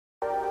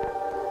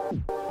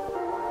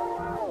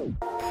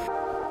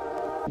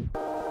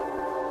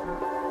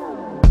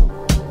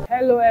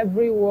Hello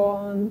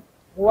everyone,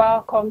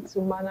 welcome to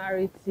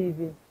Manari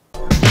TV.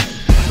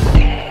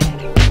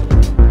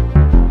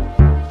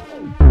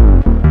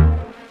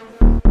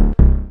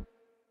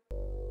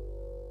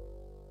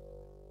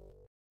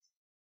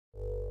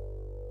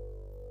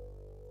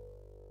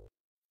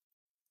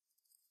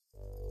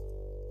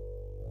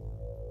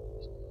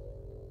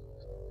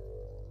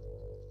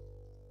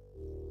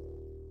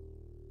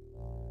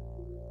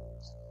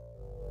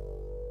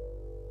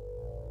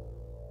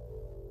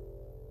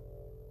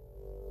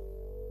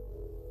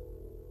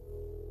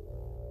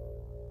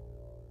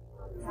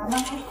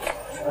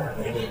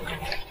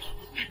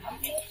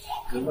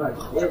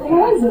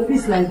 Why is the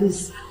piece like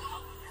this?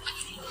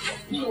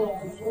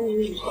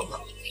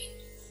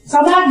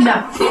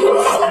 Samagna!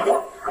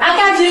 I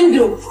can't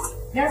do.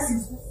 Yes.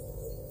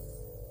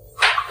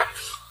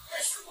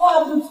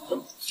 What happened?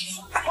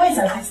 Why is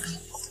that piece?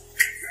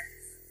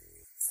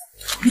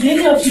 Did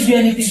any of you do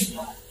anything?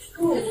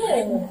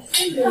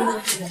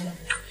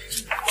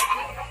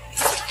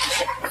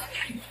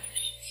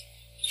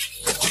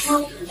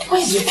 Why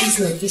is your piece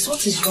like this?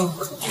 What is wrong?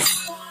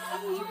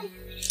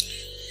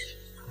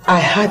 I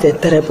had a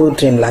terrible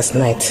dream last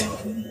night.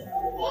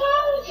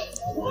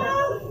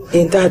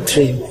 In that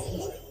dream,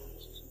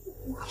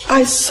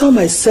 I saw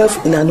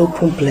myself in an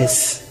open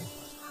place,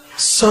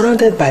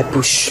 surrounded by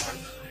bush.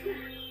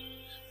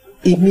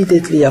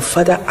 Immediately, your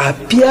father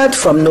appeared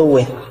from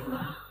nowhere,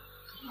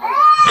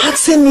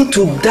 asking me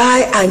to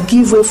die and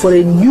give way for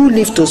a new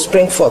leaf to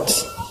spring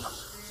forth.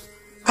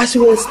 As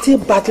we were still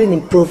battling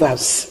in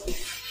Proverbs.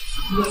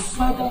 Your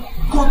father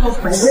cut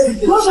off my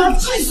head. Lord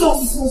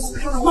Jesus!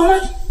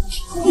 Mama,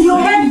 your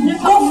head,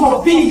 God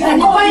forbid. I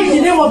cover you in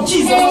the name of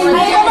Jesus. I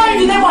cover you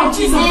in the name of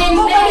Jesus.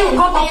 Nobody will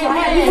cut off your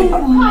head.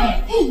 Mama,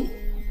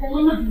 it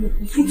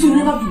will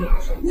never be.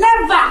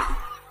 Never!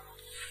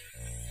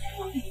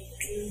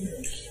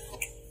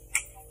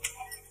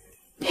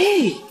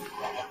 Hey!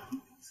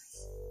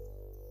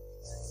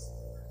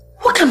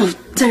 What kind of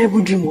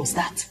terrible dream was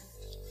that?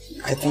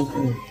 I don't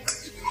know.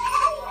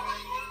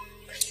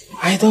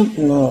 I don't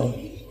know.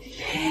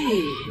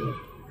 Hey!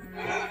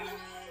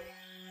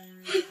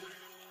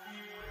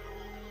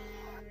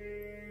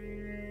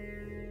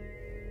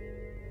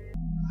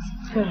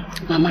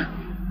 Mama,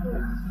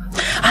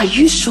 are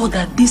you sure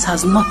that this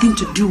has nothing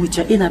to do with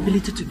your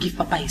inability to give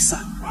Papa his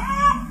son?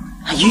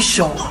 Are you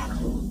sure?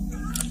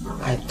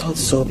 I thought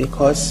so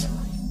because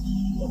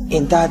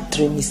in that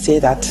dream he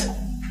said that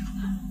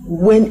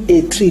when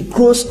a tree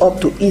grows up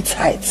to its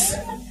heights,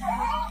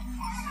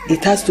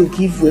 it has to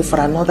give way for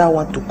another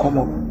one to come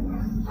up.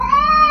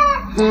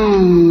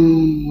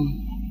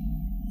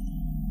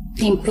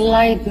 The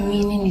implied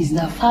meaning is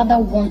that father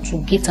wants to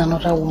get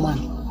another woman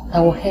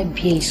that will help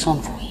bear his son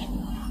for him.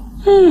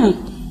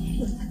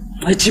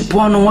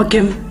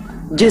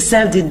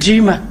 Joseph the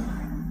dreamer.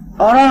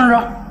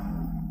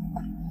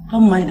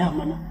 Don't mind that,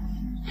 Mama.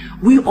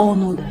 We all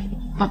know that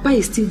Papa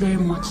is still very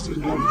much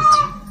in love with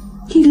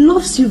you. He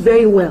loves you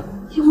very well.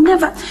 He will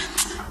never...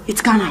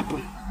 It can't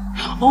happen.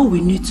 All we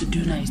need to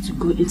do now is to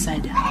go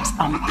inside the house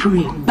and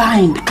pray,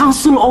 bind,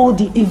 cancel all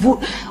the evil.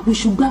 We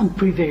should go and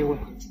pray very well.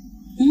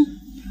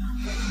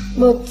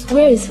 But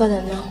where is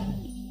father now?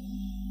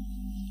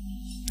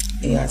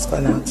 He has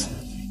gone out.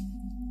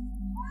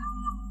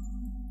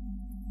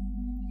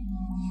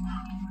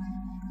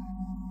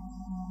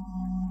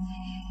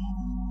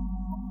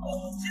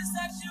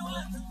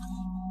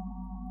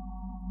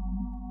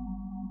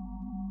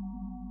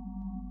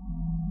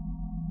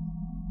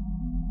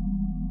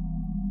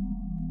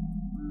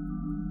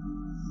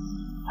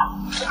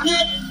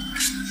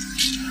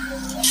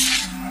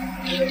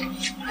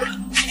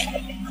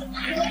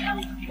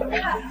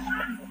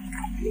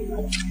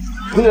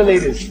 Hello,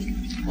 ladies.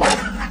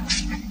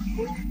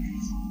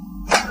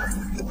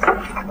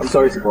 I'm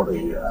sorry to bother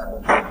you.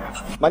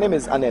 My name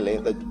is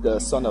Anele, the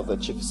son of the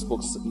chief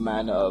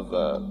spokesman of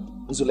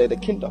Nzule the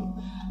Kingdom.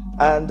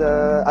 And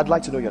I'd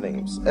like to know your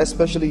names,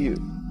 especially you.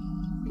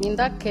 In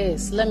that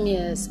case, let me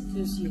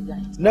excuse you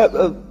guys. No,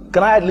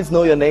 can I at least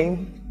know your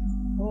name?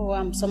 Oh,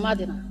 I'm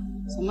Somadina.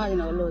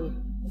 Somadina Oloye.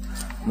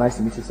 Nice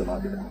to meet you,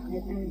 Somadina.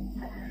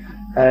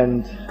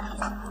 And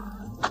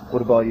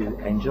what about you,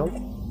 Angel?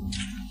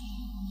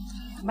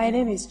 My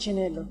name is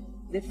Chinelo,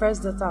 the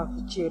first daughter of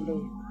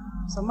Chielo.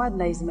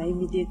 Somadina is my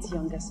immediate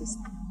younger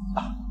sister.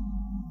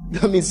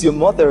 That means your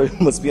mother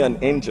must be an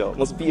angel,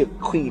 must be a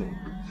queen.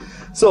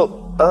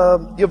 So,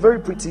 you're very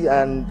pretty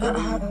and...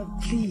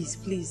 Please,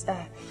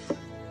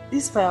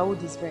 this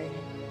firewood is very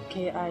heavy.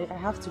 Okay, I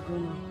have to go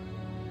now.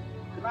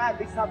 Can I at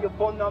least have your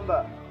phone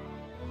number?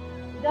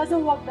 It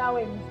doesn't work that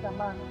way, Mr.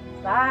 Man.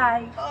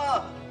 Bye.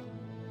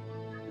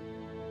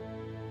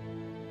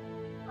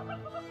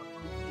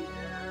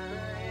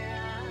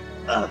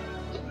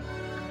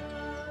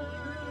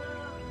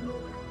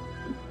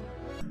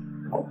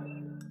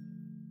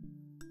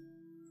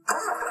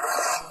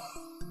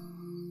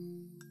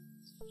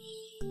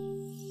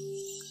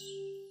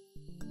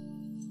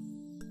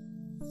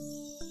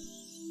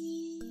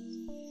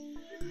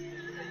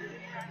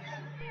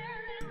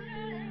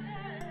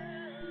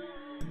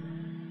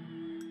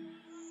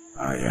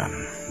 I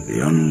am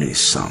the only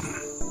son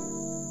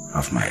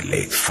of my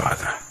late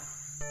father.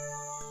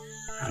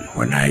 And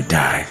when I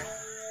die,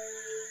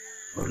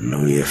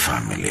 Oluye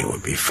family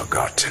will be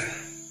forgotten.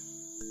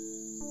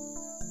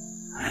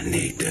 I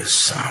need a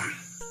son.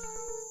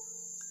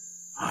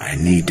 I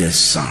need a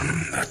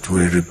son that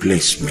will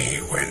replace me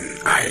when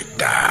I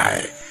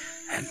die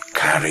and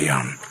carry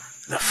on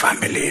the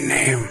family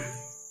name.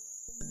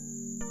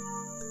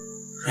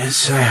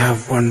 Yes, I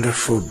have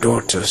wonderful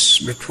daughters,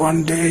 but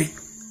one day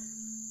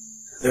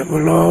they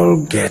will all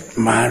get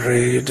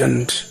married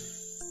and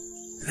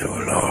they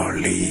will all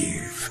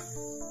leave.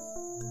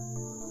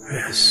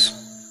 Yes,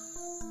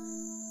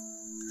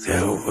 they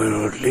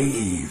will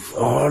leave,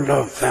 all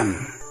of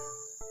them.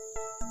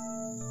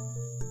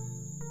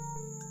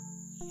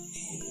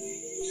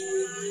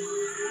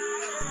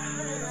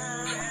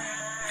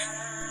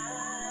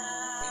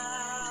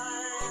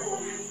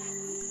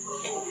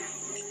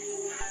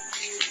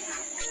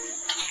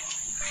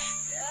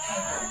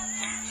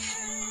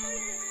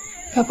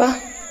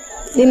 Papa,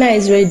 dinner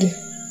is ready.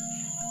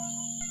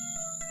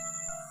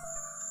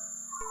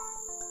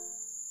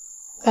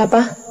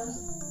 Papa,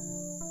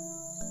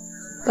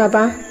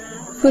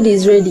 food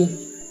is ready.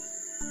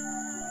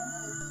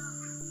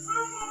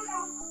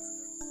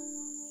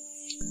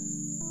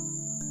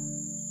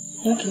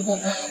 Okay,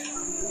 Papa.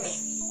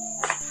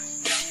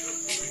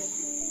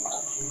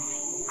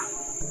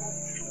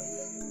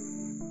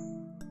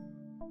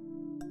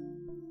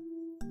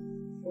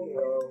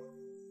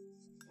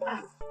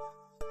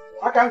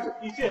 I can't.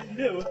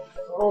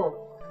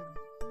 Oh,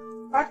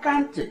 I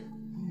can't. You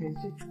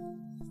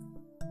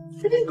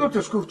didn't go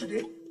to school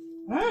today?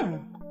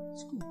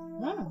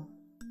 School?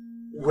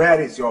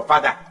 Where is your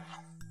father?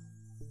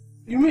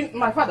 You mean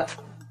my father?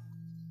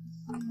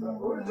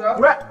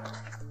 Where?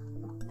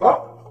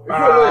 Oh.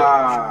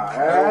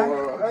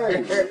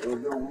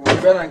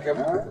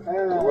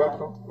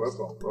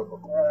 Welcome.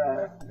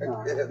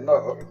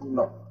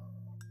 No.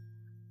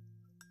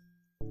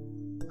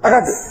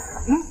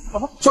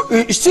 So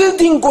you still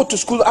didn't go to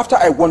school after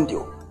I warned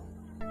you?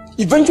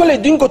 Eventually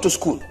you didn't go to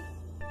school?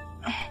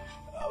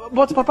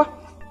 But Papa,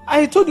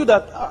 I told you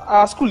that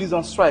our school is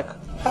on strike.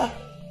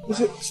 You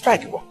say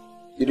strike?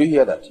 Did you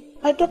hear that?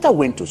 My daughter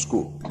went to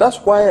school. That's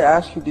why I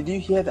asked you, did you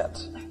hear that?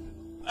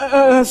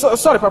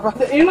 Sorry, Papa.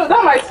 You know,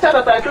 that my teacher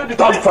that I told you...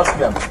 Don't touch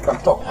me,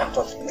 don't talk.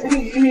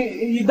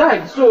 He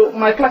died, so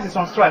my class is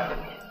on strike.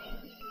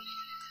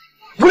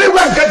 Will you go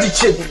and get the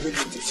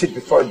shit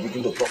before you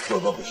begin to talk your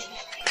rubbish?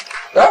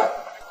 Huh?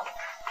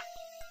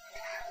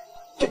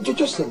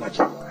 Just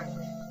imagine.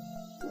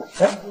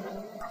 Huh?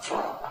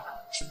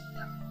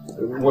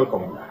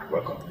 Welcome.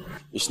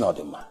 It's not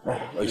a man.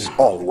 It's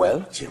all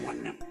well.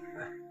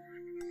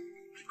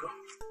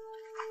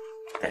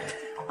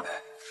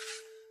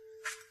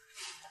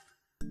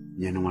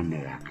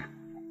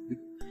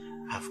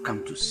 I've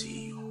come to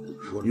see you.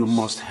 You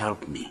must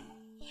help me.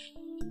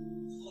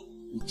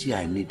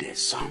 I need a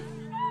son.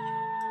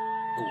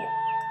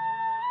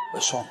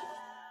 A son?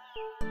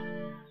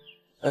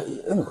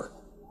 Anyway,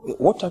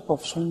 what type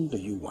of son do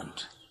you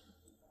want?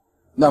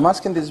 Now, I'm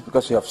asking this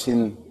because you have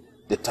seen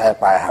the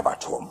type I have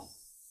at home.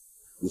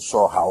 You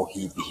saw how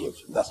he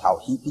behaves. That's how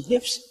he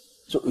behaves.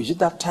 So is it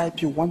that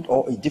type you want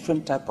or a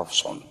different type of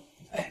son?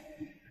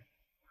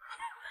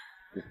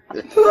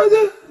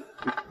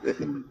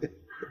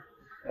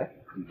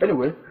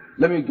 Anyway,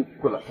 let me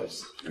get Cola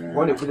first.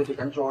 When you finish, you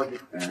can show it.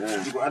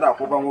 You go add a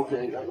whole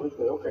okay. Papa,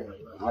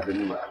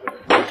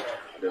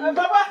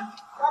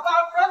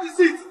 grab the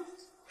seat.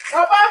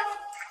 Papa!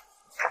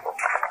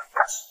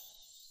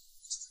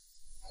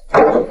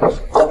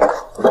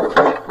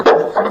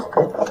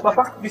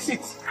 Papa, the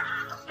seat.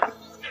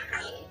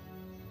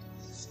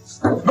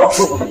 Go.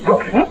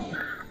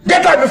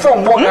 Get out before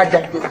I'm walking.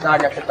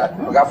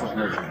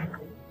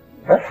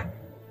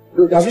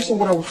 Have you seen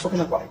what I was talking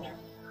about?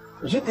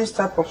 Is it this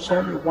type of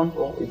son you want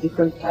or a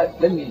different type?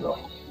 Let me know.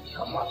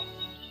 Come on.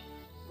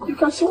 You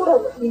can see what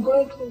I've been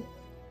going through.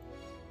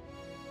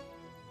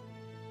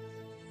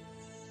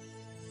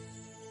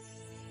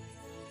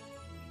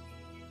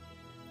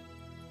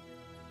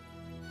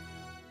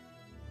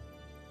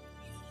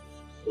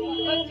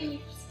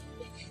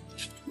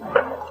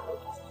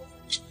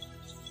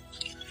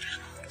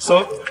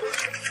 So,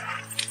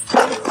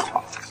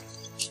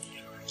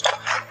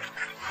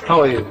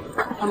 how are you?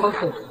 I'm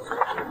okay.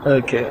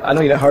 Okay, I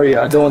know you're in a hurry.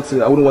 I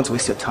wouldn't want to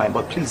waste your time,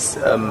 but please,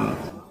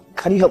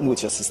 can you help me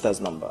with your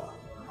sister's number?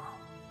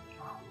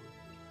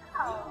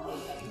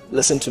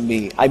 Listen to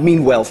me. I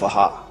mean well for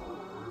her.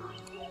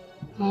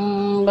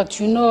 But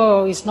you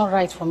know, it's not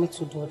right for me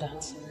to do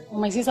that.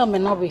 My sister may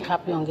not be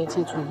happy on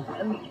getting to me.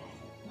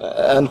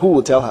 And who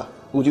will tell her?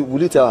 Would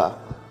you tell her?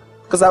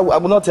 Because I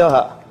will not tell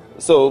her.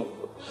 So,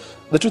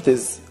 the truth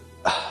is,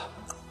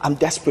 I'm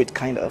desperate,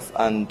 kind of,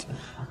 and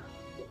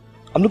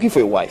I'm looking for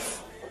a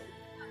wife.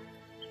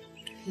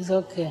 It's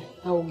okay.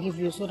 I will give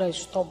you so that you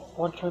stop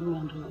bothering me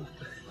and doing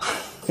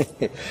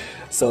it.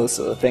 So,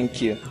 thank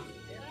you.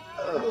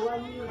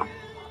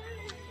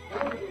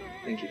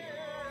 Thank you.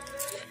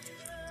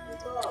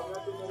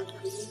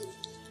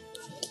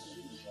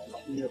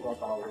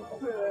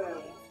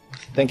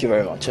 Thank you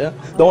very much. Yeah?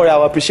 Don't worry,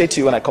 I'll appreciate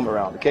you when I come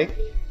around, okay?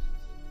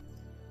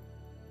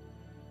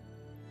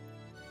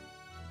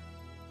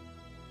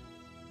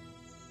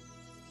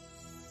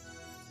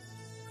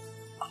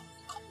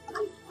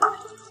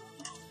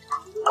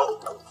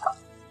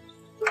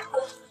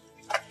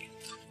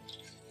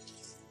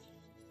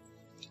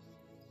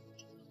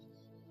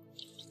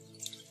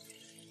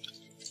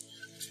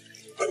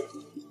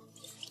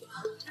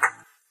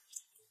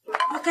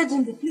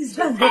 Please,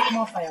 go and get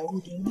more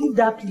firewood. Leave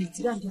that plate.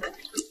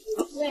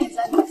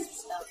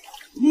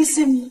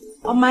 Listen,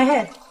 on my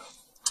head.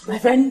 My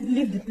friend,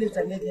 leave the plate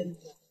and let them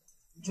go.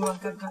 Joan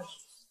can catch.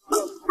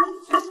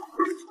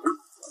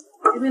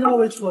 Let me not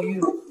wait for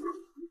you.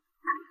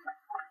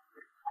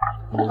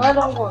 I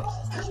don't want.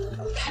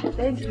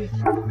 Thank you.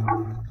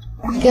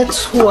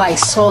 Guess who I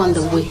saw on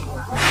the way?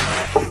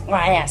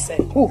 Why I said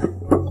who?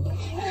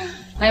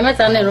 I met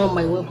Anel on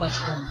my way back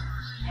home.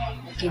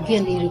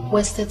 Again, he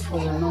requested for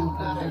your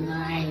number and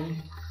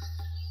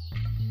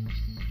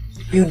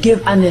You gave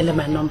Anele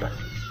my number.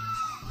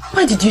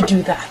 Why did you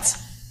do that?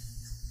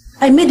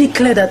 I made it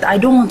clear that I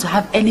don't want to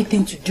have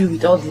anything to do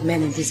with all the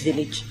men in this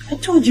village. I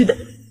told you that.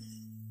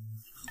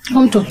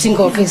 Come to think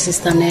of it,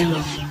 Sister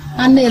Nelo.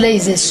 Anele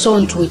is a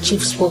son to a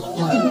chief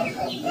spokesman.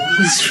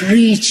 He's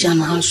rich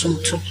and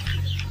handsome too.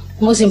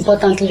 Most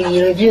importantly,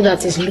 he revealed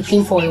that he's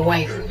looking for a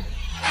wife.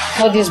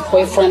 Not this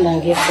boyfriend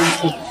and girlfriend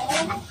thing.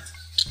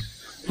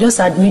 Just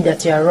admit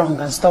that you are wrong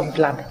and stop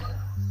blabbing.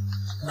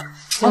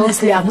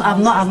 Honestly,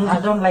 I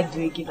don't like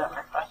doing it like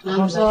that.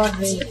 I'm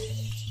sorry.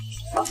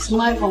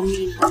 Smile for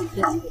me.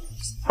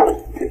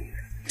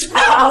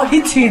 I'll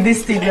hit you in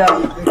this thing now.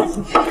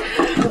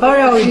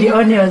 Hurry up with the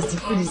onions, the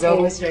food is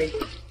almost ready.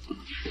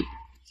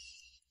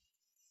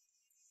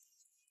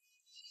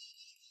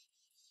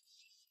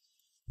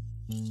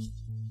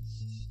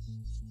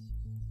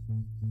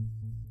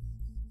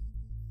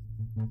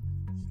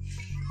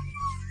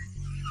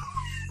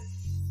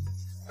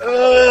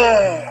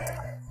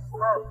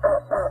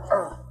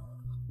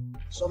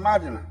 So,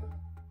 Madina.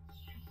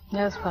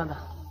 Yes, Father.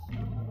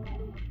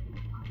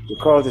 You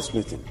called this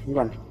meeting. Go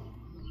on.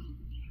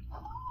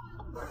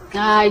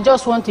 I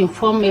just want to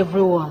inform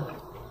everyone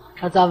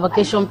that our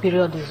vacation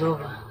period is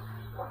over.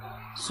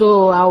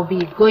 So I'll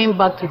be going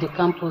back to the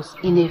campus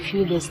in a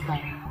few days'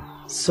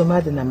 time. So,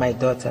 Madina, my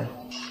daughter,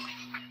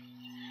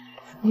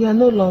 you are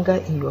no longer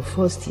in your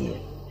first year.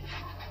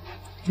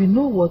 You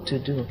know what to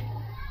do.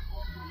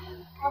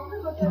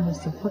 The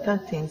most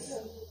important things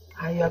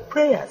are your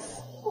prayers.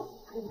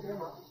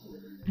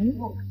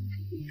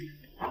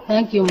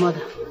 Thank you,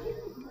 Mother.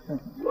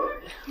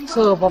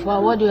 So, Papa,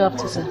 what do you have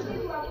to say?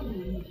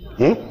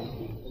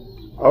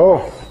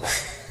 Oh,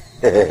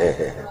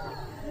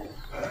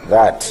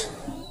 that.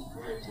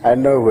 I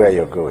know where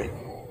you're going.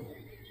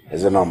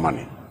 Is it not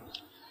money?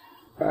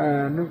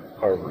 No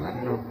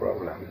problem, no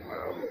problem.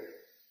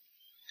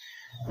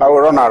 I will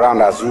run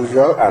around as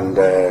usual, and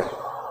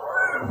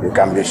you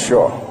can be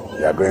sure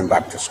you are going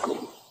back to school.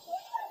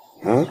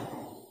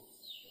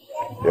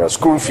 Your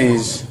school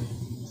fees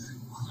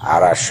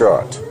are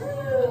assured.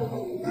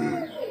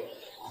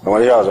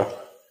 What else?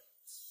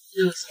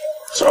 Yes.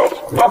 So,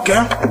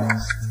 okay.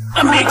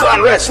 Let me go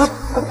and rest.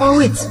 Papa,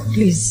 wait,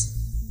 please.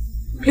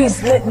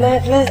 Please,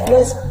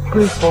 let's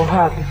pray for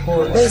her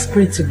before. Let's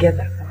pray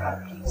together for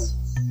her, please.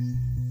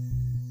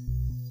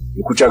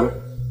 Ikuchago.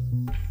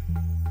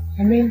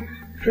 I mean,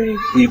 pray.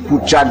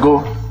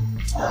 Ikuchago.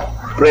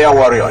 Prayer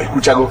warrior.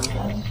 Ikuchago.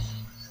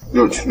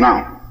 Good.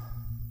 Now,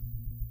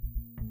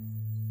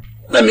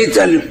 let me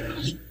tell you.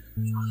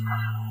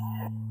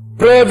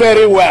 Pray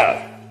very well.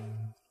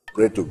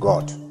 Pray to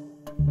God.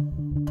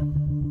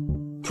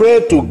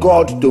 Pray to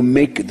God to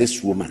make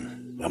this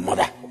woman your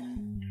mother.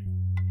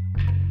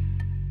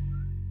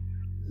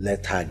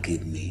 Let her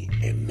give me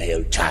a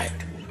male child.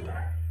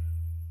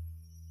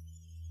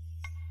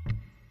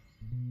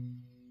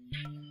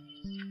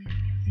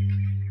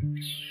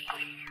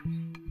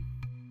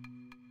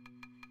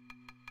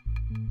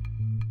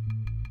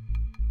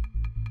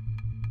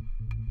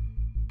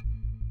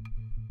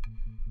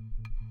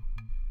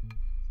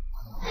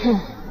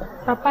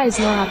 Papa is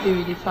not happy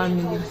with the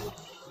family.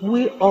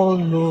 We all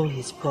know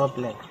his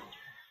problem.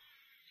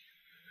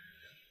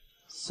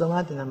 So,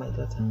 Madina, my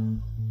daughter,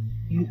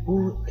 you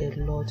owe a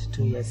lot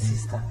to your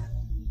sister.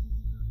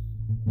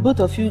 Both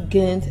of you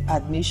gained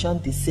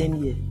admission the same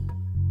year.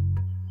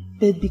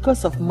 But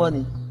because of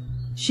money,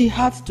 she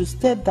had to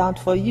step down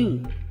for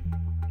you.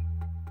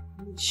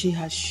 She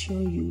has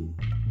shown you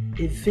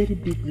a very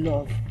big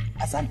love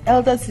as an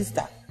elder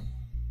sister.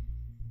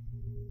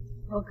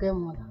 Okay,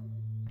 Mother.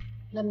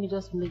 Let me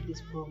just make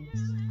this promise.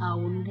 I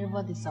will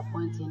never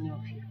disappoint any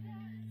of you.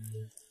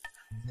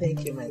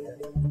 Thank you, my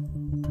daughter.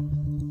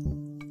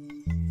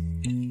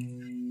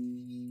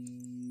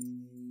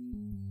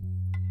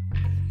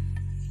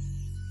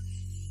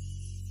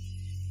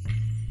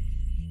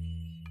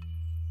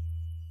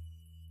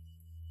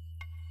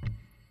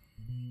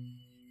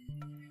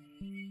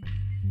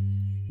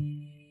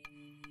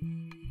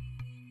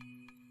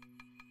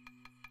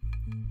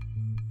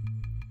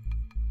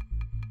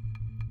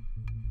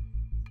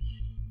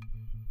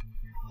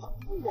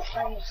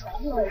 Hey,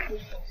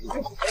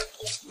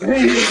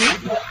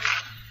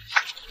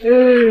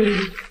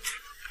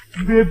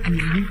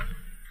 baby.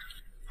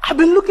 I've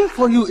been looking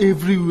for you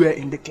everywhere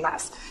in the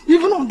class,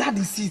 even under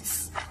the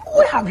seats.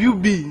 Where have you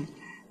been?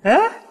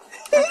 Huh?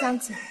 I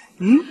can't.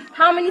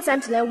 How many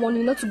times did I warn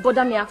you not to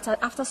bother me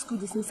after school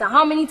dismissal?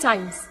 How many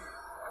times?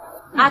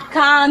 I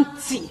can't.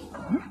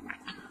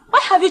 Why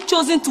have you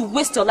chosen to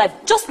waste your life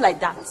just like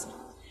that?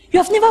 You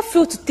have never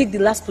failed to take the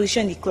last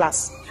position in the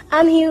class.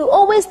 And he will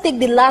always take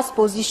the last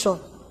position.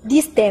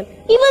 This time.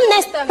 Even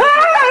next time.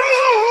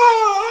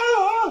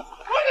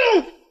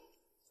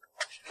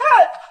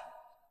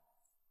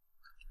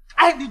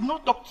 I did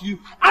not talk to you.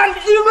 And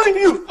even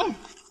you.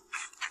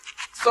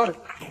 Sorry.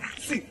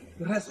 See,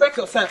 respect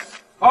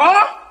yourself.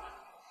 Huh?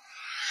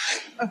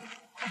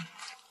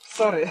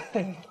 Sorry.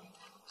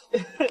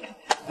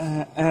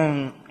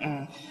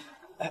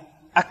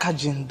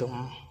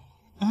 Akajindom.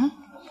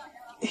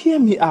 Hear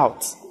me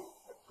out.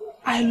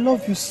 I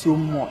love you so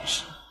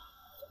much.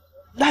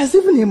 There's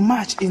even a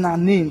match in our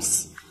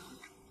names.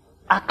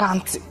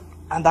 Akanti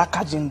and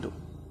Akajindo.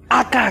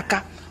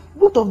 Aka.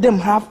 Both of them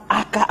have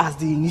Aka as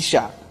the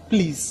initial.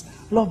 Please,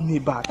 love me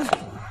back.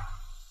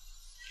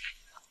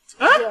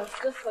 Huh?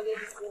 Just forget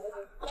this.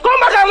 Come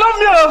back and love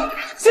me.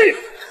 See, if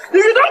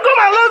you don't come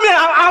and love me,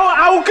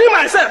 I will kill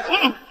myself.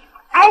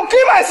 I will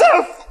kill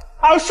myself.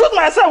 I will shoot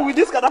myself with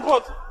this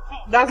catapult.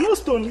 There's no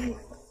stone.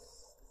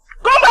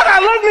 Come back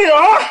and love me,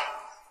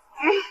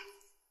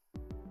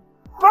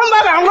 Come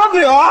back and love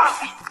me,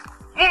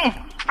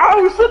 I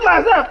will shoot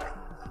myself.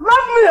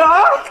 Love me,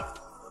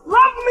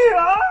 Love me,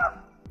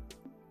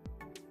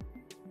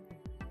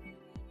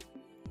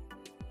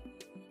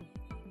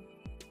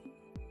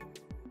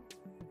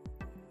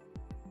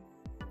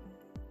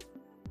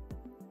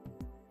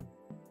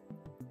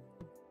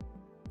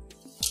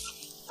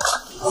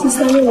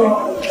 Sister Lily.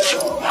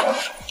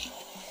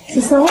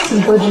 Sister, what is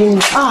bothering you?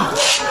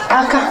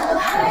 Aka,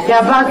 you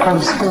are back from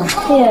school.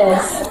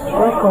 Yes.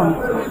 Welcome.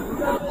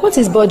 What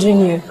is bothering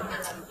you?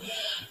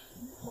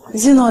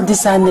 Is it not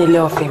this Anele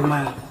of a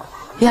man?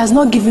 He has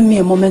not given me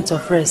a moment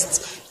of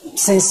rest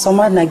since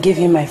Somadna gave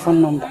him my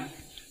phone number.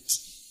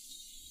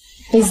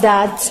 Is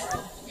that?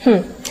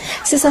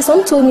 Sister,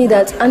 some told me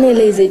that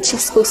Anele is a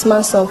chief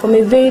spokesman's son from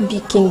a very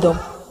big kingdom.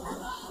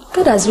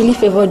 God has really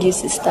favored you,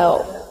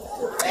 sister.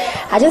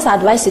 I just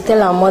advise you to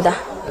tell our mother,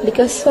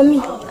 because for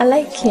me, I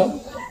like him.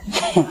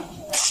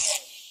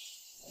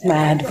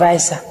 My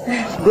advisor,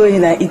 go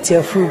in and eat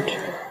your food.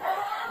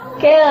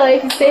 Okay,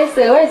 if you say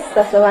so, where is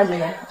Sister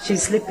Somadna?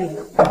 She's sleeping.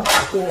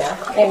 Okay, now.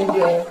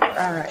 Enjoy.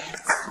 Alright.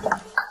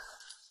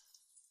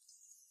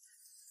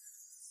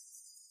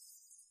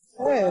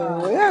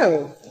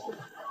 Well.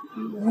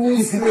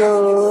 Miss you. You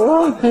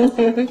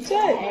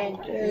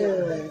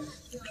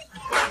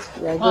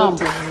are going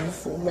to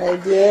miss you, my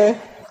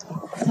dear.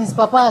 Since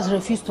Papa has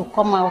refused to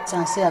come out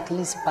and say at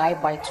least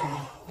bye-bye to me,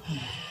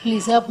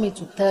 please help me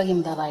to tell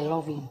him that I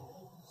love him.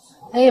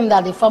 Tell him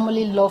that the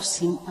family loves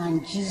him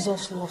and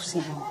Jesus loves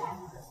him.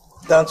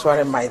 Don't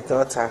worry, my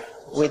daughter.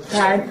 With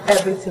time,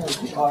 everything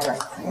will be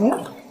alright.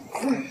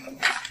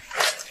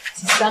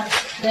 Sister,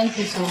 thank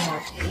you so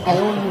much. I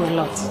owe you a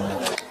lot.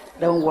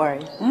 Don't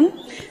worry.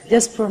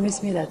 Just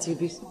promise me that you'll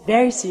be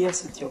very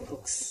serious with your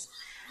books.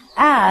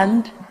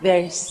 And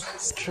very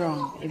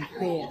strong in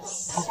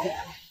prayers.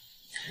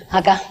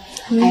 Aga,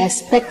 I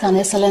expect an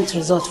excellent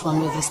result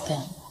from you this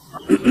time.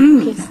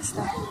 Okay,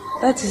 sister.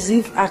 That is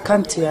if I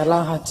can't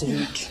allow her to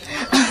read.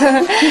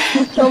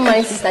 Don't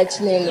mind Sister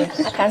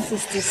Chinelo. I can't see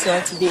still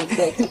small today,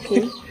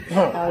 okay?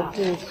 I'll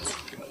do it.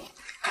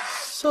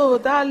 So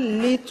that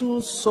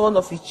little son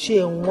of Ichie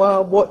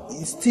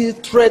is still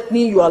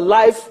threatening your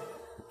life,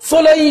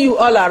 following you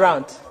all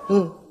around.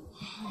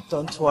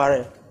 Don't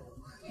worry.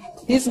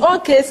 His own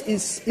case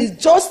is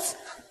just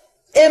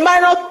a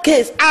minor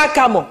case.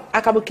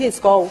 Akamo case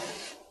called.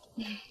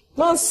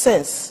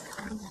 Nonsense.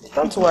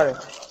 Don't worry.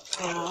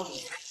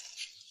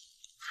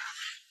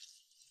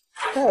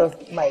 Oh,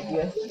 my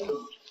dear.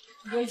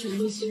 I'm going to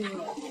miss you.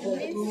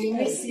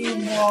 Miss you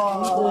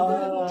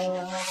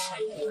more.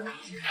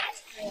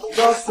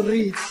 Just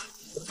read.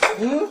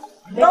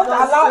 Don't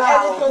allow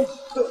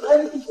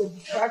anything to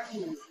distract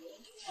you.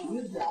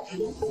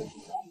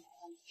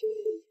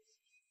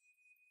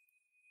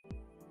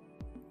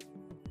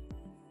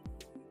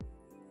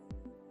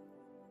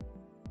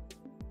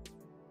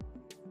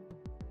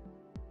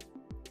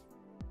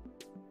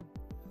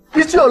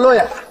 It's your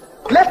lawyer.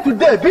 Let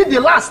today be the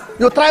last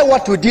you try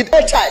what you did.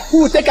 A child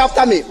who will take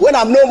after me when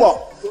I'm no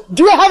more.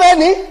 Do you have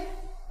any?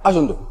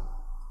 Azundo,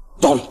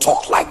 don't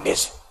talk like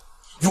this.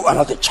 You are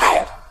not a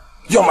child.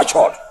 You're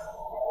matured.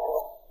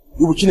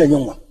 You will kill a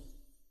young one.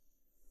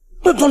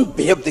 Don't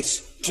behave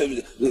this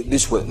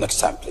way next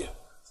time, please.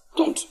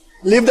 Don't.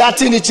 Leave that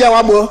thing in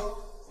Chiawabo.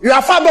 You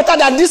are far better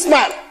than this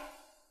man.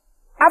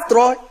 After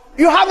all,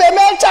 you have a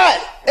male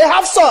child, a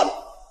half son.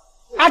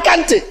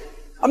 Akante.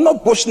 I'm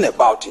not boasting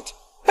about it.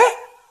 Eh?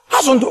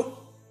 Azundo,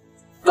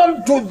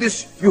 don't do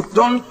this you've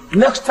done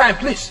next time,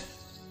 please.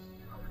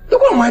 You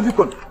won't mind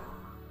because.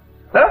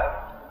 Huh?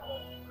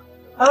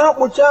 Ah,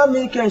 kpocha m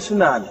ike nsu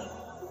n'ala.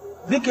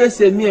 Dịka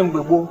esi eme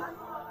mgbe gboo.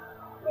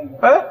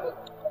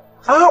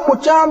 Ah,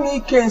 kpocha m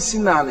ike nsi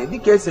n'ala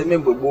dịka esi eme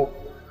mgbe gboo.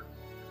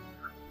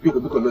 Biko,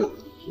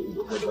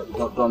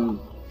 don't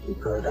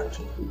record that.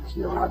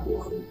 You're a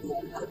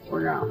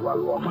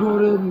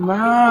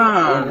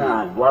man.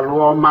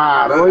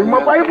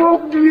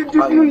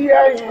 Did you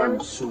hear him?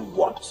 So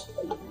what?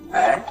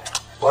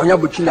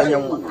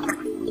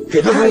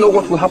 He doesn't know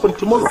what will happen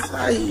tomorrow.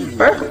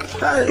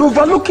 You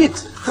overlook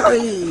it.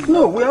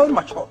 No, we are all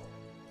mature.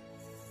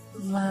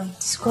 Man,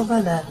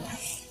 discover that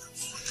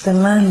the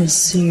man is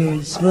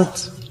serious,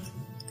 but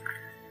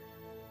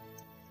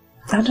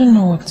I don't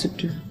know what to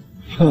do.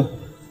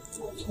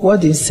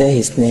 What do you say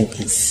his name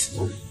is?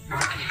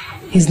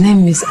 His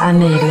name is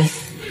Anele,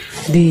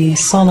 the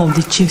son of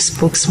the chief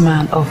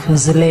spokesman of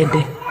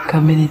Zelede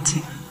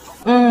community.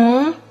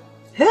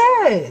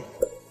 Hey!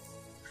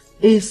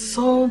 A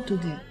son to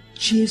the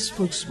chief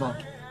spokesman.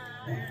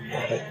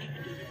 Hey,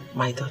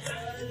 my daughter,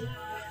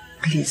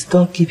 please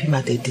don't keep him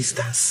at a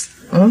distance.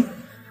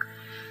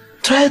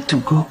 Try to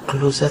go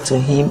closer to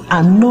him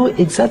and know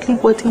exactly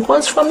what he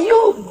wants from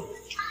you.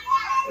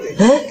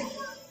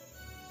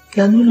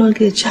 You are no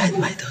longer a child,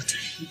 my daughter.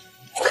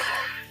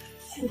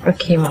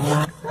 Okay,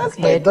 Mama. That's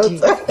my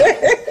daughter.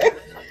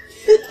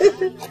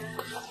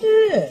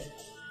 Yeah.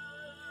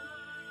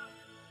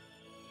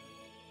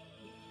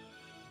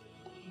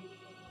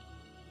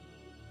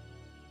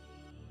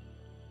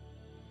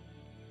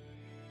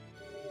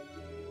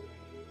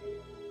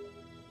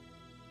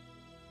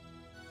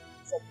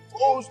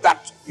 Suppose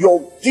that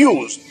your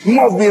views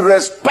must be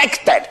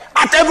respected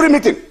at every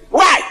meeting.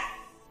 Why?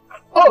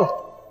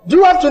 Oh, do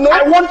you want to know?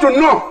 I want to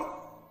know.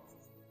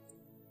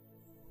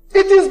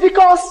 It is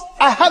because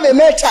I have a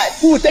male child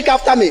who will take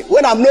after me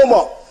when I'm no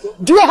more.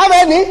 Do you have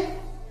any?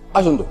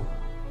 Azundo,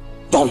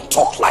 don't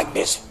talk like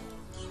this.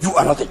 You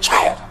are not a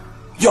child.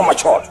 You're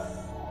mature.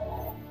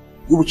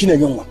 You will kill a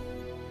young one.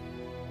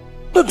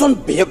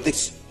 Don't behave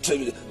this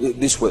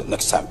way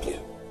next time, please.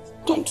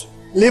 Don't.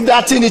 Leave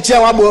that thing in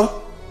Chewabo.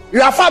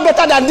 You are far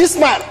better than this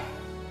man.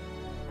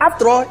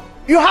 After all,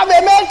 you have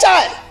a male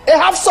child, a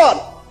half son.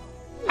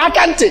 I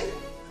can't.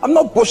 I'm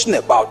not boasting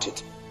about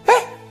it.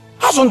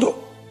 Azundo,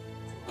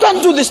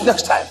 don't do this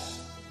next time.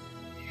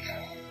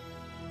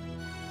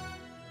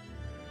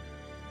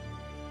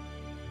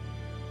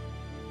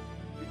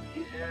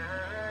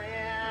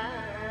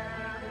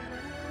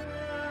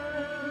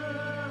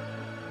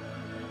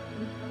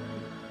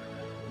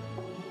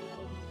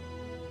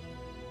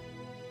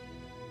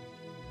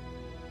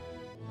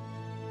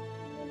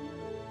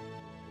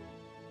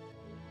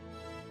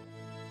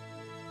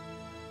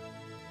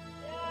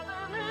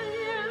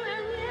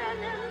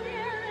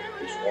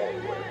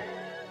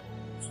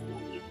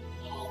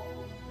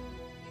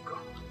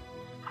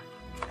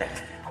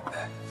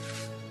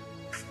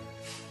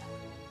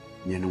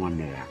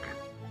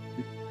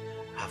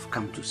 I've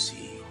come to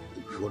see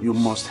you. You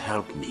must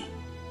help me.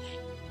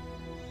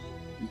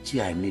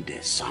 I need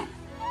a son.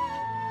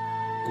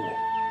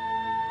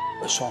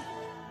 A son?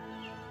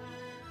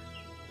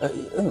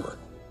 Anyway,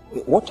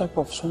 what type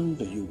of son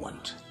do you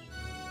want?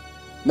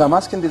 Now, I'm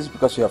asking this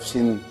because you have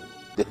seen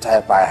the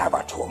type I have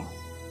at home.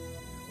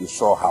 You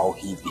saw how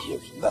he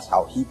behaves. That's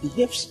how he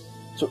behaves.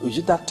 So is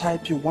it that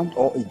type you want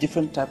or a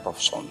different type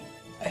of son?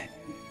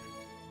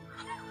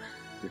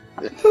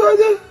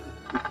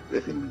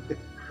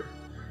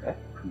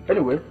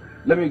 Anyway,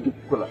 let me give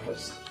Kola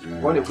first.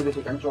 When you put it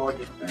in charge,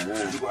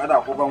 you go add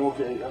up over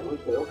okay.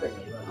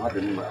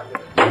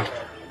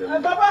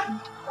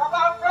 Papa,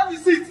 grab the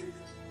seat.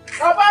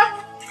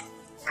 Papa.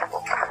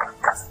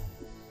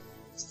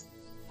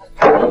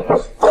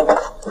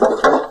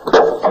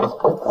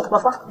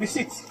 Papa, the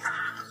seat.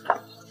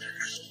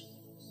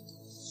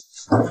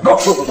 Go.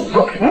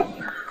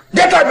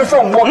 Get out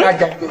before walk.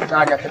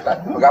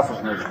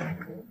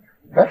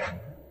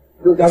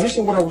 Have you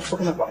seen what I was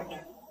talking about?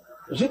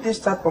 Is it this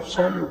type of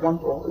son you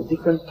want or a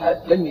different type?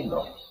 Let me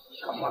know.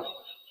 Come on.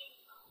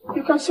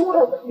 You can see what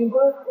I've been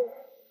going through.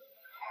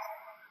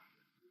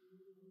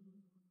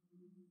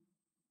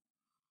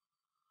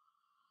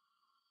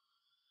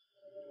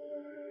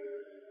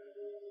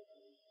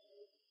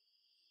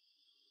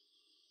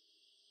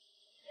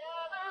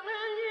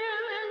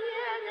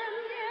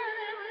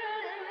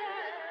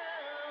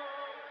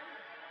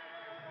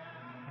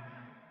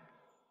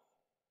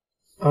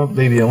 Oh,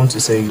 baby, I want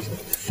to say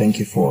thank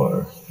you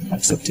for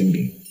accepting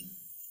me.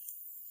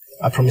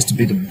 I promise to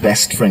be the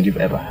best friend you've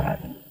ever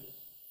had.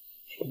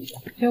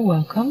 You're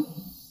welcome.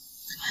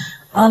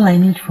 All I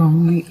need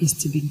from you is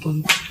to be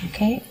good,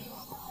 okay?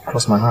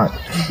 Cross my heart.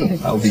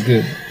 I'll be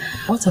good.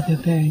 What of your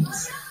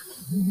parents?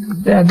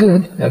 They are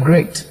good. They're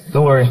great.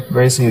 Don't worry.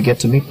 Very soon you'll get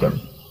to meet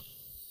them.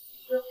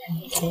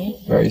 Okay.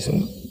 Very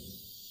soon.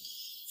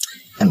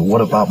 And what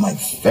about my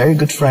very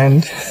good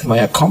friend, my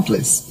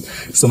accomplice,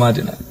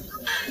 Somadina?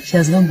 She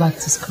has gone back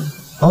to school.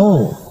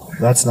 Oh,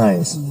 that's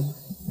nice.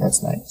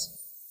 That's nice.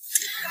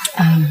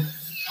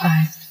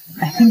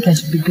 I think I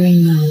should be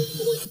going now.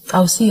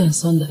 I'll see you on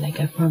Sunday like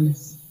I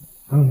promised.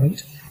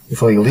 Alright.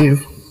 Before you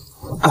leave,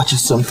 got you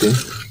something.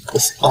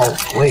 It's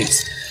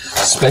always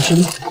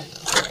especially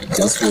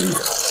just for you.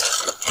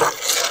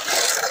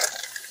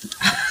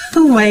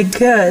 Oh my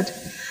God.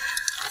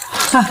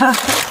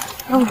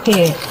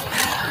 Okay.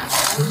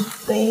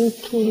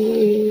 Thank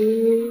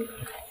you.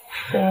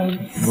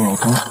 Thanks. You're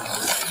welcome.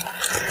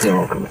 You're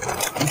welcome.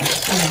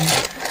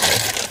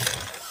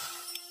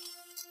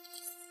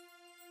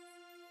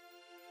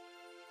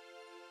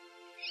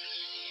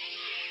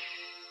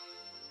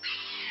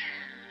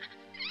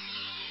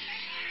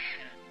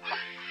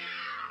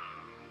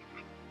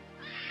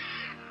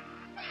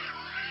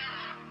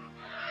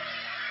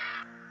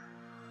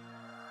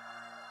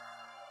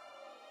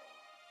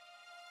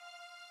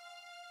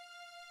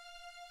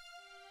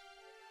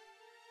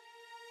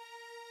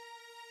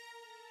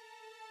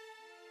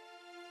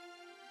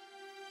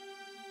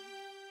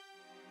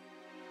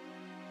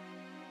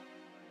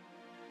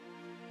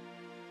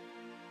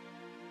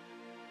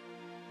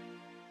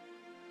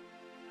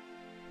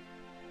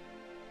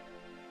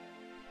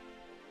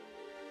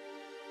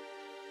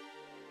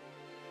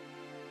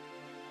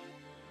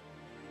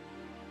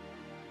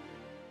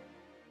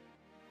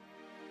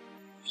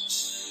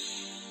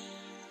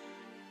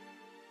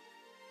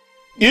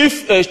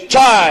 If a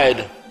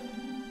child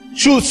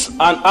shoots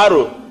an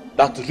arrow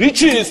that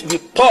reaches the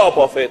top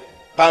of a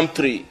palm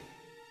tree,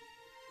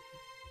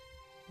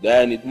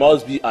 then it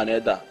must be an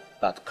elder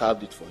that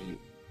carved it for him.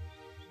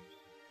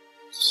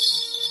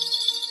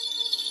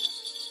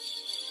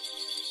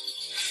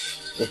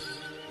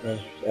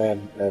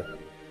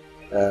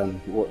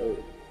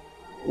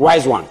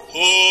 Wise one.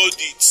 Hold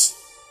it.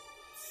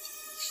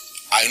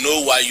 I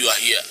know why you are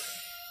here.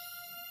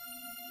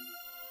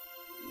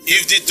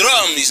 If the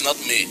drum is not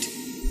made,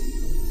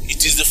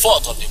 it is the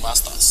fault of the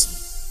masters.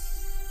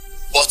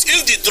 But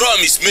if the drum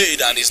is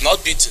made and is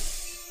not beaten,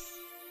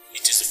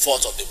 it is the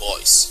fault of the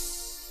boys.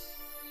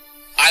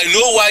 I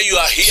know why you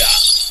are here.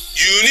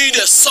 You need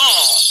a song.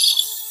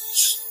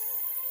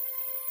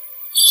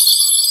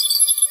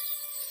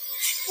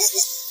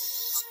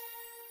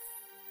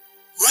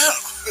 Well,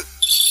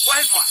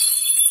 wise one.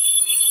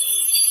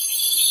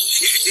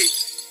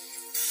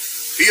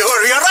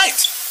 You're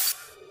right.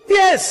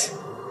 Yes.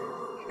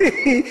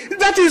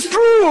 That is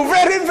true.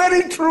 Very,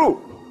 very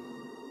true.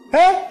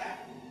 Huh?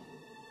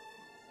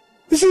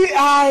 You see,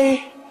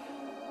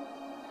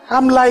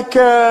 I'm like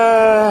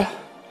the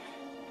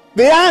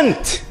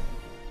ant.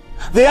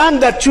 The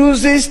ant that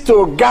chooses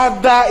to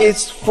gather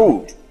its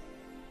food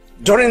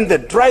during the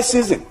dry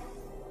season.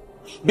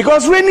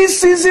 Because rainy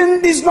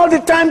season is not the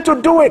time to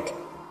do it.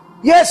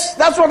 Yes,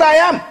 that's what I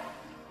am.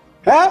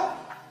 Huh?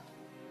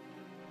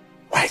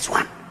 Wise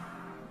one.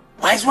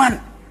 Wise one.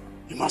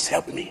 You must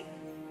help me.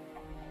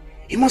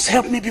 You must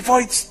help me before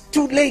it's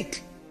too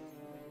late.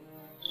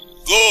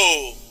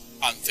 Go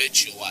and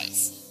fetch your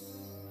wife.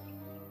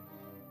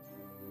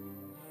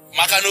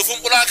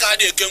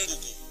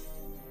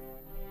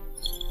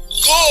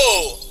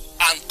 Go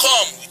and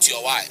come with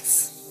your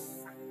wife.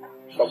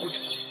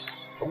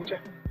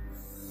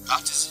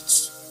 That is it.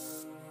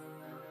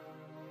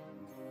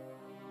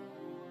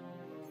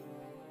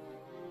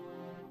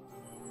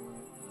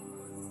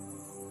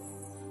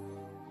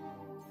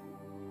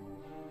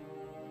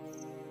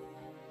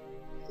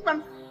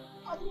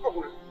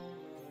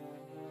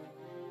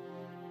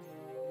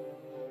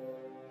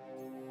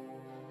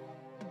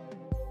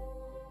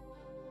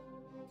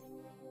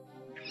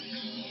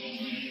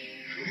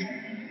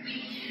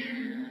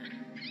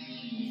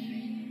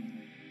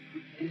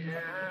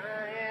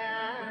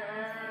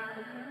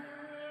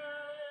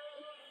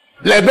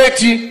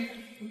 Lebeti.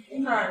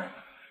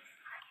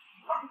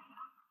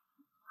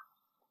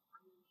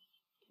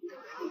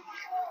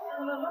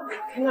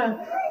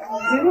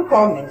 Did you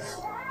call me?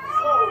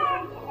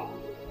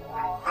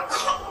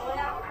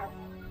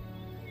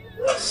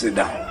 Sit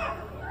down.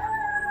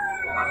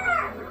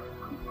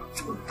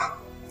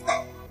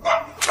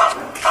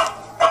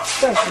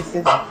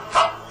 Sit down.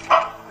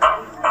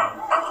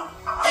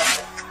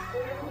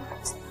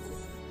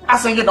 I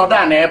think you know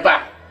that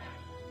neighbor.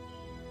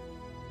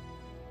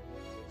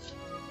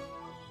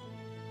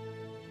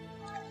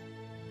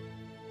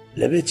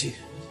 Lebeti.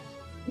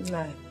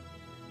 No.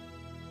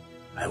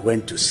 I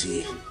went to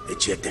see a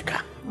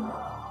caretaker.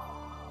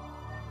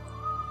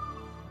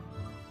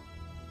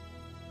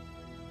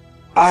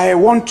 I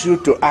want you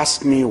to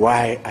ask me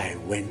why I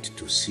went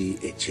to see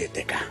a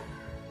caretaker.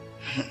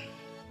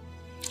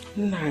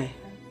 Nai,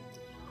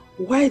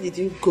 why did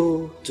you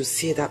go to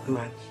see that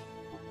man?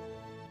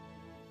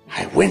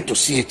 I went to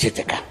see a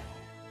caretaker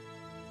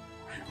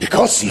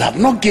because you have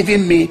not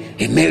given me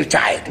a male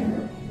child.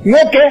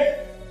 Okay?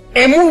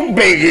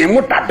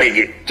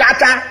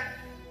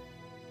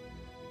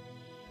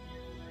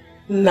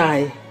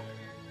 Nai,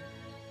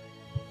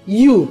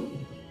 you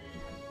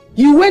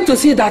went to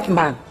see that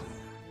man.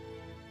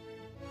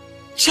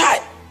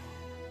 Child,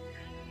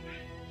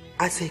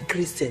 as a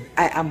Christian,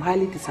 I am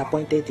highly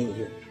disappointed in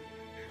you.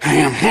 I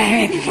am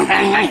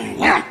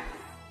highly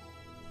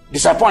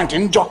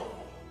disappointed in Joe.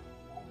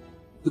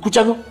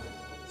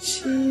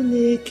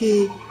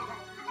 Chineke.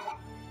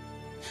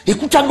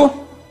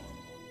 Ikuchago.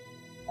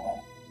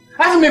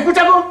 Ask me,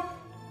 Kuchago.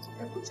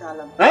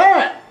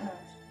 Eh?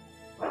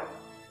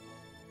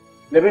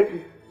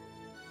 Lebeti.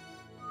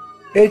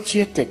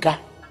 Echieteka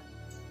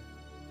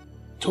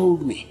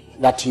told me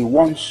that he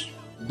wants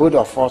both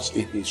of us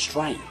in his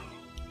shrine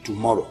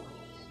tomorrow.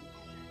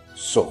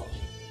 So,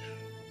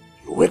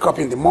 you wake up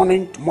in the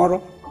morning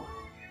tomorrow,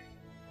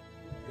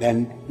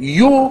 then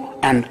you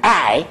and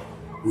I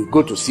will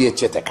go to see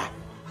Echieteka.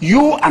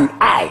 You and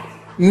I,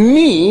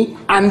 me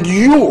and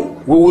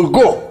you, we will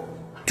go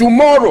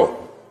tomorrow.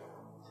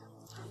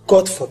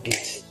 God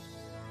forbid.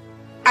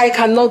 I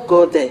cannot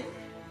go there.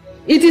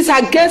 It is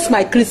against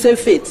my Christian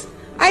faith.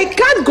 I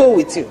can't go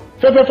with you.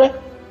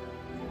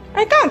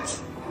 I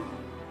can't.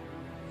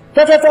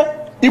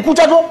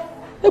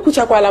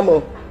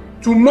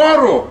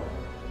 Tomorrow,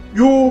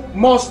 you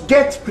must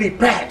get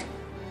prepared.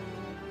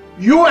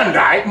 You and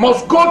I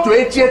must go to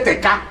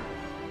Echieteka.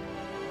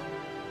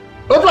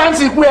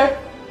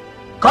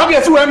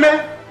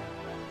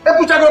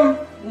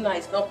 No,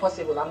 it's not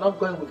possible. I'm not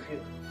going with you.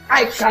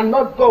 I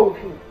cannot go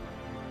with you.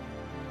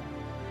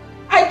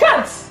 I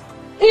can't.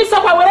 If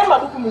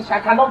I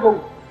cannot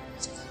go.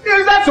 Is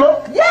that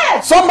so?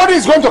 Yes. Somebody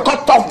is going to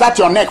cut off that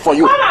your neck for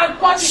you.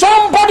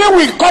 Somebody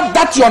will cut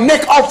that your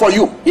neck off for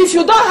you. If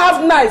you don't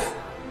have knife,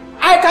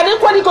 I can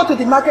equally go to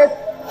the market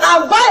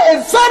and buy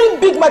a very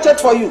big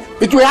machete for you.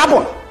 It will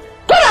happen.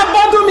 Come and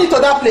bundle me to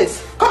that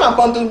place. Come and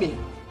bundle me.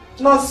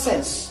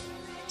 Nonsense.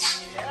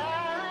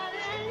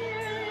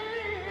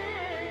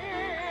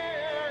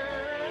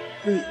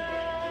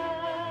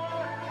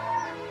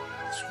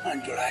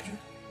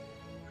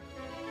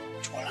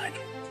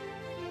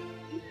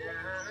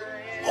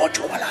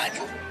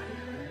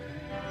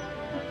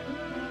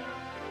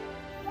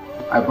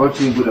 I brought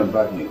you good and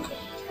bad news.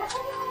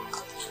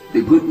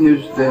 The good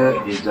news there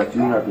is that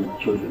you have been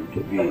chosen to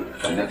be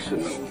an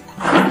excellent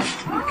guest.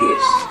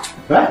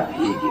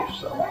 He gives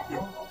some.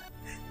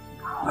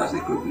 That's the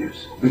good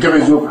news. And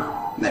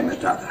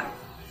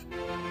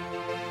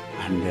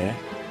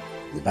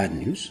the bad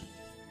news?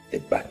 The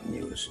bad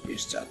news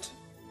is that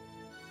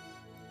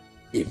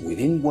if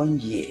within 1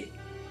 year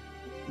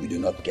you do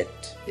not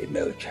get a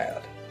male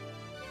child,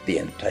 the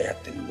entire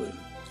thing will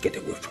get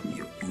away from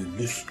you. You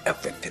lose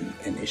everything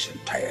in its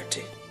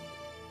entirety.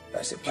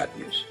 That's the bad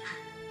news.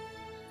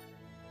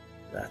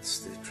 That's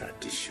the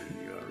tradition,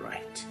 you're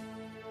right.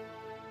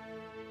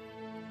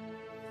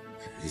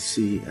 You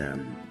see, the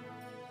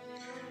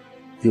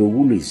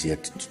Owulu is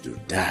yet to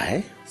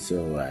die,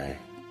 so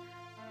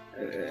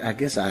I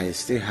guess I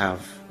still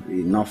have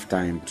enough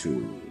time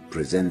to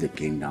present the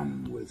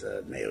kingdom with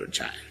a male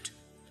child.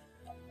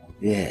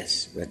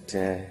 Yes, but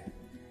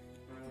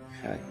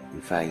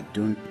if I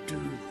don't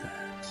do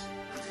that...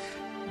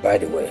 By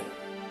the way,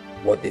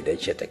 what did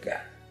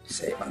Echieteka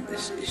say on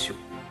this issue?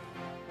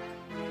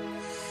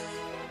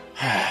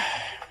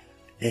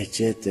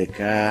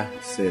 Echieteka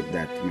said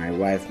that my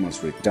wife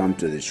must return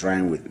to the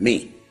shrine with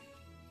me.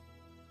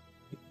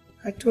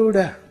 I told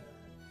her.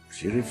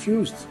 She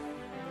refused.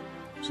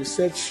 She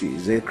said she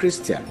is a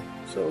Christian.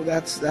 So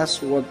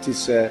that's what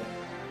is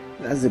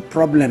that's the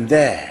problem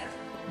there.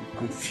 I'm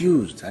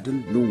confused. I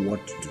don't know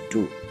what to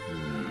do.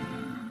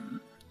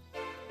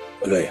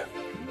 Lawyer,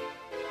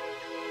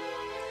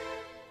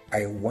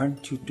 I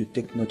want you to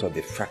take note of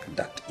the fact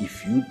that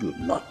if you do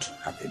not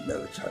have a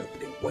male child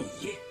within 1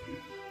 year,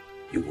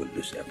 you will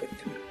lose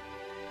everything.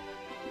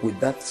 With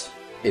that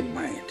in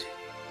mind,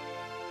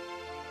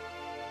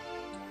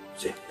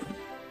 see,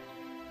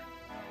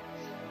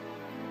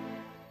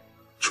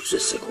 choose a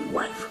second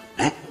wife.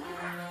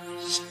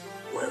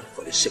 Well,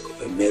 for the sake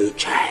of a male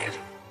child.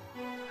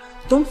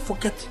 Don't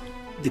forget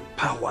the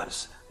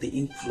powers, the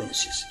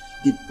influences,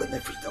 the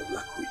benefits that will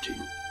accrue to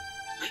you.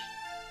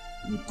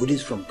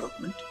 Goodies from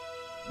government,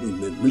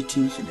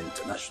 meetings in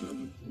international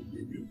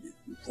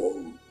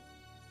forum,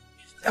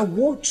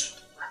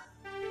 awards,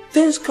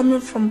 things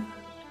coming from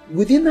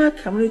within our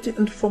community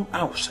and from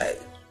outside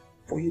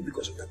for you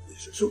because of that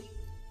position. So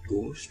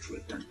go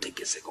straight and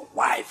take a second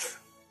wife.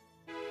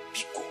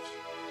 Because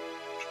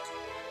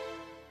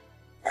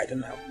I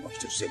don't have much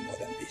to say more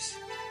than this.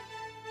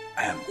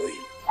 I am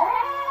going.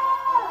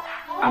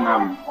 And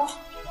I'm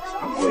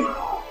going.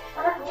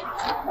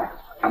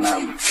 And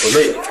I'm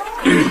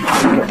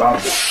going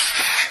about this.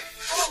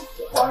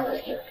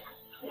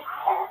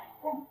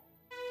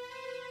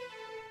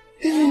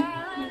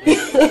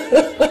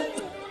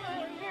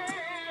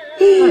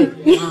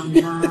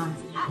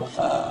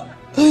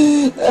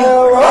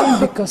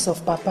 Because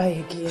of Papa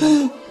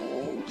again.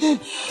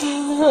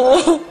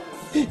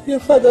 Your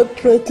father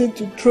threatened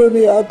to throw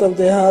me out of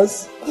the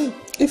house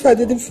if I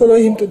didn't follow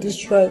him to the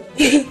shrine.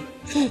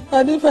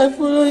 And if I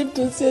follow him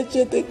to see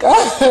Echieteka,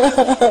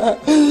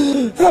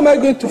 how am I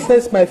going to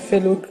face my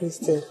fellow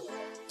Christian?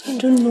 I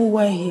don't know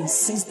why he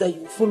insists that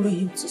you follow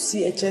him to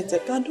see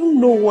Echieteka. I don't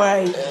know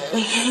why.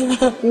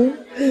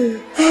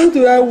 How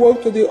do I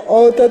walk to the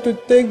altar to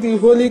take the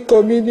Holy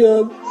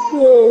Communion?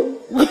 Oh,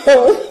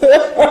 God.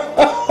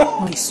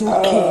 It's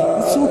okay.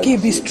 It's okay.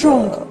 Be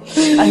strong.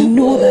 I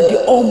know that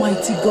the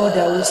Almighty God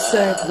I will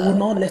serve will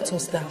not let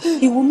us down.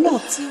 He will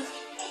not.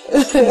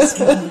 Please,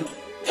 mommy.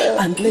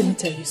 And let me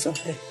tell you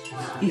something.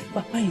 If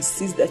Papa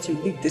insists that you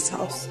leave this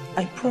house,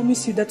 I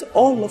promise you that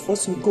all of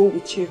us will go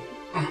with you.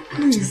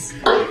 Please.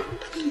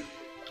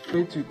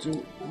 What you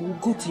do? We'll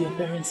go to your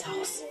parents'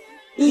 house.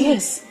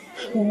 Yes.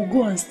 We will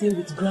go and stay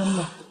with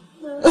Grandma.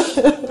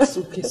 It's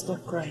okay,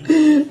 stop crying.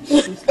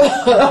 It's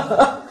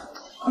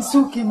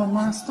okay,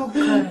 Mama. Stop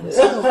crying.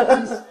 Stop,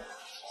 please.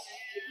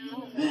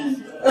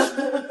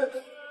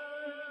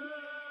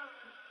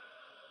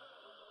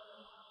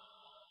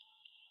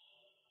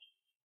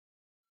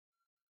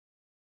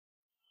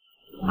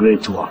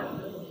 Great one.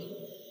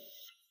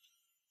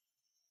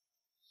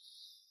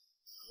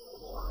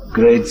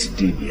 Great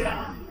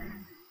Dibia.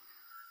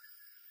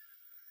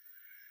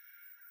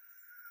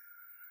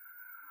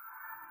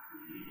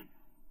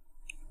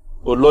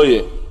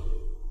 Oloye,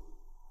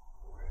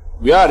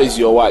 where is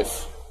your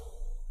wife?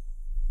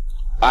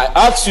 I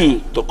asked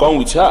you to come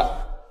with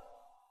her.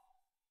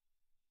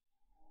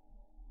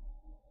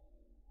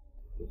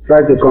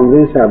 Tried to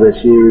convince her, but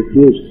she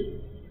refused.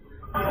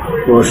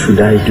 What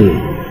should I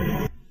do?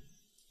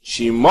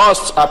 She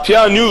must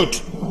appear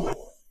nude.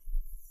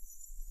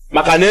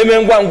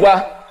 Makaneme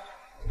ngwangwa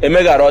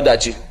emegara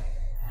odachi.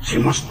 She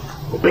must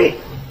obey.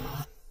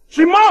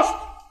 She must!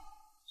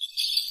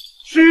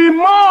 She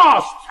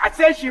must! I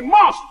said she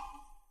must!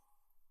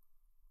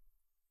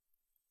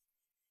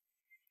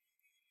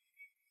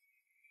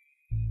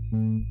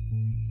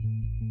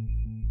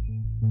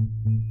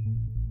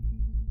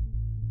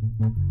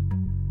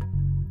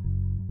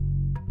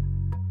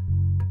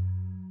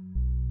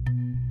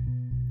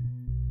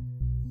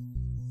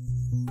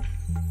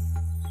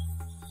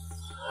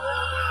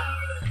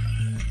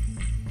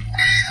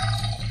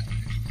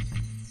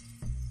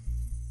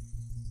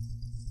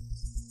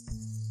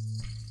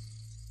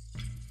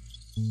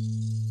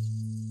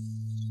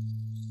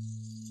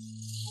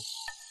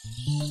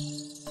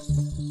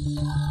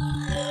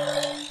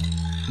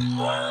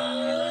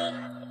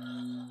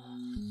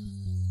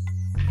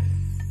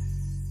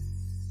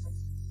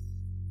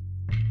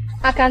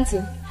 Akanti,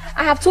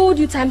 I have told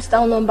you times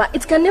down number,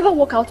 it can never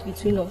work out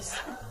between us.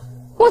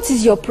 What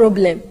is your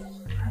problem?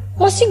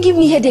 Must you give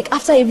me headache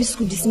after every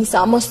school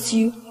dismissal, must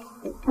you?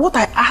 What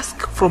I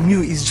ask from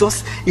you is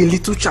just a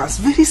little chance,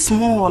 very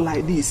small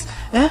like this.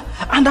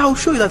 And I will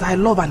show you that I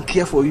love and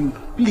care for you.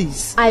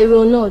 Please. I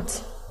will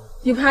not.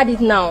 You've had it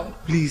now.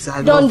 Please,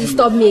 I love you. Don't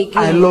disturb me again.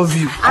 I love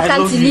you. I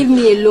can't leave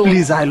me alone.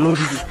 Please, I love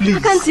you. Please. I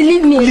can't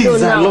leave me alone now.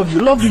 Please, I love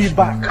you. Love me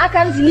back. I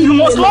can't leave you me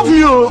must alone.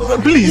 love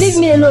me, please. Leave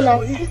me alone now.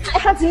 I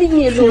can't leave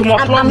me alone. You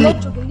must love I'm me.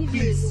 not joking. Leave me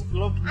Please,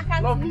 alone. love me. I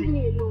can't leave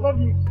me alone. Love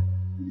me.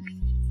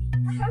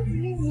 I can't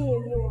leave me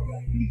alone.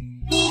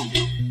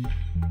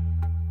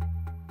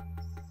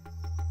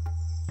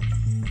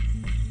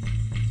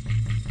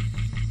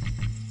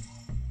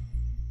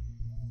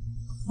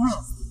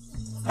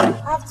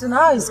 Afternoon,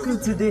 how is school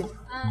today?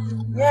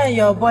 Yeah,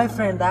 your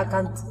boyfriend, I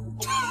can't.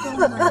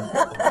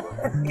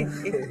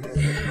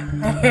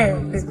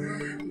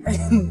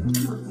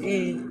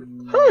 Hey.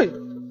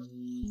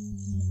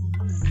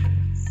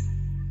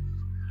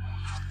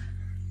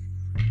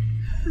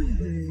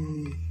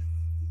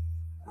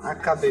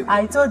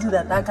 I told you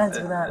that I can't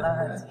even allow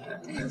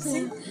her to.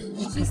 See,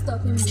 she's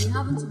stopping me. You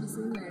haven't to be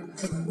saying that.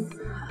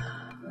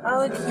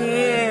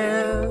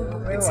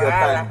 Okay. It's your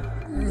time.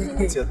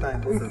 It's your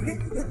time, both of you.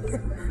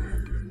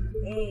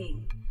 Hey.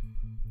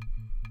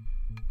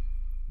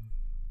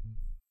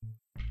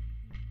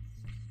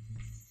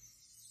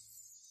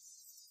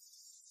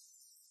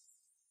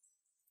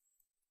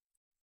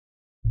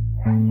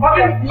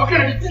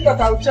 Okay, you think that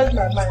I'll change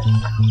my mind?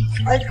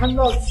 I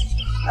cannot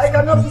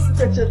visit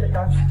a church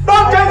again.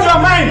 Don't change your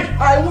mind!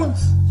 I won't.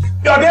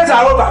 Your days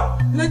are over.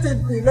 Let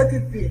it be, let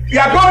it be. You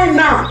are going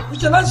now. You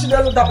cannot see the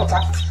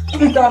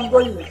other I'm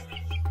going.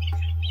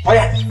 Oh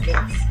yeah.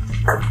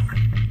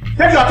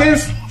 Take your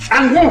things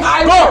and move.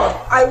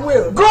 I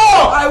will. Go!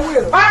 I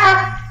will.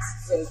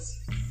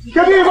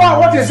 Can you go?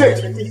 What is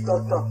it?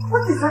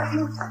 What is that?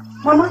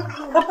 Mama?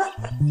 Papa?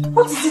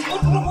 What is it?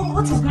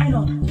 What is going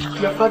on?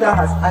 Your father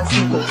has asked me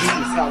to leave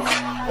his house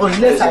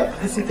unless I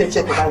visit a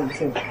check about with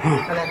him.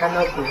 And I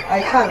cannot go.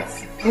 I can't.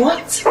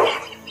 What?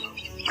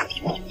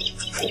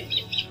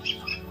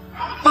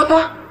 Papa?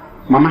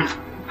 Mama?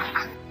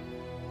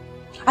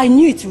 I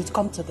knew it would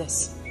come to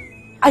this.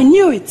 I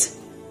knew it.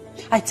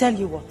 I tell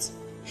you what,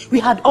 we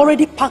had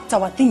already packed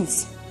our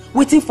things,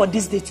 waiting for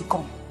this day to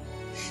come.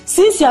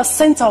 Since you have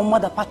sent our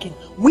mother packing,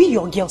 we,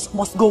 your girls,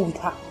 must go with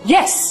her.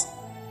 Yes!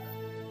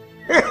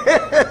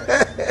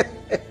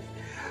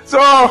 So,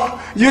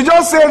 you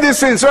just say this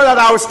thing so that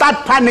I will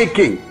start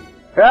panicking.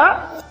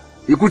 Yeah?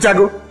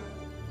 Ikuchago?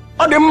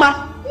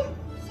 Odemma?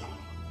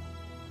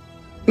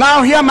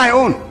 Now hear my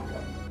own.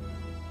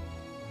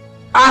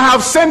 I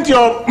have sent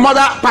your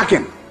mother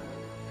packing.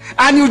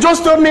 And you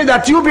just told me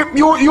that you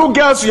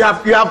girls, you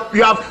had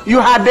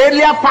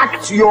earlier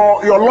packed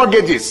your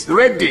luggages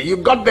ready. You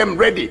got them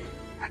ready.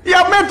 You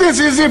have made things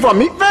easy for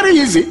me, very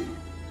easy.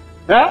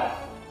 Yeah?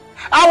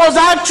 I was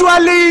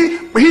actually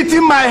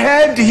hitting my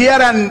head here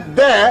and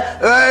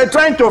there,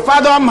 trying to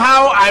fathom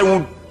how I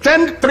would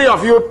send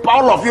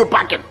all of you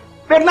packing.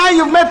 But now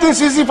you've made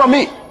things easy for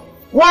me.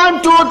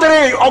 1, 2,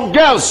 3 of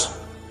girls.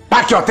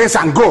 Pack your things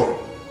and go.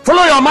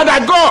 Follow your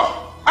mother,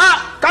 go.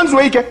 Can't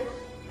wait.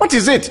 What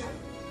is it?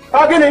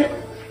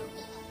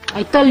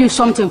 I tell you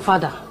something,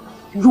 Father.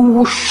 You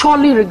will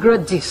surely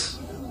regret this.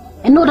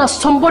 I know that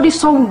somebody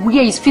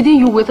somewhere is feeding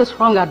you with this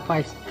wrong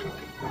advice.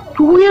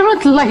 You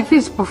weren't like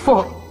this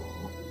before.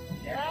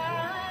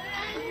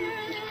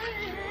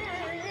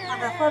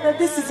 Father,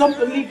 this is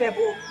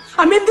unbelievable.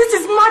 I mean, this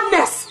is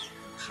madness.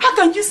 How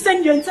can you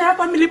send your entire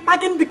family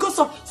packing because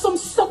of some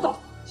sort of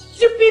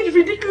stupid,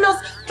 ridiculous,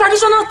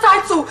 traditional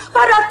title?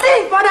 Father,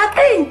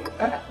 think!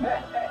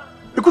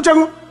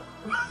 Ikuchagu,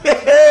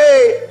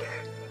 hey,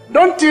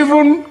 don't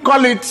even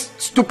call it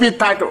stupid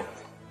title.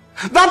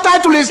 That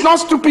title is not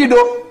stupid,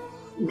 though.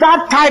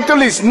 That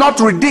title is not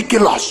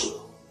ridiculous.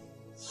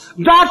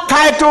 That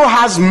title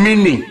has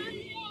meaning.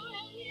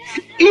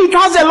 It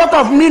has a lot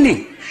of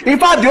meaning. In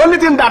fact, the only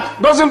thing that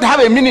doesn't have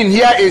a meaning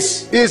here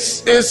is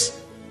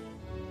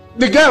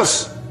the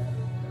girls.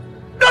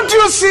 Don't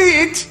you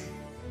see it?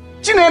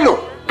 Chinelo,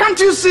 can't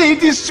you see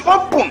it is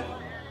open?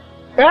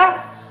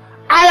 Yeah?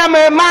 I am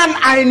a man,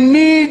 I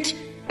need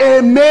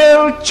a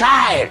male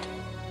child.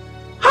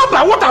 How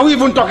about, what are we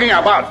even talking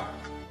about?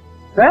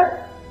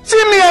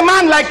 See me, a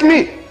man like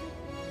me.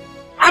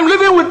 I'm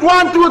living with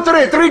 1, 2,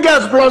 3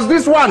 girls plus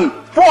this one,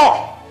 4.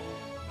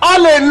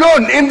 All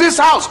alone in this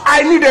house.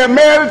 I need a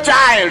male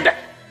child.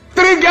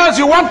 3 girls,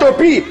 you want to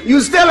pee,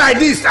 you stay like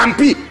this and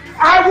pee.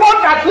 I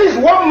want at least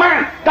one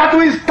man that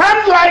will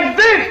stand like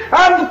this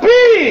and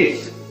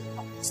pee.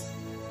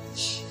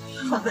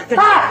 Father, can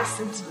you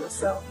listen to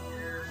yourself?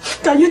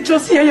 Can you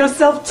just hear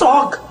yourself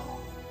talk?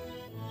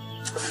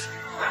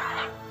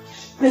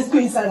 Let's go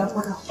inside and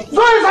go.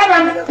 Go inside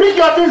and pick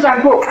your things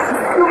and go.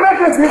 You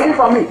make it easy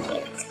for me.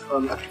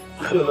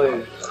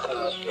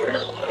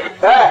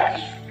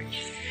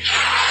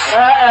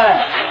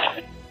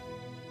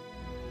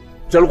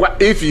 So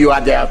look, if you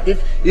are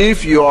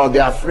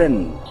their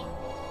friend,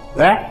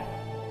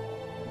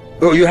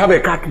 oh, you have a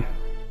car key.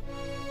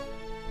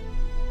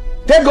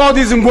 Take all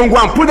these in Gongo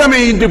and put them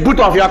in the boot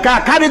of your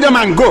car, carry them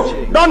and go.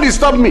 Don't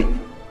disturb me.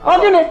 Oh,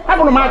 give me, I'm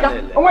going to mark.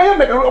 When you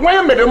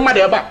made the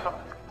money back,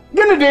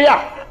 give me the year.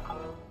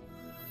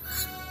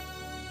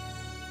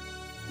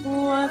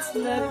 What's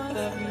left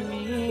of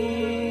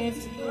me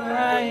to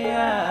cry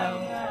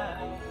out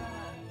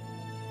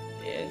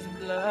is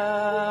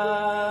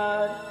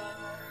blood.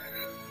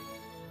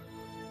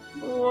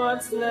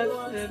 What's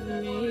left of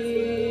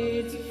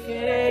me to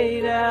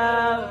fade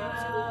out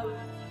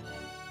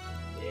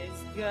is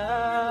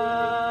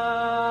God.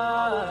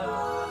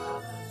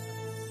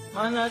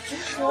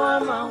 Manachukua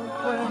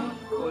mankwe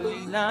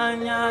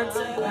kulilanya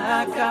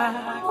talaka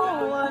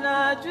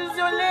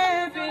wanajuzo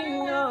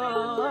living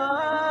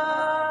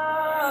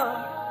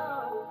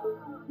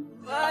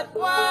but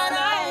what I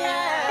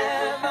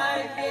am, I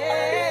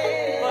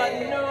gave. But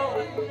no,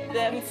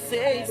 them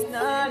say it's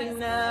not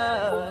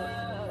enough.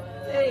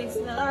 It's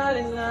not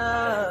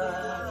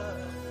enough.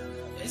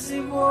 It's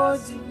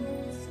important.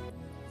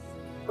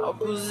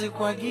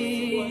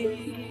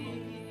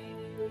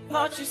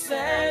 Thought you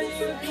said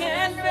you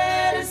can't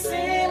bear to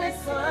see me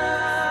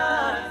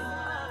fly.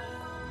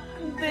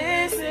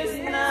 This is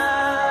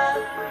not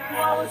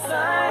what we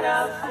signed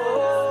up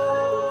for.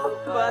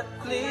 But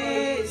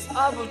please,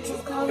 I would you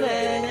call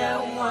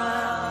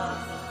anyone.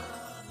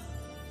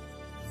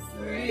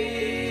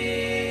 Freedom.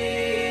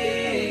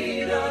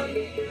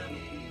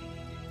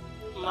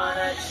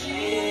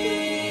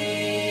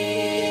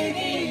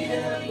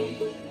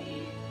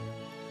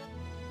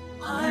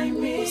 I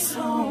miss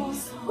home.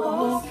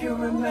 Hope you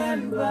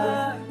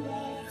remember.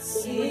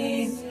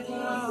 Sing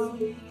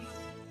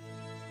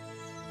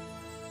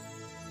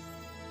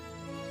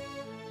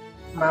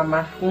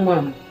Mama,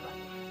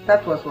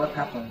 that was what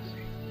happened.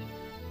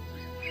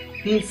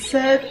 He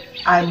said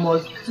I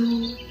must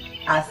do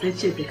as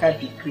Echebeka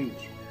decreed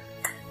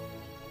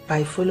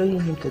by following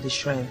him to the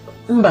shrine.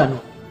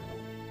 Mbano.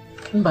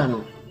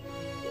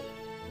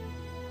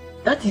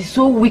 That is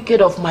so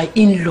wicked of my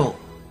in-law.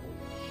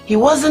 He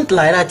wasn't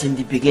like that in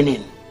the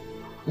beginning.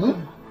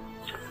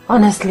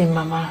 Honestly,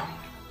 Mama,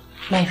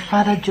 my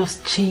father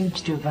just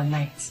changed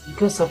overnight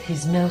because of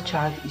his male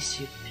child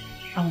issue.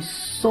 I'm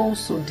so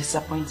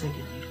disappointed in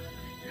you.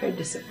 Very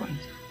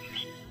disappointed.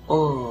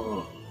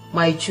 Oh,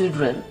 my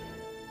children,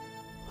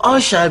 all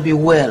shall be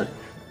well.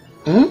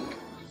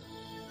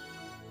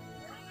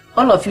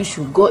 All of you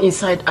should go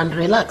inside and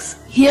relax.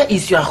 Here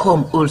is your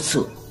home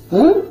also.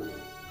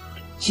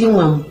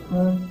 Chinwam,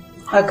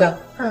 Aga,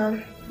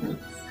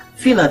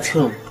 feel at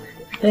home.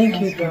 Thank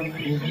you, Grandma.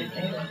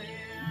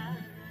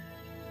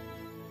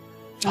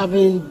 I've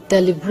been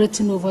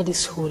deliberating over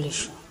this whole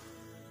issue.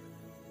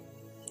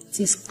 It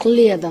is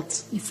clear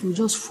that if we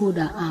just fold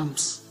our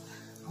arms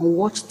and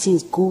watch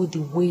things go the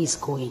way it's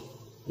going,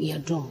 we are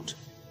doomed.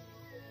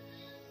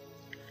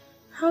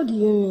 How do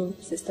you mean,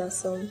 Sister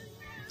Son?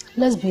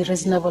 Let's be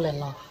reasonable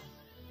enough.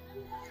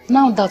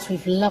 Now that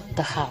we've left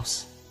the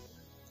house,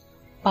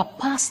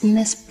 Papa's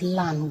next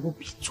plan will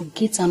be to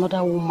get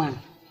another woman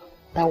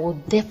that will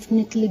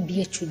definitely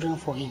bear children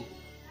for him.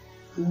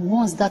 And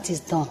once that is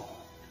done,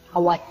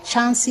 our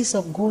chances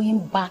of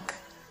going back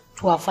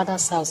to our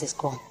father's house is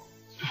gone.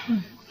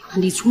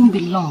 And it won't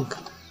be long.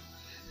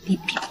 The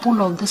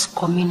people of this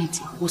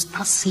community will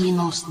start seeing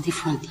us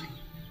differently.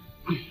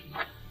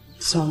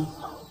 Son,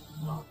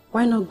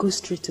 why not go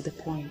straight to the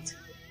point?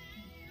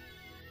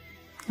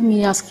 Let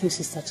me ask you,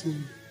 Sister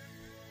Chinini.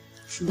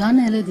 Should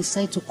Anele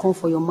decide to come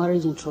for your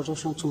marriage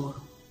introduction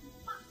tomorrow?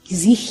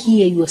 Is he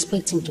here you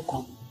expect him to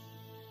come?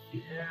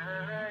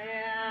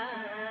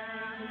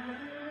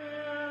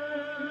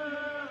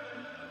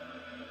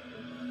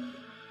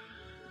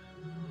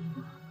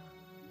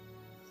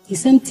 The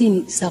same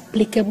thing is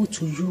applicable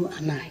to you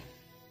and I.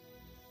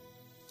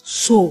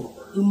 So,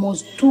 we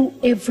must do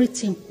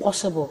everything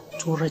possible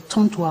to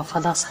return to our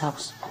father's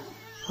house.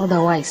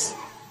 Otherwise,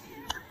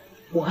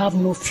 we'll have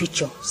no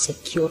future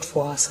secured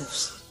for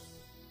ourselves.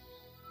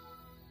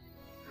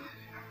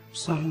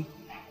 Son,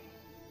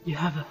 you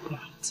have a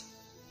point.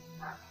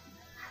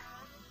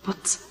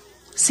 But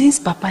since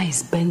Papa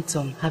is bent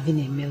on having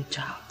a male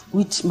child,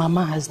 which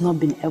Mama has not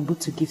been able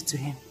to give to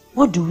him,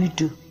 what do we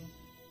do?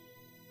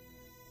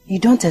 You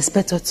don't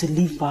expect us to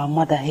leave our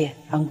mother here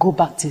and go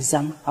back to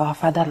Zam, our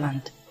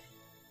fatherland.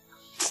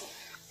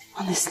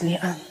 Honestly,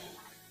 I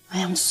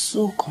am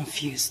so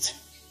confused.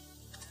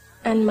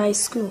 And my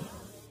school.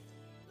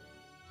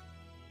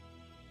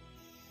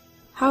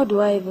 How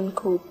do I even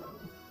cope?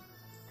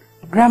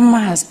 Grandma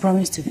has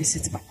promised to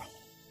visit Papa.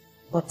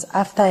 But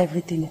after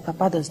everything, if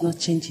Papa does not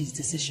change his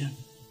decision,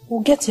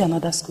 we'll get you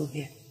another school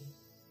here.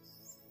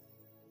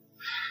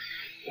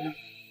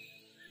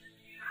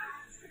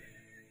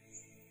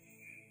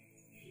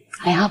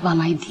 I have an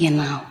idea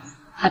now.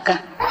 Aka,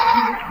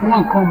 go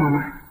and call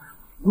Mama.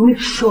 Make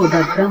sure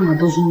that Grandma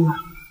doesn't know.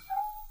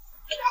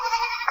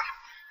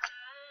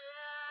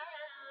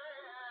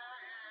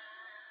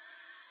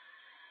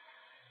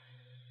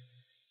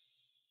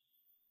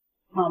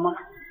 Mama,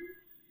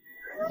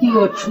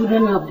 your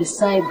children have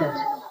decided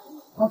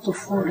not to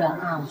fold their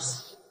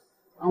arms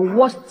and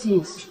watch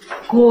things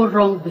go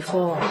wrong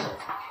before us.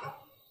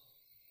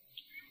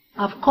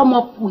 I've come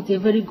up with a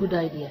very good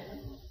idea.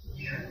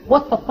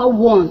 What Papa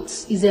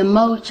wants is a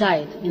male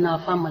child in our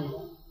family.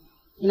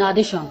 In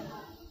addition,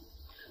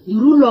 the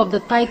rule of the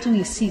title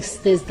he seeks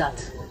states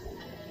that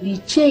the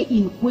chair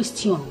in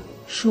question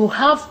should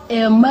have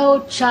a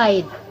male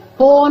child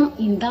born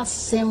in that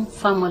same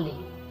family,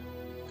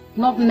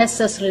 not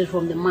necessarily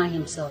from the man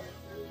himself.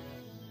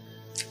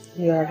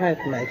 You are right,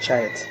 my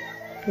child.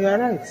 You are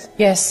right.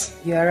 Yes,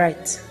 you are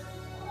right.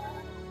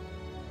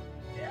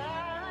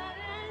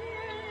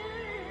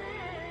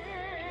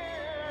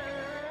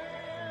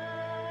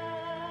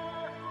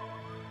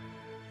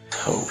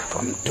 Hope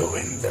I'm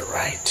doing the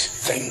right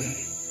thing.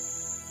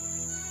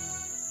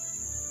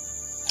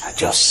 I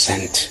just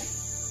sent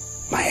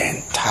my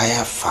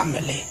entire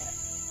family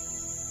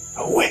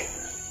away.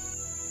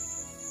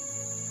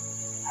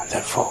 And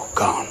they've all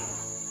gone.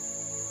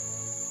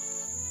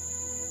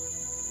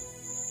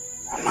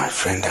 And my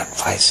friend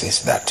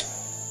advises that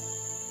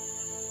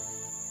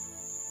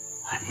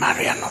I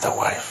marry another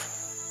wife.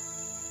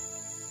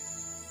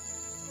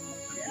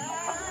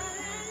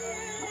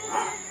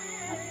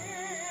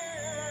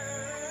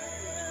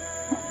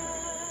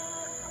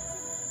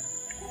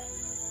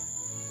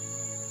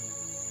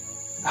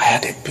 I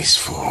had a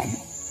peaceful home.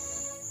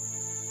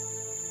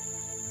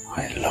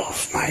 I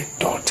love my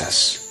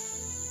daughters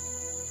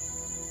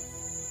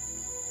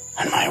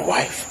and my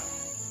wife.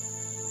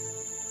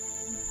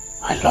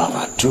 I love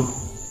her too.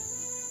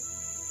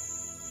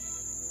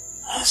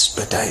 Yes,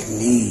 but I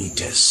need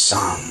a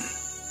son.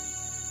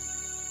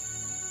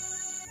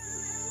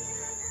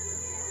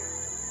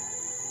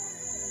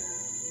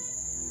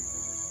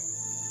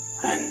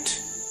 And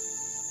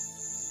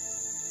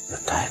the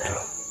title.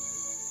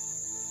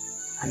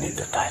 I need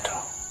the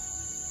title.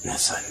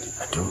 Yes, I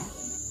do.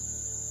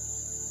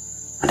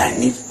 And I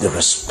need the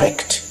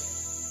respect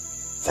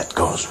that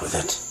goes with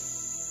it.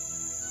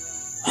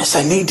 Yes,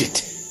 I need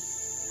it.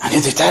 I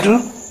need the title.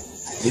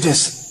 I need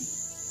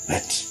this.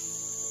 But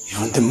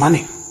even the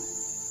money.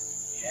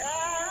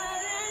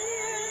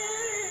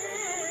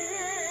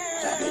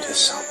 I need a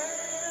son.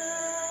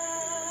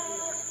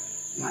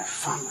 My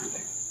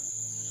family.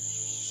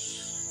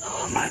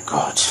 Oh my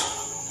God,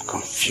 I'm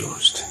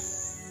confused.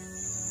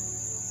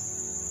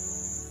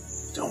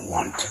 Don't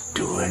want to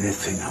do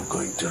anything I'm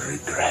going to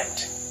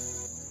regret.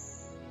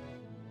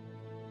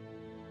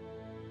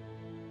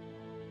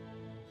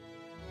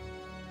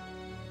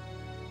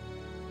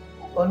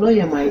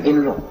 Oloye, my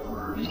in-law,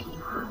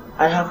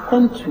 I have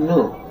come to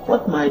know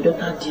what my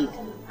daughter did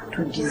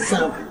to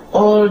deserve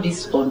all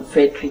this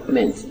unfair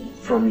treatment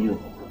from you.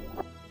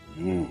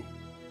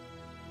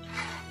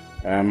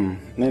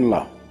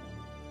 In-law.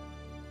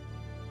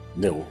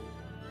 No.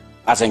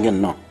 I think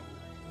no.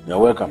 You're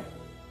welcome.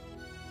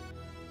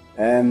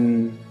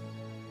 You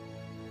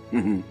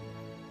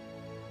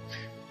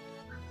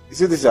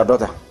see this your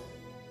daughter?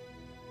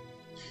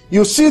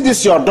 You see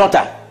this your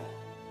daughter?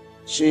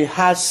 She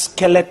has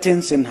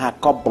skeletons in her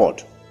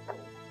cupboard.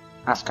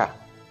 Ask her.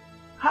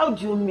 How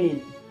do you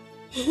mean?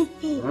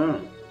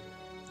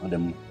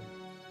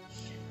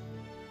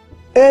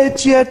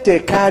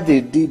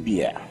 Ejietekade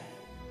Dibia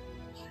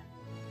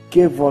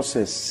gave us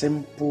a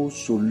simple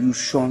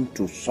solution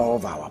to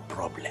solve our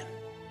problem.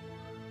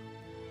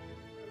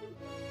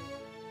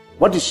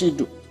 What did she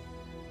do?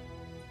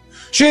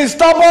 She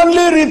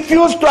stubbornly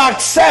refused to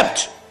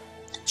accept,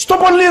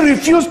 stubbornly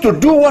refused to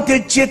do what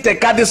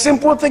Ejietekade, the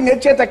simple thing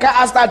Ejietekade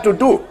asked her to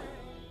do.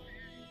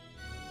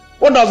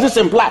 What does this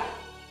imply?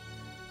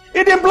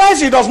 It implies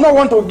she does not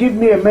want to give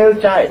me a male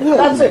child.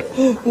 That's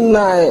it.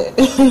 Nah,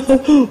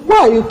 why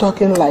are you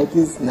talking like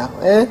this now?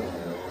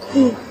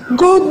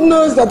 God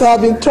knows that I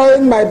have been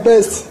trying my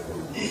best,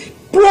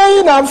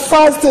 praying and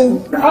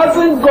fasting,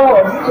 asking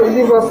God to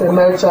give us a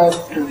male child.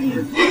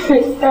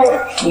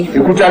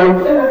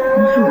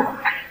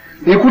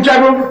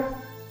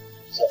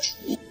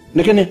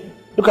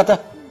 Look at her.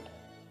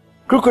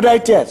 Crocodile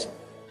tears.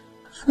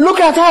 Look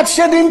at her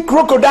shedding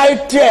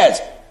crocodile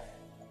tears.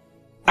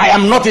 I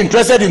am not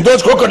interested in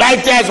those crocodile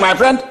tears, my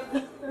friend.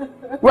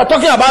 We are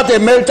talking about a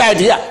male child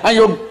here, and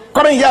you're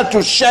coming here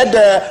to shed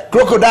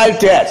crocodile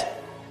tears.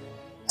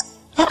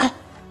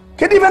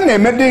 Can't even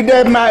name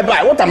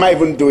it. What am I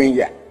even doing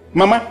here?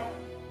 Mama,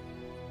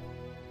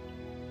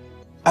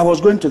 I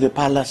was going to the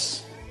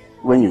palace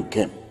when you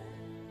came.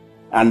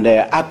 And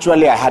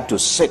actually I had to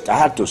sit. I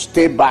had to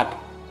stay back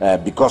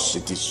because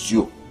it is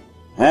you.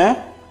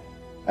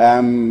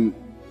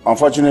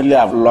 Unfortunately,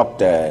 I've locked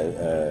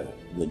the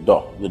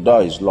door. The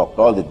door is locked.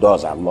 All the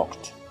doors are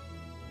locked.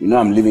 You know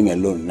I'm living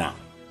alone now.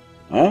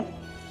 I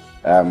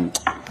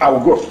will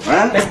go.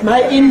 But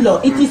my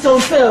in-law, it is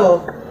unfair.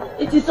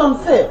 It is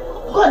unfair.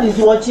 God is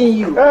watching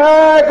you.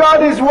 Hey,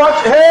 God is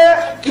watching.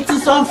 Hey, it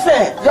is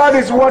unfair. God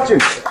is watching.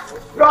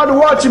 God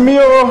watch me,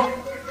 oh.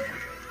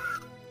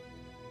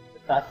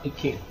 That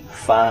became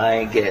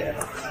fine girl.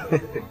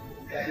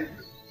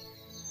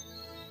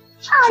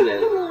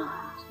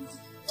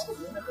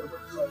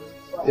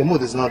 Your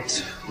mood is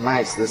not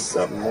nice this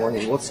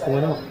morning. What's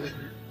going on?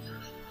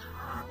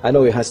 I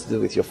know it has to do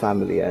with your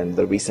family and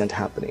the recent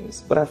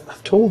happenings, but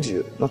I've told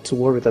you not to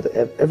worry, that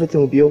everything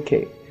will be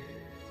okay.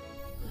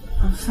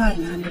 I'm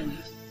fine, Alan.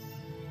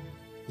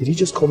 Did you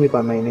just call me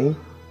by my name?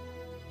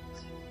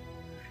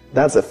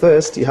 That's a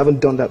first. You haven't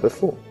done that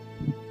before.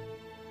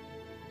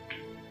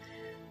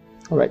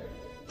 All right,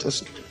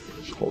 just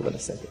hold on a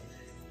second.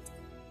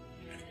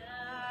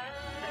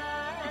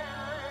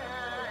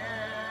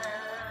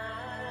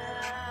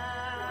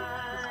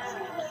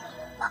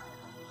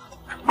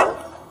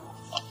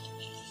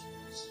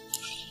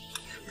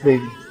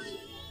 Baby,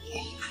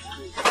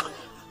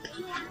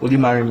 will you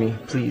marry me,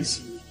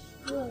 please?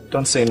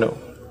 Don't say no.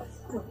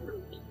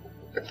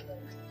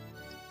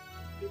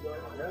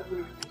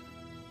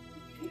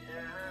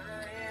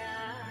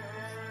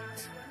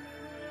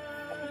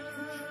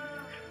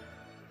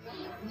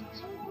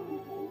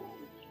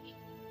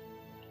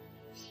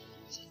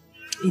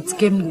 It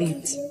came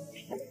late.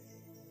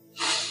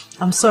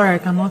 I'm sorry I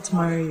cannot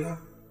marry you.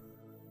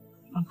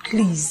 And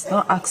please,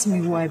 don't ask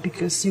me why,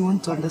 because you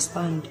won't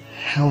understand.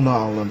 Hell no,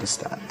 I'll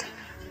understand.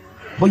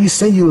 But you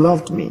said you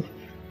loved me.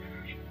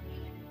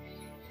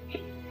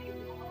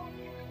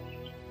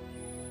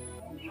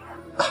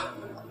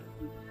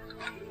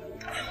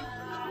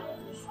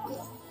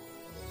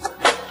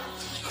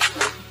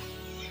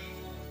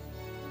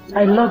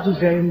 I love you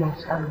very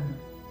much, Alan.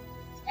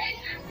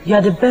 You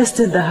are the best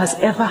thing that has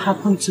ever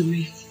happened to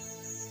me.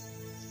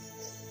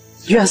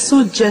 You are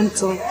so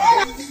gentle. You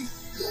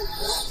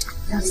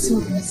are so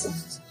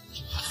innocent.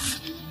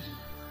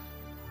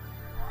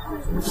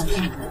 I'm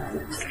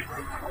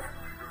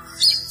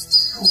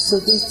so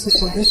going to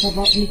forget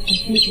about me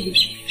completely.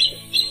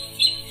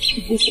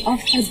 Because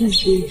after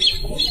this day,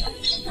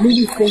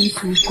 many things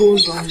will go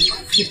wrong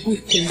to put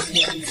things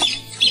right.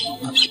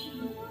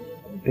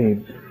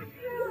 Babe,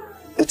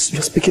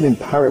 you're speaking in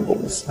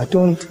parables. I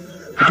don't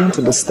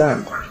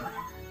understand.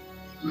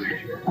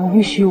 I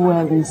wish you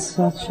well in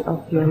search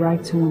of your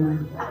right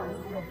woman.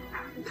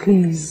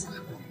 Please.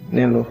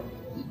 Nelo.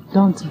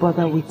 Don't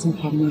bother waiting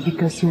for me,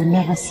 because you'll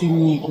never see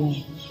me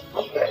again.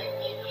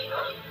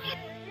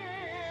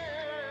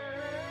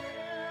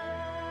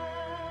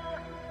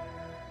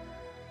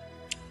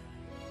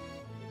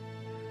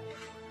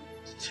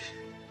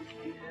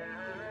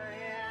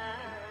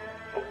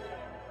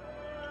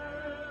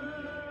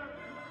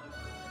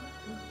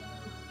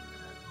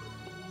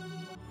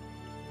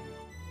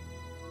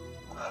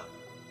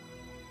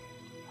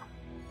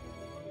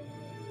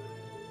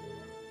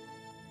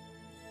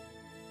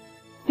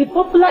 The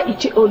popular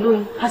Ichi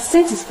Olu has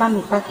sent his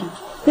family packing.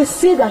 They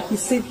say that he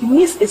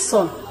needs a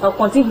son that will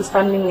contain his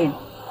family name.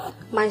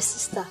 My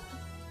sister,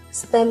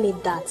 spare me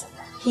that.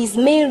 His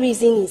main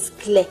reason is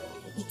clear.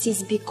 It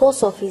is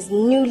because of his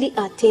newly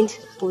attained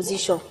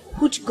position,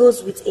 which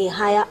goes with a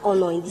higher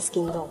honor in this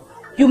kingdom.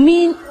 You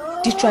mean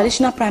the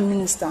traditional prime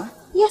minister?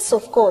 Yes,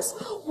 of course.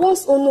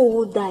 Once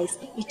Onowu dies,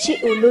 Ichi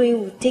Oloyi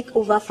will take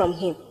over from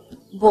him.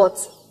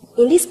 But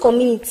in this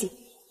community,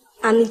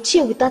 an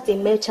Ichi without a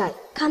male child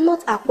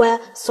cannot acquire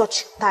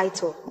such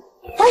title.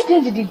 Why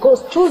then did the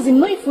ghost choose him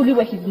knowing fully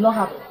well he did not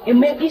have a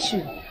male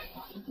issue?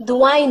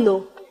 Do I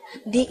know?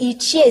 The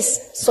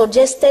Ichies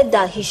suggested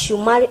that he should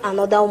marry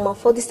another woman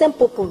for the same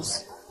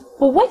purpose.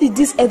 But why did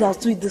these elders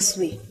do it this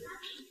way?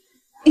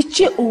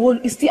 Jnr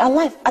Pope is still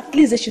alive. At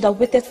least they should have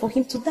waited for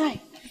him to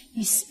die.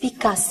 You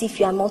speak as if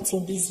you are not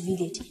in this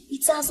village.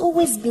 It has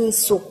always been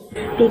so.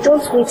 They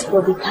don't wait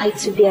for the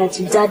title bearer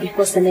to die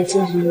before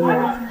selecting the new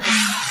one.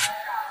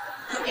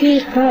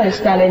 Okay, I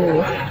understand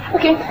anyway.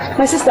 Okay,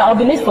 my sister, I'll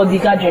be late for the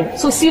gathering.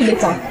 So see you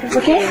later.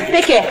 Okay?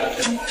 Take care.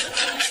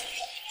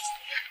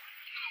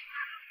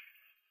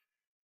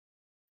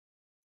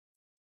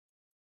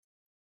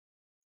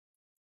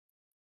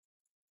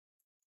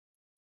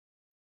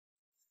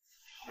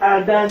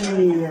 Adam.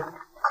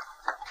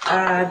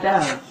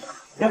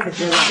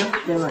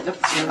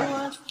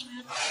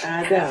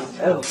 Adam.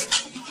 Oh.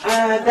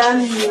 Adam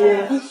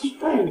here.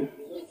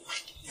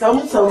 Some.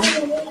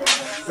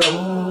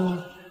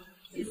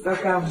 It's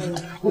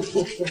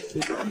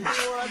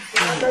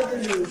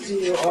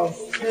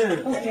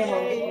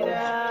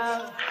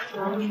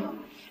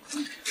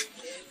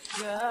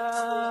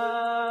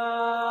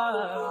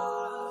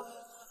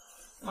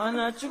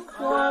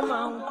Wanachukua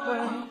mankwe,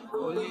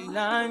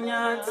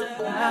 ulilanya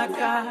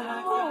talaka,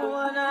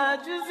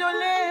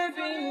 wanajuzole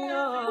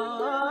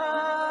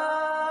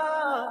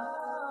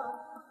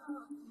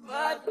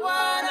but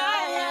what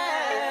I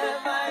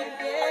have, I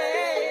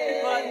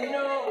gave. But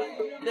no,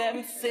 them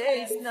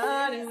say it's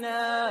not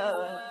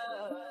enough.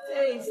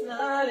 Say it's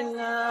not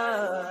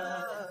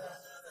enough.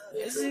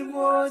 Yes, it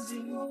was.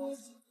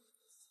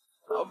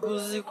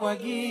 Abuzi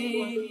kwagi.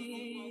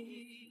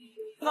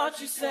 Thought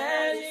you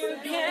said you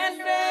can't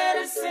bear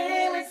to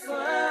see me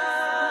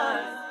cry.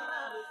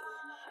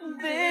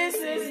 This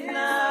is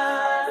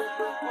not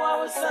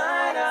what we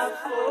signed up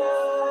for.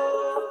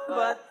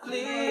 But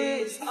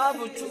please,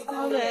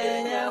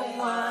 Abuchukulenya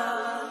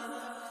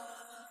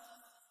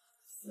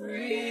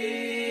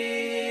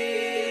freedom,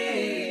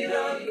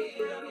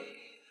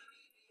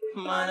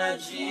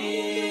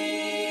 Manari.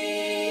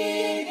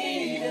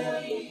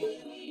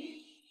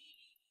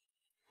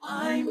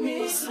 I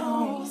miss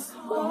home,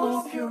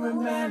 hope you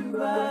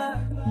remember.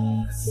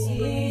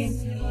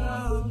 Sing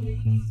love.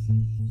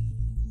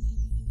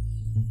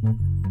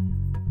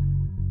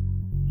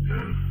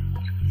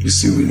 You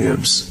see,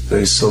 Williams, there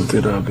is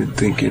something I've been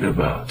thinking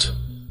about.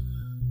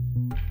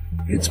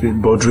 It's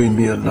been bothering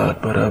me a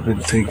lot, but I've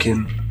been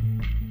thinking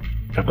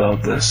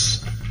about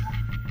this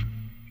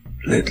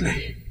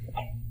lately.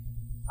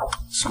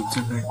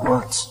 Something like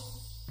what?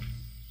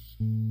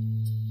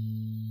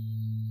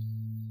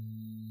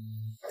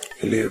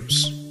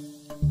 Williams,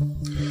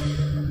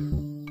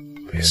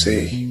 you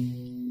see,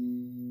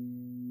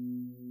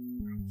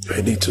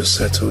 I need to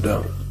settle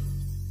down.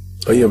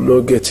 I am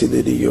not getting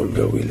any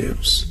younger,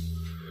 Williams.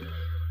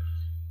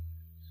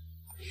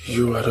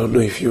 I don't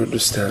know if you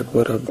understand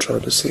what I'm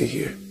trying to say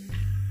here.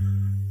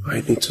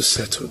 I need to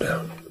settle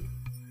down.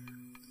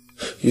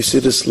 You see,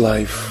 this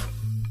life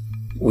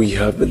we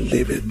have been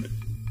living,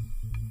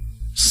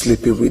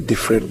 sleeping with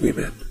different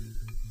women,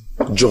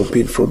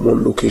 jumping from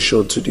one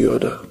location to the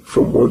other,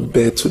 from one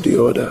bed to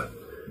the other.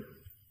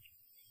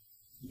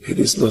 It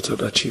is not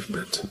an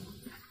achievement.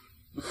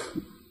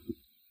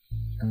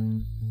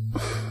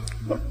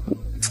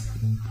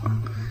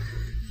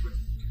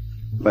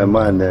 My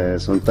man,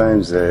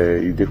 sometimes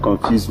they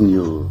confuse me.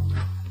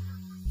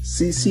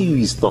 See who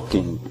is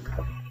talking.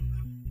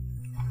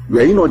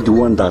 Were you not the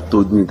one that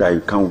told me that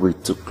you can't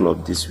wait to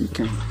club this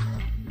weekend?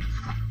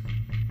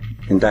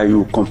 And that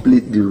you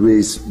complete the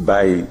race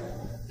by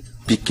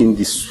picking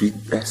the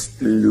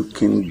sweetest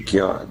looking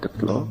girl at the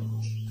club?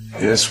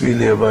 Yes,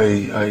 William,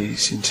 I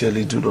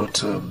sincerely do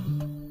not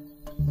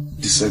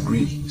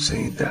disagree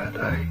saying that.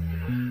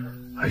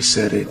 I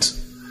said it.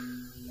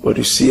 But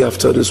you see,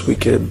 after this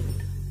weekend,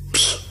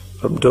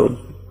 I'm done.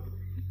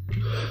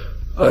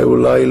 I will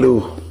lie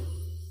low.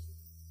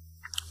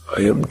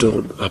 I am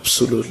done,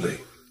 absolutely.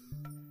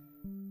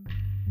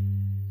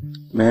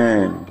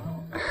 Man,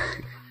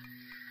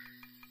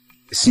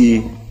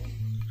 see,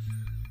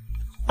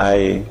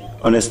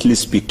 honestly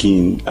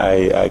speaking,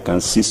 I can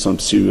see some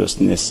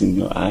seriousness in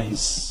your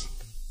eyes.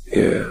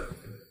 Yeah.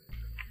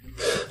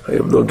 I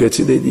am not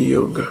getting any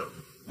younger.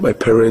 My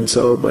parents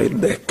are on my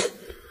neck.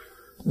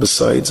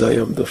 Besides, I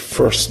am the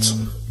first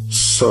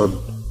son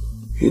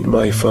in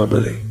my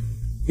family.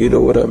 You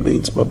know what that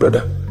means, my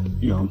brother?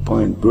 You're on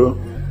point, bro.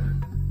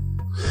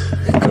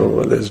 Come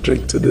on, let's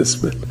drink to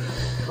this, man.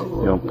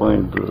 You're on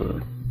point,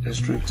 bro. Let's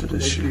drink to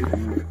this shit.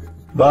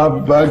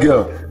 Bad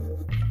girl.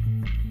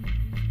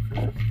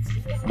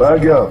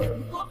 Bad girl.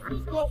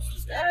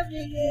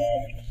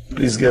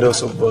 Please get us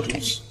some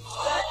bottles.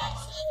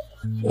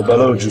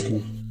 Obala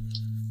Ojuku.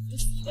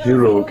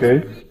 Hero,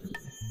 okay?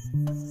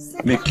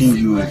 Making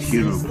you a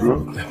hero,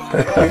 bro.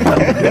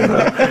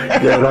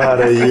 Get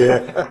out of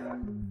here.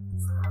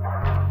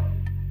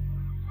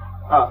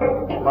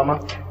 Mama.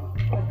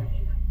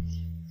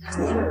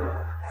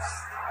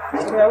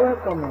 You're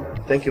welcome.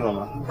 Thank you,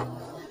 Mama.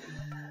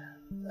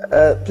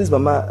 Please,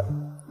 Mama,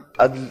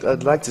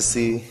 I'd like to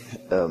see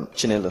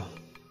Chinelo.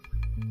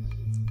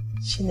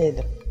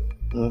 Chinelo.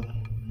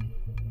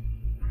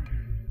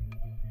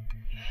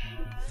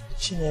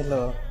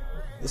 Chinelo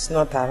is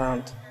not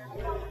around.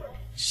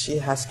 She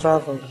has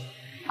traveled.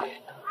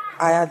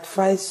 I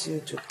advise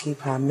you to keep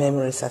her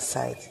memories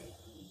aside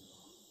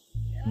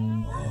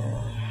and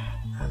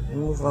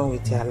move on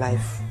with your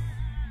life.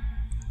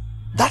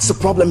 That's the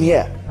problem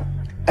here.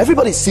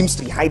 Everybody seems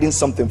to be hiding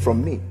something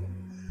from me.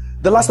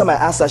 The last time I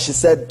asked her, she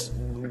said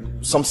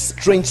some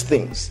strange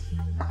things.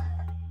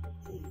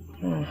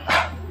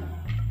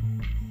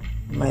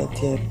 My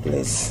dear,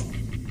 please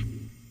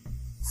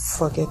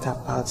forget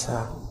about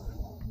her.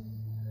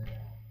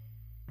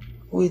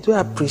 We do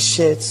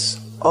appreciate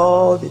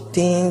all the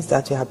things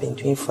that you have been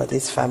doing for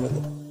this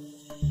family.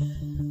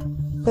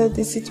 But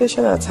the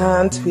situation at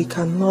hand, we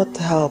cannot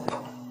help.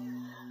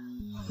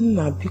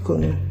 Ma,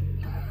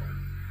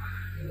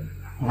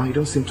 you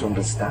don't seem to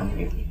understand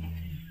me.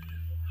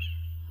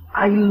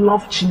 I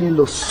love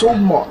Chinelo so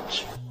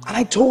much. And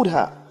I told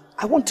her,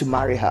 I want to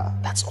marry her.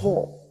 That's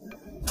all.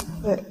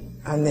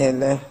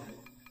 Anele,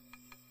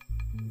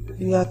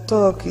 your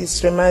talk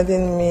is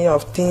reminding me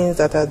of things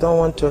that I don't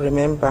want to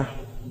remember.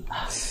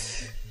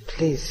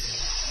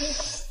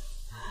 Please,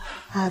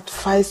 I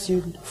advise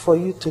you for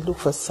you to look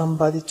for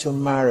somebody to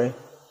marry,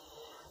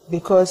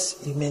 because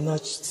you may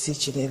not see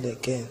Chinelo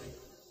again.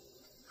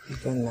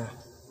 Even now,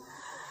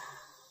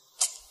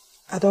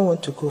 I don't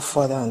want to go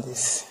further on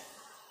this.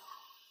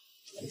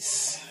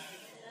 Please.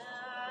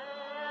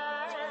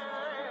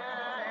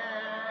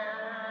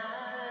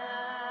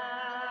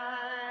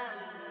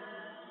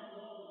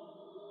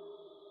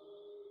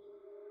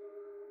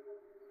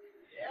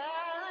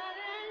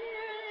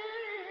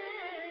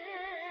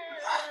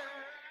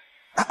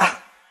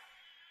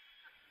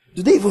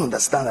 Do they even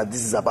understand that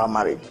this is about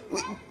marriage?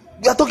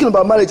 We are talking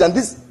about marriage and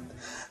this...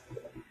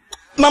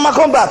 Mama,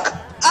 come back!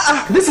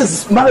 This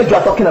is marriage we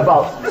are talking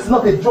about. This is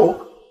not a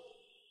joke.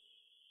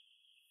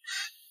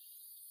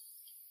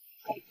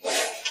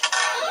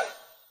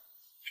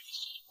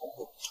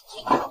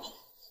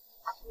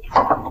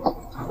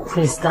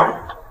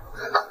 Sister,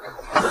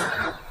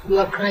 you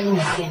are crying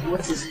again.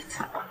 What is it?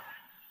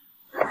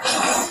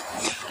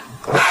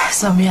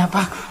 So we are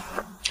back.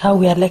 How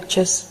were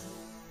lectures?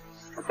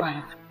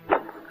 Fine.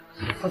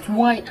 But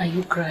why are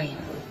you crying?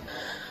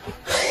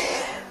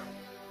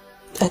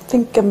 I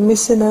think I'm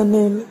missing her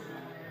name.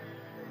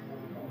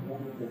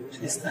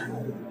 Sister,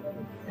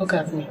 look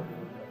at me.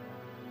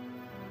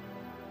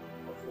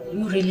 Are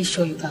you really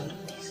sure you can do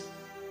this?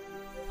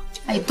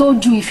 I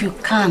told you if you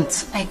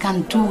can't, I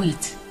can do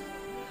it.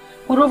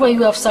 Moreover,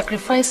 you have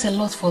sacrificed a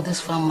lot for this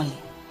family.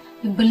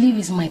 I believe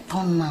it's my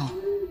turn now.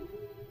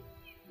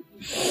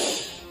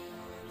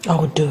 I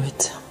will do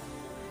it.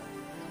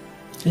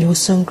 You will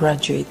soon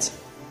graduate.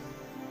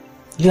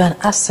 You are an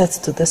asset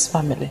to this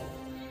family.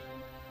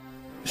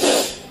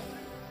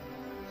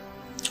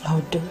 I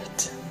will do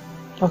it.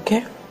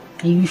 Okay?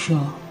 Are you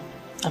sure?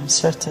 I'm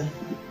certain.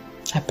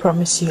 I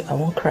promise you I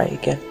won't cry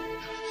again.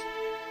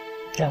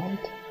 I won't.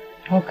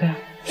 Okay.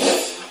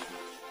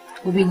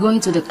 We'll be going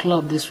to the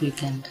club this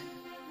weekend.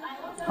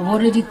 I've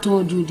already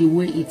told you the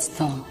way it's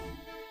done.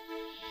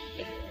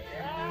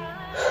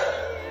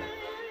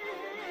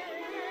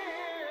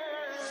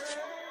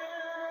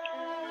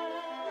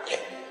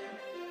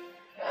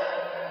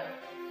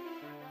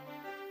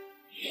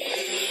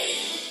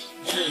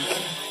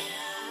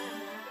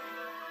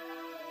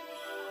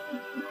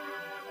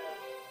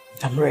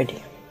 I'm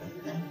ready.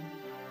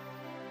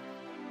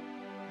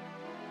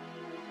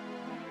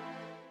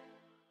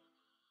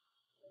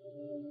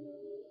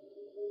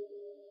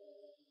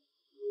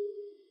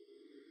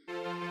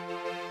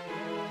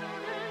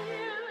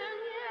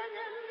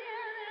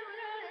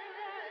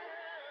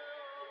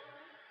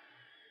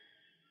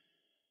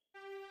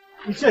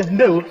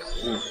 No.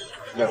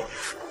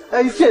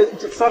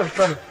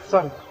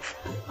 Sorry.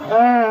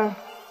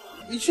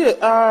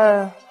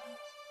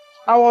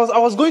 I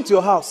was going to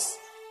your house.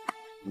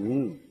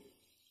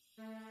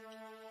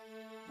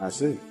 I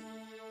see.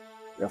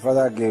 Your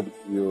father gave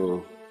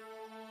you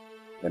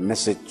a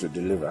message to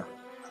deliver.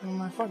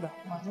 My father.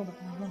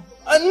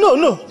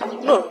 No.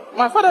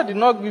 My father did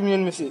not give me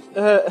any message.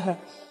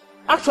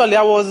 Actually,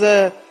 I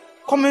was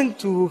coming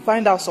to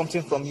find out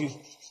something from you.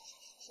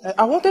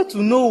 I wanted to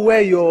know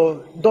where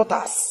your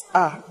daughters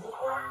are.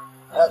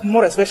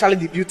 More especially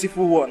the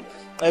beautiful one.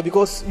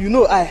 Because, you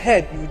know, I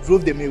heard you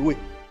drove them away.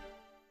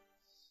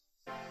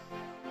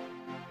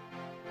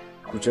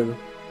 Kuchego?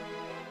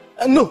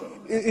 No,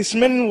 it's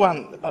main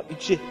one,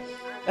 Iche.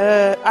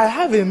 I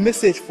have a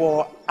message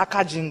for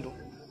Akajindo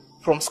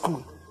from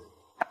school.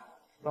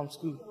 From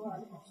school.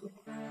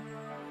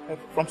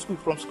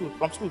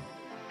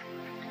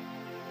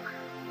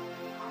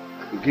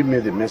 Give me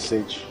the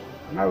message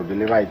and I will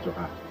deliver it to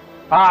her.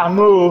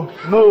 No.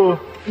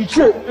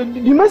 Iche,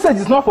 the message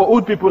is not for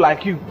old people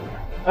like you.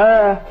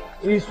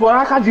 It's for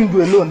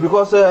Akajindo alone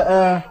because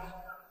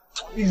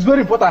it's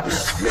very important.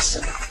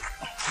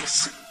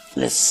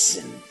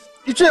 Listen.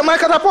 Iche, my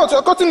catapult,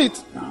 you're cutting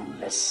it. Now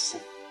listen.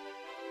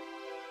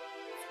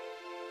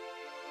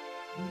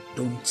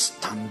 Don't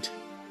stand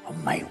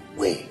on my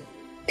way.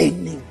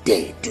 any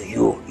day. Do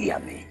you hear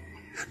me?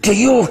 Do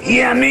you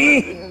hear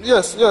me?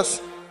 Yes,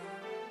 yes.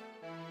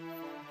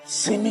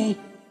 See me?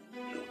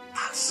 You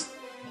pass.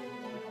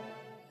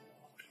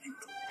 You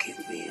need to give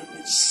me an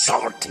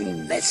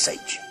insulting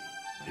message.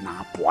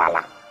 No,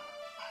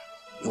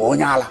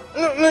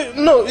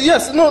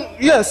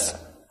 yes.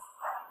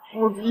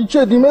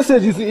 The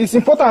message is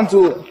important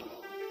to.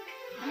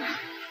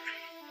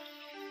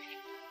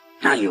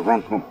 Now you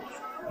run home.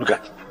 Look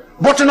at,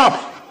 button up.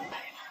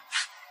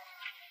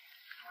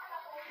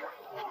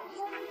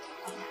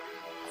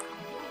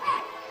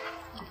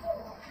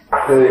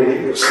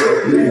 Hey, what's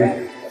up,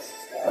 man?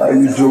 How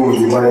you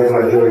doing? You mind if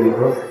I join you,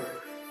 bro?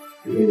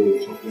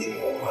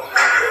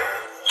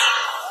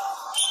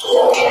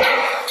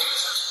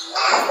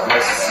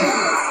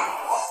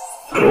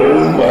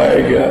 Oh my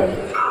God.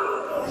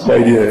 My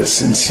dear,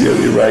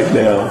 sincerely right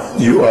now,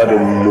 you are the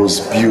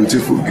most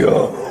beautiful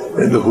girl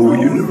in the whole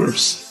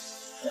universe.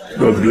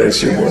 God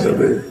bless your mother,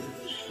 baby.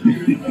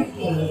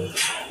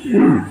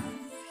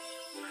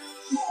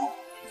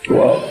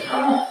 Wow.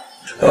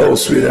 Oh,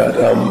 sweetheart,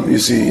 you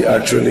see,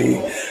 actually,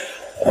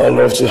 I'd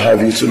love to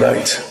have you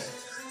tonight.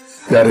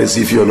 That is,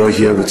 if you're not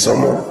here with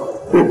someone.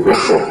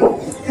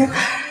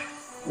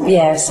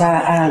 Yes,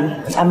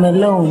 I'm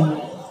alone.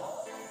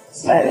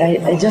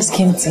 I just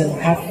came to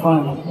have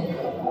fun.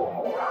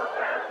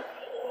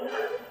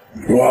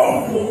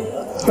 Wow,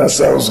 that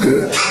sounds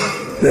good.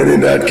 Then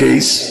in that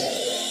case,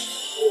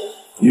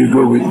 you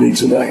go with me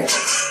tonight.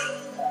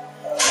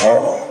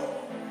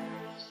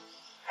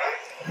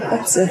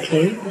 That's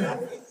okay.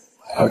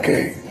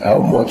 Okay, how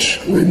much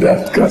will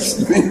that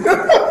cost me?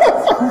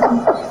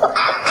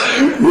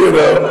 You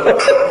know.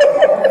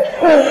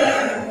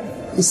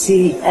 You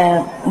see,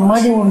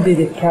 money won't be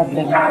the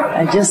problem.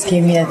 I just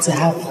came here to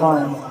have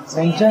fun,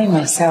 to enjoy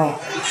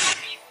myself.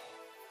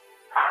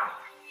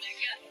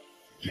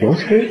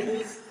 Okay.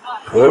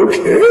 I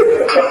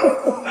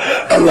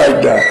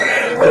like that.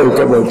 Oh,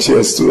 come on,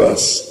 cheers to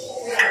us.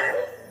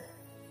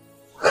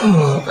 Come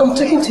on, I'm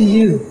talking to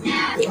you.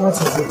 What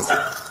is it?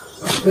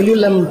 Will you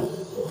let me?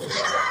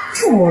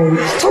 Come on,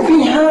 stop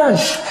being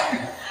harsh.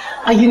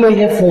 Are you not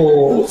here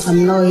for?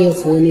 I'm not here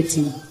for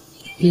anything.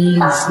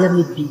 Please, let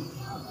me be.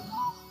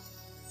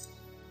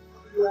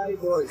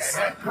 Boys,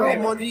 no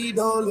money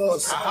don't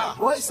lose.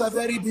 Boys are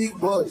very big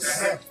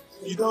boys.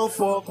 You don't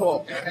fuck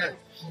up.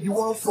 You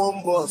want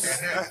phone boss.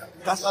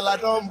 Kasala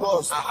don't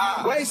boss.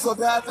 Where is your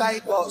bad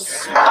like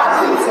boss?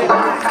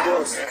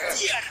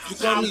 You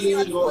come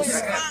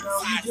Lagos.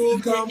 You go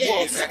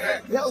campus.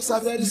 Girls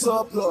are very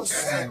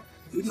surplus.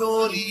 You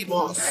know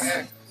remorse.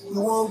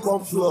 You won't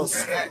come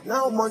floss.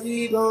 Now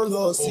money don't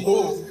lose.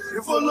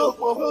 You follow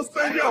for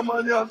spend your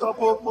money on top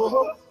of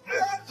more.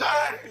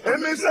 Let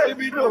me say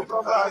we don't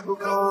come back to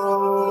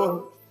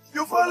go.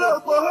 You follow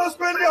for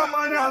spend your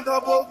money on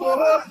top of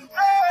more.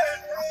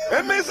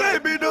 Let me say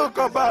we don't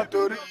come back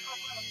to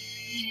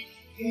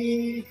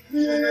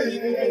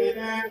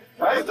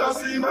I just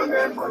see no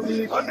get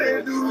money, what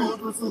they do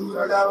to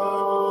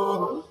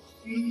Sugadao.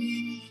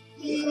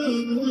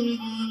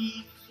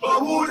 Oh,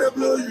 who they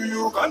blow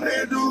you can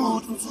they do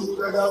to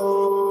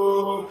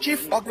Sugadao?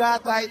 Chief Oga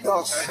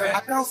Titus,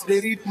 accounts they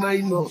read my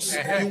nose.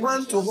 You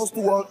want to host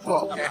World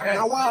Cup,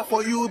 now why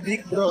for you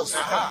big bros?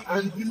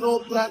 And you know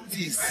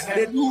practice,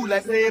 they do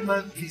like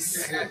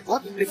mantis.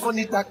 What the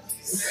funny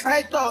tactics?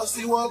 Titus,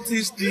 you want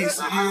this,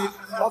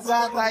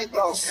 Oga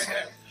Titus.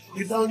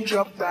 You don't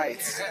drop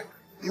tight.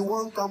 You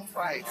won't come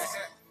fight.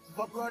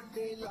 But God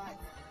daylight.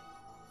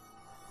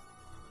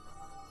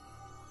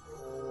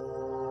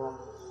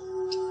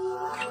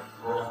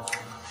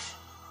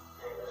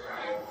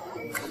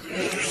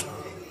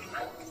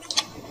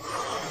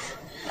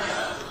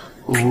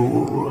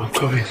 Oh, I'm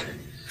coming.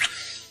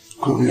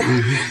 Come here,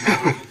 baby.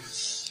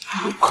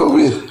 Come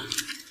here.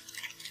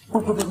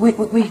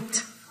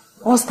 Wait.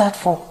 What's that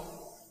for?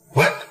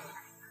 What?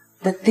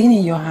 The thing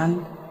in your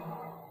hand.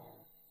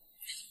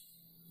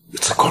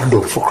 It's a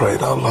condom, for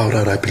crying out loud,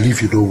 and I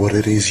believe you know what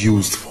it is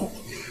used for.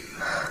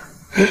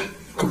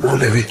 Come on,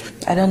 Levi.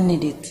 I don't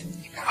need it.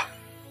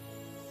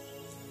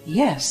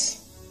 Yes.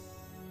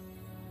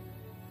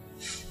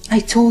 I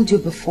told you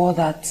before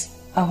that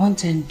I want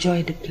to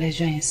enjoy the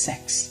pleasure in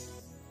sex.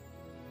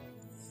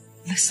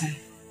 Listen,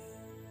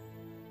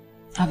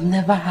 I've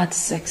never had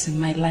sex in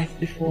my life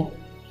before.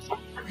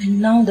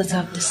 And now that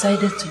I've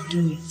decided to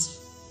do it,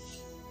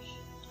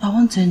 I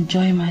want to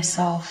enjoy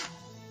myself.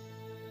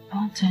 I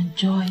want to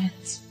enjoy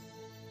it.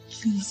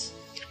 Please,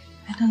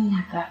 I don't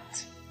need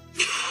that.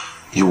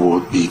 You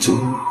want me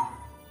to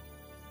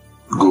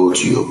go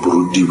to your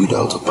Burundi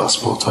without a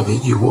passport? I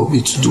mean, you want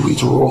me to do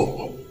it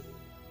wrong?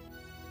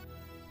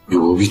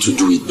 You want me to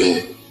do it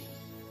bad?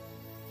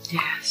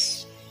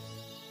 Yes.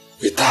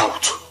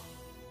 Without?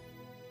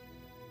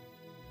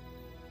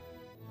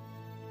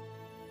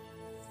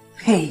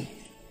 Hey,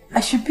 I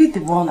should be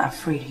the one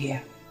afraid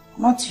here.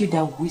 Not you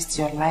that waste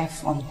your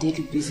life on a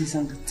daily basis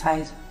on the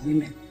ties of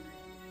women.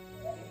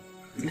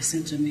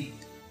 Listen to me.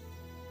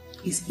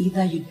 It's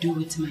either you do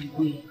it my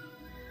way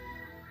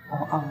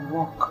or I'll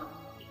walk.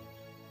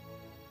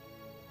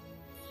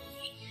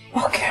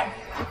 Okay.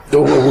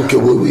 Okay,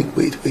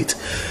 wait.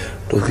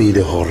 Don't be in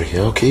a hurry,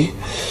 okay?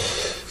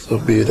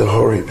 Don't be in a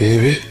hurry,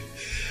 baby.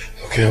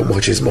 Okay, how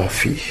much is my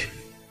fee?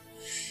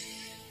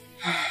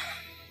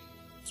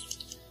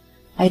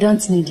 I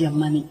don't need your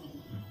money.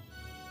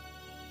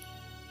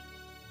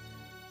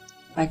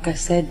 Like I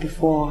said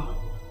before,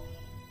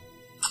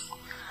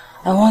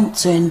 I want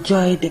to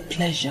enjoy the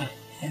pleasure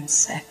in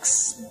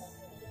sex.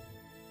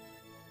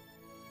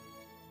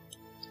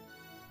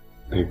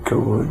 Hey,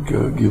 come on,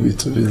 girl, give it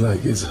to me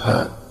like it's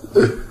hot.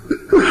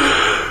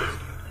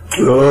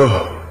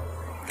 Oh,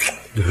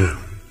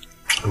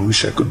 I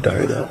wish I could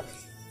die now.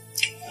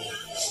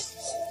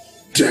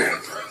 Damn.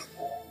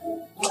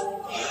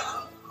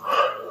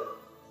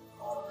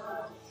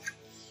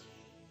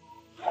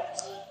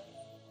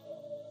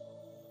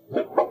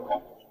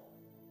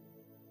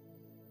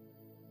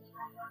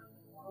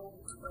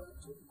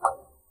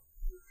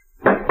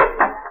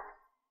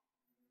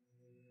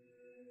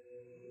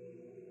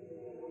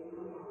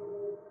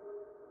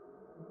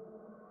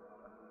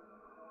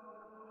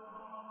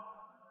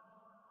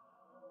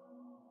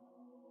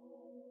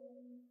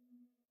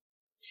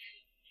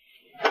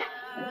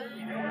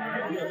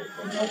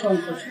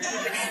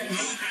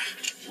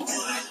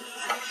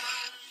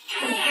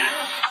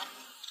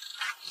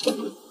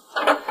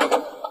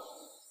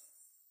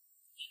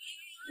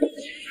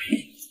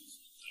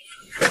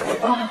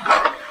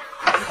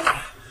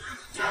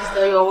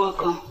 Sister, you're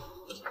welcome.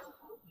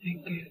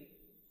 Thank you.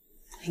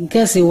 I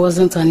guess it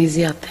wasn't an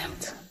easy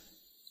attempt.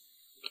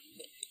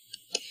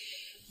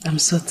 I'm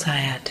so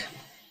tired.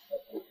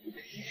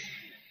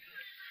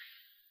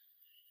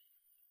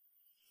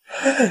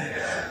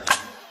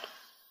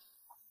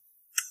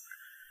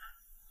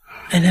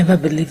 I never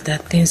believed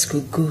that things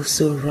could go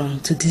so wrong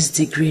to this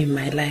degree in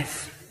my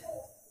life.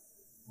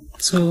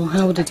 So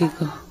how did it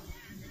go?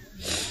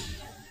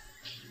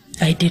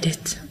 I did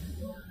it.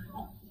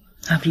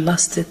 I've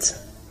lost it.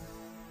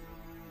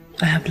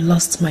 I have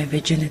lost my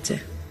virginity.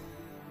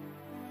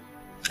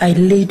 I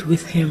laid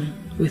with him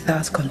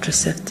without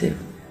contraceptive.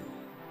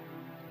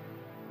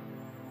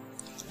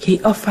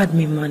 He offered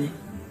me money,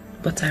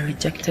 but I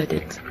rejected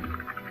it.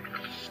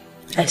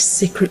 I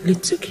secretly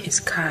took his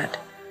card.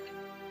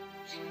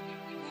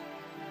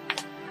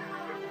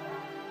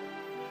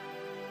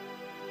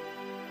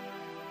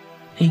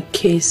 In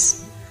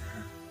case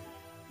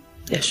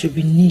there should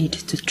be need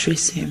to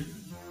trace him.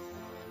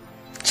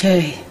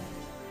 Cherry,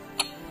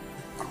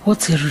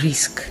 what a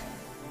risk.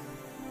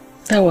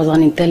 That was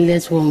an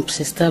intelligent one,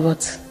 sister,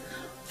 but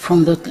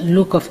from the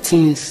look of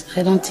things,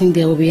 I don't think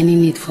there will be any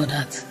need for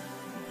that.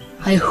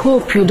 I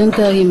hope you don't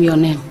tell him your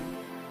name.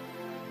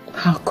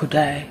 How could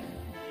I?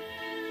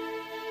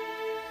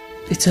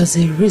 It was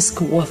a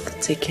risk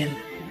worth taking.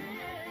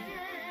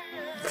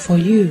 For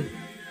you.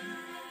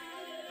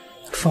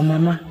 For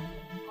Mama.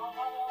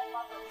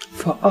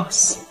 For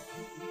us.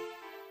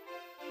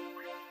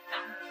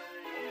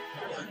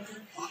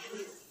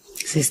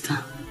 Sister,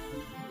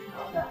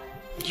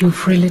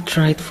 you've really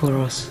tried for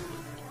us.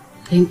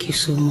 Thank you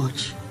so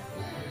much.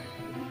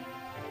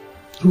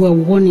 You are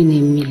 1 in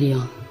a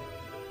million.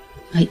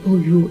 I owe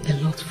you a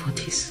lot for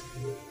this.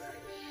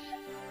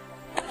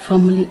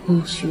 Family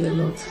owes you a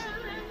lot.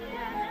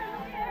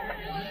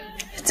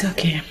 It's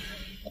okay.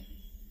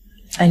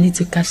 I need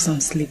to catch some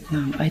sleep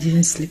now. I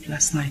didn't sleep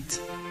last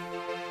night.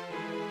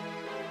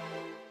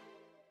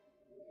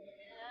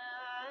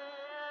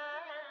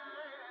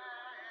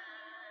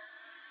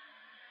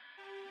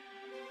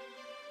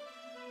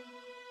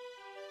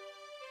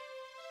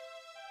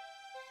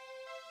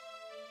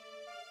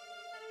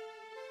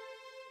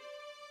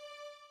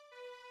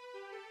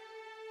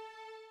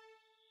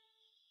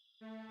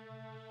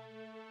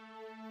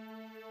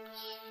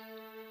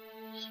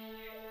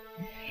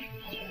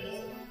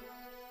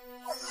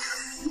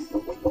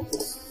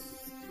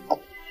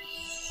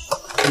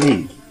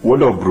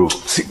 What up, bro?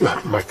 See,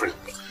 my friend,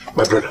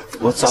 my brother.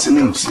 What's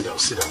happening? Sit down.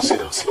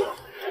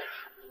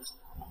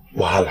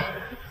 Wahala.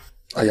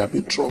 I am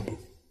in trouble.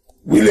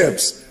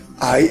 Williams,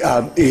 I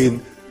am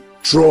in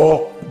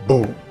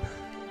trouble.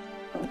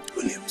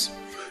 Williams,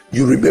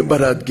 you remember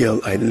that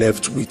girl I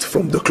left with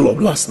from the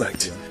club last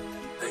night?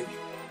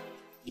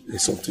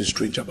 There's something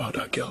strange about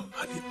that girl,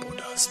 and it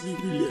bothers me,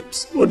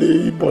 Williams.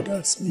 Honey, it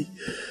bothers me.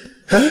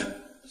 Huh?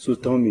 So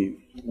tell me,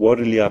 what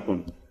really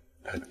happened?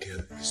 That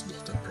girl is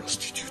not a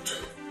prostitute.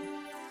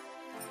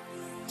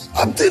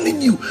 I'm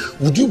telling you,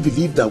 would you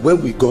believe that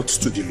when we got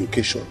to the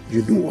location,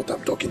 you know what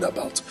I'm talking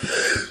about?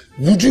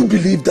 Would you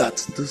believe that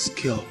this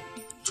girl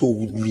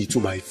told me to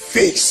my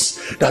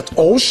face that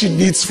all she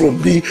needs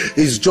from me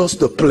is just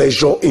the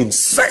pleasure in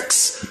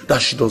sex,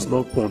 that she does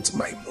not want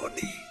my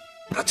money?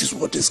 That is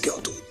what this girl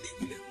told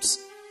me, Williams.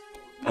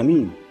 I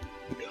mean,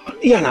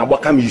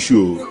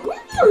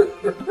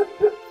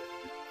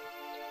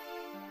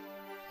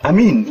 I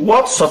mean,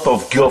 what sort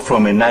of girl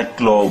from a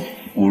nightclub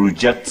will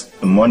reject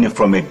money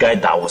from a guy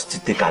that was to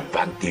take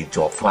advantage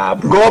of her?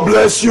 God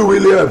bless you,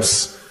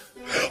 Williams.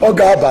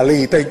 Oga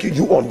Bale, thank you.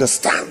 You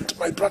understand,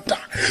 my brother.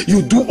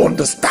 You do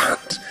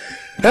understand.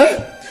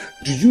 Eh?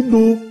 Do you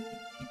know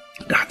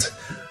that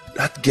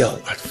That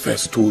girl at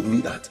first told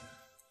me that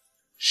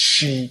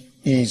she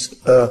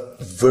is a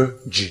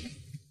virgin.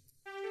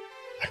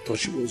 I thought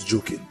she was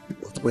joking,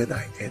 but when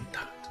I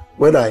entered,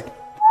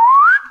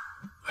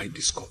 I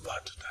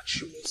discovered that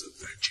she was a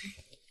virgin.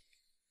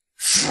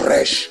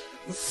 Fresh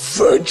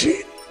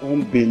virgin.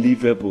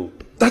 Unbelievable.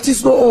 That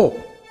is not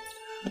all.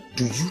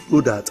 Do you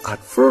know that at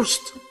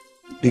first,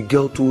 the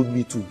girl told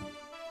me to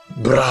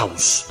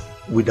browse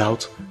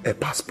without a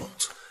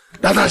passport?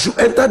 That I should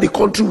enter the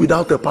country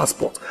without a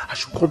passport. I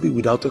should come in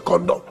without a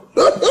condom.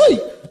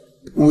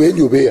 When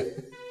you were,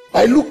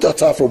 I looked at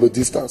her from a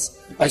distance.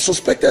 I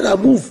suspected her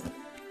move.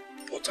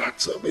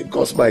 But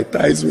because my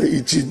thighs were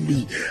itching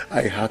me,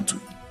 I had to.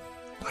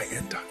 I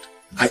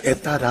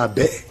entered her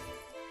bed.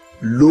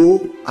 Lo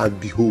and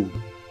behold,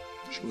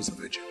 she was a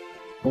virgin.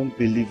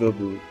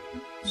 Unbelievable.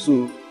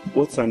 So,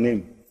 what's her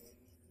name?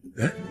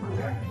 That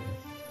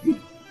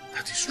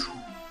is true.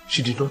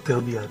 She did not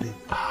tell me her name.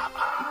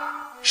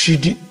 She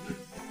did.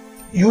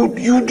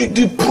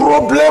 The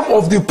problem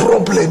of the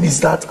problem is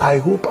that I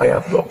hope I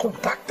have not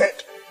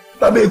contacted.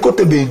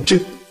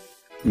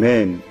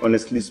 Man,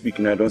 honestly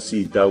speaking, I don't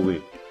see it that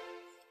way.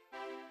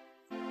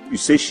 You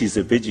say she's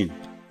a virgin.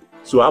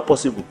 So how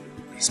possible?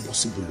 It's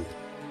possible.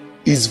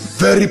 It's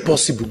very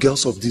possible,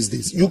 girls of these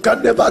days. You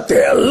can never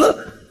tell.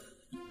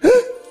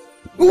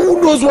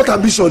 Who knows what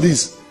ambition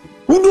is?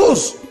 Who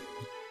knows?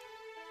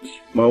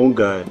 My own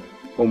guy,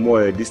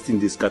 this thing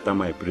they scatter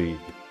my brain.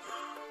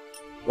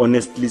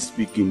 Honestly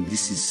speaking,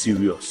 this is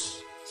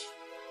serious.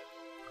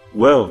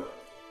 Well,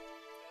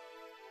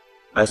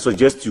 I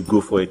suggest you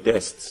go for a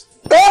test.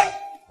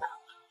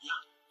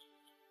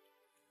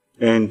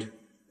 And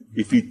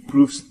if it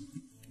proves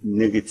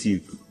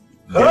negative,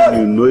 then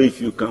you know if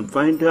you can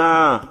find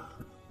her.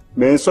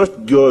 Man,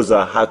 such girls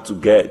are hard to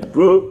get,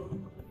 bro.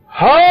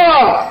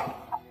 Ha!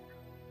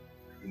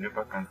 You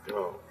never can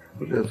tell.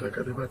 Yes, I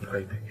can never try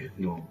it again.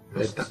 No.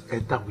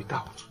 Enter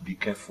without. Be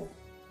careful.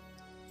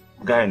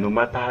 Guy, no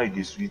matter how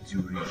they sweet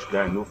you reach,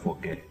 guy, no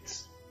forget.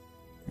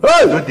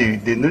 Hey!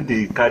 They know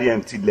they carry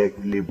empty leg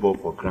labor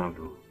for ground.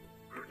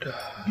 Brother.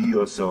 Be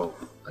yourself.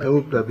 I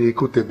hope that they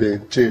could have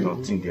been changed.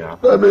 Nothing they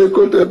happen. That they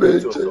could have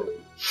been changed.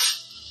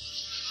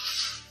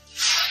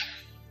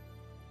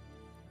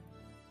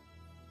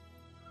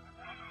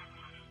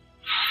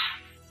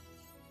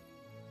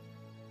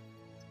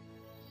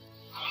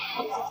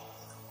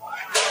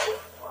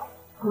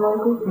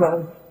 Good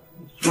man.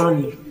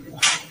 Money.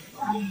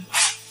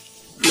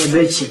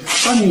 Lebechi,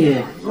 come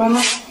here.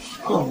 Mama,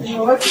 come.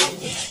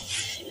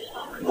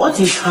 What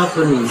is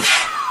happening?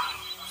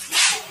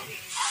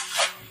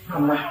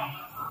 Mama,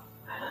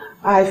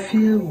 I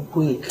feel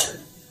weak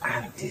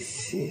and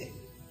dizzy.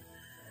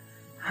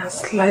 A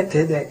slight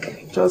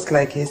headache, just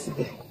like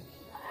yesterday.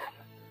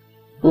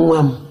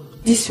 Mom,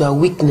 this your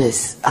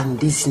weakness and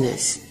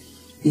dizziness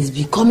is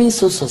becoming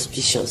so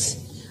suspicious.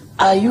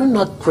 Are you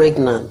not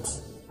pregnant?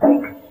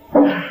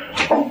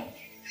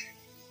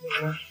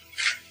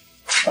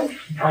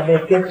 I've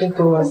been thinking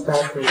towards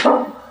that way.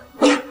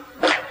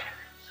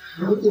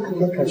 Do you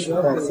think I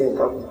should accept?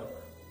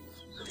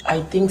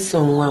 I think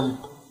so, Mom.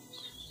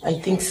 I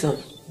think so.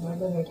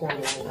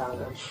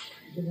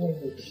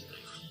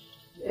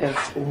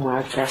 Yes,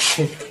 Umaka.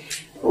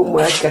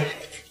 Umaka.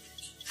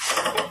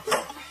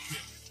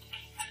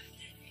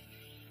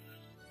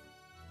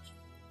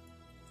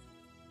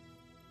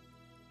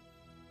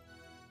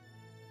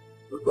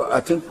 I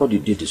think what you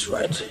did is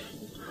right.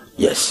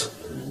 Yes.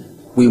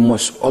 We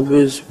must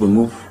always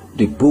remove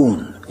the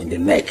bone in the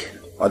neck,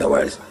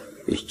 otherwise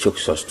it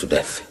chokes us to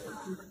death.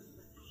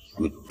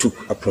 We took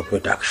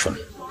appropriate action.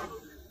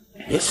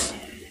 Yes?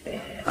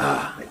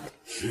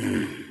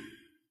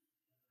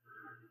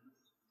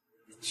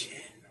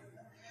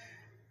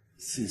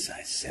 Since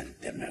I sent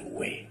them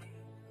away,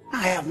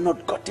 I have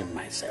not gotten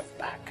myself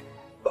back.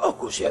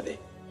 Okusiade,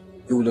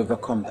 you will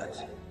overcome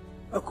that.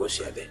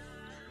 Okusiade.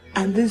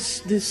 And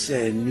this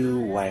new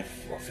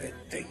wife of a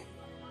thing,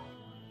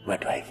 where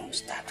do I even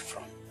start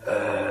from?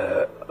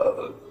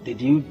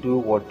 Did you do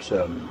what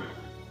the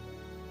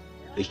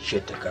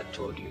Chetaka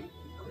told you?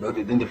 No,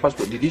 in the first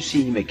place, did you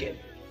see him again?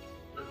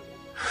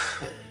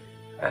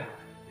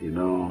 You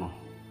know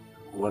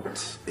what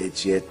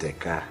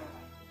Echeteka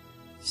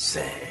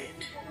said?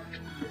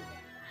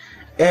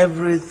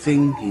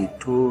 Everything he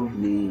told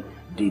me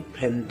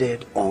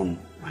depended on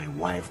my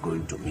wife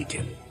going to meet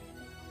him.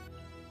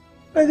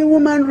 But the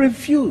woman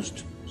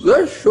refused.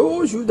 That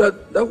shows you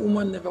that that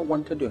woman never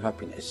wanted your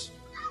happiness.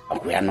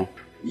 Okuano?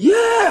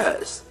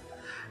 Yes!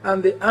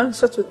 And the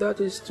answer to that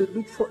is to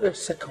look for a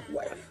second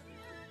wife.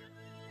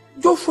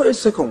 Go for a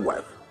second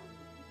wife.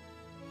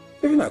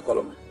 Even I call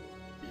him.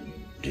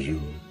 Do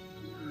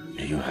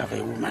you have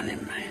a woman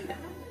in mind?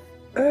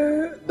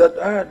 That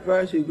I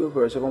advise you go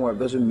for a second wife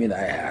doesn't mean I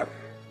have.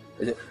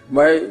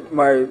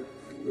 My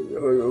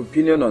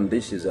opinion on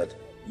this is that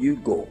you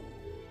go,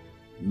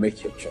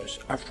 make your choice.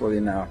 After all,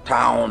 in our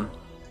town,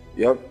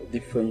 you have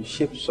different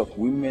shapes of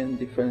women,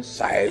 different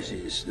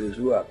sizes. Those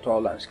who are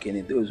tall and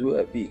skinny, those who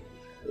are big.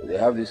 They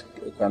have this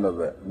kind of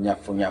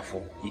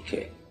nyafu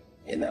ike,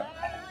 you know.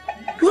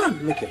 Go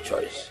and make your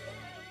choice.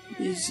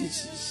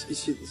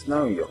 It's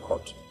now in your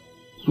court.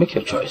 Make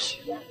your choice.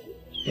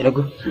 You know,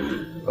 go.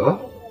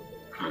 Oh?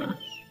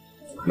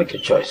 Make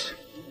your choice.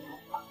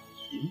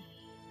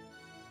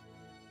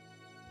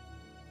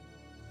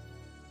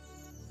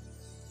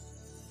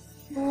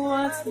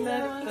 What's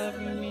left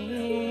of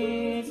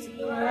me to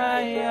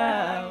cry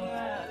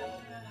out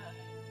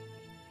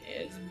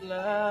is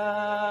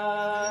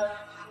blood.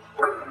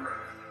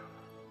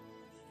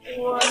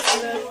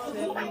 What's left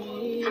of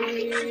me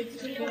to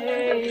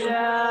fade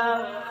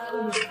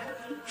out?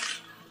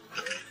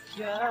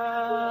 Just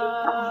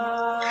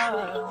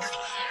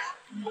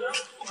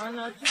one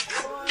or two.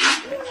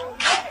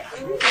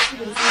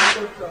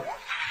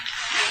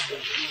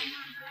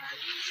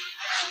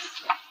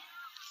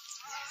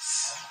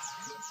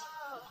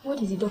 What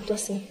did the doctor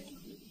say?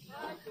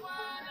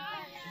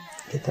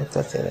 The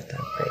doctor said that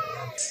I'm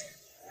pregnant.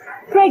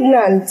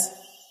 Pregnant?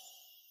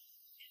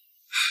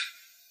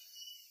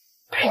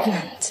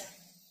 Pregnant?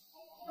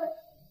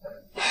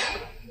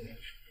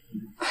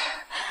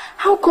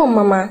 How come,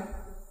 Mama?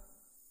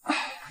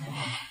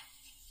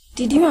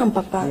 Did you and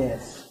Papa?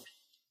 Yes.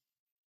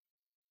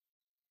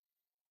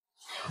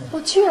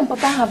 But you and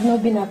Papa have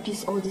not been at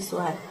peace all this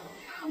while.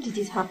 How did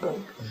it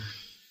happen?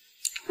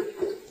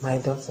 My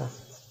daughter,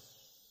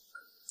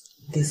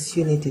 this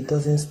unity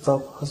doesn't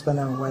stop husband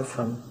and wife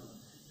from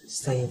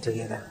staying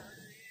together.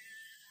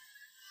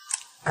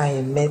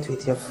 I met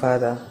with your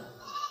father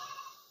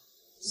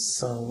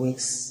some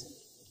weeks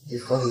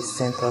before he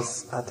sent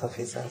us out of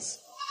his house.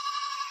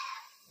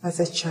 As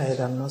a child,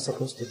 I'm not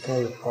supposed to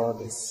tell you all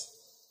this.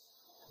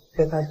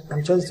 But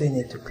I'm just doing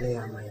it to clear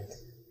your mind.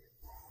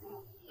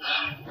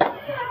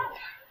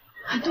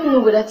 I don't know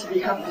whether to be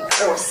happy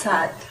or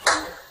sad.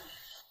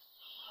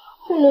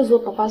 Who knows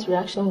what Papa's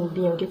reaction will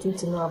be on getting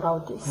to know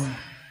about this?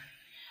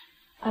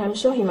 I am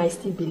sure he might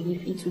still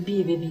believe it will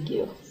be a baby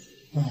girl.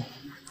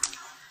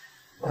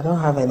 I don't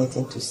have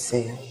anything to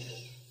say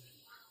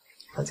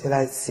until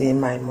I see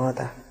my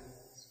mother.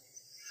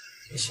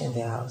 Is she in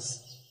the house?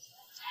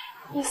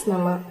 Yes,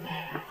 Mama.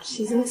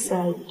 She's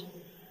inside.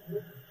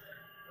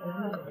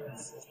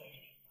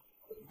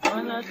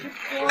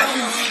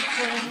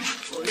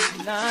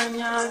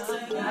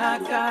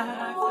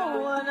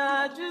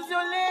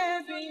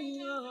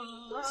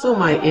 So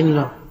my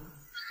in-law,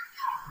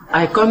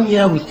 I come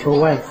here with your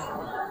wife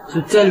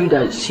to tell you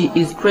that she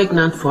is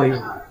pregnant for you.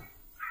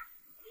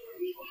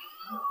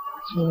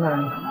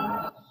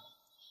 No.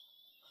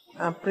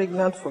 I'm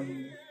pregnant for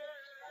you.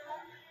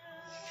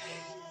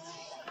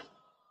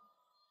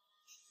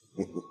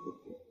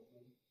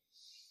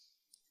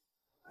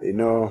 You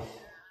know,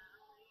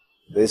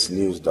 this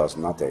news does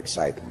not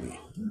excite me.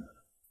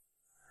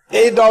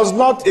 It does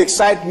not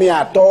excite me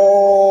at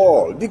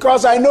all,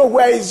 because I know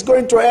where it's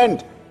going to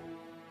end.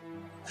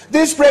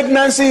 This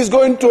pregnancy is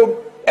going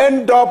to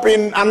end up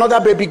in another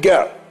baby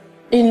girl.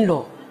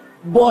 In-law,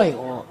 boy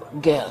or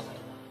girl,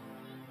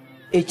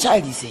 a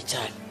child is a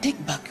child.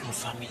 Take back your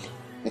family.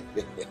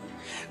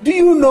 Do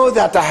you know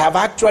that I have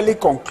actually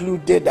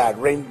concluded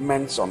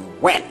arrangements on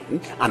when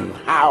and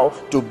how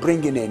to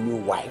bring in a new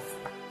wife?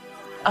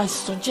 I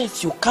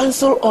suggest you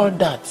cancel all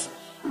that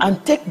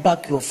and take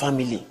back your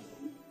family.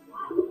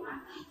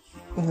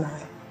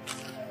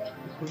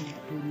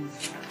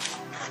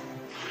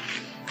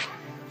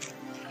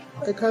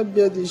 I can't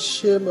bear the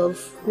shame of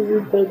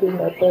living back in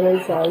my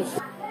parents' house.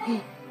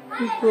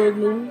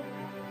 Problem.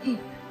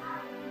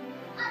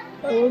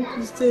 I want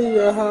to stay in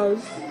your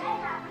house.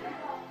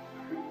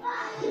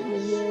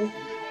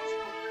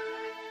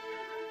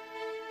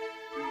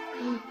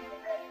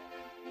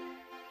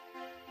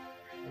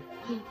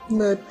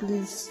 No,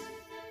 please.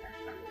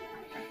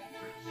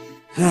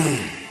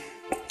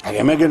 I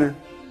am again.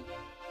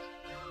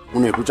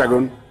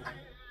 Unekuchagon.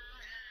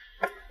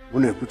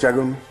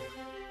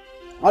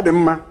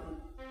 Ademma.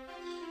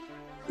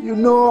 You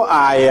know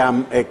I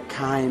am a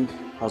kind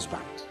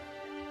husband.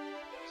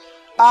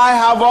 I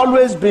have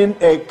always been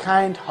a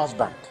kind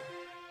husband.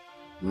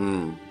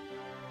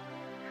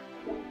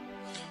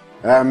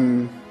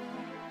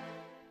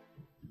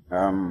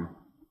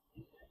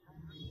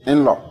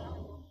 In-law,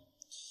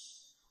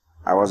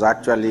 I was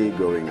actually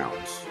going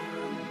out.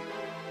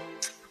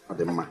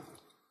 Ademma.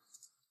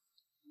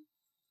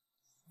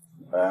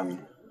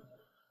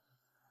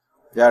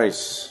 There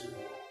is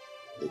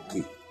a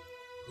key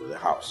to the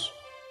house.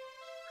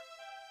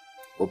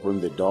 Open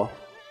the door,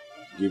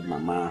 give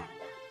Mama,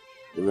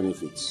 even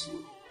if it's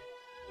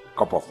a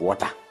cup of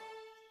water.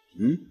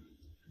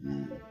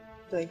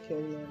 Thank you,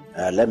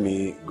 Mom. Let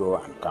me go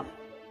and come.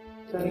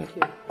 Thank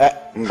you.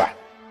 Mbah,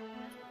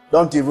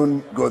 don't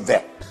even go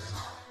there.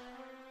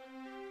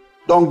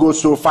 Don't go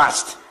so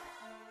fast.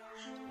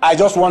 I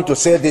just want to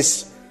say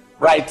this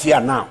right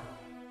here now.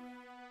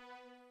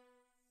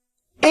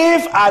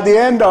 If at the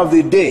end of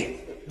the day,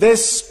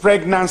 this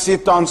pregnancy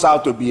turns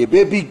out to be a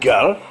baby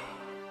girl,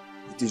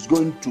 it is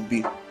going to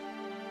be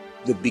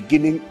the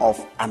beginning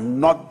of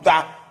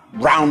another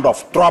round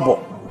of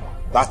trouble.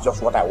 That's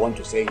just what I want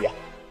to say here.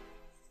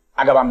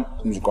 Agabam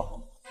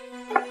Nzuko.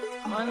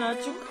 Every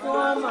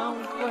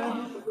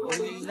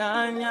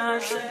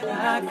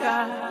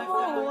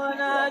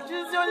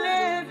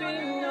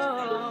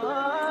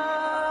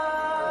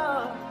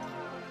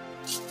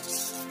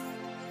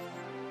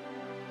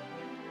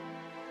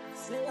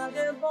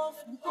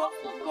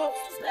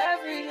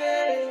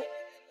day,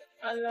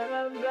 I love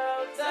them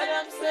girls, I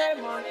am say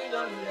money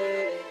don't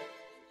lay.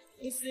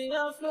 It's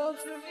enough to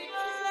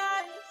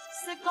realize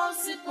the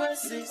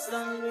consequences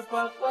and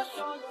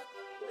repercussions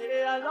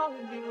along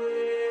the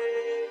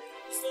way.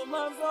 So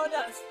my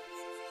brothers.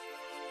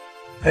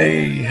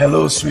 Hey,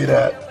 hello,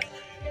 sweetheart.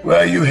 Where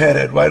are you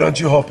headed? Why don't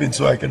you hop in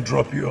so I can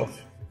drop you off?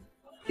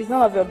 It's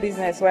none of your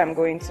business where I'm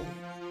going to.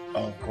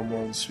 Oh, come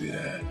on,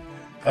 sweetheart.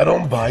 I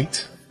don't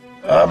bite.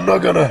 I'm not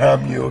gonna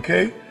harm you,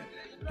 okay?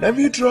 Let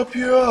me drop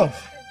you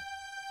off.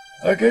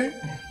 Okay?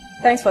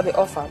 Thanks for the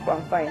offer, but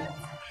I'm fine.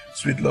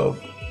 Sweet love,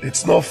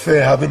 it's not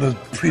fair having a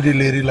pretty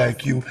lady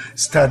like you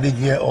standing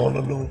here all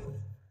alone.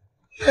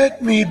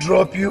 Let me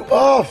drop you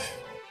off.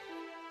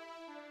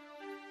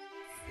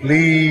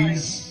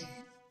 Please.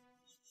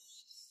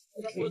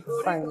 Okay,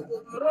 fine.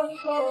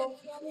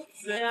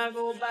 Say I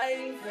go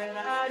buy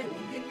Manari,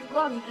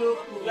 come to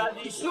got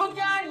the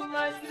sugar in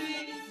my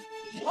sleeve,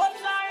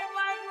 water in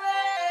my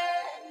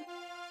brain.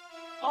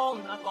 Oh,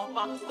 na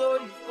confirm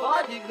story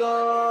for the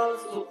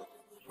girls,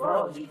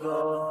 for the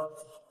girls.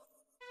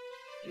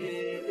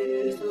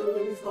 Yeah,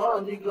 story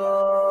for the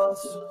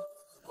girls,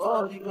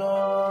 for the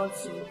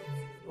girls,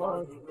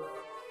 for the girls.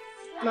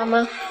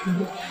 Mama,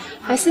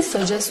 I still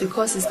suggest we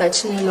call Sister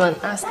Chinelo and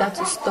ask her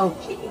to stop.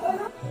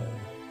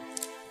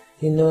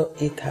 You know,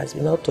 it has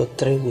been up to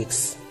 3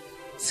 weeks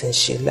since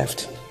she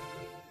left.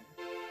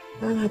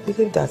 And I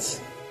believe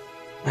that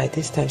by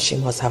this time she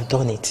must have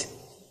done it.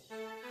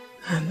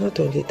 And not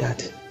only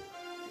that,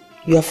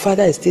 your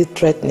father is still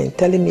threatening,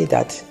 telling me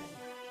that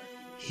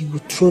he will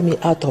throw me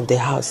out of the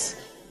house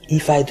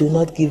if I do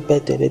not give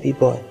birth to a baby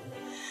boy.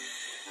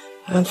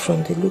 And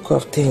from the look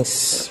of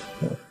things,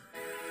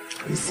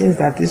 it seems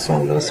that this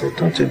one will also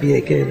turn to be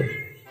a girl.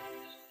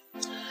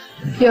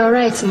 You're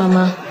right,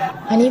 Mama.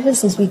 And even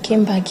since we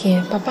came back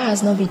here, Papa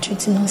has not been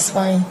treating us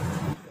fine.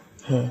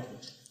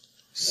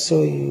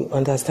 So you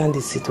understand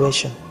the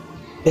situation.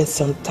 But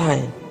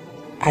sometimes,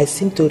 I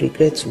seem to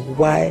regret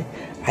why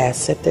I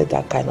accepted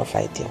that kind of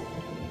idea.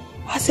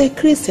 As a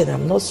Christian,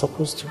 I'm not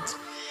supposed to.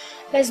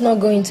 Let's not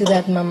go into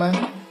that,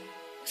 Mama.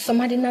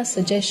 Somadina's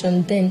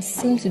suggestion then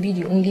seemed to be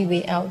the only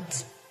way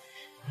out.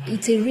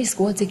 It's a risk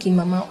we're taking,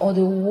 Mama, or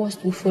the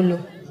worst will follow.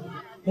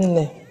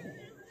 Nne,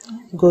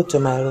 go to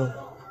my room.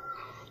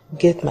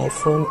 Get my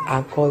phone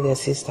and call your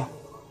sister.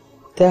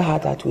 Tell her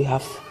that we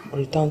have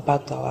returned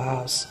back to our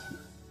house.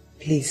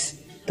 Please,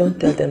 don't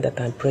tell them that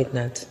I'm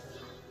pregnant,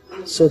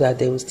 so that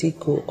they will still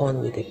go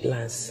on with the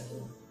plans.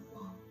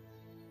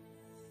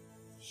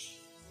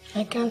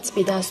 I can't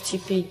be that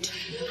stupid.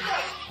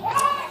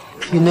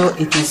 You know,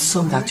 it is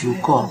son that you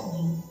call,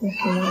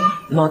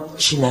 not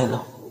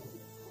Chinelo.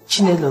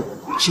 Chinelo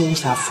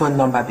changed her phone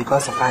number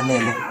because of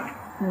Anele.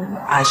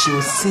 And she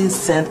will still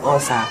send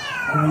us her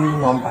new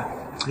number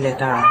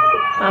later on.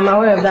 I'm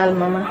aware of that,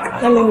 Mama.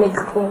 Let me make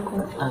a phone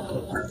call.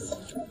 Okay.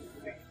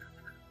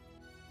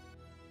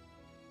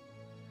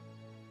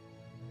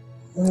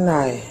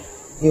 Nai,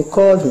 you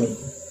called me.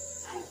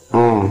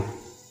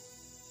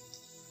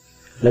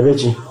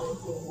 Lebeji,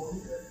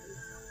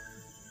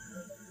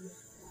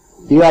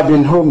 you have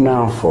been home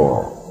now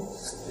for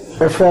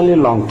a fairly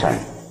long time.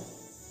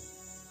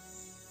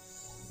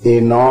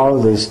 In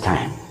all this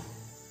time,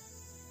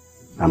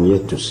 I'm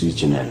yet to see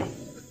Chinelo.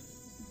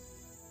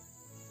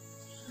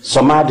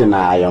 Somadina,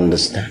 I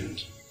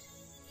understand.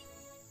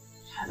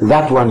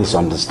 That one is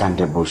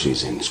understandable,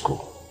 she's in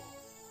school.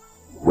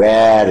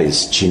 Where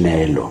is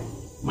Chinelo,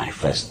 my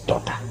first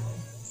daughter?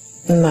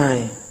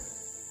 Nai,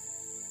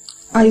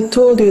 I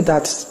told you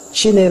that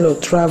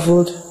Chinelo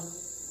traveled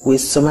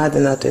with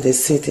Somadina to the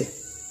city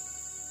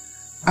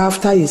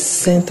after you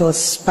sent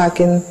us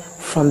packing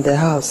from the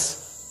house.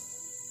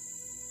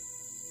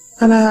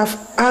 And I have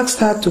asked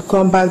her to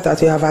come back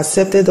that you have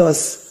accepted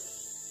us.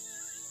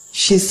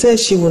 She says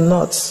she will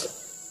not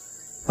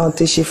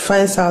until she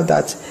finds out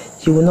that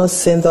you will not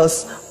send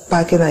us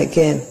packing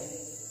again.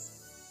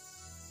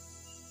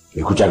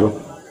 Ikuchago?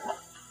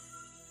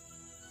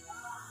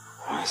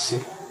 I see.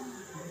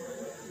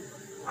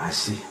 I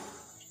see.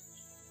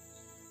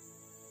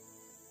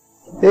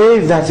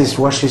 If that is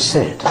what she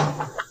said,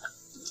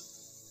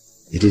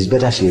 it is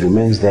better she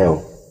remains there.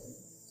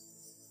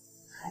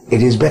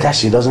 It is better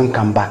she doesn't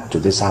come back to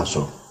this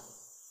household.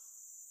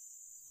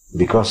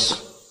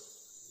 Because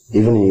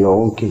even in your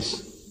own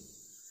case,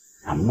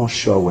 I'm not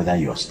sure whether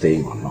you're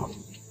staying or not.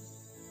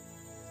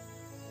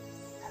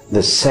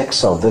 The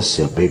sex of this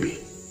baby,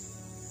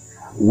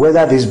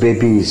 whether this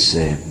baby is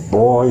a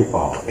boy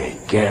or a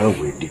girl,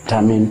 will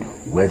determine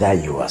whether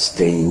you are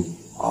staying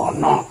or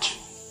not.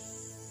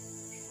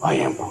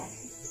 Oyembo.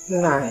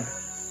 Nai,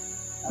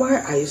 why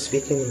are you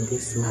speaking in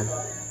this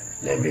manner?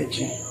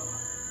 Lebeji,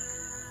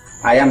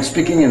 I am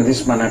speaking in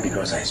this manner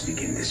because I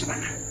speak in this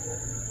manner.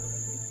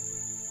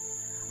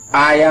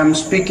 I am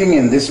speaking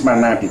in this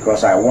manner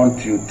because I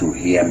want you to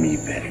hear me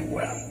very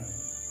well.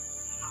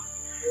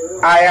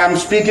 I am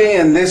speaking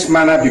in this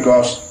manner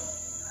because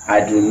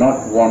I do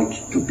not want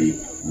to be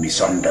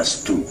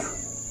misunderstood.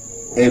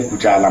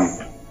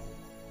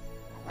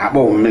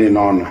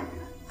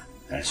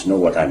 There's no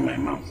water in my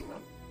mouth.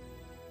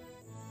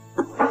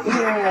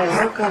 Yeah,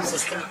 welcome,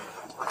 sister.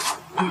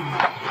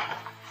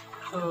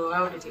 Oh,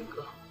 how did it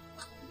go?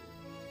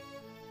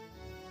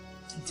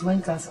 It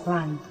went as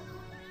planned.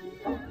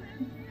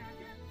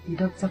 The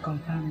doctor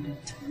confirmed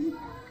it.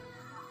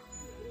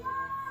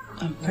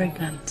 I'm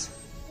pregnant.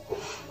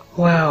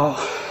 Wow.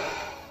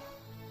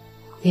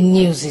 The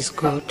news is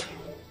good.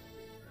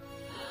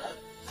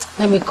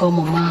 Let me call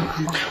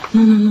Mama.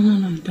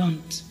 No,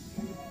 don't.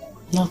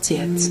 Not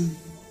yet.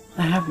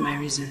 I have my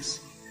reasons.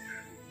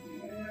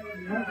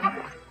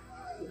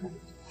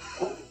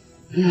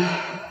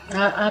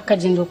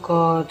 Akajindo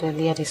called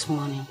earlier this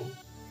morning.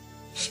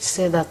 She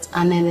said that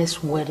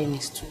Anele's wedding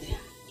is today.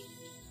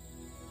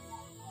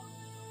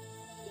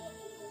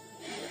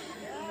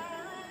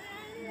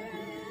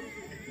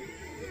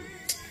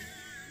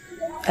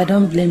 I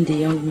don't blame the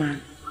young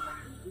man.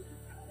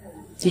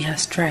 He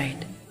has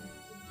tried.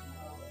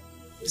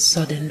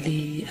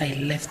 Suddenly, I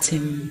left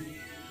him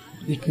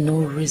with no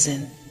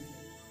reason.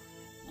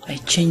 I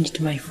changed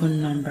my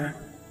phone number.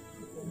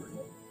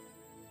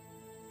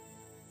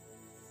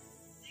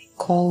 I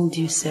called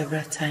you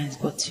several times,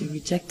 but you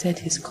rejected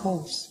his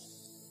calls.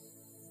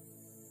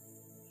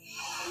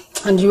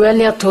 And you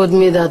earlier told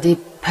me that the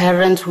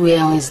parents were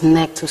on his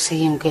neck to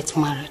see him get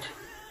married,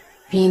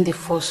 being the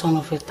first son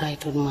of a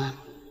titled man.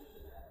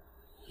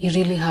 He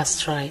really has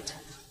tried.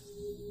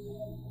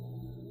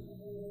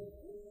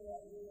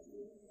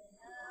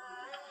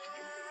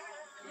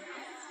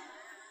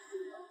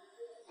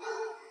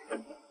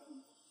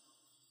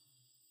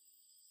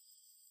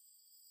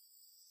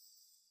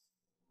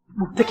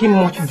 I'm taking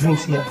much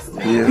drinks here.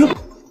 Yeah.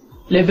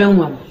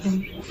 Lebenwan.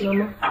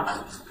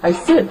 I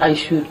said I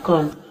should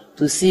come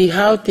to see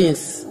how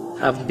things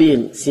have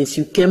been since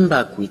you came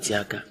back with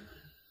Yaka.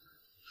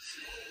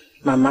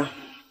 Mama,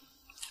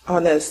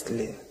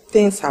 honestly,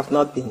 things have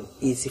not been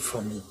easy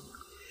for me.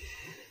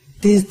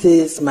 These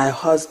days, my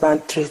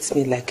husband treats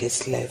me like a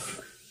slave.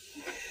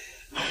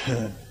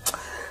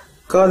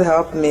 God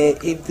help me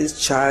if this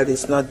child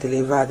is not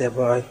delivered a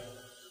boy.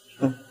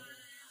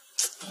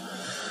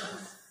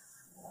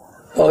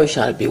 All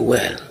shall be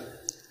well.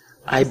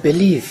 I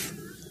believe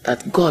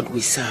that God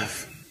we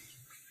serve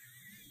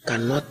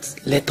cannot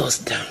let us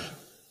down.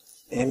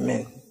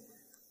 Amen.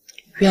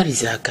 Where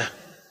is Yaka?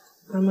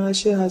 Mama,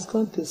 she has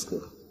gone to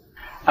school.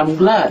 I'm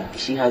glad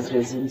she has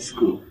resumed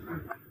school.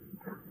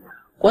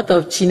 What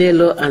of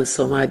Chinelo and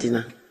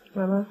Somadina?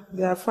 Mama,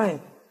 they are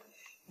fine.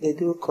 They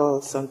do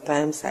call.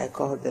 Sometimes I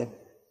call them.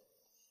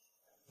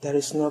 There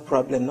is no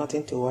problem,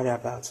 nothing to worry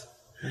about.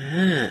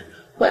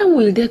 When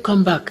will they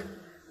come back?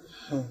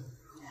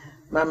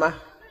 Mama,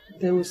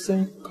 they will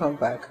soon come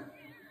back.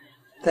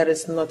 There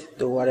is nothing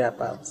to worry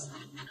about.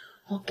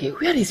 Okay,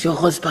 where is your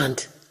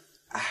husband?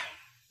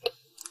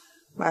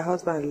 My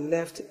husband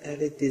left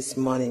early this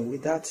morning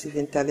without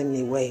even telling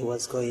me where he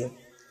was going.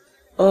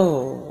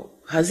 Oh,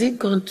 has he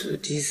gone to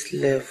this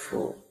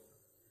level?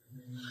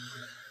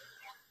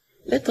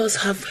 Let us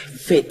have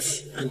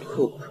faith and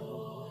hope.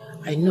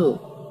 I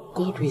know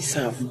God we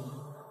serve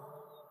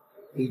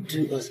will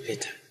do us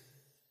better.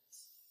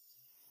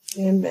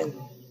 Amen.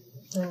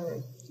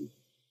 Amen.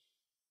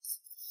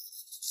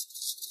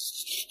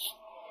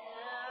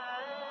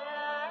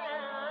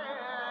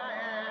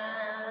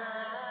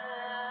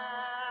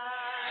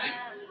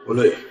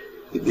 Oloye,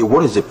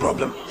 what is the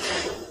problem?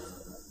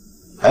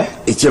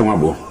 It's I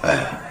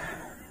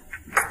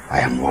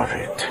am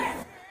worried.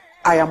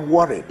 I am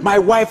worried. My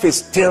wife is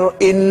still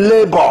in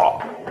labor.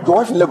 Your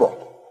wife in labor?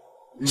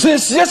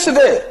 Since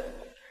yesterday?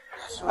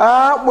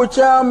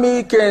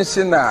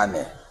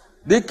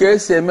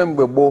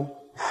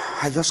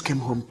 I just came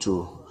home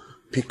to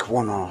pick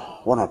one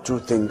or two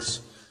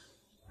things.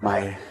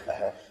 My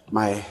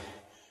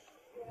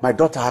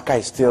daughter Aka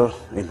is still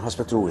in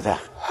hospital with her.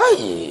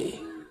 Hey,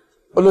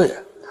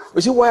 Oloye,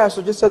 you see why I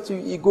suggested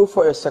you go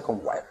for a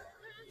second wife?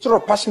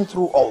 Sort of passing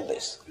through all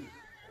this.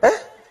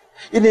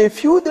 In a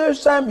few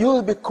days' time, you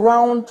will be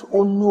crowned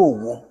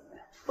Onowu.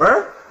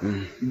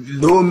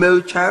 No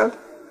male child?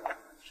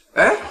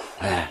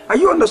 Are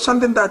you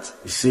understanding that?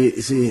 You see,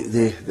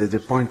 the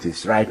point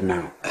is right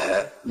now,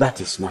 that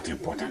is not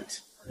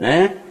important.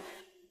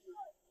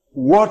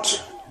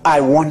 What I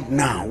want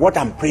now, what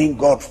I'm praying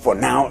God for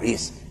now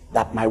is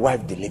that my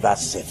wife delivers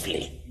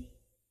safely.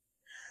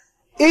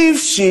 If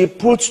she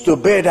puts to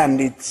bed and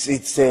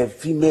it's a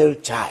female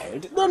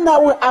child, then I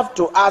will have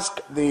to ask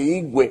the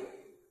Igwe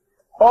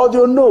or the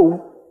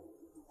Onowu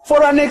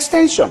for an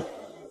extension.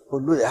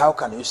 Oloye, how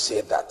can you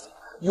say that?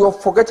 You are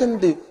forgetting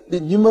the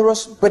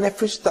numerous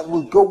benefits that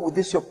will go with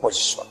this your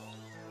position.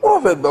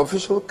 What of the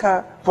official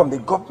car from the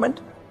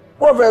government?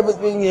 What of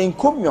everything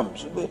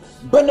encomiums, the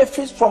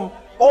benefits from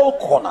all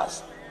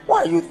corners?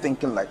 Why are you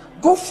thinking like,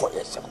 go for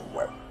a second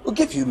wife? We'll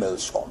give you male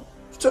son.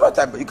 So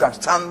that you can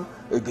stand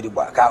a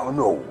Gidibaka or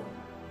no.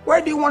 Why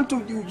do you want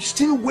to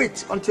still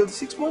wait until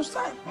 6 months'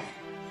 time?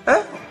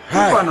 Eh?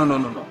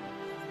 No.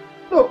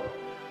 No.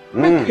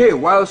 Make hay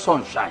while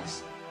sun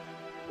shines.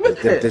 The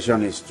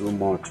temptation is too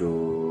much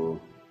to...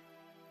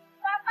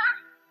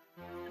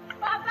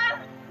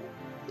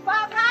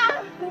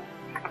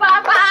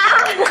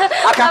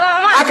 Papa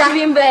has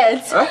given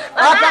birth. Huh?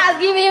 Mama has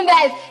given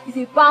birth. He's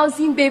a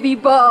bouncing baby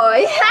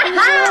boy.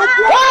 No.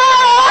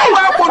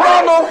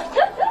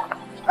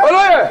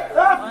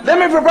 Let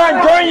me prepare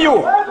and join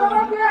you.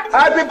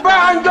 I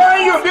prepare and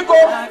join you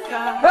because,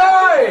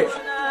 hey,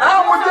 I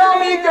will tell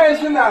me again.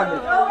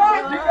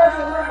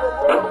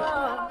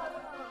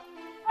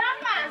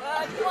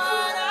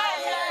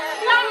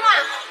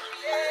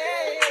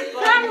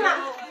 Grandma.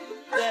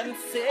 Them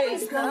say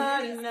it's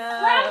not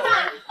enough.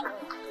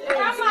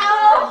 Grandma.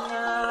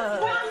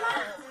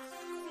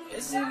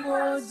 It's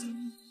emoji.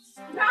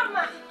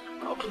 Grandma.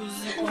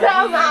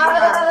 Grandma.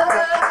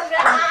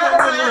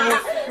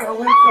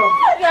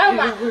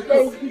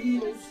 There's good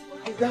news.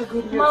 Is that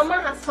good news? Mama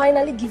has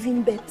finally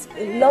given birth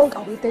to a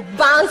long-awaited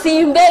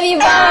bouncing baby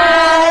boy.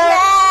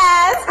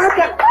 Yes.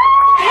 Okay.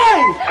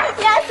 Hey.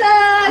 Yes,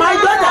 sir. My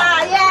daughter.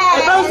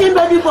 Yes. A bouncing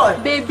baby boy.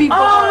 Baby boy.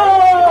 Oh,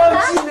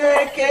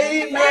 Chineke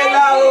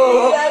Imela.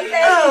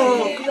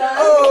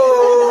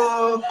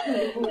 Oh.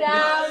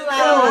 Grandma.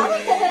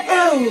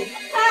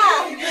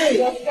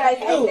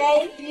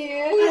 Thank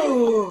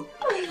you.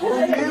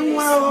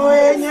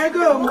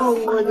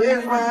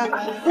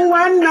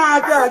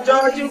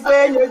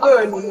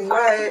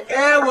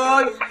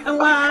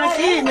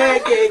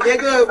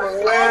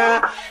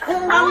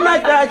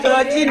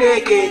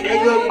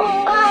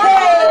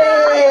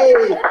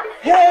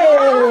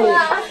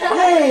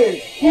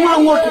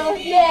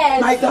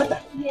 My daughter.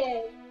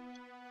 Yes.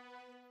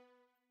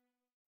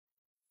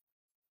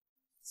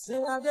 Say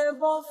I get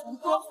both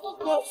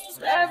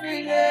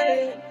every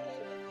day.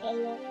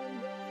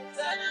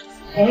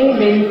 Hey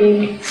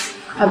baby,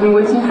 I've been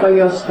waiting for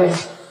your stay.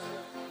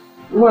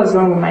 What's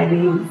wrong with my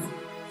baby?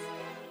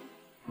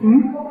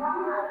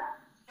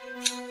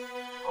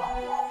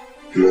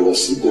 You wanna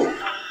sit down?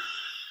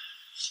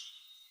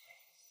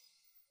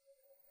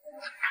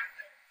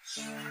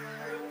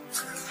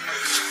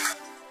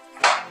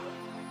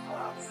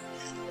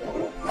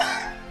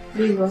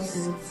 Baby, what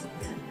is it?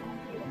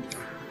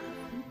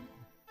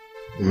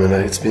 Mela,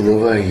 it's been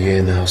over a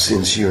year now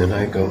since you and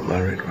I got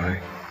married,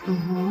 right?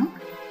 Mm-hmm.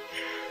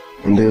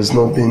 And there's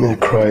not been a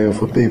cry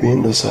of a baby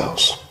in this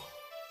house.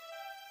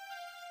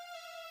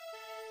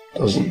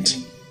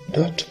 Doesn't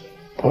that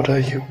bother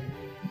you?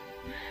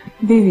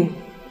 Baby,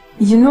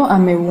 you know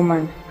I'm a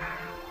woman.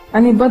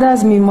 And it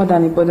bothers me more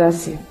than it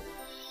bothers you.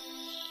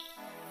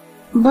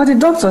 But the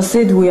doctor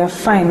said we are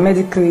fine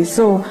medically,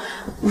 so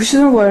we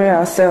shouldn't worry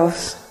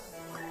ourselves.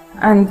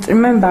 And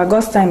remember,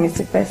 God's time is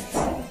the best.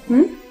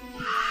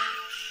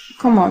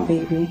 Come on,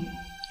 baby.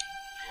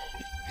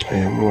 I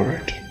am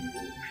worried.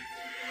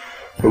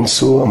 And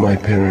so are my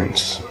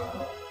parents.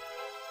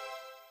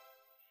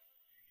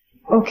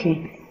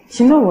 Okay,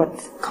 you know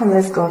what? Come,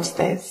 let's go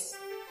upstairs.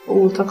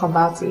 We'll talk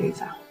about it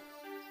later.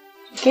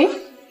 Okay?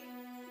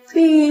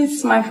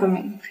 Please smile for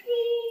me.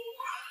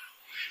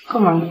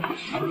 Come on.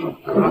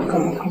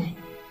 Come.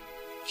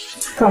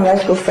 Come,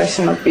 let's go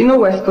freshen up. You know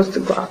we're supposed to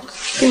go out.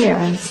 Give me your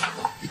hands.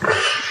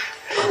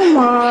 Come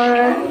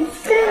on.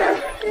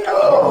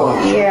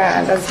 Oh,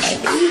 yeah, that's my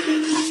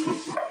baby.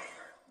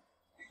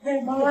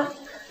 Hey, Mama.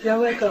 You're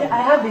welcome.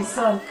 I have a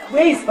son.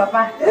 Where is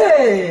Papa?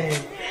 Hey.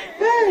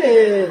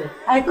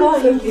 I call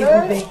him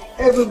Ebube.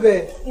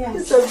 Ebube. Yes.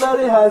 It's a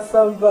very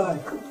handsome boy.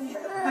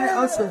 I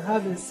also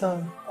have a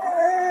son.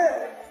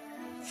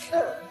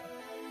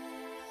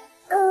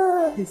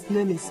 His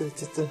name is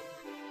Otito.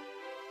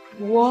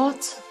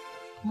 What?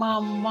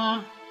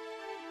 Mama?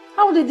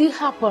 How did it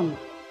happen?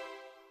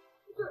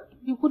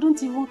 You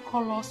couldn't even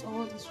call us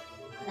all this.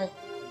 I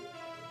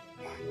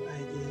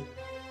did.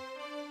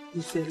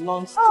 It's a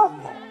long story.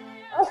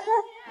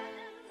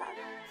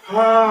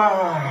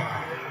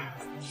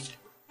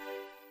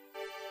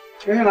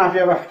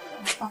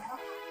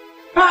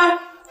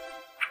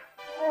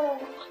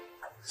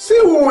 See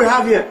who we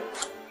have here.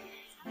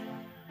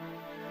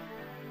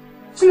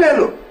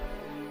 Chinelo.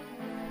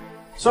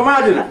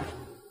 Somadina.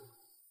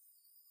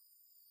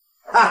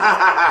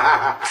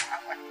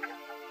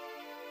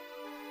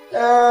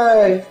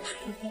 Hey.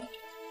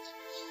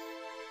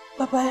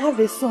 Papa, I have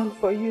a son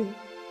for you.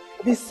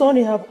 The son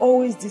you have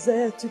always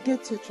desired to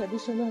get your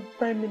traditional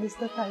prime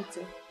minister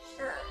title.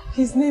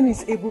 His name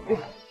is Ebube.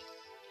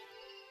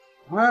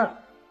 Well,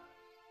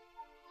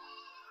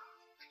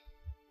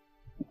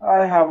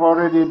 I have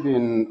already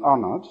been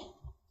honored.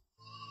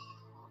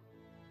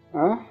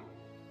 Huh?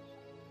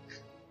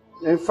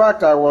 In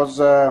fact, I was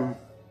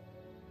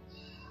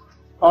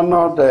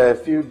honored a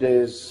few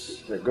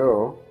days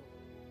ago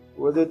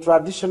with the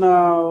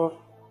traditional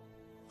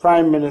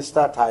prime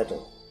minister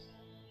title.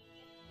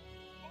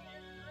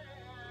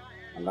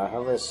 And I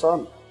have a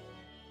son.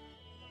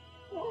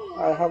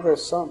 I have a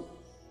son.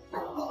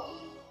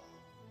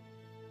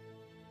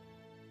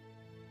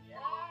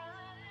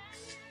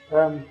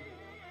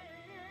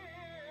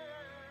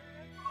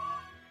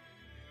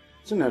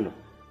 Chinelo,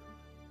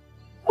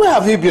 where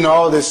have you been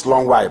all this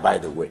long while, by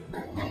the way?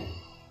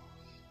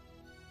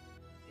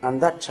 And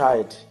that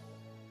child,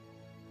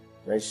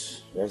 where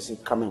is he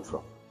coming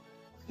from?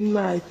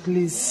 Nai,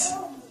 please.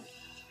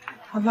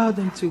 Allow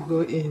them to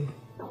go in.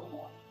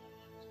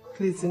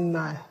 Please,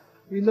 Nai.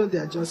 We know they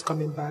are just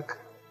coming back.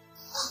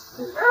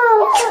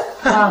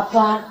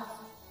 Papa,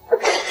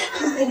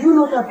 are you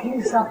not at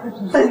least happy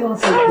to see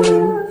us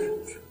again?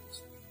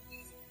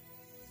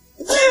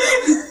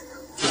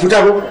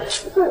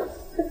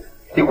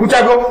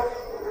 Ikutago.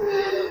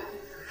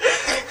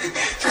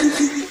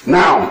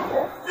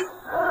 Now,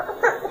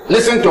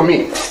 listen to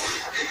me.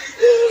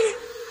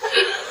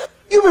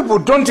 You people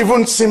don't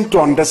even seem to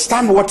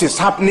understand what is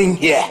happening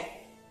here.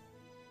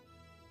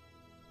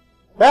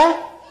 Eh?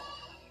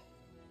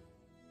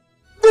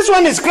 This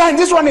one is crying,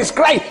 this one is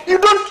crying. You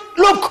don't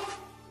look.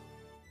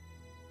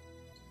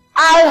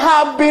 I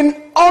have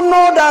been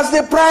honored as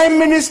the Prime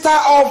Minister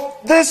of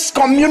this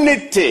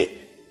community.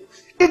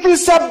 It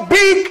is a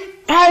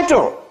big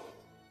title.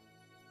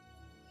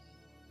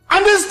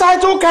 And this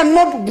title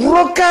cannot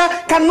broker,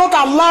 cannot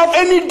allow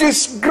any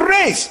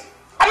disgrace.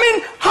 I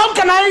mean, how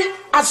can I,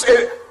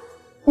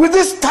 with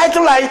this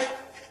title,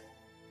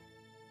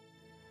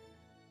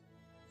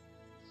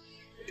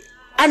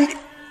 an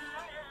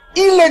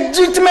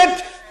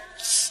illegitimate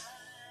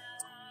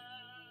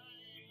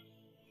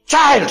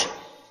child?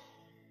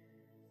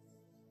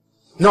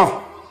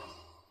 No.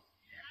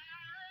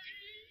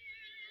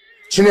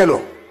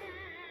 Chinelo,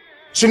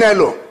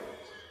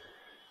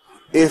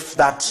 if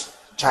that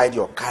child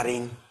you're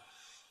carrying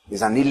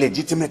is an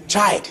illegitimate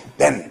child,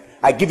 then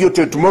I give you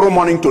till tomorrow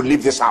morning to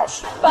leave this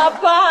house.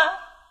 Papa!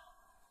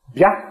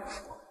 Yeah?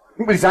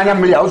 Leave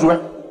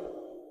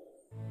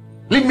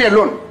me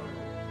alone.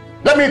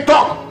 Let me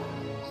talk.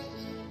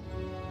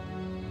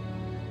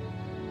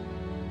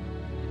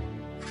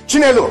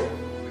 Chinelo,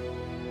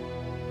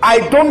 I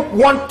don't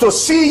want to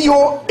see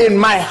you in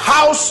my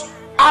house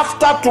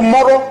after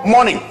tomorrow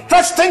morning.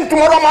 First thing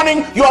tomorrow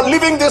morning, you are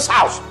leaving this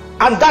house.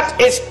 And that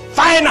is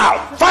final.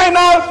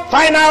 Final,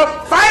 final,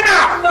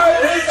 final.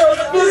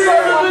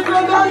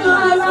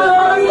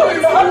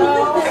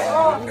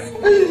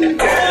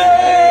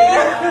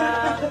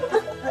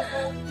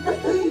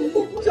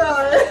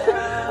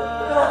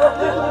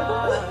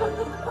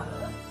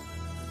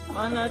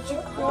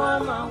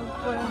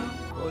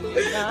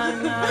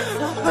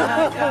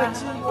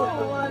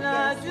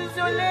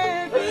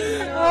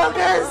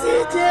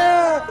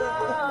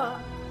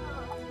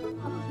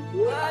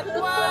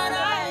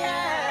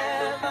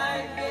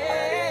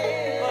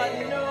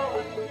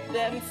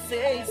 Them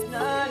say it's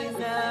not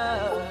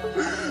enough.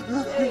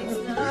 It's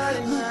not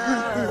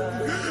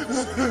enough.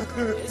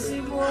 It's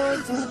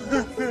immortal.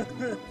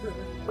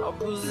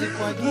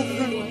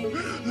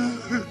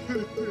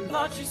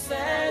 Thought you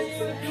said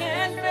you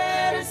can't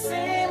bear to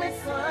see me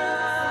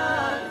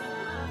fly.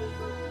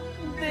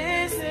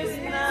 This is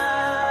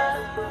not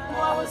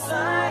what was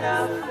signed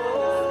up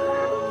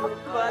for.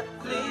 But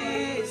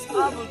please, I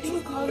will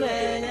do call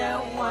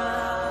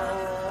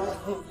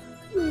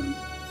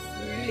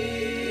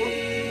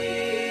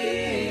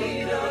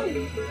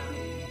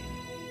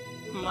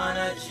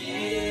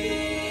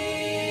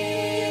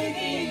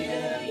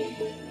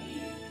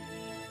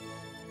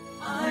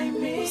I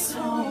miss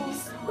home.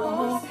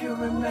 Hope you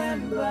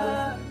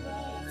remember.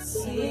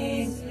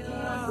 Sing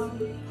along.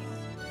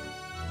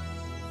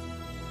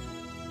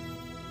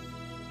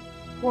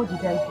 What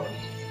did I do?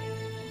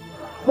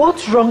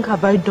 What wrong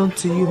have I done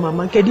to you,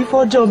 Mama?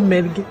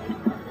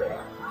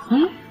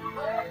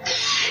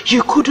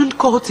 You couldn't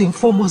call to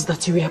inform us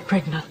that you were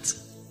pregnant.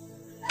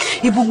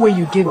 Even when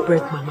you gave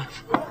birth, Mama,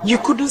 you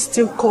couldn't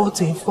still call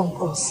to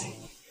inform us.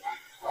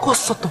 What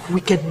sort of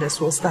wickedness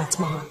was that,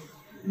 Mama?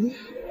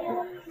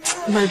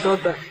 My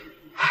daughter,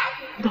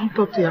 don't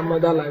talk to your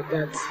mother like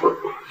that.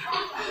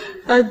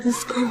 I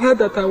discovered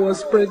that I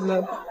was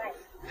pregnant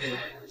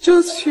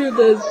just few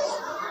days.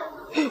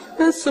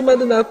 Then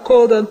somebody that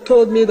called and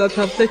told me that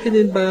I'm taken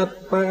in by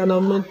an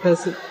unknown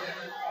person.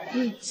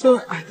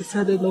 So I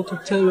decided not to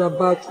tell you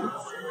about it.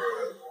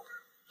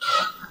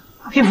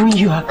 Even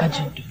you,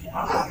 Akajidu.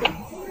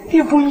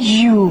 Even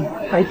you,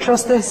 my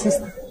trusted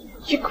sister.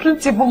 You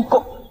couldn't even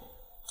go.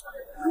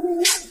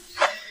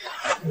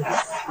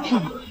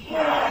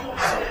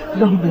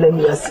 Don't blame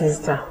your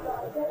sister.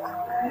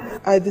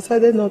 I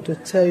decided not to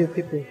tell you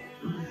people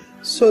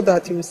so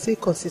that you will still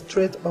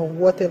concentrate on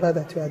whatever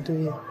that you are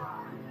doing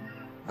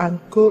and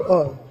go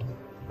on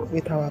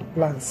with our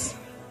plans.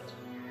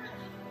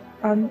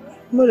 And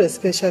more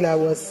especially, I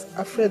was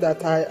afraid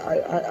that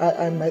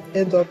I might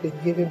end up in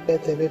giving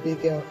birth to a baby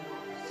girl.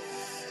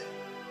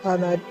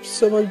 And I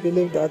so much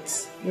believe that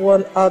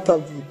one out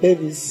of the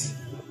babies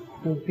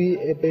will be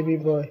a baby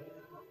boy.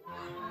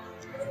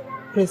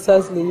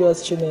 Precisely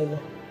yours, Chinelo.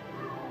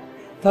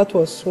 That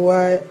was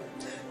why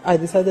I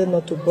decided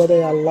not to bother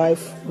your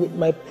life with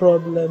my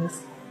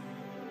problems.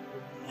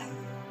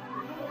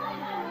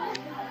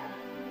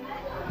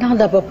 Now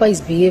that Papa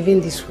is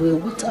behaving this way,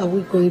 what are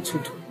we going to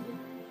do?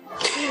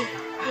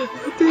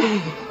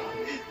 think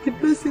the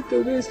best thing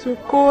to do is to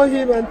call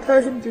him and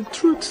tell him the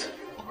truth.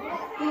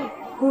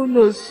 Who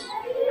knows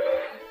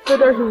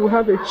whether he will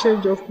have a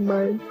change of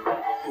mind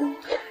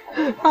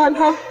and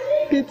have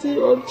pity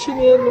on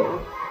Chinelo.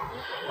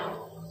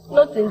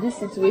 Not in this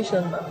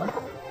situation, Mama.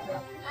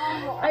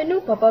 I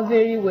know Papa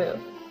very well.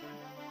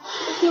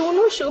 He will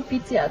not show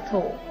pity at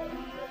all.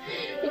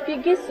 If he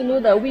gets to know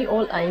that we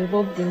all are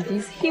involved in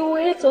this, he will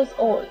hate us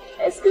all,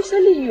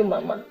 especially you,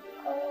 Mama.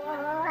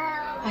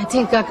 I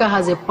think Kaka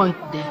has a point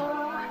there.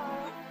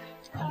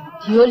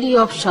 The only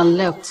option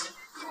left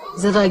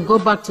is that I go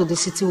back to the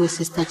city with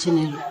Sister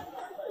Chinelo.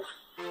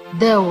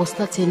 There I will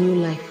start a new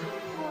life.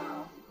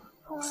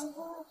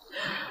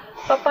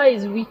 Papa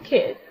is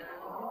wicked.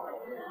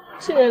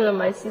 Chinelo,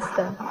 my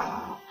sister,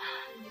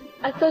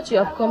 I thought you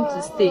have come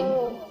to stay.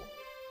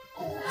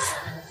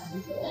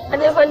 I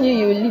never knew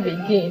you would leave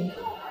again.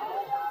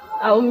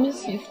 I will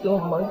miss you so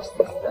much,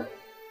 sister.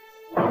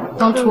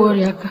 Don't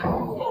worry, Aka.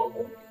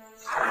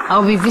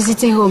 I'll be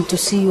visiting home to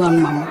see you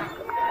and Mama.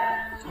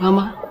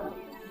 Mama,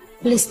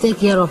 please take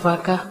care of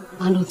Aka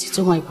and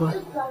Otito, my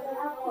brother.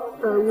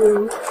 I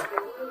will.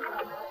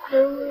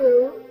 I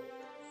will.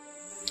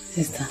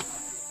 Sister,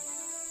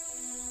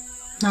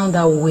 now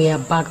that we are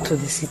back to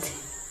the city,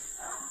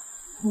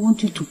 I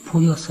want you to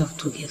pull yourself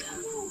together.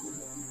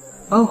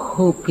 Our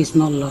hope is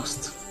not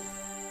lost.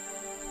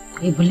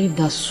 I believe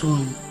that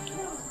soon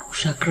we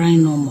shall cry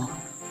no more.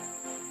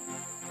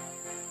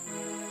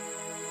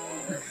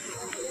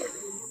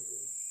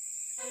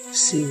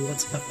 See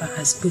what Papa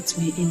has put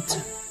me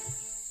into.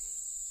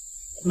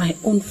 My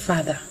own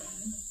father.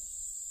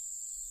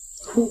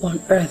 Who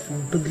on earth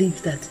would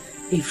believe that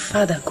a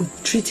father could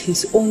treat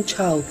his own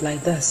child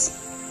like this?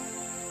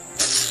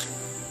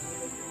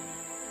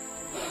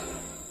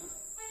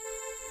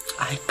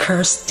 I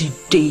cursed the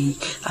day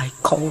I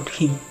called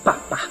him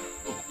Papa.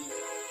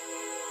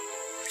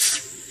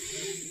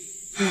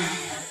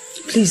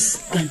 Please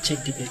go and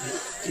check the baby,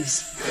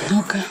 please.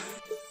 Okay.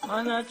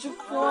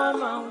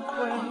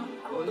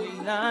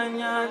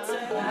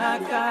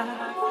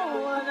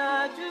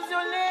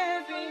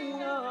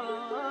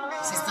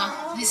 Sister,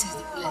 this is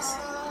the place.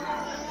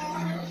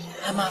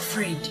 I'm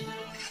afraid.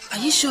 Are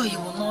you sure he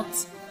will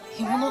not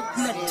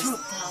let through?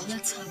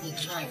 Let's have the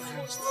drive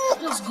first.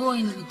 Just go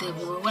in with the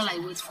boy while I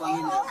wait for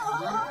you.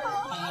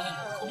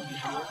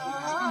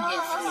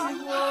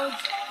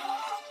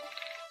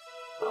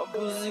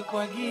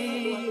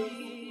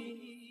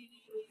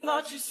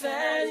 Thought you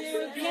said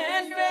you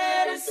can't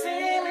bear to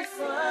see me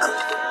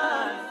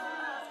fly.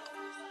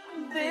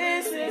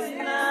 This is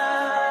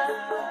not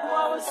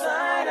what we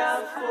signed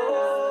up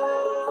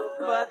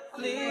for. But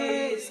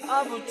please,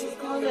 I would you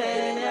call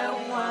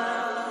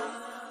anyone.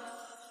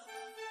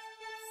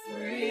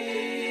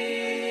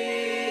 Freedom,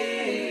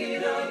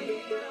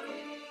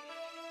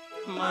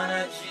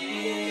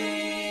 Manari.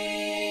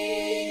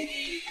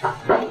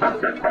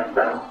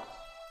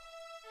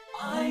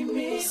 I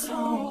miss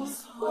home,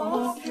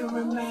 hope you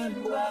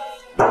remember.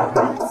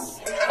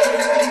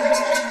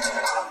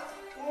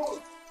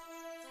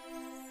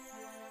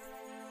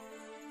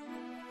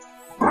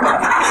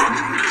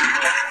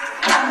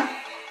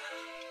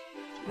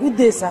 Good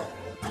day, sir.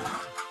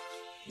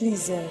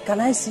 Please, can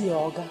I see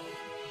your Oga?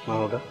 My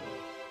Oga?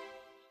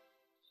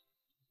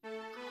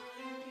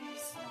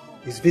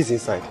 He's busy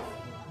inside.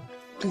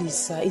 Please,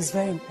 sir, it's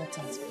very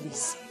important,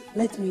 please.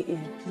 Let me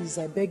in, please.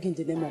 I beg in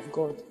the name of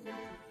God.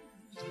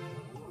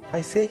 I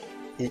say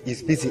he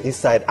is busy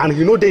inside and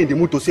you know they're in the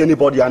mood to see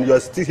anybody and you're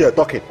still here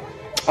talking.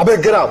 I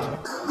better get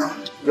out.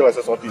 Girl, I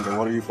said something, don't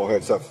worry for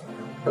herself.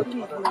 Oga,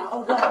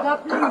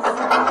 please.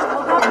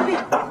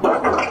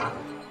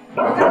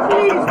 Oga,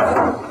 please.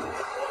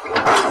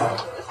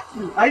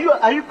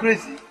 Are you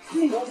crazy?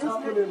 Please. What is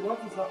happening?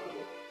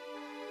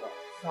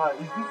 Sir, is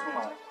this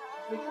woman?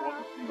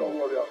 Don't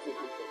worry, I'll take it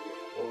from you.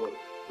 All right.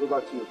 Go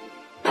back to your place.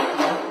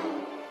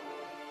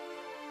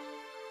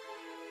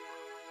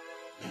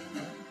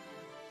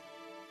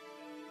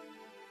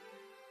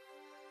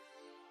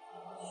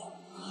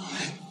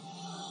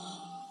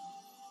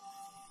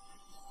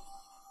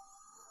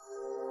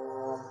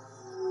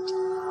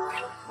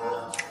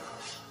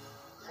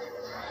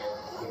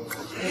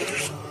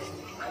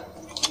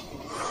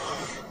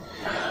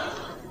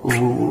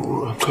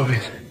 Oh, I'm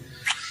coming.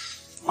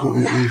 Come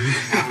here, baby.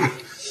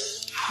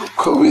 I'm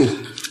coming.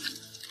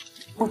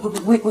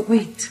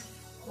 Wait.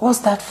 What's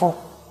that for?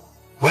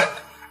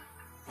 What?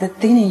 The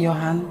thing in your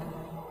hand.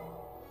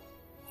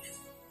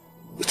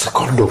 It's a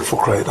condom, for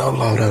crying out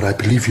loud, and I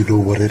believe you know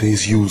what it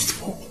is used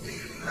for.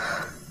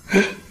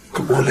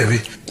 Come on, Levi.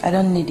 I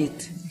don't need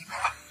it.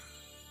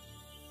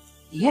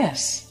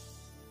 Yes.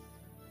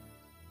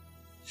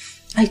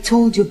 I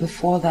told you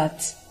before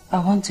that I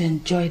want to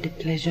enjoy the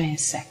pleasure in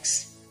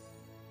sex.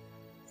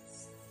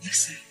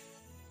 Listen,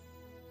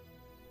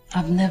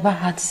 I've never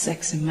had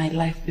sex in my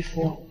life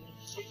before.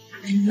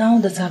 And now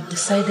that I've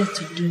decided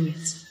to do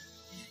it,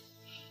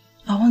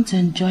 I want to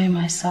enjoy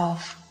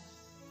myself.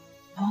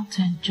 I want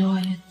to enjoy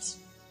it.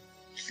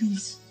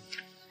 Please,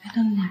 I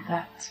don't need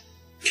that.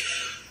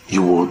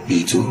 You want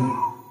me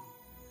to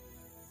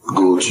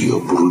go to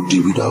your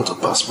Burundi without a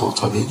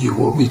passport. I mean, you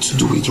want me to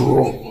do it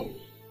wrong.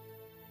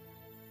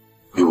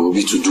 You want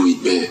me to do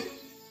it bad.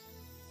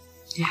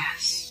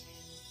 Yes.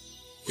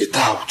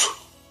 Without.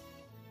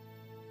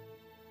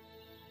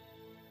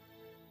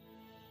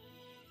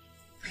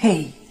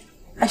 Hey,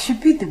 I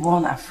should be the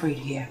one afraid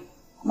here.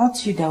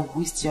 Not you that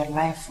waste your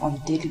life on a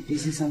daily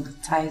basis on the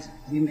ties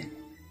of women.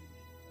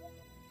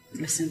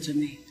 Listen to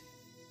me.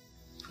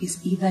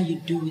 It's either you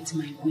do it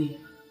my way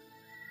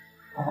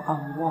or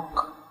I'll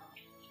walk.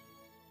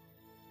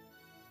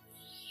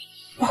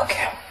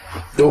 Okay.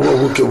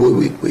 Oh, okay,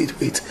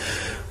 wait.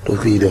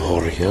 Don't be in a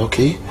hurry,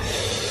 okay?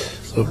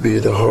 Don't be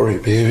in a hurry,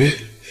 baby.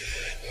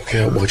 Okay,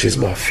 how much is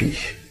my fee?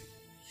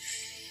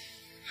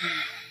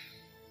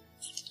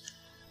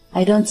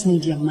 I don't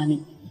need your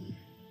money.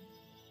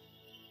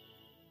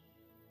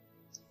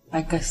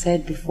 Like I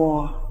said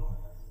before,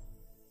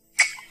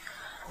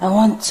 I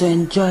want to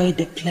enjoy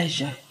the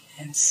pleasure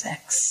in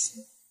sex.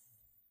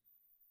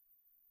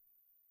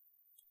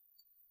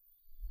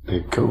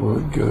 Hey, come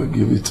on, girl,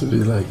 give it to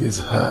me like it's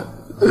hot.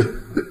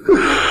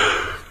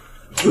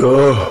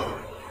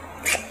 Oh,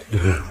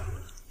 yeah.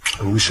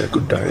 I wish I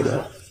could die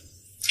now.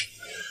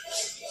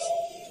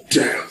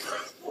 Damn.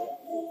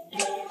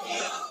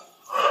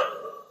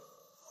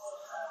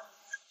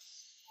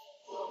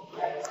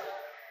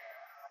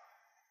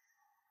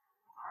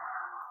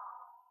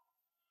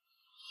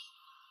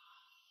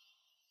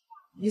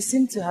 You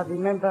seem to have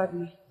remembered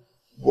me.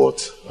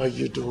 What are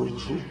you doing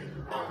here?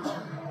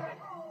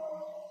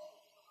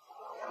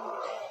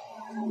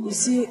 You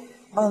see,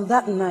 on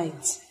that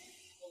night,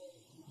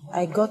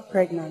 I got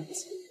pregnant.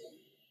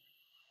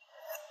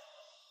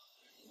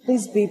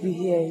 This baby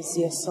here is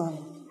your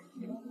son.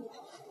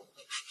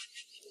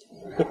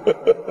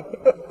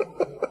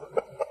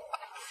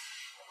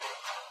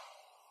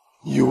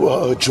 You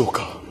are a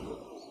joker.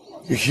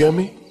 You hear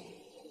me?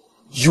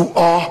 You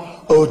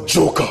are a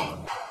joker.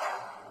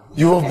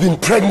 You have been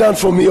pregnant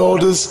for me all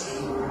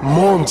these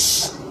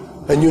months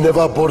and you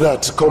never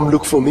bothered to come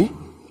look for me?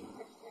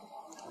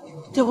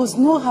 There was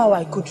no how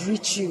I could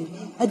reach you.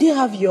 I didn't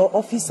have your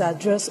office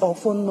address or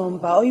phone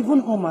number or even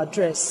home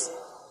address.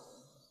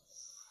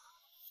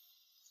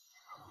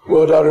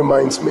 Well, that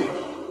reminds me.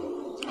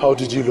 How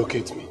did you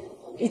locate me?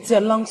 It's a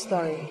long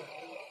story.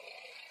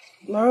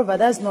 Moreover,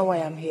 that's not why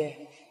I'm here.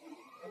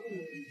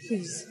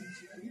 Please,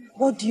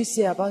 what do you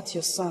say about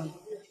your son?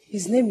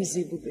 His name is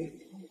Ibube.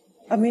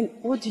 I mean,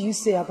 what do you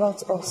say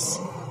about us?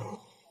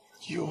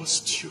 You're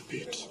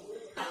stupid.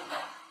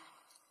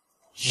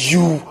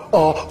 You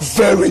are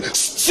very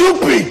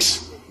stupid!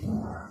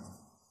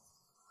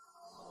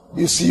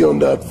 You see, on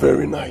that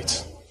very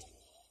night,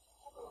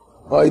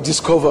 I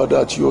discovered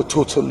that you're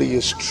totally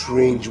a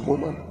strange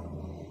woman.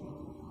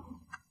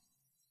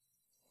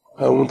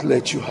 I won't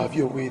let you have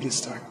your way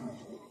this time.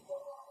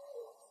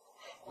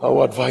 I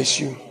will advise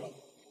you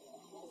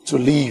to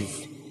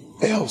leave,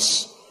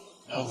 else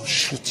I will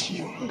shoot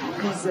you.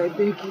 Please, I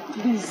beg you,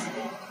 please.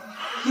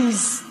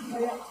 Please.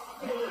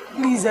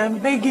 Please, I'm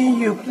begging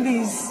you,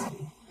 please.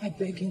 I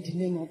beg in the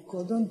name of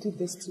God, don't do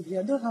this to me.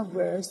 I don't have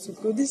where else to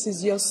go. This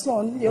is your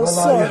son, your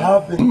son. I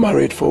have been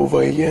married for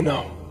over a year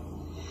now.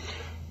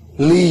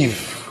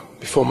 Leave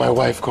before my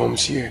wife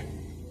comes here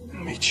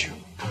and meet you.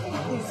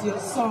 It's your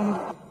son.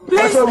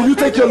 Please, will you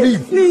take your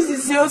leave? Please,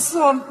 it's your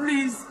son,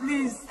 please.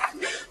 Please.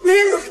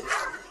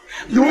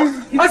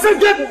 I said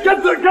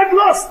get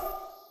lost!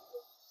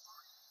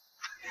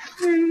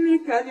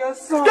 Look at your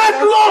son.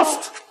 Get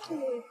lost!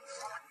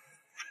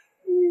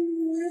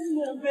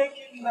 I'm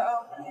begging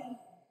now, please.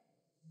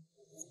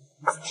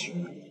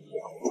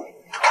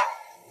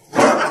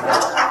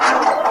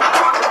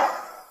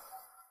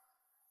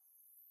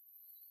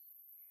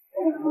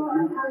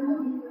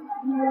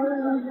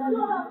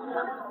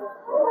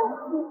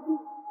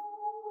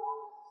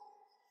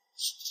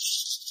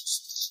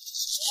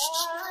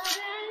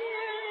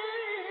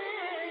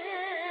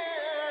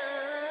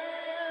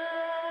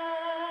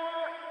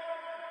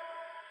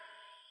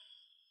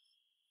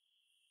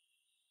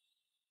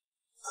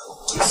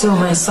 So,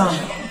 my son,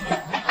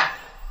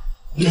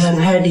 you have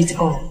heard it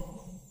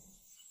all.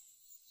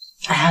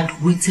 I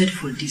had waited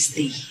for this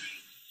day.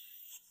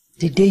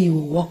 The day you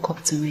will walk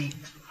up to me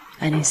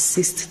and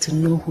insist to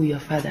know who your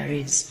father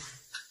is.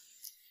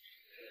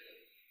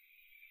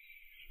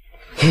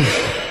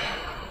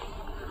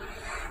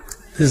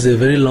 This is a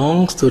very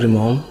long story,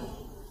 Mom,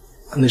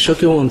 and a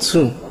shocking one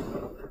too.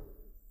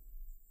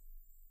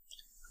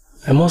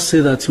 I must say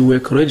that you were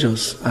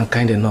courageous and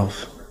kind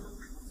enough.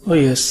 Oh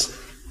yes.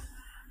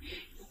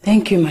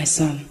 Thank you, my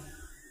son.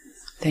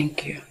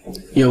 Thank you.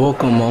 You're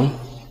welcome, Mom.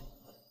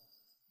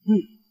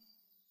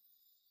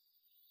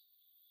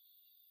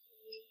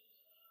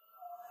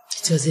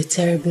 It was a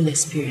terrible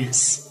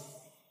experience.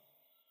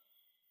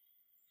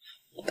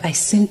 I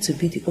seem to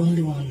be the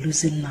only one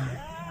losing now.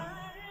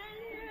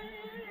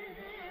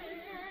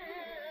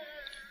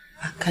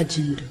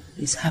 Akajindo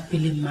is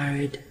happily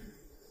married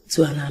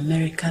to an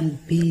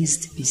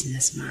American-based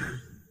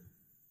businessman.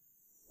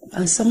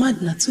 And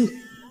Samadna too.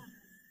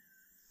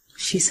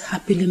 She's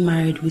happily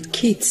married with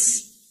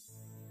kids.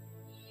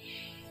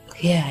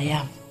 Here I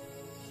am.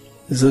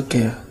 It's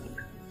okay.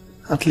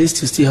 At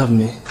least you still have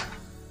me.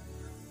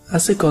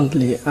 And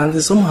secondly, and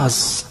the summer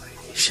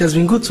she has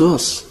been good to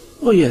us.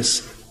 Oh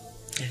yes.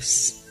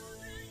 Yes.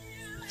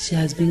 She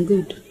has been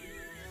good.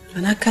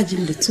 And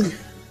Akajimde too.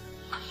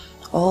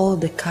 All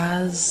the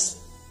cars,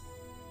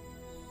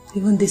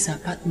 even this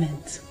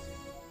apartment.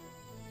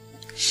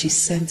 She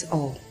sent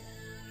all.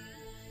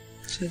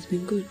 She has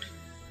been good.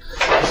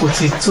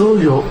 But you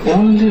told your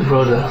only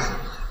brother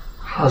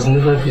has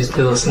never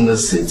visited us in the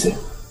city.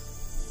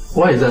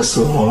 Why is that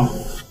so, Mom?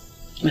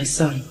 My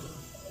son,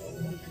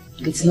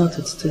 it's not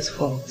Otito's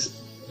fault.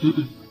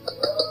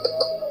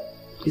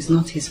 It's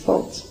not his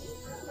fault.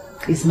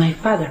 It's my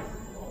father.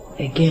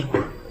 Again.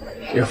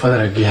 Your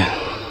father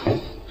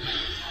again.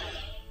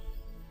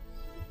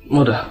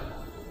 Mother.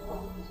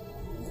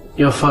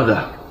 Your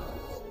father.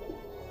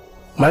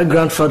 My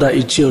grandfather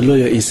Ichie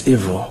Oloyo is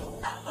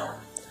evil.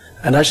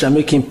 And I shall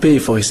make him pay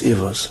for his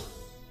evils.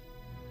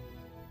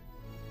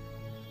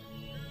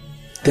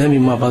 Tell me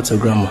more about your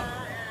grandma.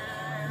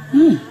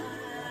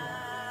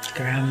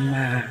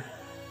 Grandma.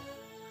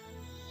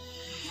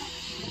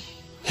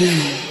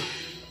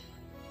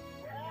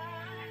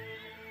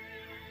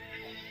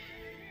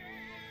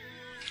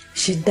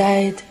 She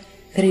died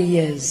 3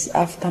 years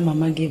after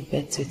Mama gave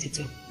birth to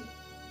Tito.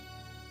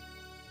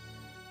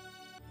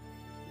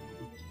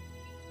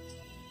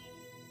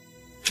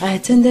 I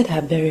attended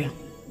her burial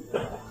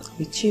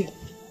with you.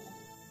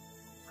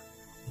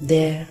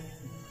 There,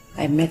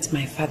 I met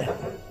my father.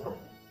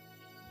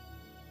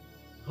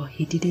 But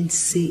he didn't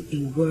say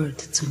a word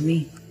to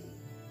me.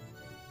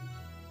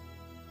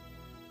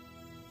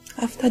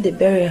 After the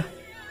burial,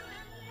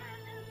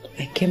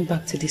 I came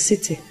back to the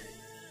city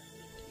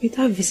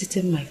without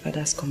visiting my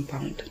father's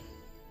compound.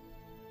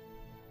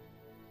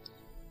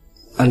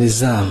 And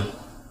is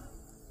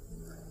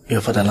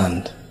your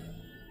fatherland?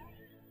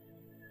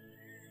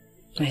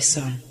 My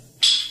son,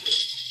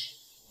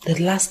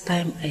 the last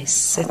time I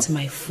set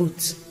my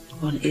foot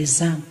on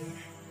Azam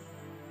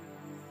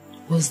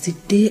was the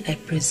day I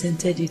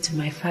presented you to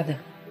my father.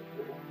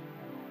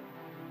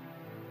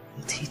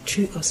 But he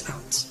threw us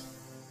out.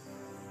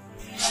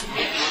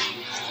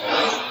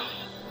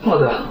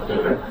 Mother,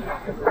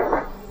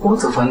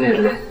 what of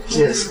Anele?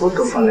 Yes, what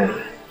of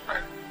Anele?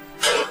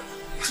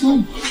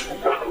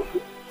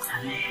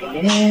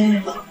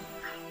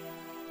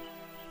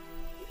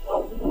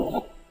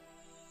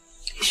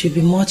 He should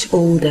be much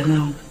older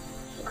now,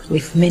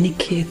 with many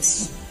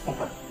kids.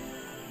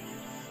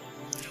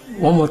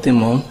 One more thing,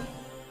 Mom.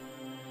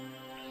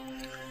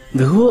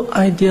 The whole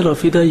idea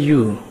of either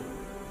you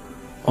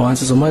or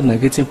Auntie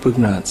Somadina getting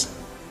pregnant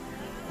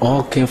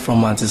all came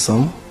from Auntie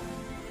Som.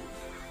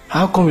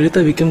 How come you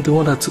later became the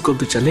one that took up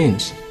the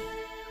challenge?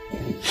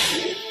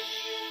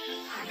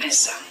 My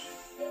son,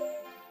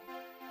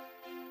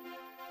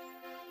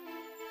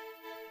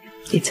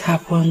 it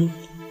happened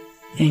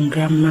in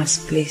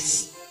Grandma's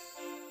place.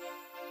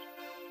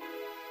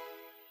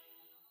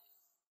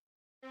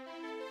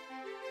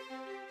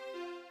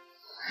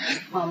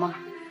 Mama,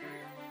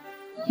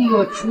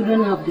 your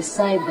children have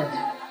decided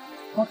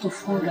not to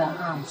fold their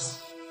arms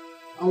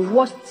and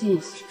watch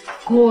things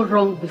go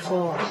wrong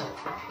before us.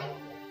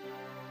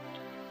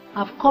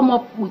 I've come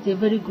up with a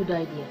very good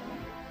idea.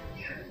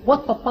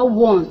 What Papa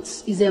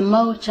wants is a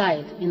male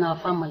child in our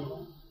family.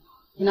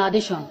 In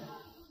addition,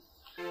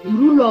 the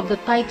rule of the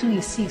title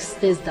he seeks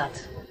states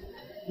that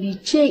the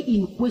child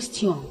in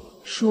question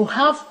should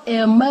have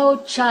a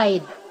male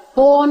child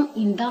born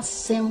in that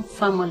same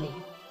family,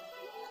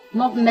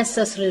 not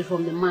necessarily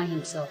from the man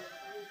himself.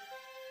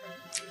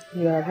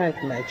 You are right,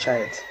 my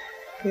child.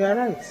 You are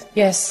right.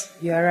 Yes,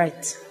 you are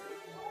right.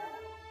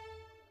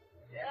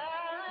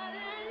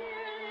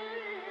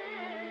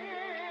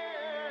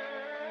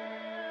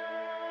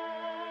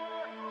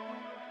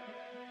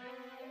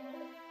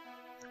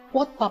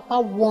 What Papa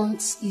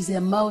wants is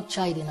a male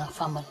child in our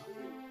family.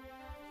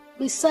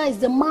 Besides,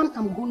 the man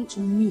I'm going to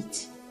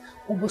meet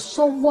will be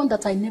someone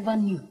that I never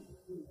knew,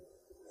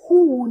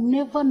 who will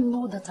never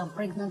know that I'm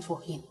pregnant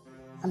for him,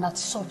 and as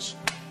such,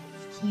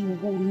 he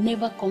will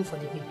never come for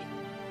the baby.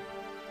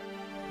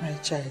 My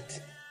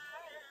child,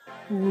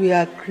 we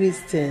are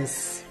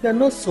Christians. We are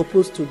not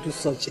supposed to do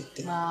such a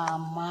thing.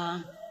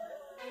 Mama,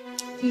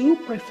 do you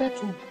prefer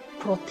to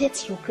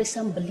protect your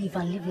Christian belief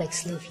and live like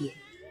slave here?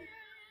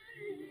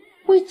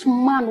 Which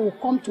man will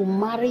come to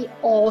marry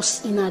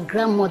us in our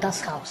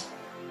grandmother's house?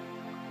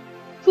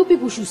 You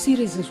people should see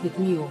reasons with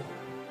me, oh,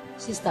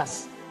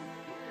 sisters.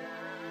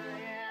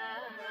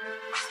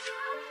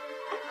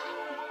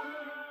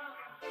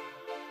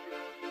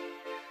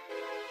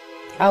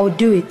 I will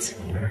do it.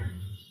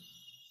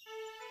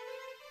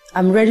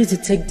 I'm ready to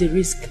take the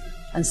risk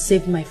and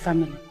save my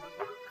family.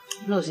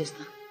 No,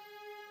 sister.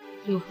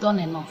 You've done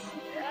enough.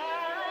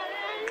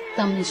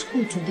 I'm in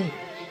school today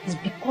is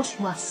because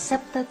you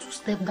accepted to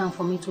step down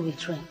for me to be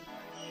trained.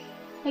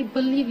 I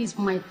believe it's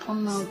my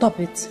turn now. Stop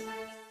it.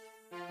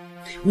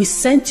 We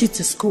sent you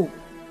to school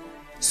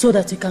so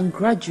that you can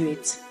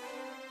graduate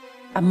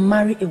and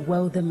marry a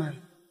wealthy man.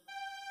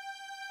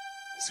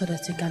 so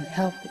that you can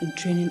help in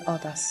training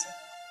others.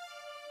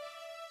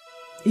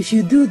 If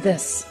you do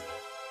this,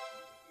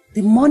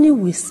 the money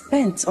we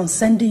spent on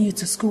sending you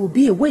to school will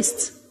be a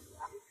waste.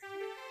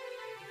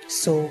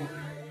 So,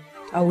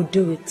 I will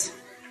do it.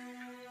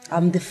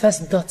 I'm the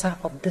first daughter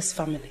of this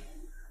family.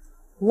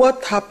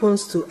 What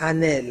happens to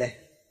Anele?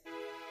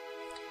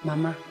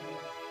 Mama,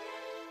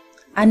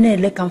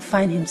 Anele can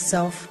find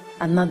himself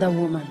another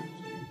woman.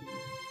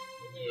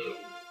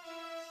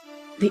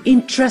 The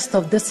interest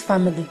of this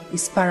family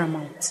is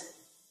paramount.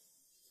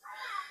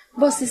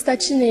 But Sister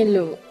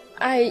Chinelo,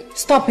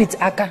 Stop it,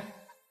 Aka.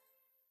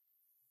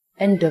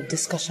 End of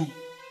discussion.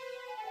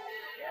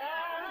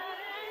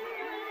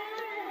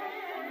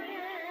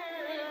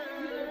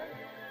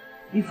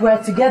 If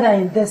we're together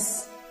in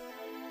this,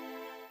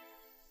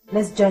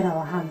 let's join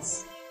our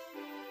hands.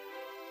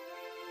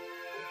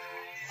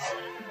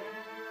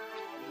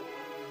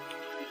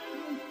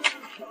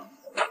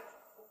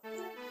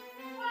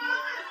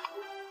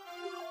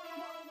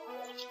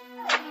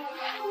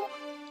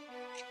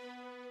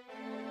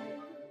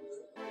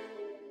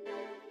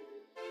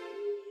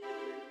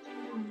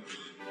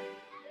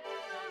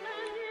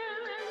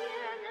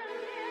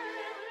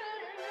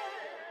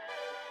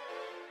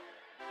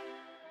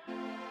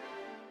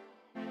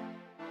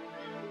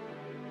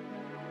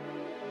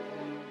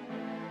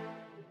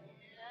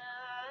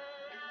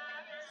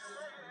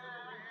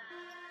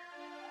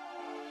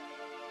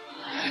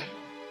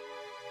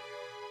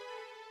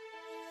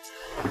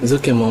 It's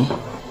okay, Mom.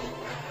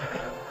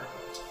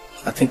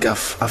 I think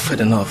I've had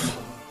enough.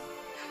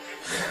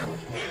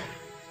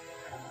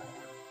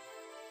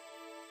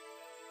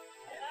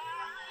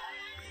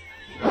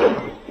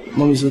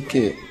 Mom, it's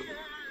okay.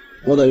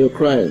 What are you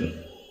crying?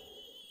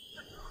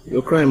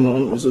 You're crying,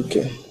 Mom. It's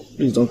okay.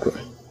 Please don't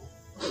cry.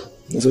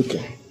 It's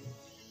okay.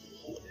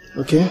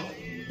 Okay?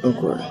 Don't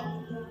cry.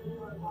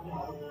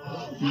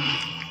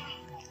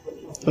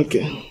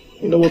 Okay.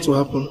 You know what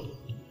will happen?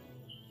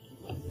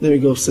 Let me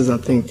go upstairs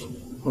and think.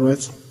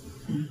 Alright?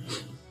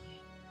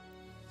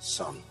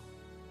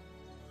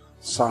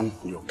 Son,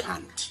 you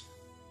can't.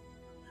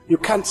 You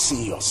can't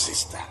see your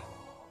sister.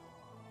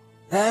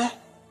 Eh?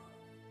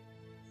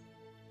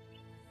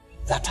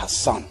 That her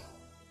son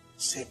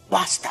is a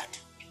bastard.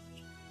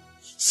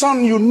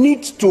 Son, you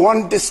need to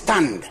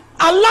understand.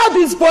 Allow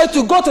this boy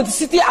to go to the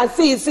city and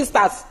see his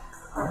sisters.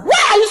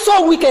 Why are you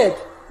so wicked?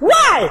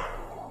 Why?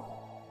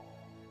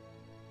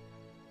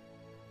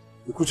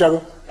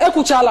 Ikuchago?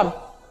 Ekuchalam.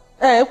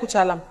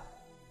 Ekuchalam.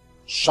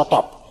 Shut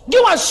up.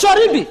 Give us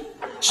Shoribi.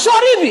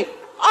 Shoribi.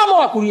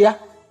 Amawakuria.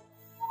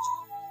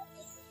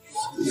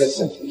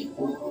 Listen.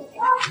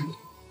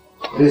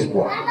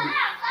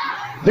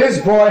 This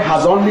boy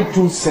has only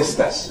two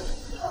sisters.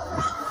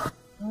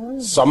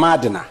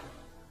 Somadina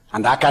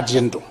and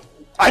Akajindo.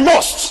 I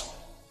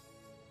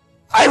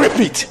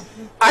repeat,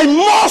 I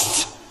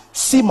must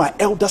see my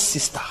elder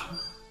sister,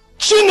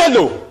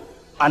 Chinelo,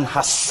 and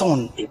her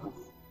son, Ebu.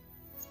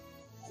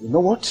 You know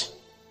what?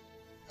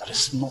 There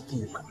is nothing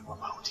you can do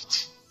about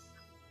it.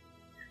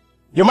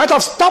 You might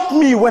have stopped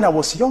me when I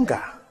was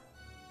younger,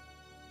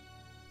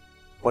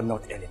 but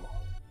not anymore.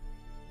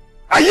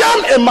 I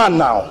am a man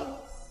now.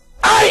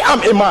 I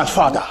am a man,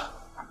 Father.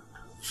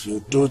 If you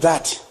do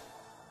that,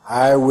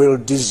 I will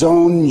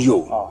disown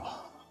you.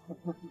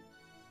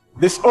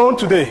 Disown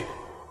today,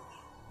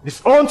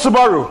 disown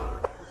tomorrow,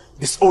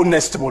 disown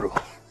next tomorrow.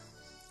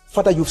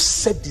 Father, you've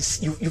said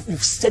this,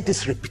 you've said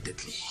this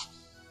repeatedly.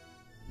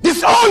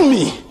 Disown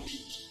me!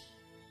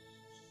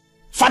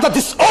 Father,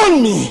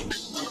 disown me!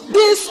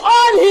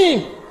 Disown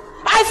him!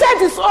 I said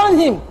disown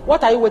him.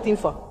 What are you waiting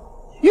for?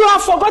 You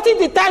have forgotten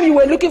the time you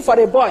were looking for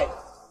a boy.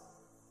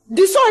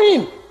 Disown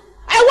him.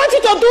 I want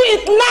you to do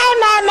it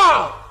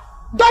now.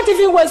 Don't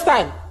even waste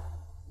time.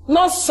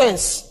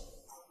 Nonsense.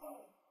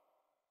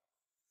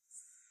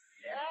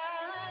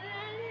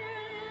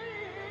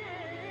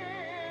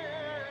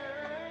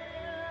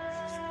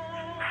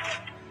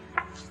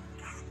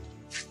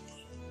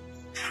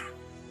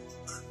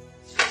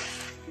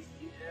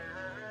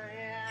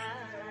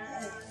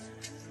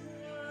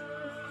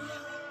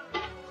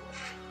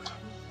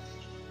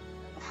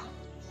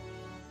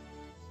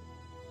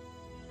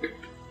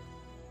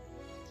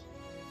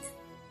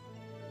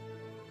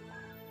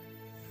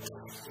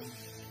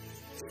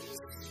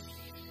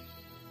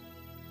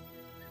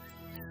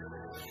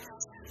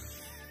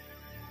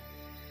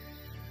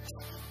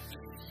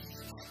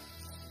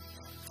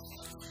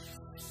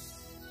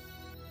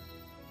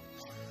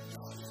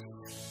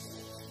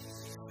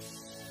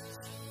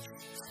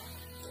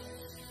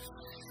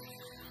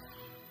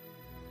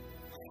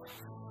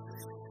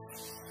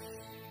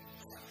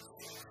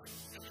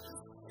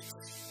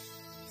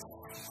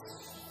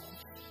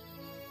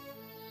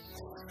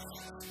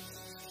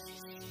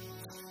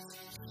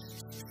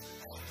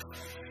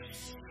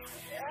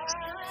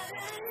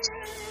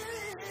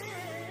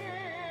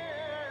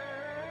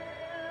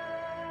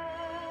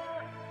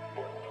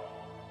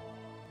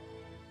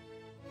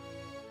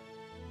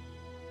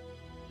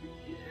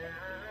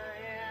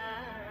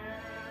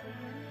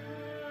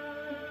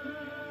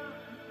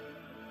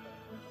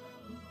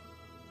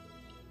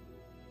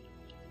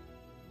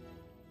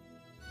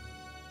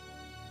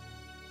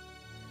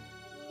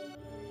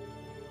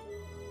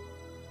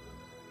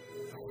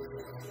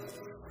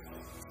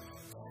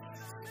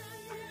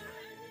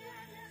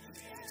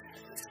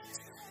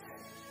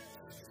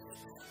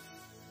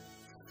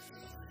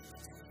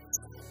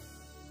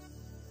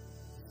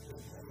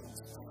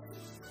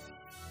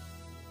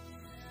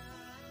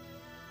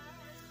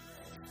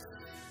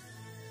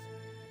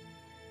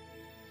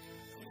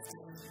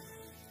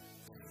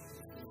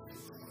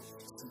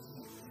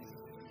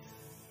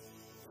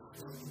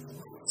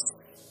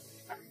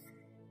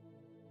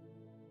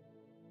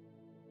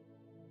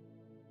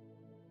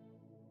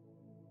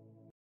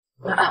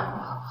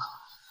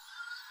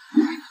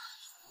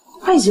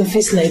 Why is your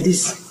face like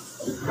this?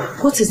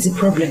 What is the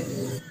problem?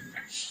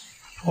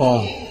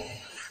 Oh.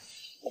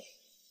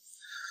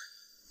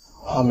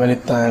 How many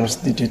times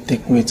did you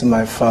take me to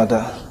my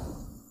father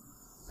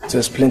to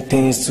explain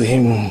things to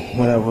him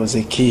when I was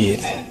a kid?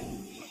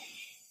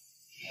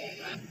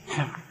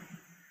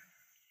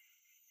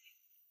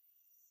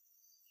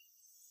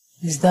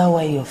 Is that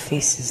why your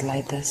face is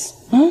like this?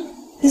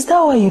 Is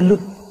that why you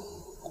look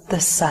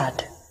this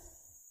sad?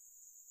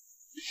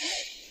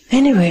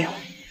 Anyway,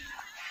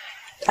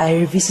 I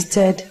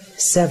revisited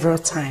several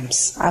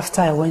times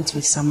after I went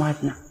with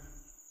Samadna.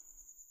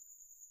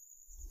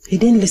 He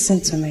didn't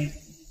listen to me.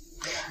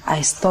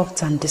 I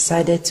stopped and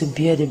decided to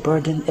bear the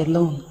burden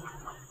alone.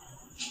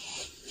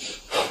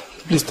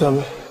 Please tell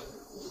me,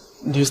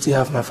 do you still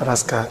have my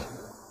father's card?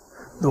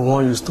 The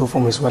one you stole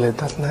from his wallet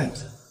that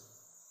night?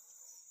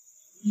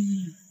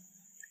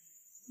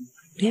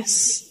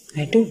 Yes,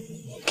 I do.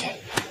 Okay,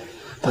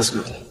 that's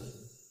good.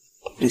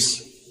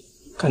 Please,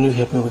 can you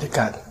help me with the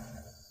card?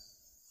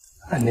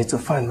 I need to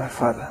find my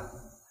father.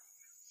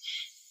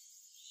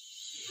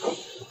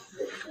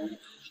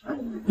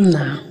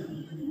 No.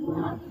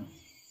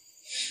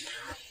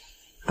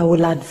 I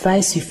will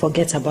advise you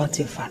forget about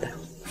your father.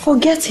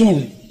 Forget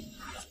him.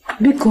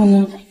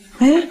 Bikono,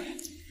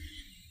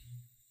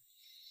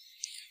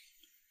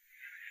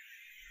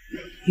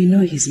 You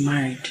know he's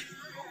married.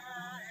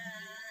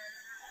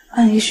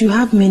 And he should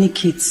have many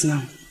kids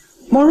now.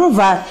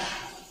 Moreover,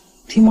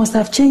 he must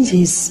have changed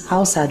his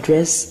house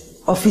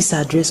address, office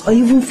address, or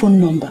even phone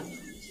number.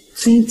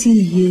 20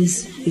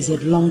 years is a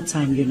long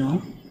time, you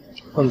know.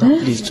 Wanda,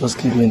 please just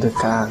give me the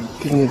card.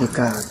 Give me the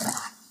card.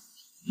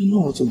 You know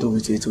what to do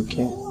with it,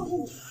 okay?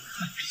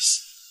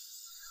 Please.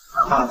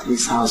 Have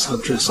his house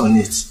address on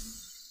it.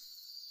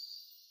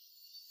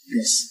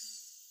 Please.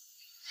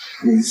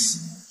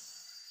 Please.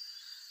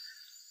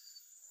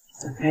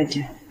 I've heard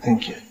you.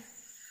 Thank you.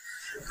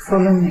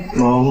 Follow me.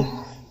 Mom.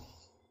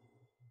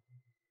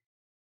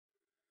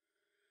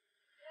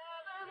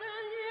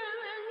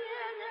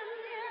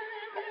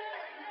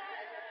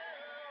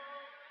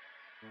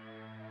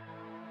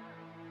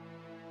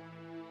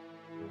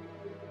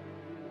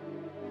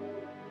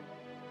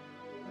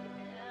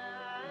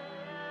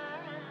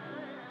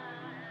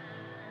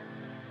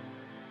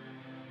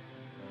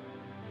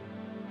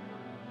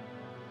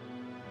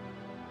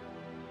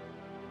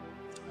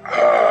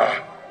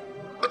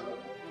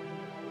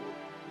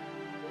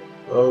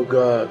 Oh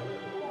God,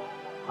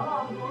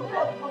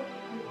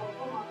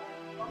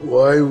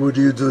 why would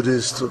you do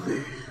this to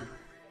me?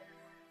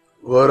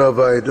 What have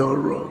I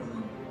done wrong?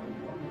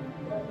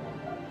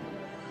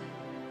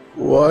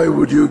 Why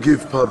would you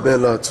give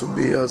Pamela to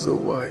me as a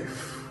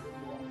wife?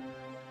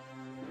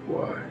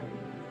 Why?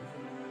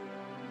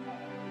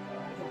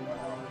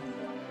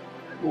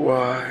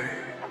 Why?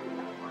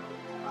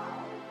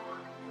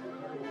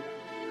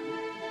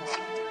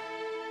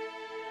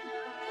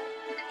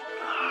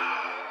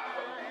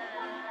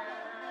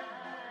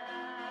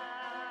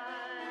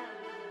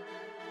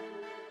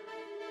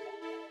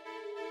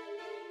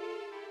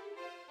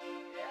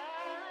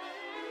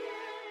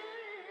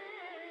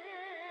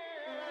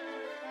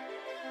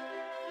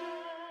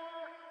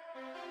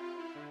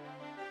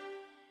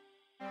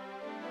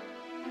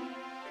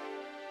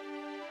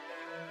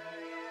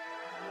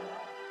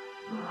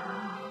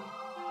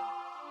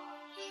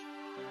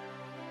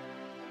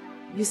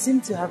 You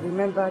seem to have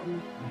remembered me.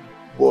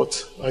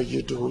 What are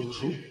you doing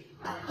here?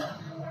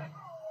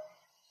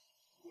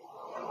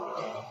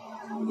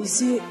 You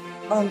see,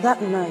 on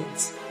that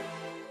night,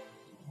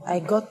 I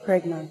got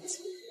pregnant.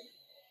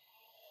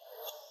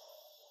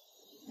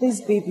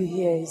 This baby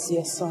here is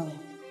your son.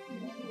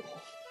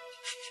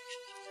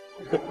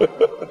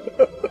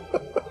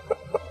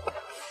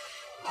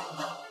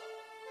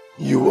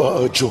 You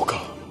are a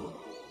joker.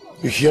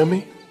 You hear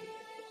me?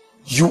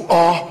 You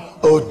are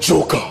a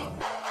joker.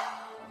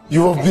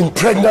 You have been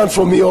pregnant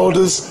for me all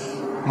these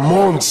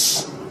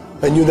months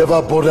and you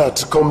never bothered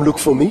to come look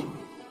for me?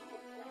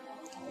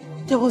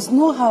 There was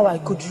no how I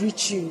could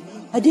reach you.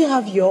 I didn't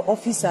have your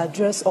office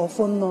address or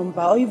phone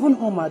number or even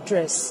home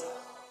address.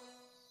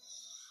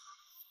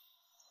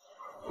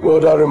 Well,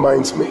 that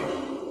reminds me.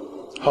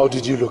 How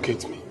did you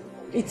locate me?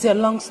 It's a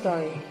long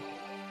story.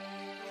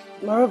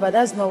 Moreover,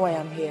 that's not why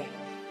I'm here.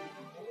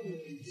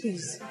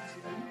 Please,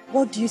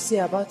 what do you say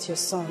about your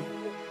son?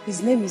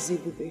 His name is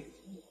Ebube.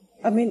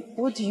 I mean,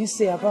 what do you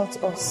say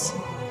about us?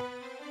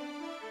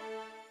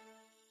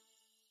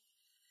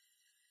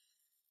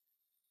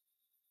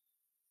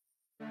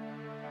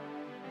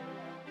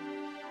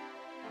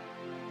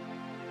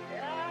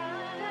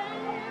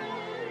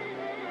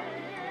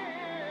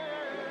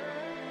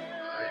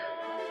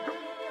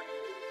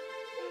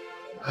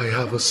 I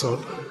have a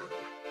son.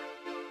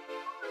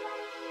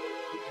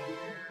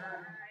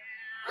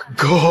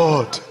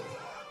 God,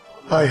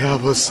 I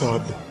have a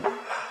son.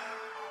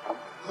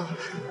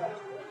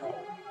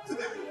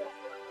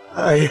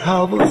 I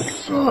have a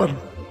son.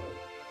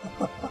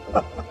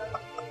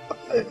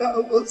 I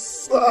have a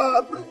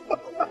son.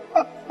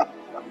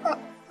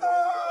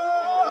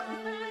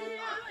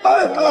 I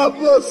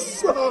have a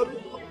son.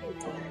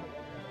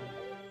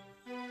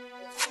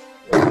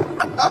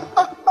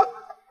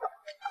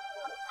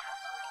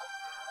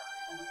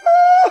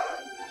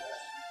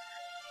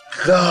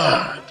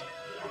 God.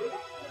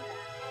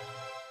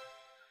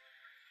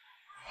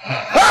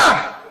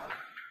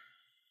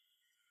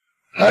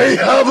 I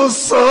have a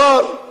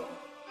son.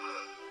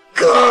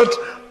 God,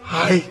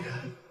 I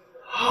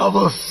have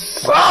a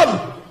son.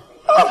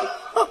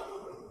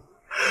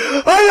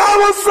 I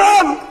have a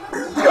son.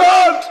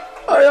 God,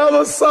 I have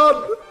a son.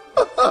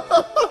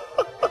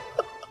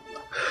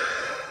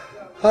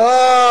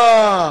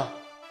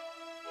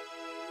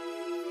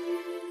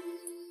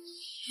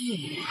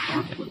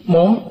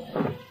 Mom,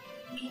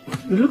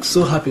 you look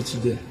so happy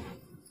today.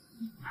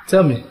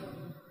 Tell me,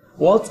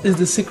 what is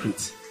the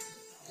secret?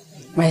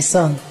 My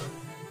son,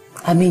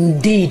 I'm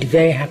indeed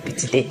very happy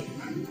today.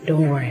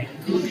 Don't worry.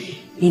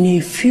 In a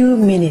few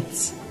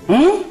minutes,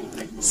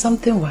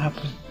 something will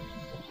happen.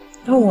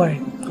 Don't worry.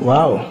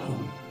 Wow.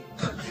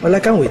 Well, I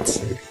can't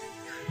wait.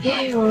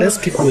 Yeah, let's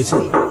keep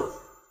waiting.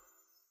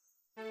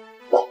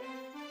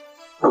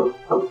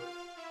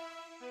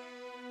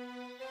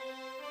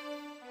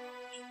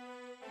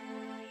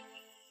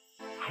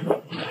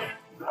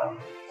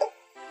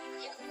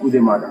 Good day,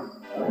 madam.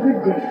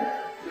 Good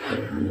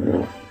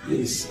day.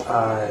 Please,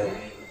 I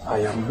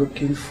am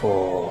looking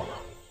for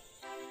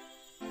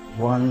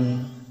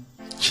one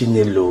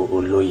Chinelo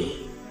Oloye.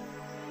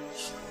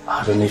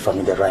 I don't know if I'm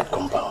in the right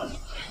compound.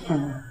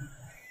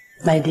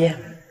 My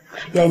dear,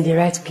 you're in the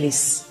right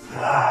place.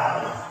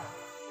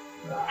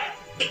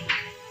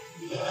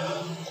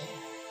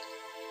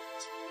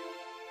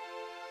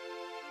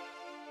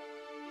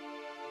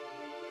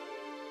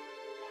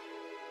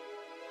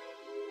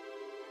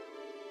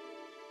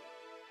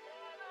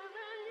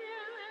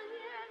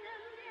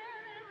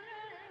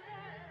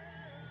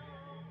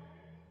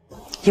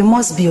 You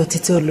must be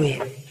Otito Oloye.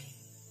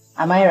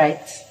 Am I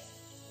right?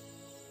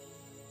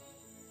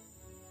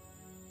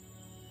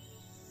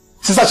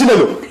 Sister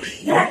Chinelo.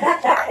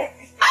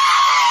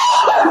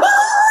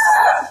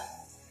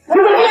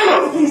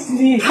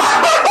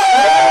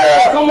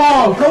 Come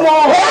on.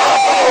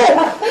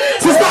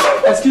 Sister,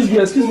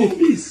 excuse me,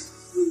 please.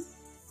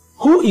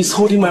 Who is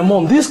holding my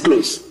mom this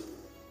close?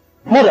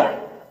 Mother,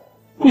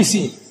 who is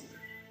he?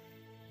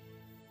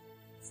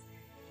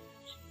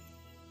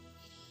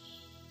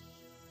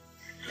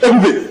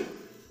 Everybody.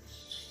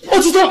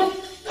 Otito!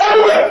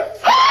 Everywhere!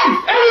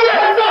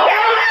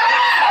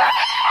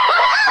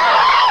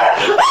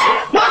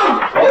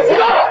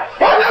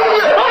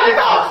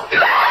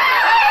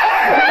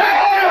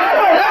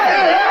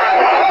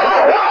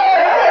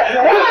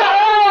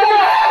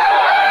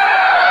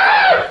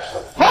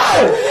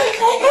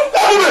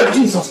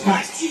 Jesus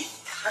Christ.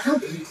 I can't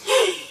believe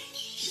it.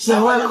 She's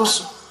a wild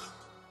also.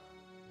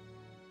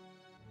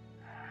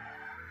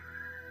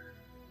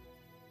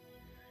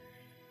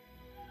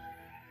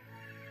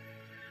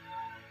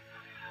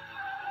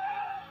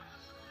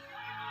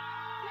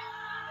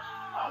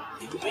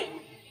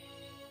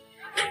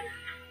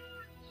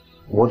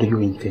 What do you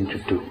intend to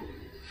do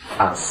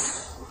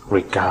as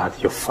regard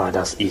your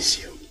father's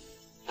issue?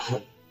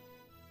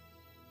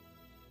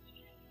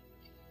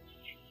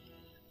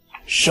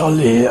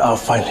 Surely I'll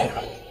find him.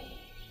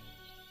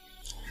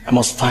 I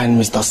must find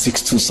Mr.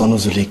 62 Son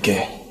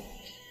Uzulike.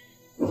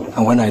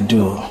 And when I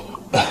do,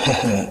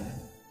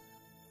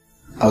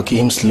 I'll kill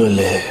him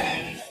slowly.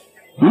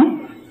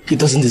 He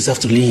doesn't deserve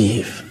to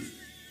live.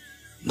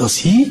 Does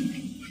he?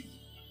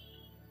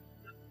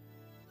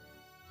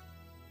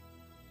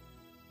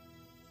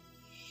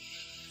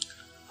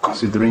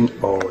 Considering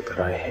all that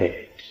I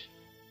heard.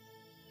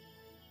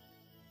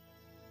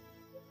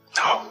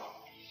 No.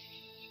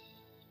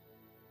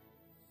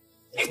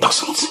 He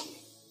doesn't.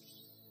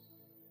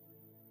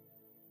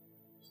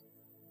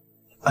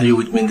 Are you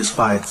with me in this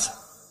fight,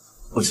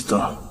 Otito?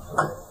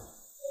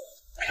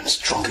 I am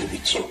strongly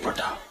with you,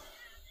 brother.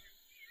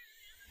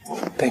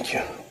 Thank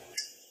you.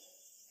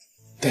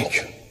 Thank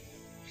you.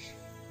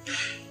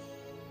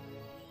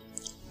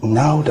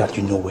 Now that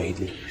you know where he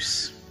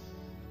lives,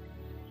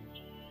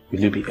 will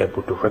you be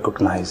able to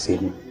recognize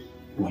him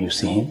when you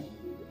see him?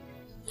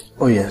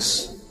 Oh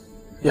yes.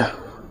 Yeah.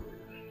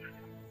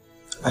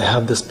 I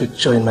have this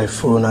picture in my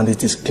phone and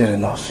it is clear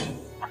enough.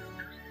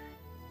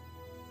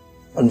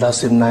 On that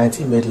same night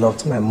he made love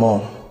to my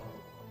mom.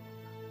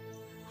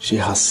 She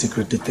has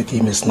secretly taken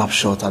him a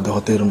snapshot at the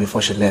hotel room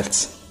before she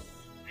left.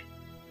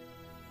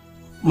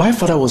 My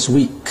father was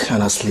weak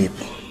and asleep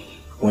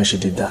when she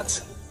did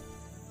that.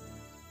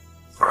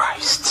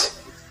 Christ.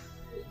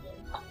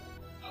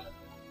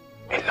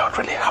 A lot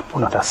really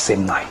happened on that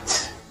same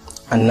night.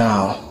 And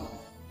now,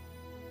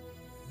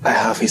 I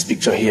have his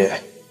picture here.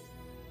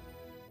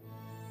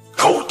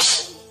 Good.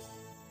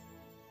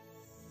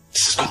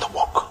 This is going to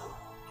work.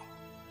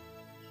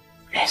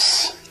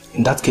 Yes.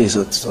 In that case,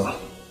 Otito,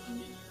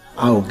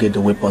 I will get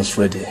the weapons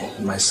ready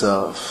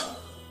myself.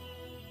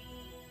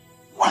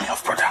 One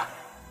love, brother.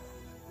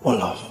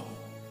 Olaf.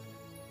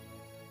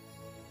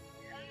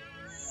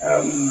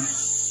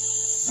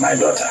 My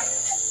daughter,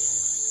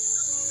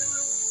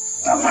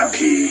 I'm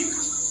happy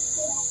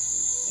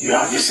you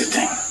are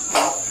visiting.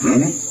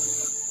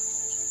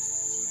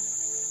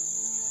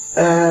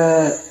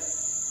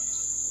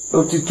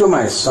 Otito,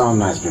 my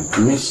son, has been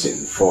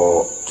missing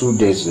for 2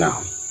 days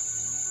now.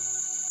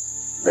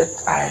 But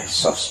I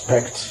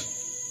suspect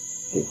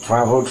he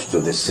traveled to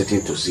the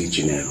city to see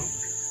Jnr.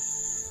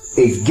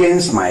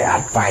 Against my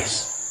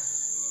advice.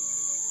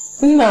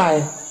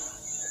 Nai,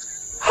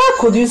 how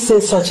could you say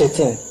such a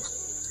thing?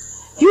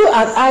 You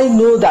and I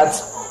know that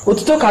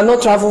Otito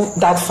cannot travel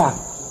that far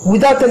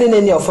without telling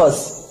any of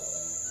us.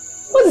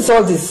 What is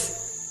all this?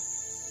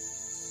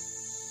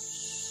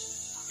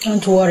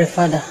 Don't worry,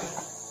 Father.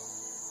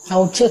 I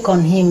will check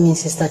on him in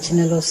Sister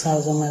Chinelo's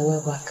house on my way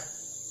back.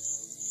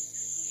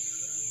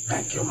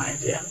 Thank you, my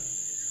dear.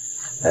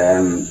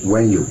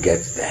 When you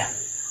get there,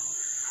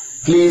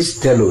 please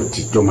tell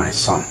Otito, my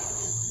son,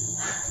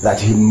 that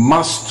he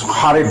must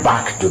hurry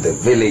back to the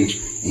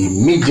village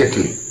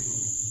immediately.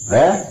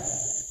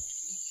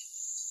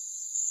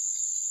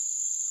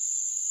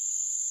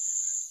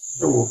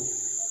 Oh,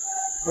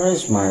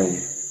 where's my...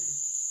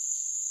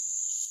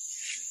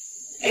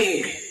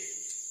 Hey!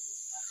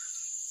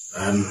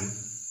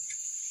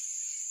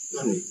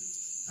 Mommy,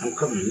 I'm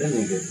coming. Let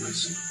me get my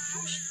son.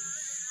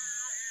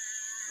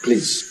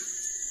 Please,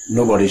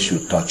 nobody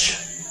should touch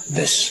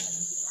this.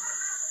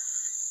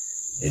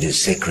 It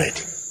is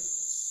sacred.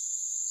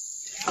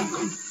 I'm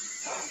coming.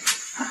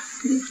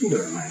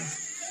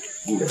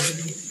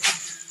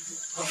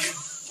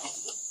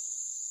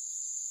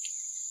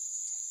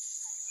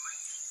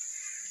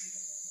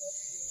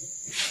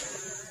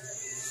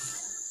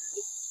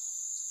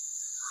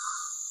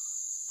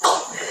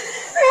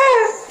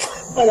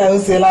 And I will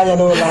say, I don't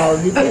allow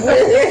me.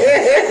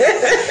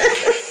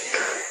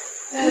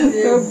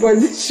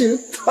 Nobody should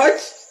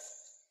touch.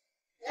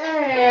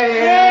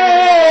 Hey,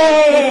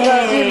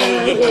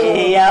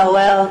 you're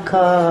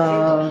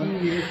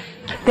welcome.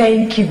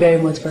 Thank you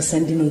very much for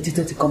sending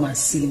Otito to come and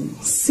see me.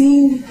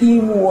 Seeing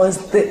him was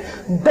the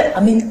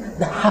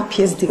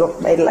happiest day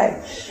of my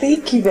life.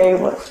 Thank you very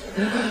much.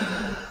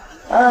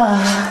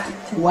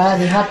 Well,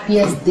 the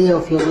happiest day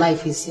of your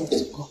life is yet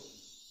to come.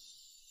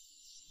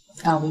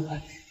 I'll be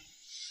back.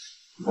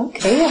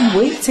 Okay, I'm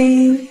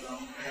waiting.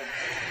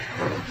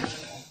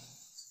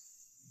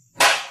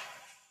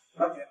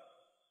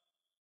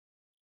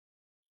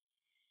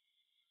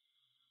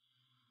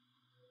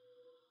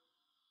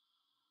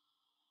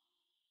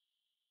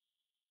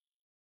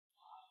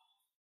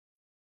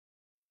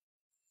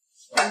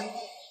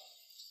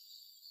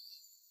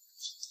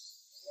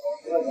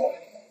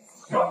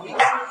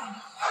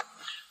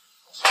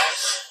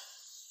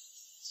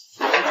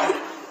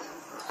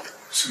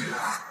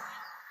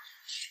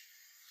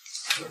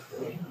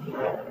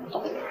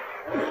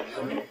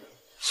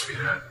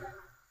 Sweetheart,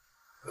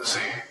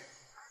 listen.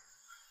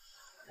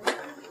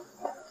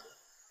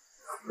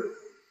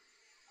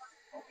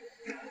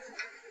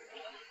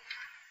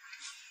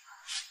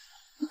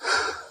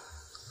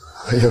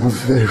 I am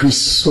very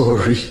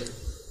sorry.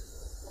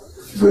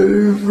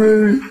 Very,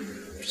 very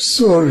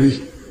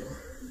sorry.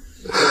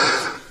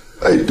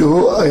 I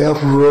know I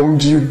have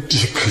wronged you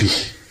deeply.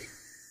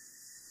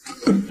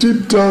 And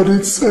deep down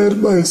inside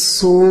my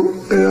soul,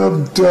 I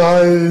am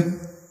dying.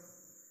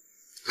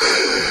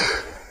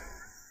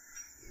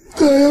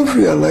 I have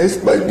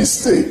realized my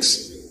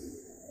mistakes.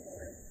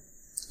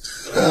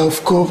 I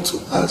have come to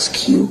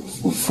ask you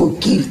for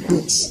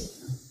forgiveness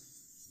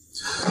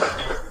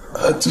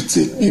and to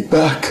take me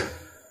back.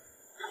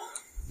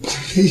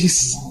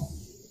 Please.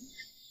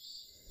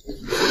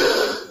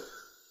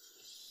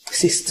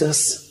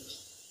 Sisters,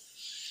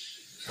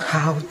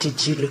 how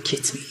did you look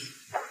at me?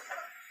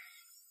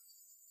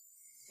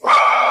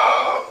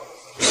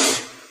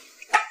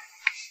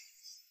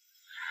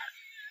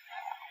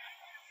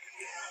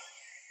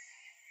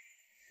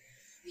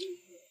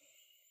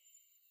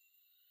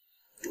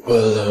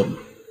 Well,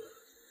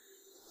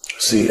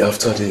 see,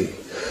 after the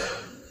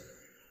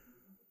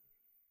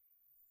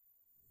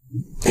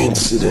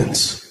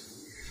incident,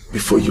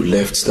 before you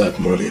left that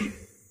morning,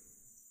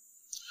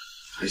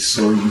 I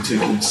saw you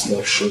taking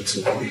snapshots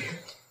of me.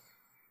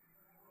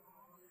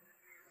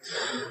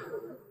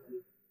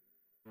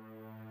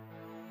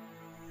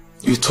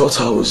 You thought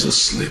I was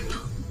asleep,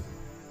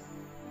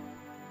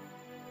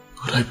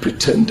 but I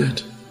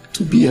pretended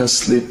to be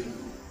asleep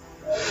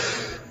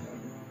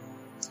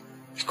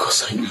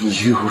because I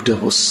knew there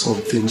was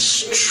something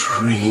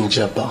strange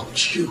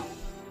about you.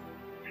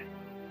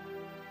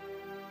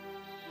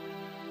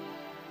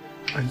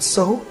 And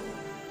so?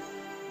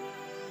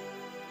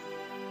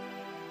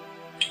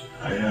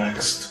 I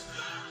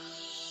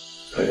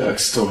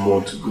asked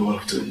someone to go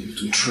after you,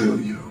 to trail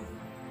you.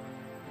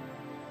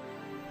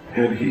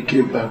 And he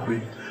came back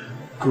with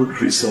good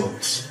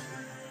results.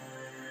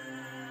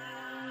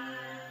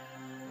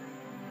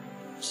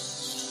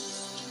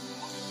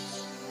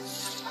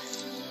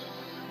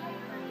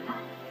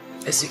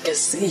 As you can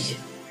see,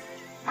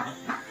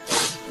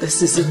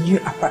 this is a new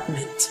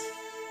apartment.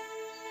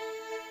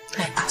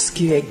 I ask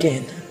you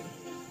again,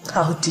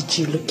 how did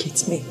you look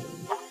at me?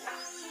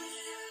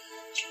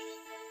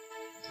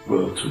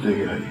 Well,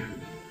 today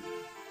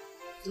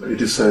I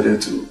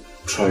decided to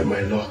try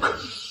my luck.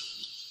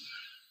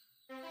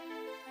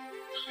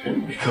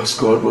 And because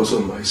God was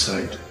on my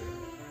side,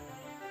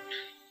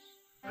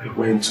 I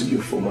went to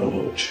you for my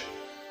lodge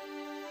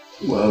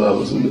while I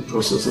was in the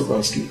process of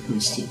asking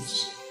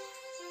questions.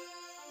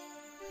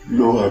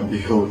 Lo and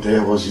behold,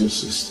 there was your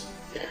sister.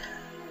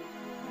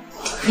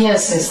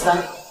 Yes, sister.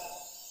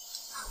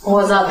 I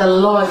was at the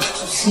lodge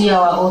to see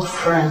our old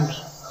friend,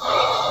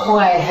 who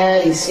I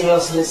heard is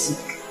seriously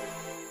sick.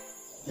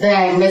 There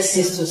I met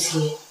sisters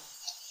here.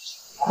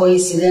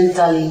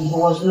 Coincidentally, he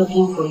was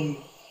looking for you.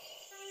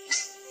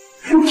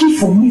 Looking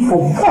for me for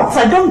what?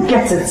 I don't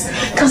get it.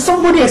 Can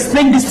somebody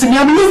explain this to me?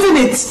 I'm losing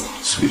it.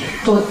 Sweetie.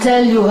 To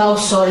tell you how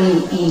sorry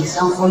he is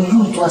and for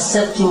you to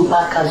accept him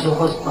back as your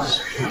husband.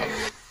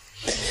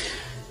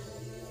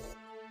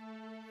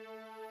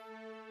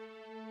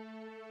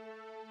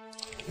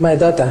 My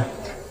daughter,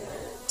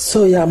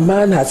 so your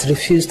man has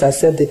refused to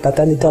accept the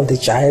paternity of the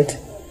child?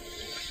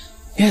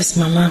 Yes,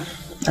 Mama,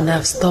 and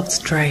I've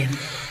stopped trying.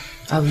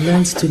 I've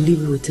learned to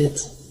live with it.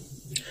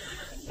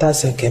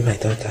 That's okay, my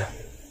daughter.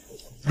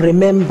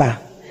 Remember,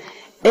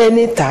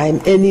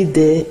 anytime, any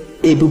day,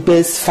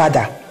 Ebube's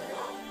father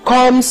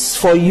comes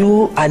for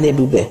you and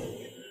Ebube,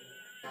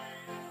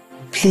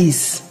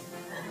 please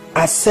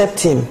accept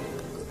him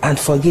and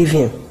forgive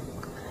him.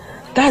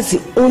 That's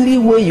the only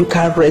way you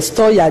can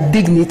restore your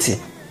dignity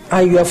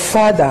and your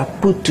father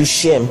put to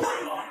shame.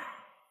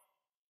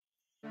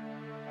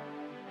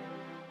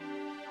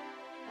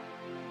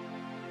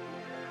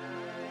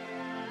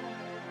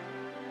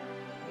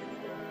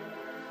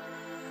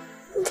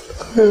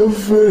 I'm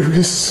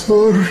very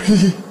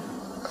sorry.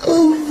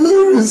 I'm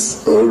very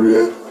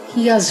sorry.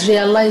 He has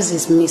realized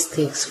his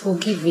mistakes.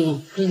 Forgive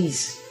him,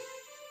 please.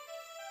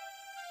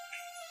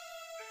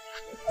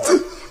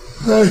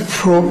 I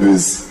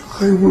promise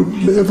I would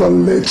never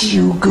let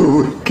you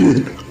go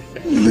again.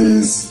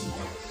 Please.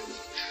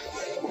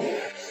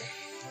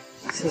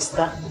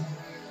 Sister,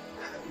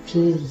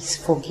 please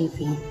forgive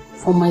him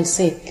for my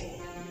sake.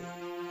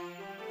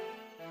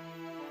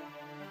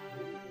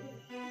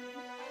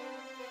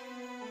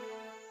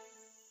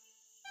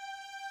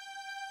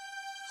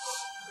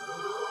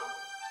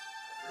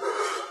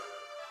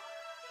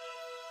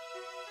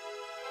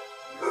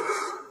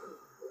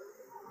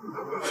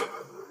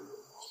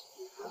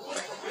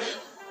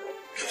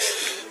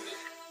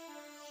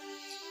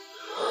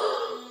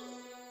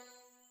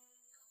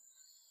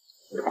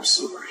 I'm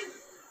sorry.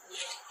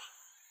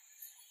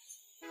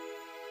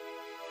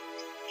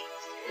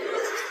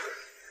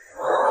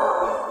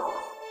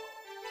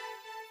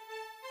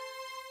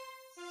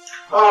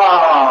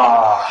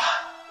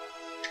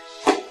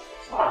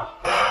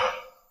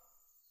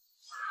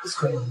 What's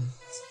going on?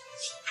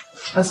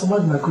 I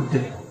survived my good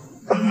day.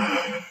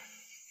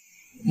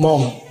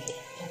 Mom,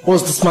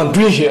 what's this man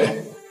doing here?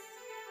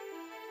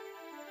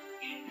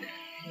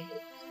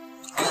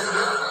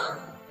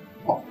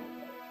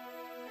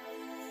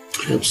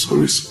 I am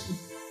sorry, son.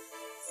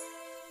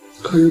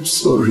 I am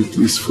sorry.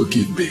 Please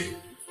forgive me.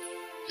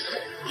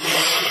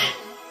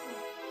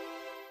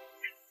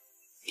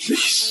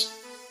 Please.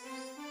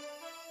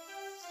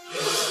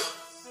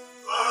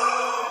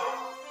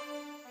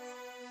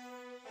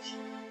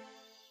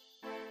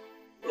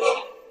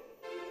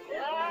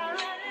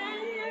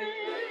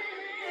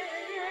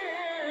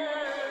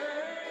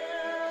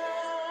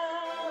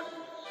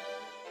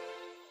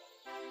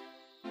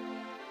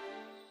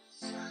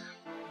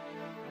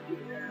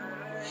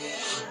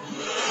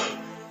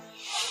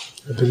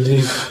 I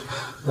believe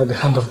that the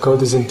hand of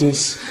God is in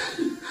this,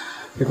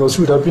 because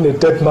you would have been a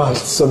dead man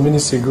some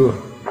minutes ago.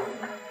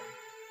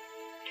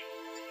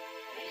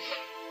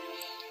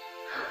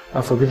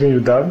 I've forgiven you,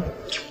 Dad.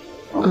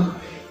 Oh.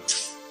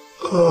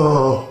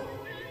 Oh.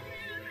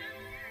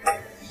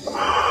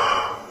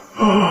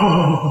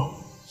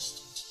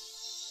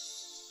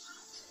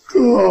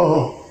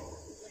 Oh.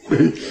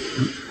 Thank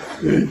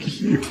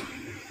you.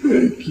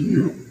 Thank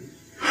you.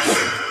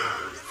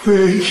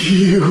 Thank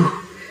you.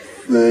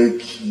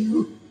 Thank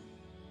you.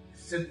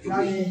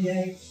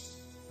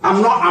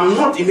 I'm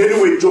not in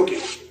any way joking.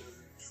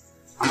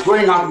 I'm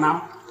going out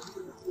now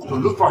to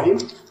look for him,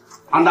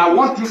 and I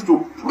want you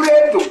to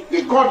pray to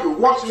the God you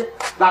worship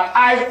that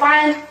I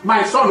find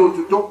my son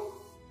Otuto.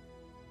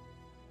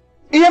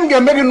 Him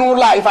can make no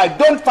lie if I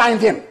don't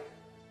find him.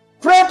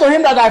 Pray to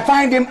him that I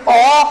find him,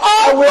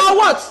 or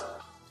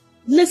what?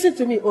 Listen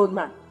to me, old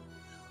man.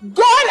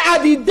 Gone are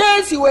the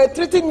days you were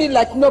treating me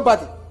like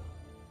nobody.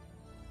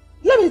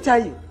 Let me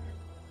tell you.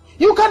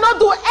 You cannot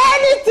do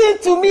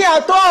anything to me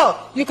at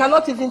all. You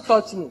cannot even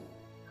touch me.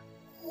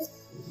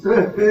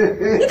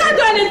 You can't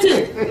do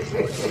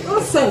anything.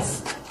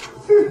 Nonsense.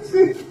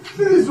 See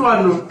this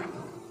one, no.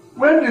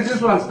 When did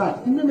this one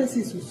start?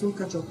 Nemesis will soon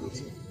catch up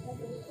with you.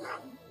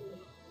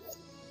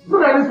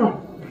 Look at this one.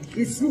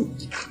 It's me.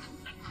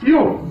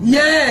 You?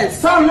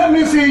 Yes. Sam, let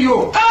me see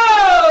you.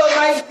 Oh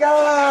my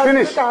God.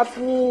 Finish. Look at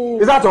me.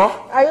 Is that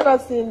all? Are you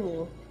not seeing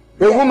me?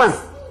 A woman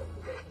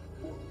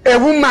A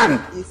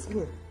woman. It's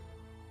me.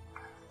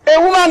 A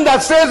woman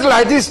that says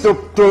like this to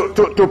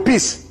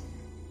peace.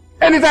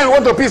 Anytime you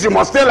want to peace, you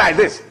must stay like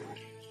this.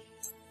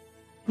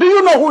 Do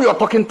you know who you're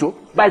talking to,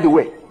 by the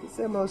way?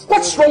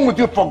 What's wrong with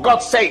you, for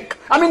God's sake?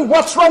 I mean,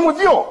 what's wrong with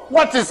you?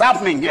 What is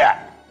happening here?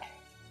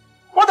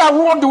 What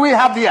do we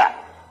have here?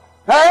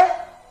 Eh?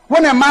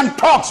 When a man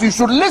talks, you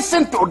should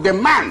listen to the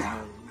man.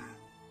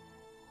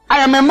 I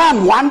am a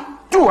man, 1.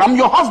 2, I'm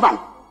your husband.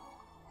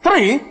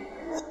 3,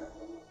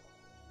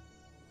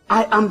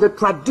 I am the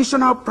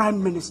traditional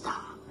prime minister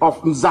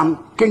of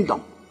Nzam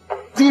Kingdom.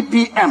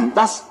 TPM,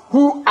 that's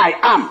who I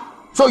am.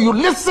 So you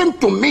listen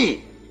to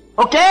me,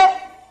 okay?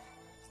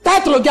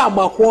 Title again,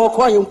 but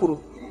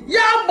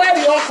yeah,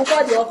 buddy, go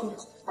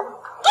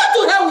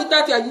to hell with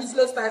that your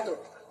useless title.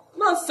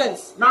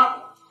 Nonsense.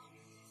 Now.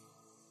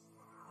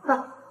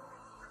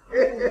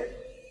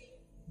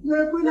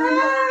 No,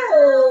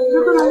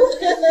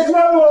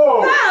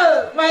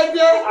 my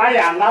dear. I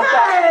am not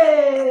that.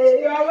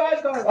 Hey, you're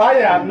welcome. I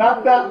am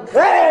not that. Hey,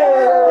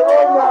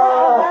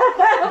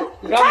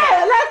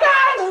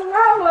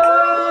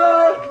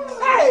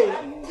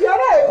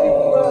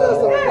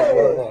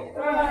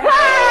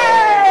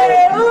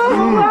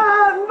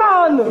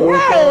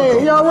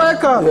 hey, you're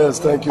welcome. Yes,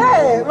 thank you.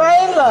 Hey,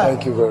 my in-law.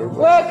 Thank you very much.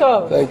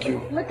 Welcome. Thank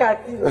you. Look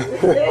at you.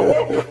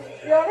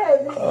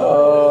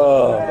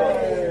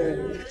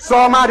 So,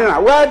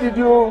 Madina, where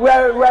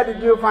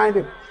did you find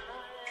him?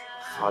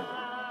 Father,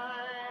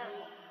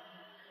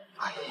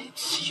 I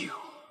hate you.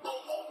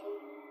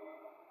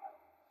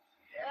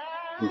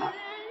 No,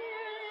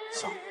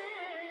 son,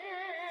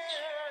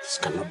 this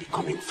cannot be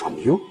coming from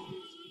you.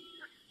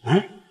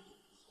 Huh?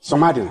 So,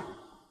 Madina.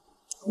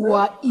 You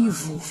are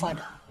evil,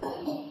 Father.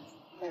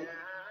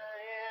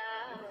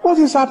 What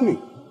is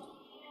happening?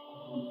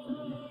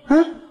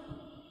 Huh?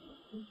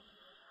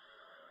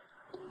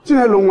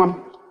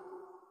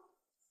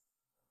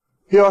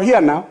 You're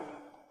here now?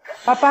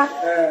 Papa,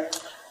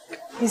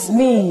 it's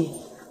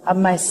me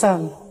and my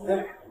son,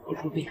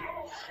 Ebube.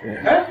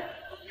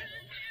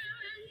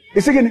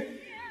 It's again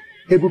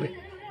Ebube.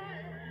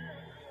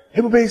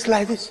 Ebube is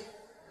like this.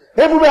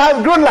 Ebube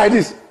has grown like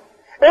this.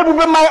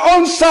 Ebube, my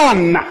own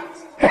son.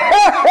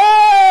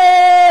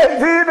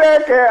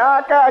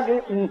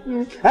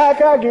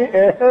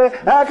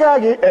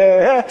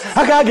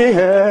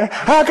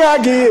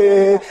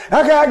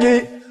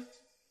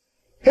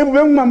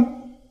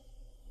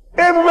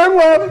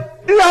 Everyone,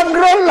 you have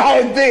grown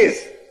like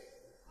this,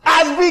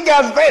 as big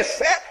as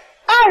this.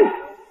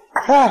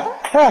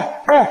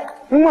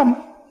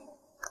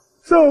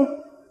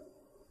 So,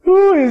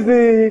 who is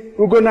the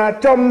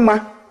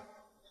Ugonatoma?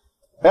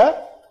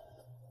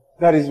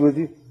 That is with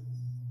you.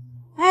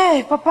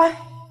 Hey, Papa,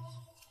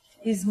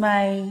 he's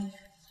my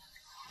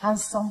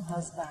handsome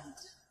husband.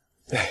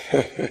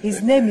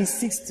 His name is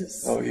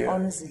Sixtus. Oh, yeah.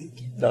 Honestly.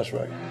 That's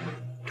right.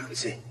 Don't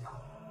say.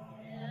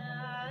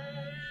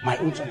 My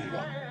own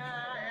son-in-law.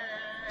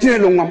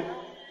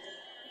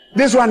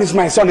 This one is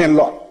my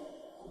son-in-law.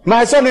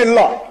 My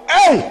son-in-law.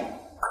 Hey!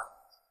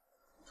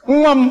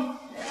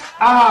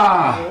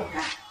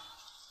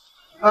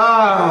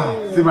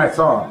 See my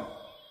son.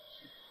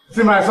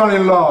 See my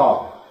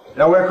son-in-law.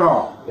 You're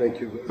welcome. Thank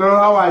you. So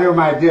how are you,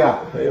 my dear?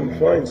 I am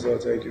fine, sir.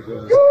 Thank you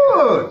very much.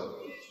 Good.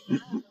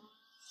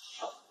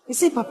 You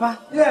see, Papa?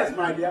 Yes,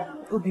 my dear.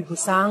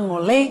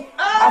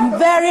 I'm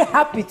very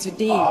happy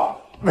today.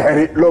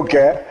 Very look,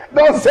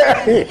 don't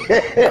say.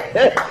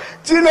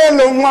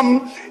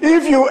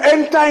 If you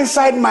enter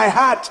inside my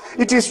heart,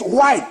 it is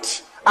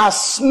white as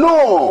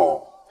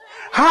snow.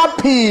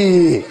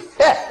 Happy.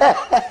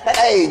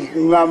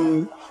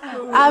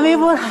 I'm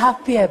even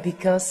happier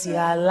because you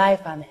are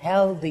alive and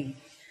healthy.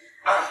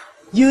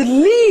 You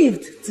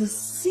lived to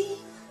see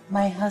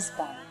my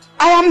husband.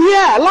 I am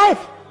here, alive.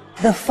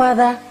 The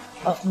father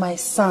of my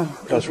son.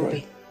 That's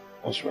right.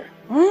 That's right.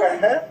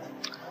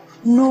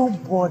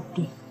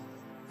 Nobody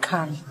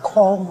can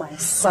call my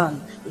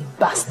son a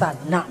bastard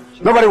now.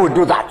 Nobody will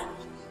do that.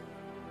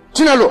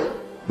 Chinelo,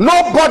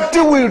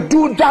 nobody will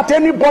do that.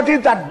 Anybody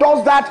that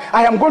does that,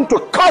 I am going to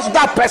curse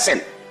that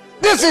person.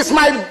 This is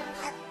my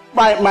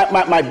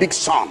big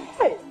son.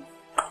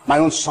 My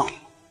own son.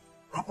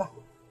 Papa.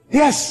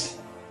 Yes.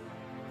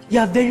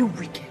 You are very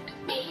wicked.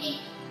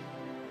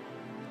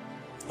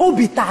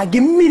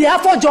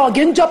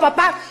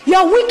 Papa. You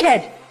are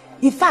wicked.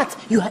 In fact,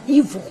 you are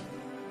evil.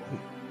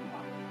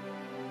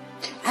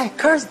 I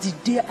curse the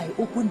day I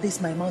opened this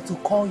my mouth to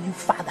call you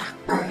father.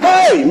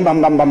 Hey!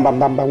 Mom,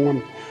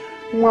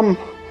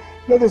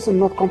 let this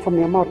not come from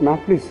your mouth now,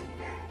 please.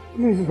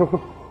 Please, oh.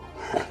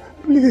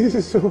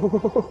 Please,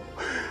 oh.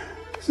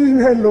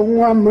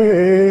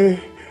 Sinelo,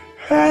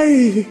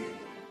 hey!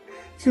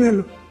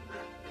 Sinelo,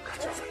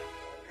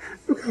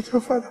 look at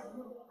your father.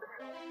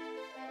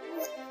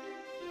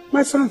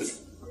 My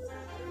sons.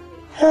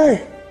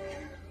 Hey!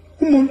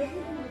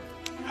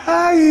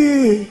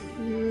 Hi!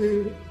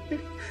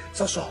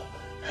 So,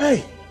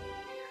 hey,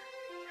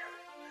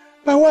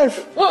 my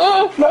wife.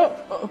 No.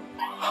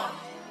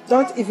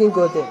 Don't even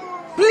go there.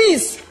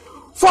 Please,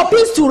 for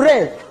peace to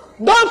reign,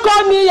 don't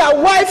call me your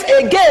wife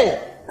again.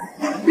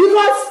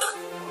 Because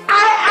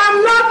I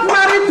am not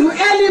married to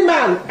any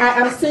man.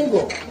 I am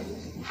single.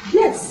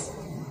 Yes.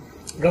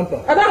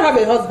 Grandpa. I don't have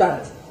a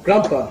husband.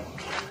 Grandpa,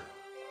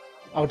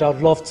 I would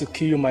have loved to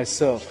kill you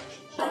myself.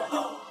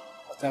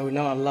 But I will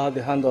now allow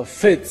the hand of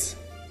fate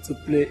to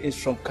play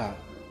its trump card.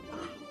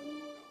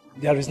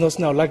 There is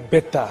nothing I would like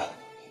better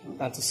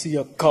than to see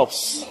your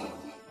corpse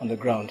on the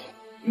ground.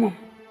 No.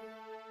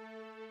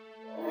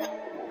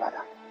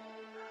 Father.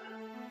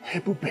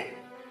 Ebube,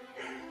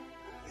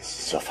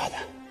 this is your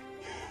father.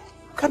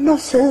 You cannot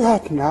say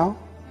that now.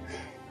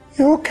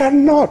 You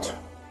cannot.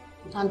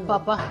 And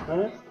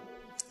Papa,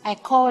 I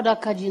called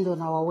Akajindo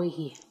on our way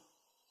here.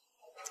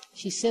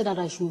 She said that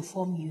I should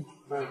inform you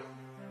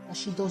that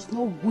she does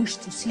not wish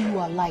to see you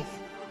alive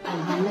on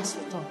her next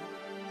return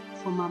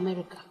from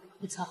America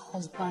with her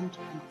husband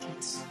and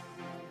kids.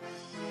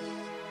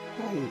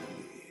 Hey,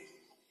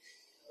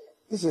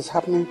 this is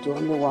happening to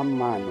only one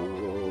man.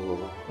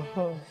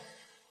 Oh.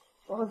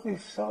 All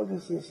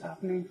this is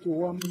happening to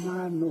one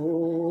man.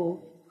 Oh.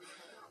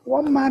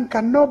 One man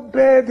cannot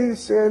bear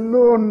this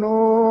alone.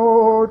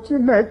 Oh,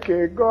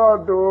 Chineke,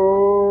 God.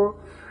 Oh.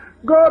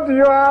 God,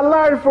 you are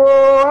alive.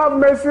 Oh, have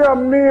mercy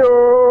on me.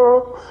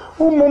 Oh,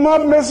 Mama,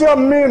 have mercy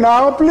on me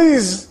now,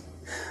 please.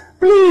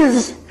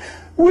 Please.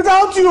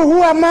 Without you,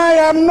 who am I?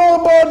 I'm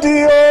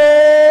nobody.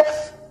 Oh.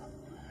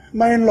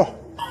 My in-law.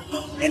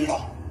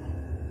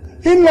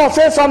 In-law,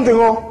 say something.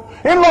 Oh.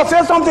 In-law,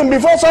 say something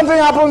before something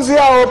happens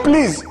here. Oh,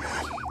 please.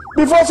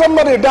 Before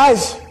somebody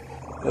dies.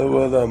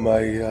 Well,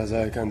 as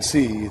I can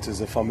see, it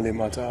is a family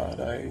matter.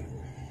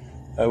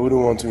 I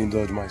wouldn't want to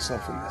indulge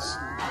myself in this.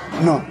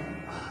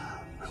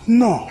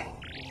 No.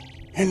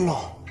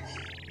 In-law,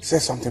 say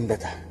something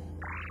better.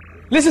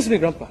 Listen to me,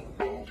 Grandpa.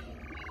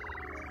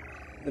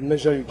 The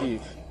measure you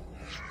give,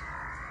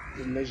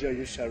 the measure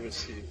you shall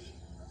receive.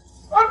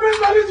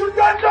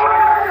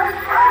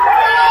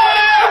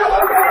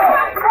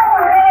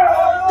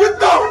 Get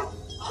down!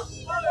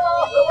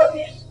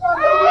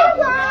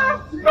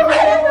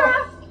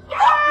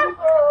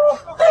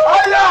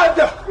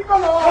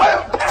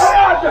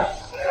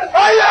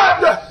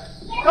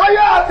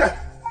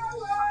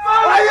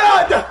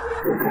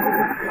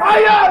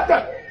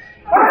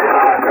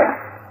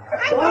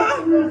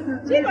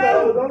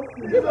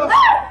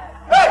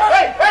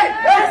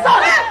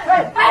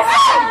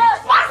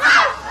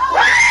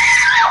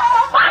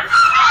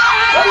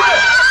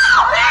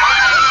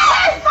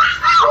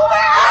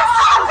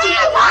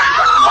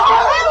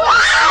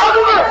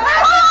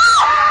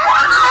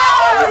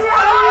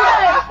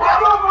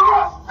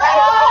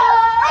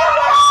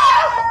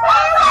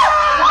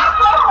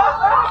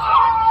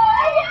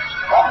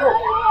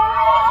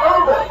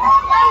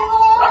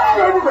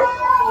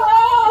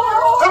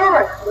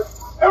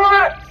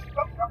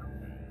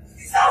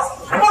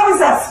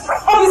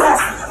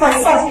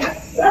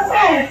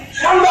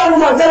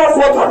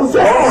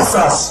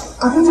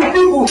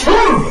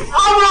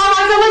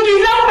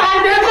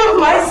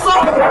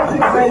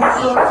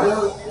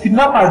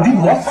 Kidnapper did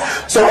what?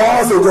 So I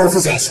asked the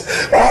officers.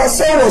 Our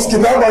son was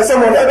kidnapped by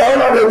someone that I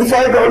don't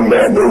identify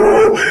gunmen.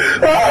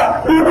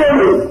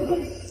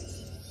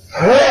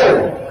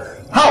 Hey!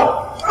 How?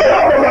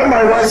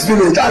 My wife's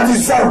village at the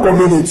South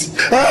community.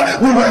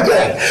 We were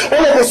there.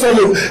 All of a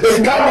sudden, they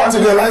came out to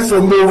their lives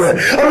from nowhere.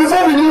 And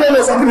before we knew what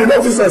was happening, the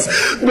officers,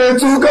 they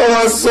took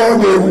our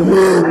son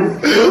away.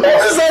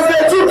 Officers,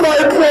 they took my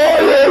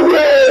boy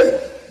away.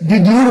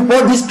 Did you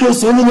report this case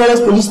to any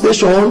nearest police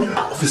station?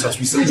 Officers,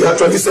 we said we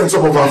actually sent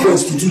some of our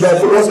friends to do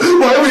that for us.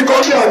 But we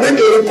come here and make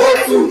a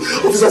report to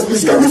officers,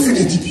 please, can we see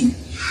the DP?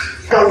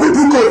 Can we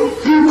do code?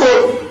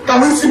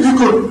 Can we see the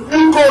code,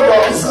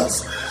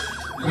 officers?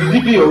 The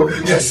DPO?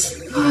 Yes.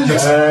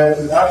 Yes.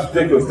 You have to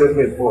take your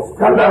statement first.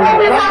 Calm down.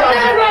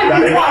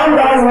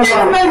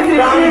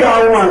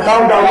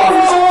 Calm down.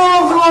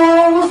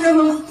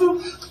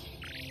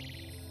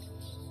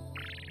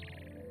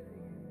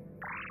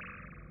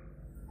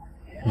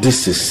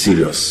 This is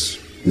serious,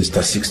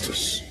 Mr.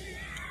 Sixtus.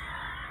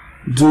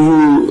 Do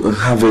you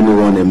have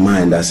anyone in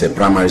mind as a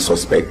primary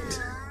suspect?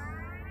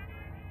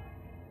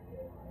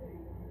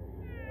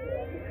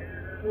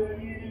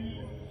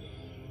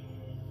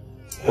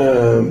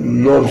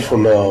 None for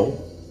now,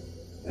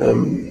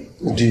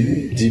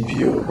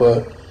 DPO,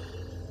 but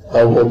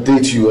I will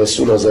update you as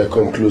soon as I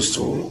come close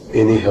to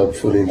any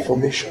helpful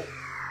information.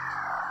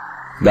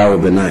 That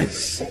would be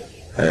nice.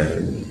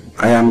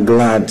 I am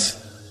glad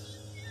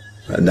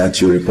that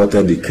you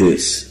reported the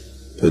case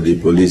to the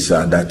police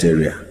at that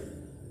area.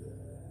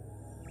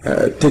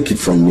 Take it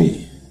from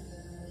me.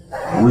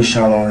 We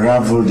shall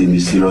unravel the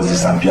mysterious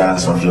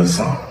disappearance of your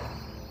son.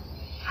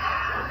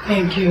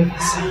 Thank you,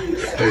 sir.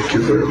 Thank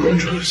you very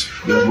much, officer.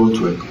 You are both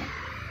welcome.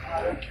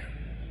 Thank you.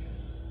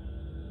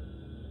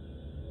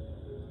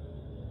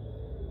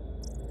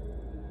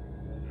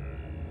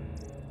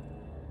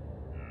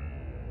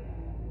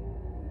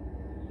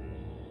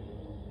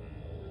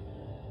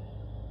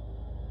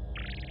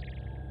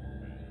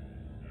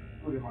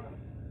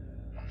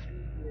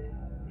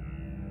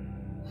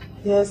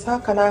 Yes, how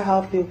can I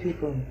help you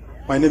people?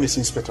 My name is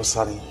Inspector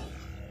Sari.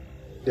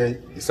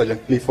 Then is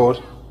Sergeant Clifford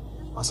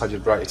and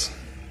Sergeant Wright.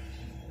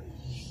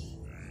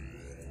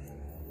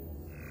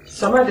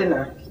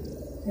 Somadina,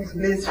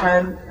 please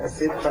find a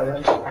seat for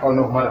them. Oh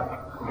no, madam.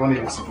 We don't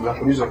need a seat. We are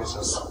police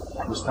officers.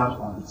 We stand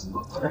on it.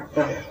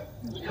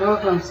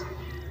 Welcome.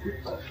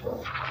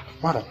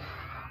 Madam,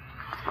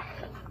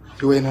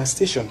 you were in our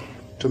station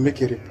to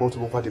make a report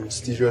over the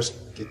mysterious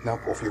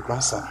kidnap of your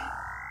grandson.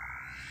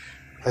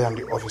 I am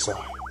the officer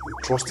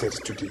entrusted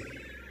to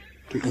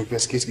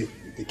investigate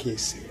the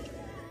case.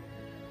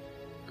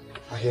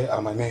 Here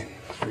are my men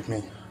with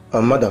me.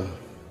 Madam,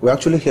 we're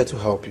actually here to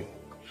help you.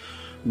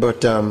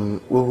 But we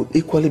will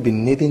equally be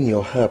needing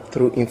your help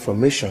through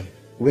information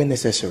where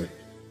necessary.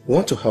 We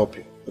want to help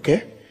you,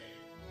 okay?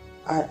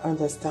 I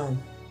understand.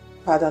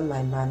 Pardon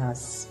my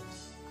manners.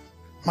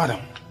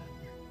 Madam,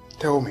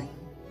 tell me,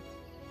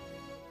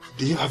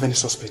 do you have any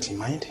suspect in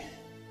mind?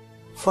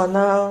 For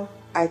now,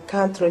 I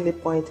can't really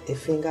point a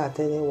finger at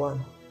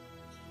anyone.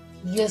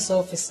 Yes,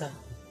 officer.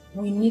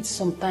 We need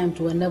some time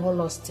to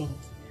enable us think.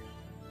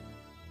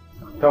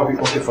 That will be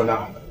okay for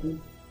now.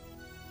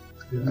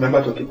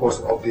 Remember to keep us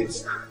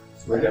updates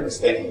when there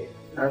is any.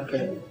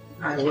 Okay,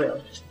 I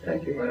will.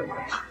 Thank you very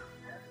much.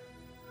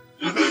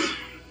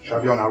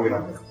 Shall we on our way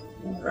now?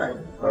 Right.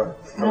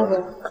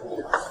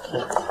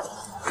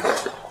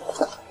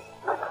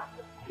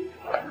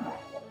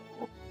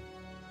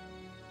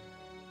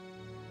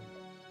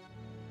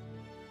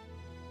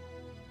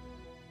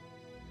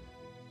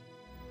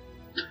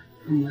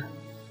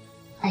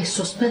 I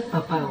suspect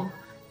Papa.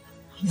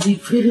 He's a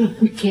very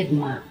wicked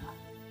man.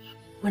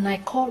 When I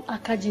called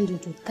Akajindu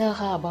to tell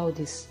her about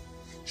this,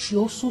 she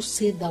also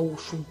said that we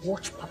should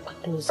watch Papa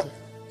closely.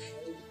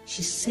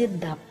 She said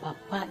that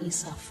Papa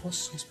is her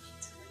first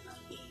suspect.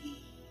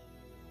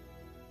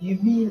 You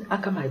mean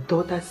Aka, my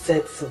daughter,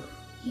 said so?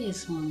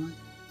 Yes, Mama.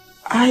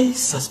 I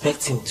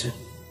suspect him too.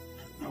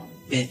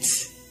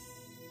 But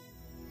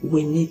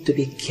we need to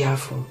be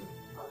careful.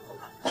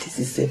 This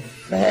is a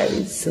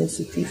very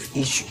sensitive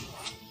issue.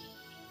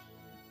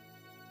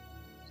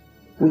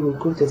 We will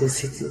go to the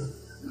city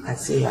and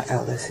see your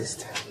elder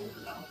sister.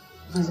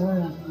 As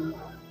well.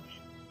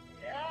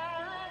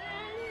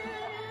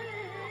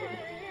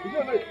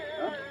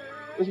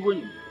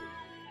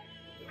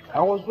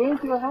 I was going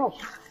to your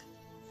house.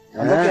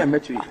 And I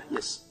met you here.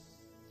 Yes.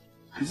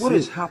 What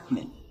is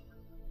happening?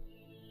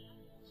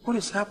 What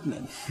is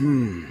happening?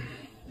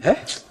 Eh?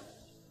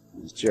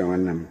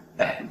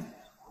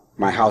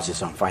 My house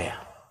is on fire.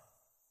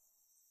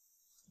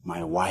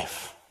 My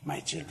wife, my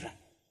children.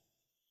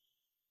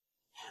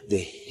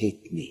 They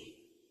hate me.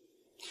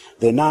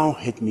 They now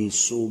hate me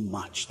so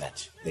much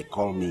that they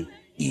call me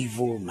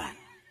evil man.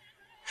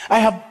 I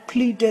have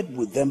pleaded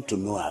with them to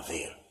no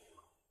avail.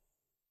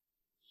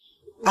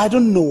 I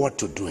don't know what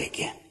to do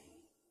again.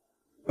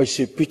 It's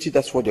a pity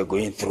that's what you're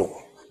going through.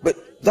 But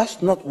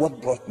that's not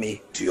what brought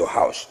me to your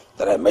house,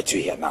 that I met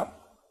you here now.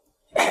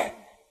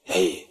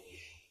 Hey,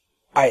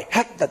 I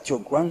heard that your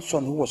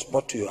grandson who was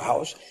brought to your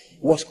house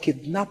was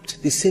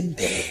kidnapped the same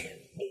day.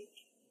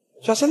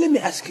 So let me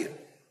ask you,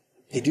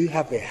 did you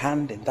have a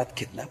hand in that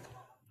kidnap?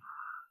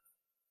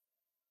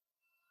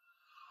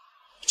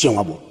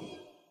 Chinwabo.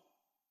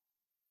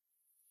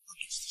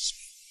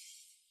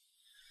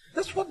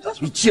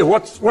 Ichie,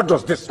 what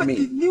does this mean?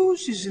 The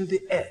news is in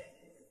the air.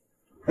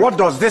 What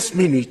does this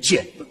mean,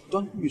 Ichie?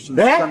 Don't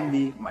misunderstand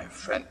me, my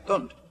friend.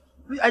 Don't.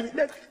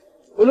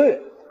 Oloye.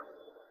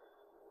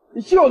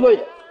 Ichie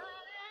Oloye.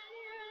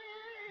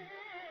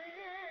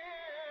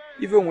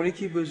 Even when you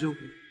keep us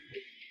open.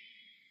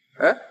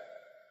 Eh?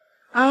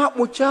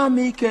 Akpụcha m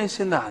ike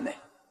nsị naanị.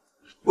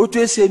 Otu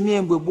esi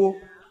eme mgbe gboo.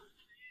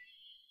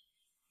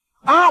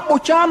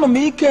 Akpụcha m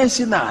ike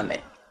nsị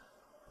naanị.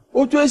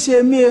 Otu esi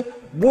eme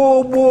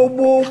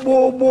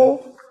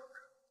gboo.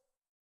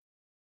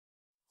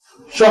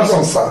 Shots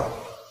on, sir.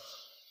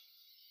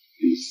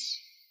 Please.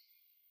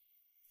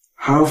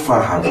 How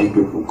far have you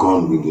people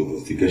gone with the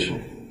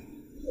investigation?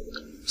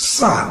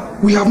 Sir,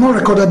 we have not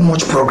recorded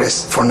much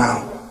progress for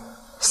now.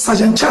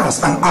 Sergeant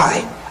Charles and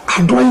I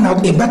are drawing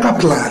out a better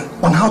plan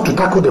on how to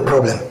tackle the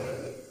problem.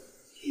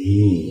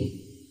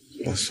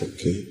 That's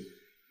okay.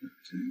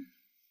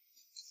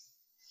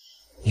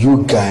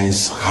 You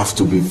guys have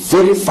to be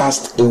very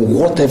fast in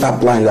whatever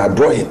plan you are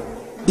drawing.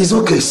 It's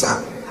okay,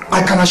 sir.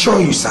 I can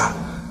assure you, sir.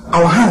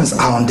 Our hands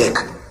are on deck.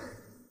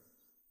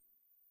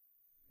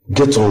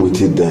 Get on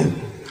with it then.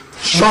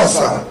 Sure,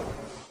 sir.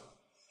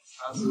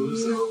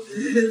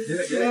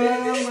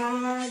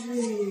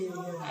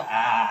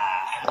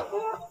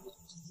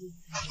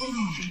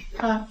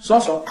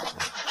 So.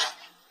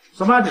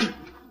 Somebody.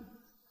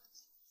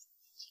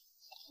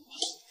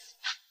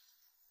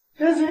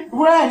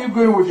 Where are you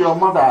going with your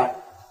mother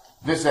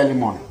this early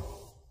morning?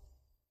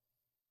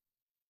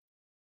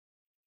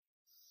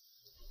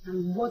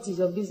 And what is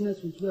your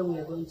business with where we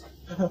are going to?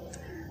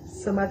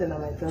 Somadina,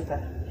 my daughter,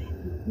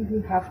 you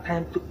didn't have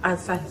time to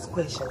answer his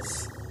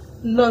questions.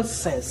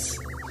 Nonsense.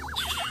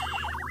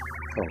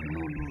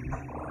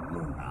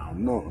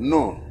 Oh,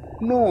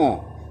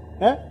 no.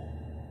 Eh?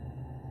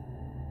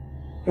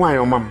 Why,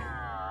 your mom?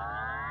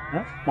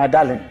 Huh? My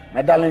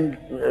darling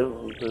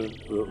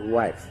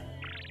wife.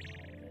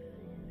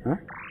 Huh?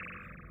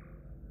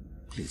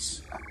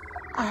 Please,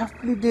 I have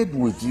pleaded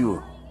with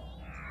you.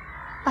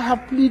 I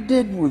have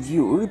pleaded with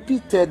you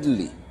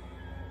repeatedly.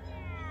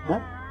 Huh?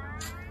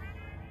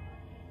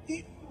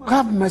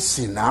 Have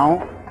mercy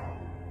now.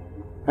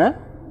 Huh?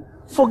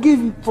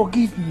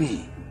 Forgive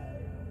me.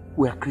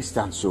 We are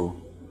Christians, so.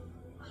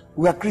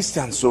 We are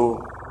Christians,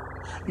 so.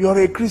 You're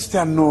a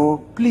Christian,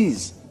 no.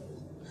 Please.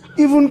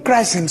 Even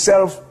Christ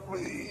himself,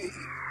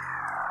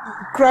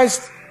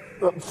 Christ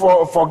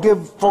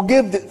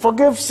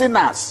forgive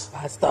sinners.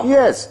 Pastor.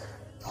 Yes.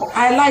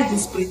 I like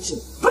this preaching.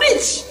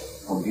 Preach!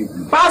 Forgive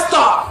me.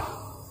 Pastor!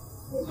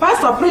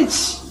 Pastor,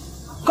 preach!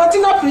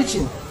 Continue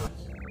preaching.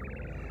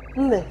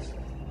 Nne,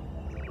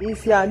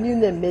 if you are new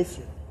name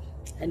Messi,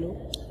 I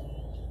know.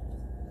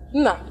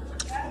 Nna,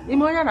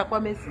 Imoya na kwa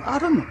Messi. I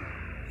don't know.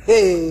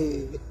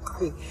 Hey,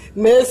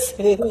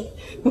 Messi,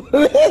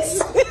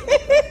 Messi.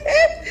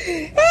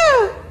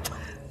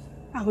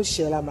 I will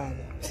share that man.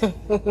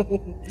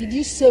 Did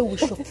you say we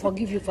should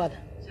forgive you, Father?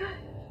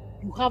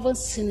 You haven't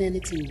seen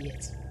anything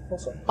yet.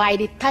 By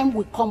the time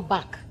we come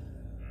back,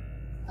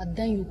 and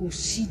then you will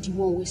see the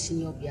one we see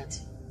in your beard.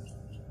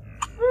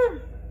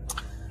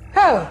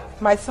 Oh,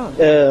 my son.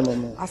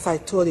 Mama. As I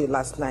told you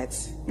last night.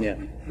 Yeah.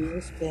 You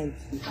will spend.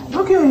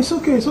 Okay, it's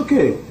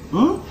okay.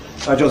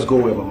 I just go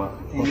away, Mama.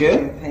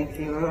 Okay? Thank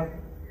you.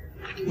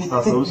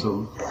 That's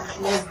also.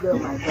 Let's go,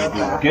 my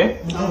daughter. Okay?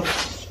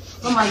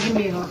 Mama, give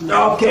me a hug.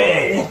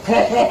 Okay.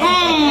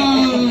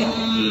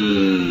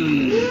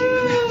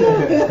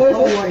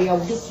 Don't worry, I'll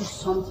get you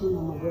something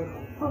on my way.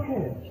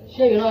 Okay.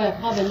 Sure, you know I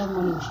have enough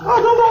money.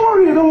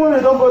 Don't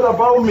worry, don't bother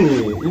about me.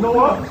 You know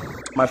what?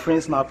 My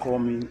friends now call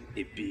me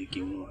a big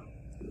one.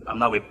 I'm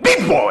now a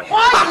big boy.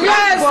 Oh,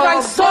 yes, my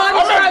son.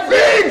 I'm a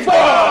big boy.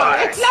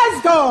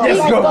 Let's go.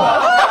 Let's go.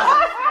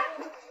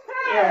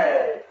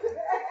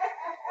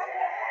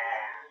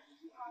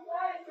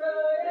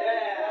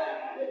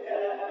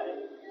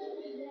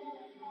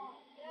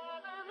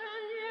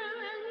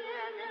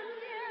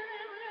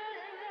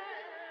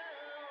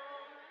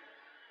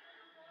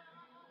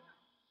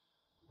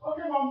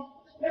 Okay, Mom.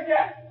 Take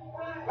care.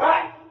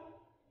 Bye.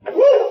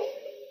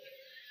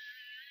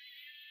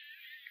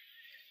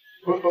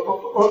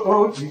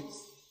 Oh, jeez.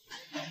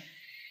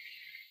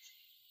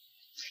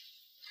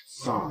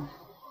 Son.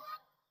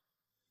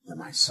 You're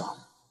my son.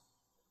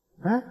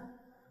 Huh?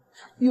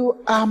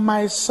 You are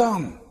my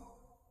son.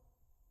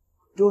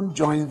 Don't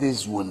join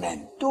these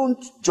women.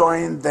 Don't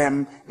join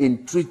them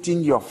in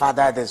treating your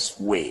father this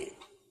way.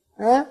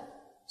 Huh?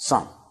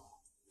 Son.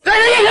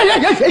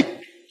 Hey!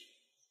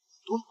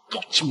 Don't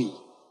touch me.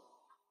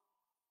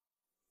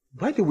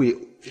 By the way,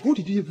 who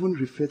did you even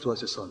refer to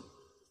as your son?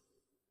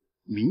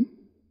 Me?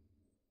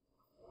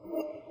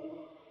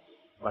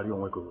 Mario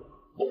Mwego.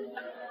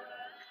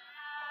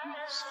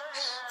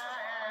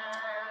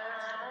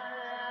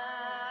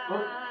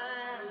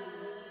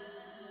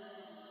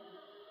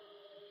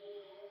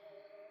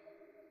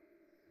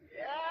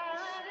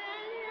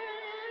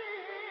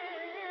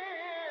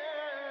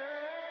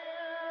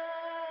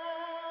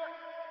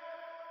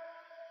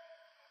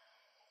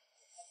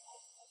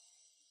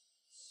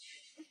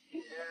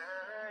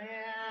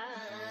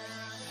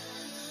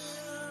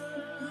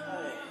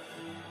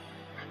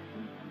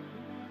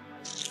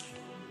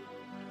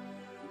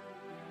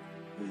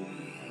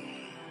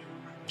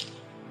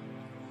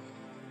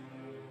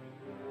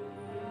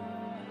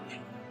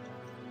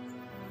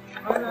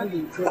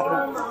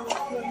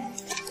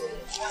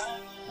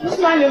 Good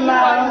morning,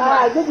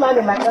 ma. Good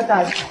morning, my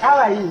daughter. How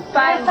are you?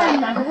 Fine.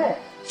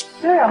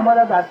 Tell your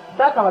mother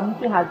that our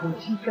meeting has been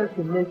shifted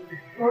to next week.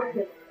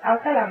 Okay. I'll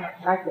tell her.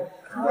 Okay.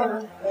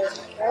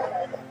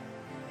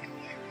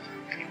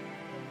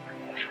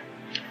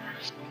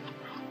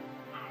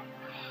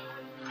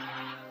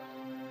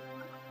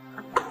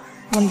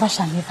 Wonder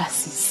shall never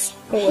cease.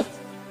 What?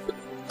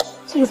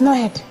 So you've not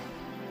heard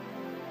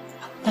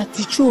that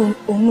the true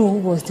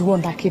Onu was the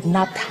one that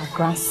kidnapped her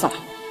grandson?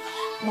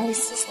 My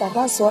sister,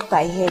 that's what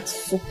I heard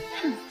too.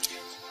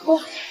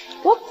 But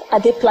what are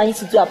they planning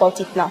to do about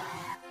it now?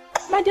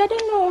 My dear, I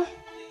don't know.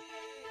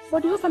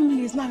 But the whole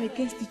family is now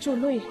against the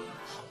Cholo.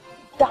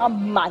 That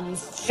man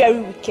is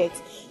very wicked.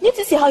 You need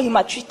to see how he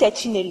maltreated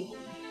Chinelu.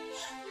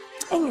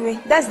 Anyway,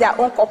 that's their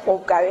own cup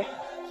of Gary.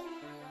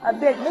 I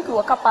beg, make you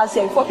walk up past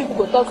here before people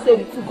go talk, say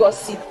we two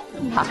gossip.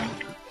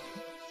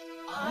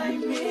 I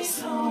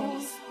miss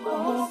home,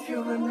 hope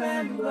you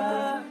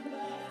remember.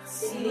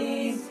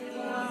 Sing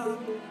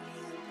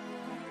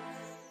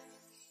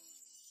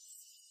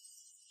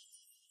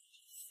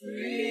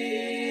freedom,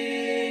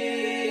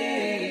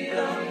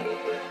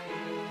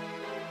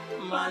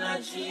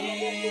 Manari.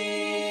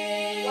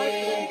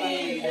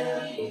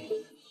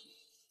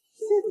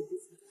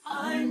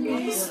 I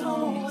miss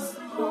home,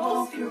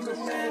 hope you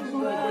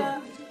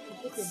remember.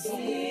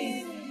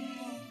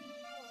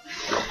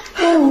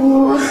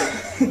 Oh,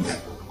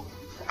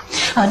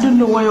 I don't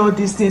know why all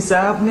these things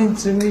are happening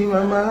to me,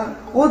 Mama.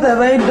 What have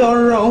I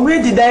done wrong?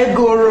 Where did I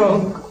go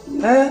wrong?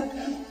 Huh?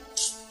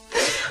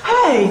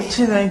 Hi,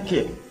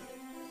 Chineke.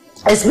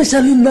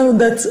 Especially now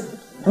that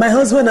my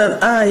husband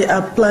and I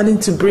are planning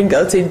to bring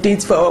out a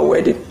date for our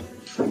wedding.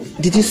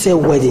 Did you say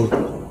wedding?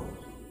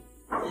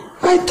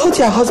 I thought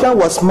your husband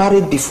was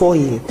married before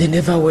you. They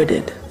never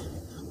wedded.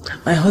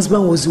 My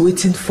husband was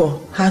waiting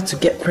for her to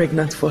get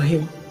pregnant for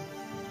him.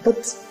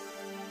 But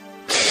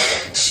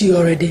she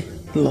already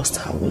lost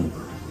her womb.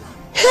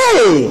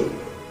 Hey!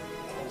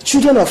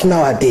 Children of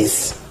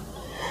nowadays.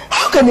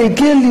 How can a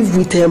girl live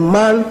with a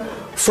man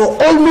for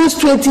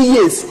almost 20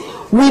 years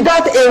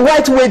without a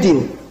white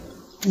wedding?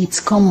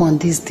 It's common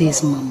these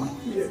days, Mama.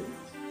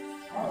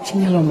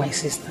 Chinelo, my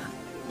sister,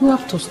 you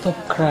have to stop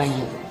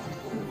crying.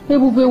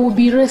 Ebube will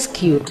be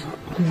rescued.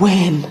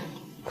 When?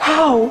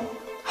 How?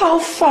 How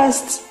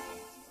fast?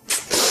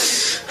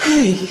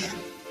 Hey,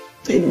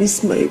 I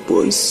miss my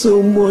boy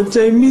so much.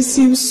 I miss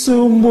him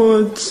so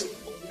much.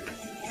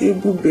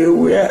 Ebube,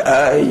 where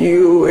are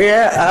you?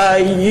 Where are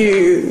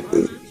you?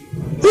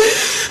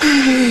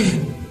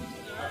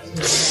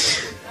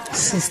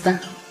 Sister,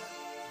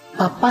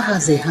 Papa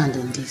has a hand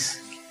in this.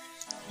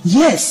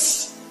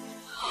 Yes.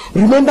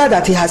 Remember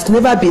that he has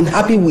never been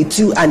happy with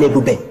you and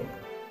Ebube.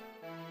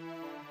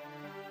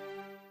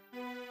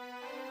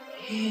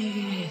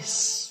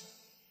 Yes.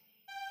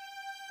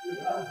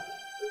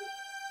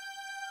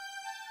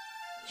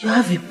 You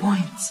have a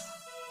point.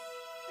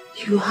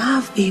 You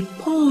have a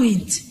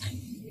point.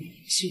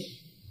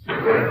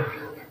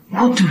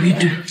 What do we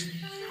do?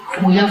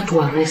 We have to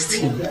arrest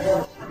him.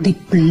 The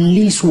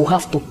police will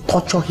have to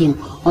torture him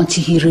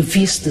until he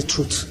reveals the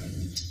truth.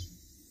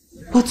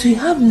 But we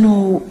have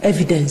no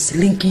evidence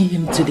linking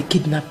him to the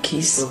kidnap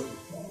case.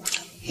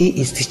 He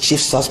is the chief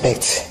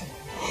suspect.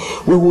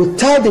 We will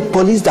tell the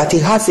police that he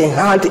has a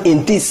hand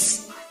in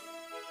this.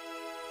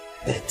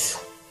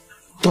 But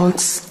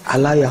don't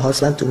allow your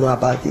husband to know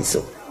about this,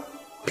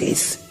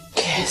 please.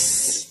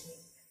 Yes.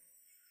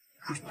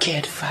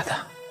 Wicked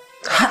father.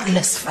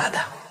 Heartless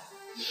father.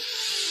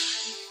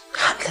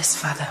 Heartless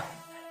father.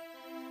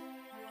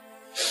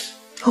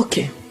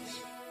 Okay.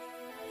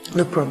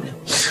 No problem.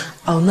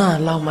 I'll not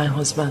allow my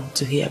husband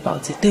to hear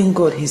about it. Thank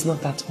God he's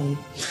not at home.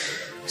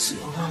 So,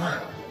 Mama,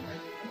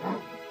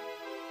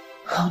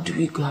 how do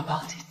we go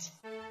about it?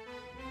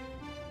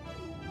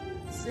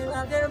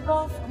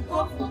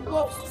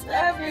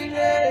 Every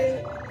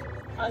day,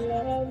 I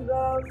am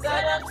God,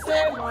 I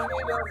say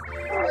money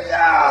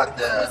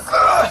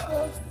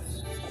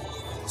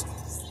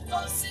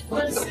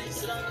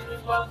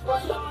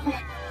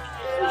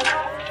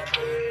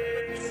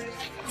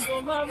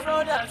my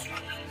brothers,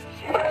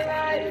 when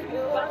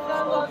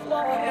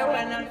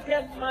I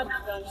get mad,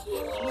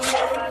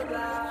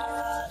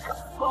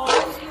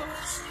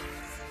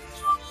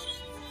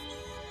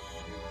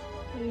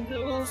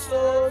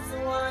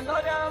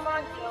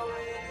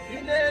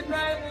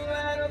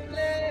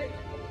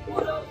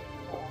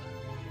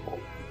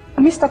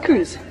 Mr.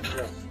 Cruz,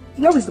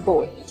 where is the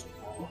boy?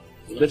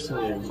 Listen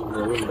in the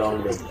room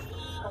down there.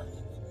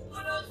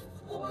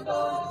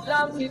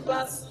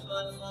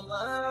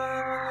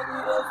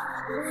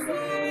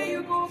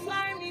 You go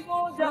fly me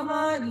for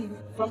Germany,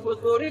 from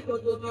Puerto Rico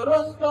to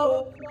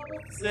Toronto.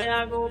 Say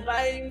I go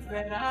buy you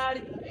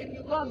Ferrari if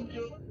you come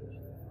to.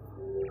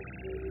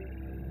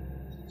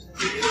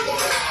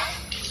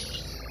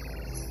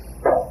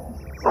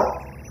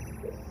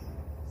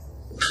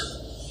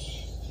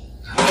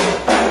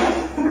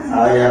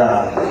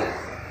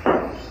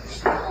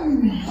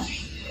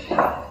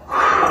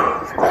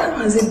 How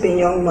has it been,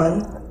 young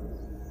man?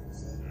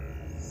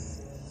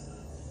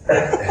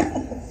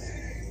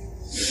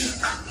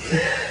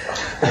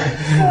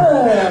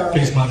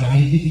 Please, madam.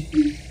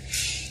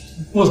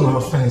 What's my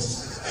offense?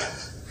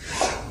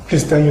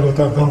 Please tell me what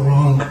I've done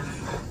wrong.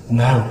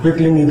 Now,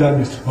 quickly kneel down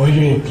before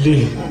you in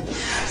plea.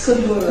 So,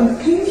 Dora,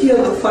 can you hear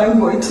the fine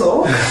boy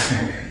talk?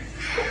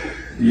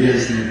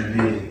 Yes,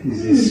 indeed.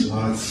 This is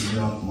smart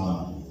young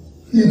man.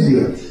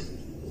 Idiot.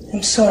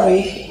 I'm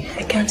sorry,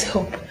 I can't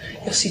help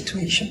your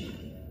situation.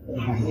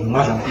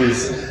 Madam,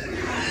 please.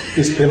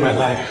 Please spare my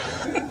life.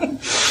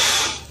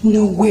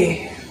 No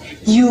way.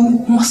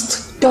 You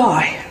must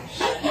die.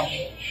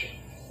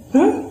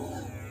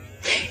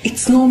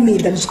 It's not me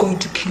that is going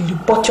to kill you,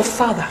 but your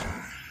father.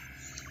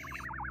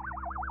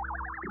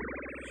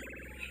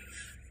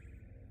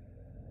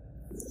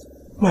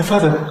 My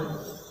father?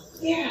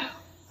 Yeah.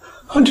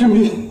 How do you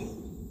mean?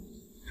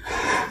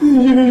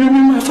 You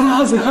mean my father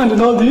has a hand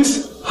in all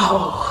this?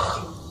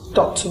 Oh,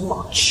 not too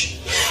much.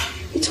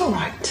 It's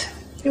alright.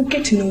 You'll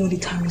get to know when the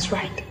time is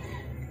right.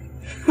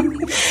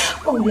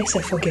 Oh, yes,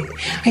 I forget.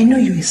 I know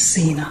you're a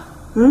sinner.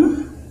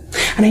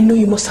 And I know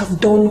you must have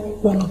done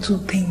one or two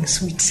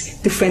things with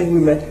different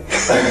women.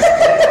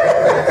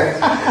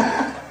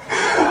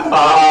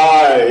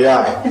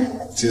 Yeah.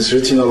 It is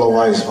written all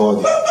over his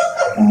body.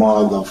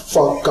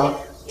 Motherfucker.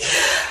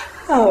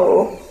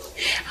 Oh,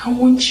 I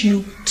want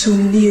you to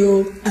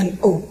kneel and...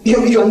 Oh,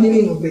 you're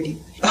kneeling already.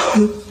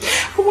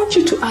 I want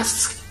you to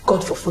ask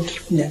God for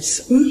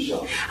forgiveness.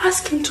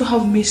 Ask him to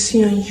have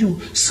mercy on you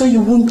so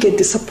you won't get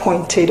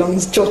disappointed on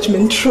his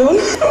judgment throne.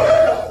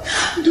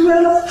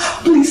 Dwella,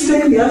 please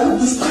take me out of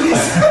this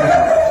place.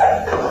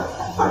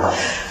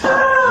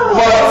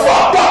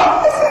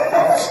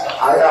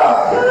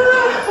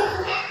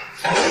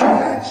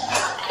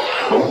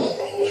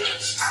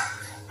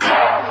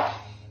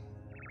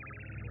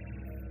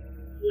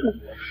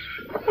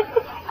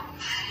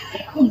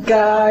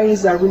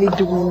 guys are really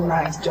doing a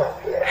nice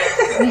job here.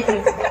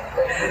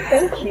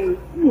 Thank you.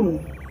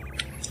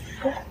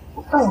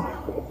 Oh.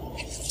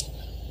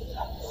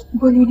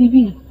 But Lady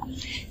B,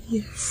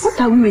 yes.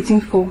 What are we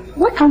waiting for?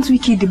 Why can't we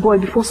kill the boy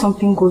before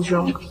something goes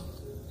wrong?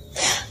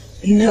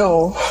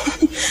 No.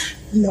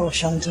 No,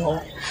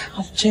 Chantal.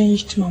 I've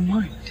changed my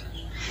mind.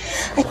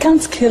 I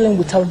can't kill him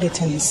without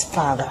getting his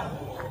father.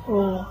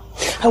 Oh.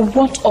 I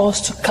want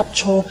us to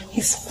capture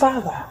his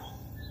father.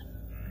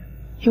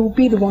 He will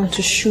be the one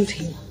to shoot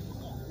him.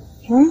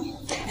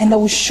 And I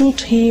will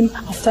shoot him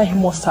after he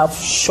must have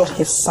shot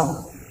his son.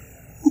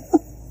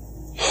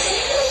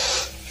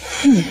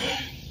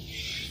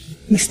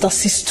 Mr.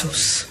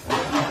 Sistus,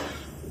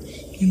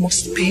 you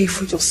must pay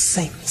for your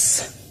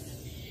sins.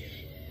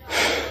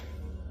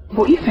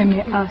 But if I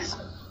may ask,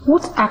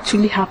 what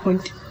actually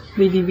happened,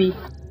 Lady B?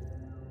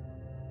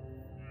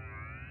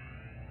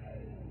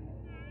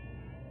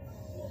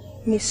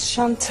 Miss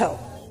Chantal,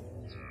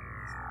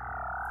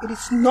 it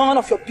is none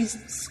of your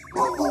business.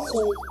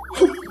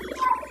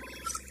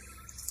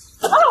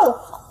 Ow!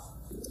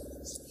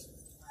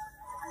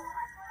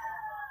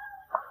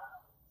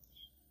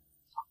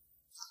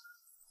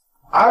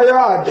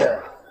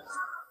 Ayade.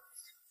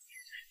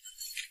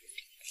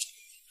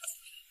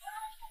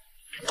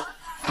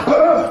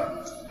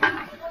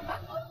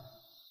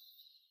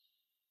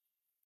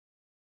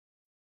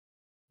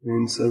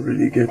 Things are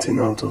really getting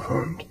out of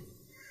hand.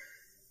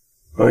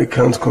 I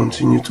can't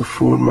continue to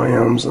fold my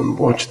arms and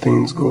watch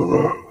things go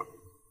wrong.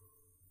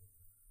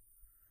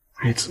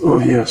 It's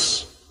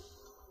obvious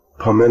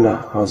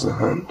Pamela has a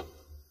hand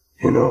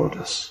in all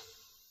this.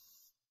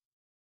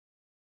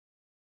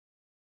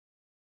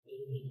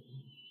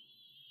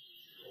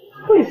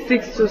 Who is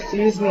Sixtus to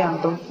use me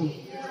and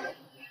donkey?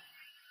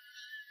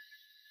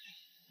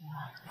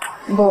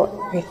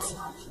 But wait,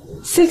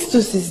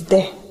 Sixtus is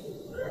there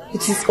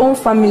with his own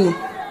family,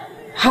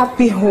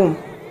 happy home,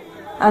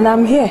 and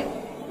I'm here.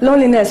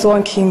 Loneliness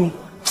won't kill me.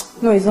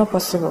 No, it's not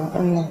possible.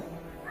 No.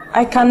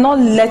 I cannot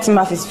let him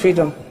have his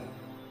freedom.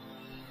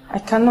 I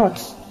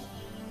cannot.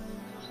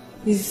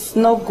 He's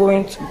not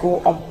going to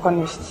go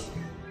unpunished.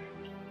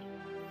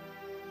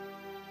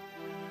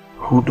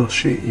 Who does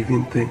she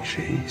even think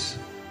she is?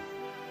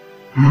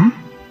 I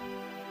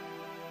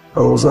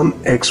was an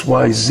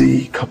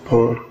XYZ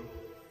Capone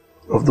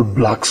of the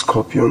Black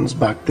Scorpions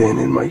back then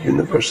in my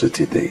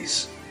university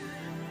days.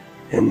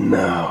 And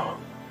now,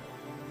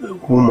 the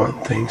woman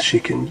thinks she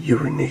can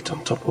urinate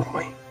on top of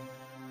me.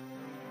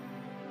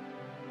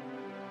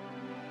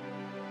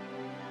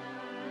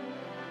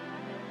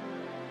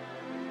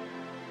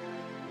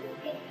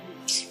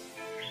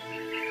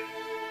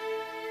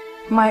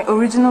 My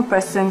original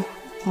person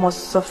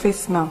must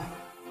surface now.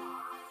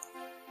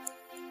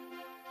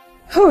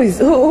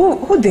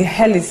 Who the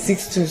hell is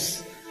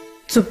Sixtus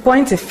to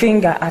point a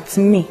finger at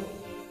me,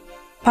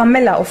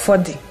 Pamela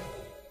Ofodi,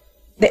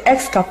 the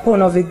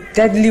ex-capone of the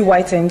deadly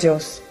white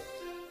angels?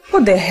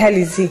 Who the hell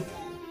is he?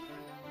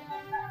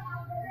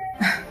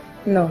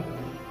 No,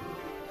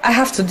 I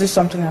have to do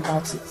something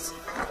about it.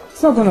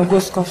 It's not gonna go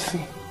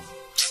scot-free.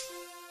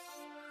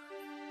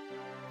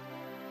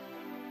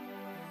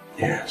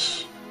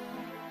 Yes,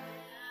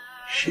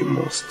 she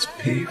must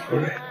pay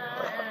for it.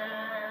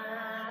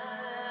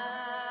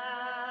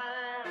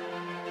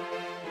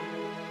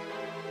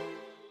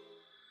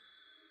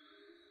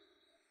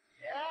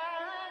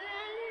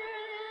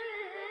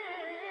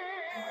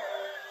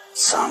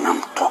 Son,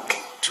 I'm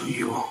talking to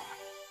you.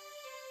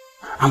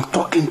 I'm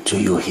talking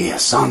to you here,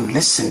 son.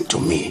 Listen to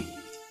me.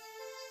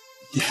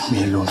 Leave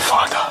me alone,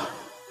 Father.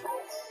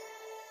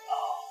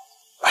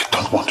 I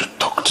don't want to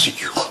talk to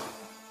you.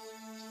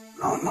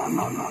 No.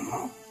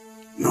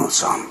 No,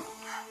 son.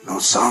 No,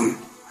 son.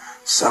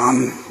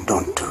 Son,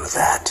 don't do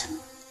that.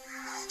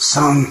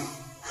 Son,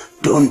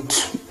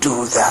 don't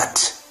do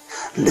that.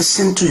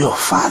 Listen to your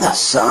father,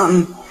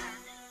 son.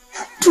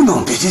 Do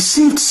not be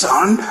deceived,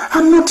 son.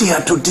 I'm not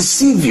here to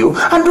deceive you.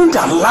 I don't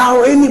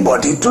allow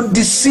anybody to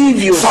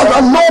deceive you.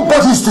 Father,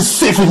 nobody's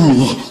deceiving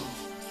me.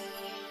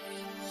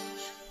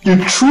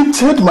 You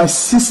treated my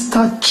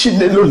sister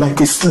Chinelo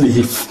like a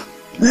slave.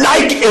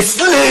 Like a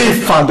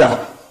slave,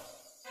 Father.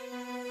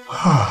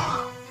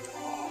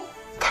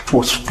 That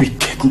was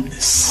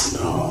wickedness.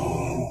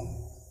 No.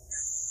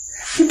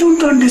 You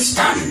don't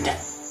understand.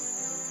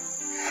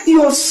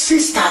 Your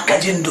sister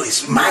Kajindo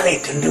is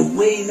married in the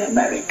way in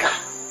America.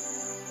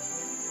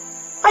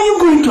 Are you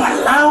going to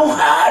allow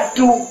her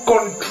to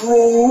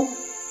control,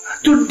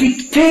 to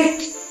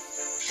dictate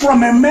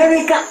from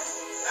America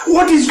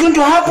what is going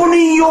to happen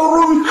in your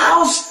own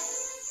house?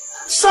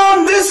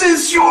 Son, this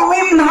is your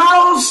own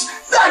house.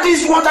 That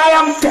is what I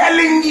am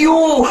telling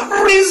you.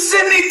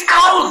 Reason it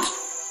out.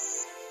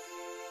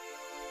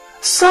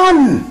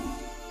 Son,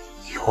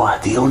 you are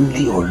the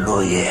only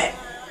lawyer.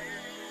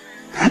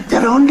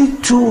 There are only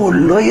 2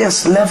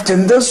 lawyers left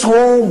in this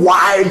whole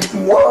wide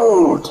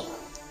world.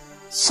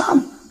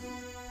 Son,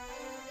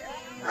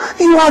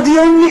 you are the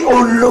only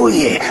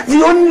lawyer,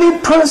 the only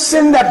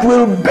person that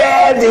will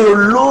bear the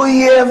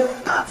lawyer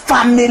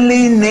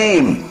family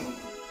name.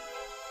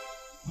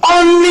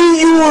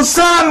 Only you,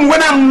 son,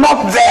 when I'm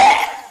not there.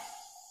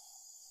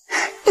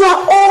 You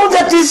are all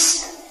that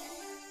is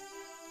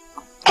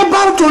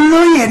about to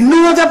lawyer,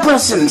 no other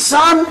person,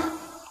 son.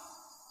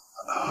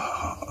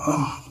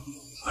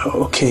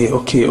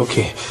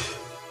 Okay.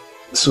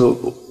 So,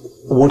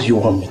 what do you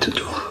want me to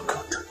do?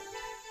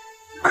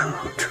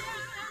 Good.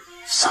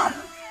 Son,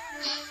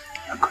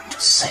 you're going to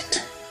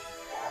sit.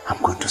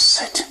 I'm going to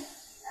sit.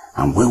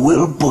 And we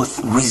will both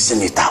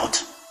reason it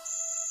out.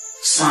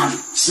 Son,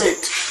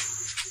 sit.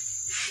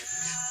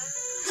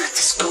 That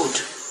is good.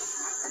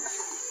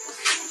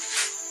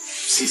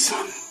 See,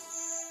 son,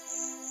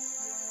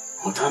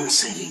 what I'm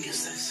saying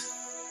is this.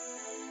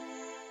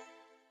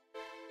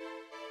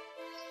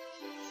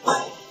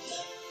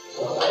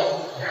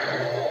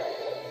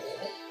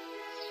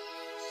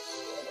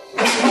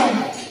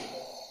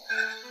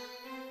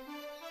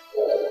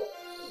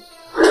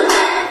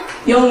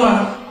 Young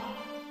man,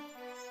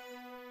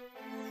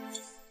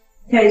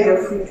 here is your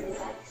food.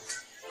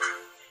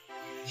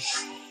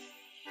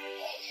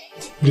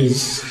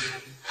 Please.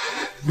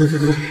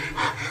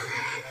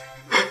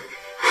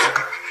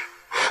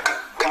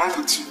 Can I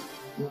talk to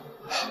you?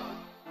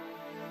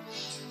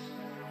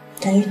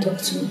 Can you talk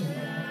to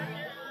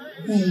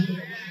me?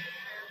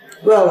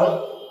 Well,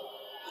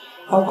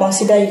 I'll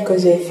consider you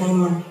because you're a fine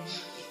man.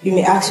 You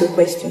may ask your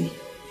question.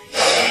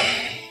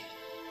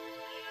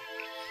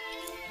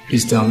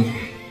 Please tell me,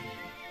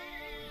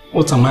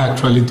 what am I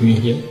actually doing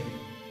here?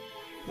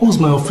 What's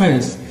my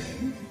offense?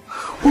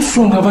 What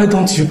wrong have I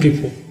done to you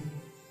people?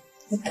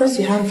 Because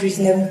you have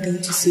reasonable thing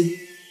to say.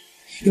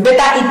 You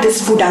better eat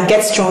this food and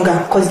get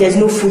stronger, because there's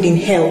no food in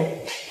hell.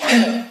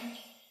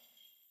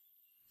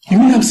 You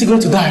mean I'm still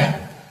going to die?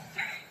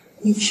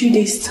 In a few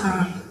days'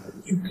 time,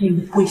 you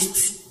will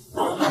waste.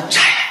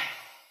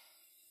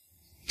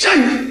 Chai!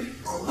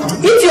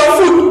 Eat your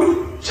food!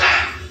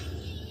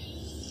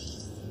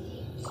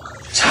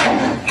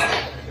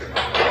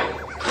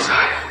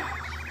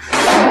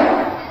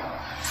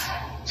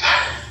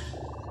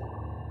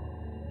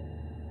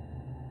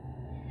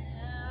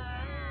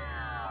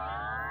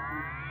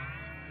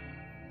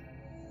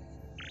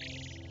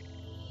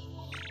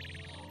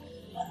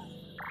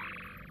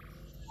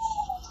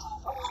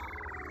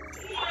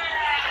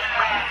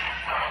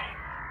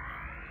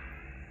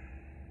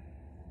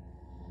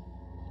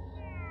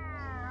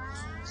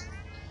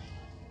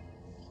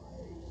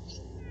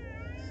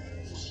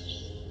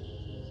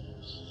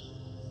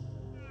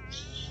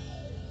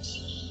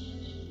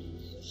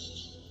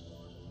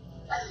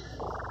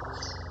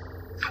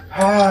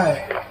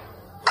 Hi.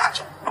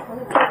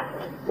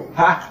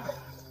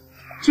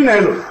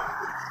 Chinelo.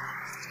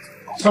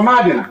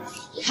 Samadina.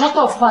 Shut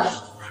up, father.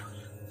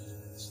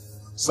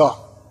 Sir,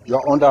 you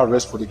are under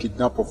arrest for the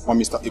kidnap of one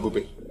Mr.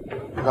 Ebube.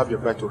 You have your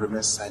right to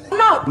remain silent.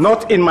 No!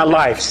 Not in my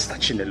life, Sister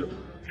Chinelo.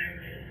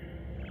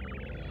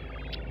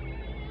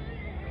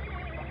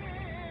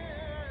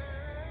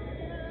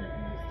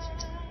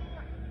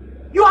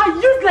 You are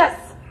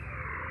useless!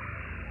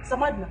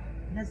 Samadna,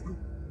 let's go.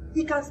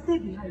 He can stay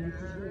behind with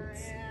his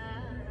words.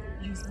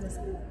 Useless.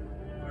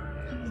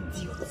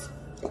 Idiot.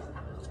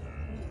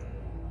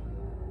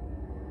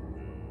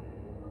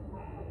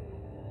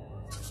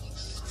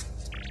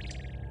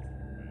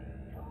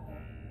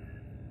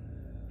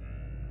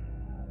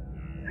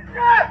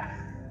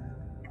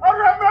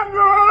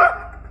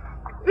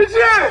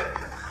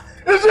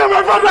 Ichie,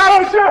 my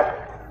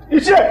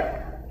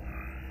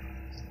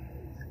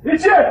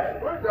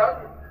father,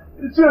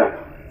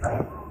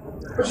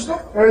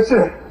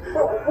 Ichie!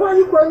 Why are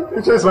you crying?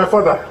 Ichie is my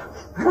father.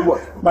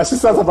 What? My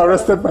sisters have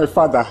arrested my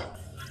father.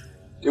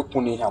 Your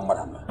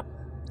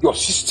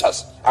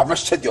sisters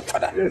arrested your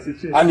father? Yes,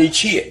 Ichie. And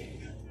Ichie?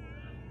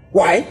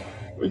 Why?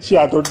 Ichie,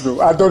 I don't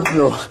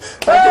know.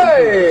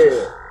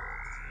 Hey!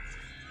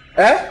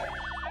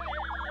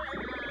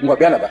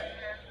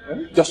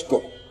 Just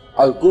go.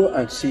 I'll go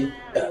and see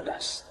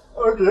elders.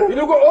 Okay. You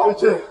don't go. Oh,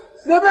 Ichie.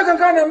 Never can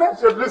come, man.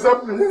 Ichie, please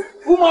help me.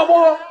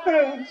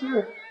 Hey,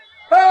 Ichie.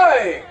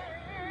 Hey!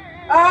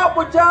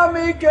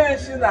 Pujami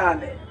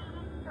Kensinane.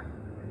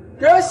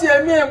 Kesi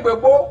emi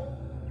mbebo.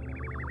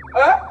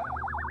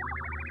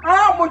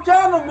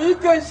 Pujano mi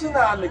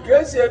Kensinane.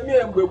 Kesi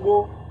emi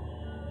mbebo.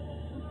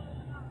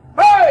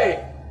 Hey!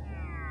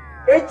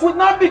 It would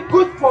not be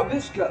good for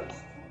these girls.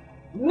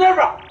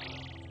 Never.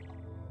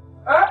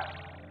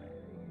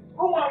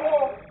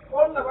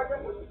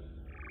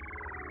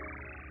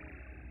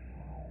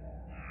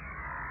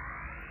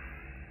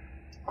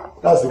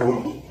 That's the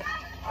woman.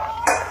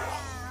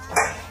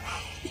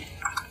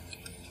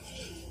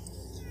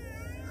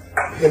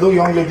 Hello,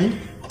 young lady.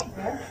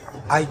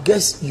 I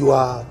guess you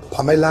are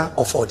Pamela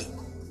Ofodi.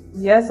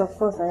 Yes, of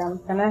course I am.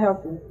 Can I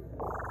help you?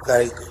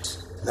 Very good.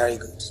 Very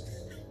good.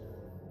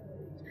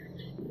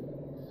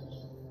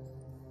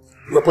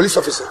 You are police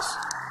officers.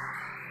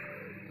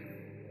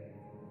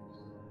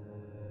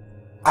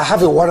 I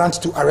have a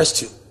warrant to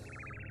arrest you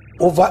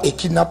over a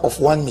kidnap of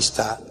one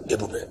Mr.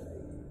 Ebube.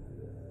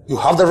 You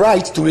have the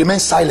right to remain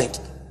silent.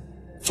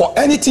 For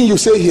anything you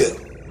say here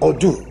or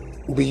do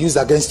will be used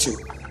against you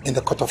in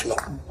the court of law.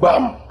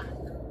 Bam!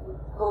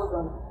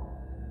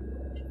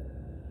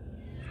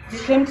 You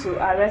came to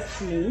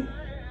arrest me?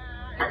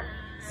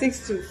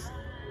 6 twos.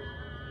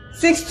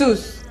 6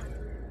 twos.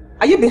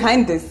 Are you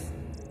behind this?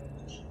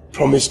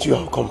 Promised you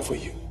I'll come for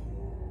you.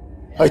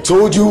 I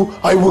told you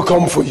I will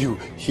come for you.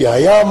 Here I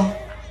am.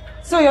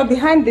 So you're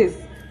behind this?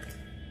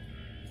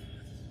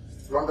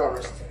 You're under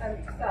arrest.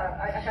 Sir,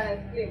 I can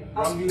explain.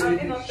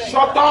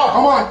 Shut up!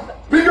 Come on!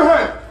 Bring your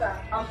hand!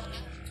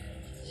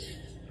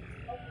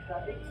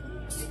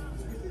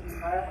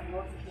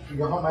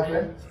 You are not my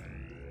friend?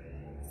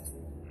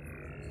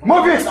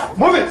 Move it!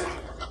 Move it!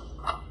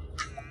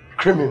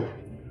 Criminal.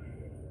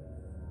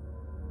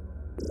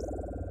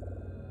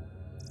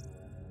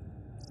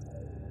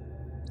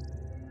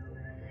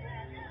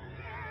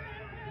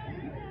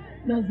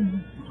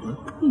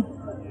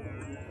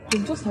 They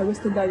just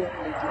arrested that young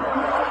lady.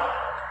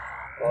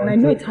 And I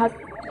know it has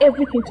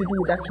everything to do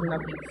with that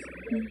kidnapping.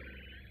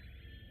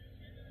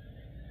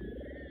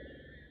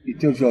 He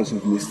told you also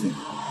listening.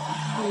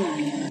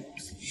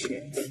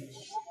 Shit.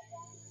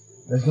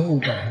 There's no way we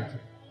can hurt him.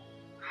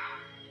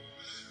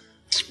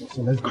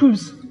 So let's go.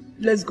 Cruz,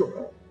 let's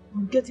go.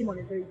 We'll get him on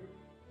a very...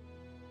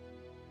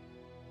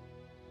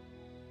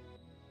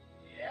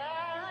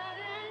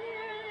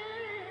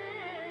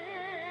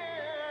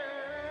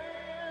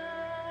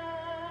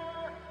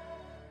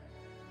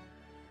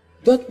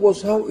 That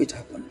was how it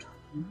happened.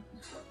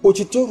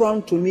 Ochito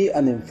ran to me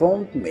and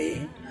informed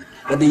me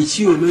that the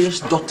Ichioloye's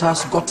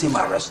daughters got him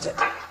arrested.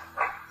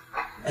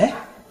 Eh?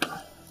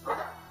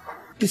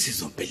 This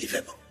is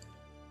unbelievable.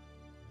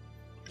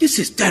 This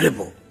is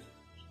terrible.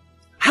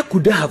 How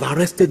could they have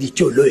arrested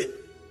Ichioloye,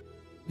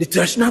 the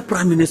traditional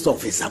prime minister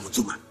of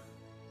Izamutuma?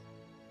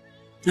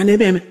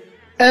 And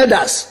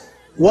elders,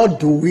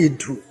 what do we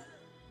do?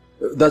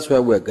 That's why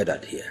we're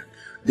gathered here.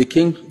 The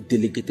king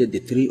delegated the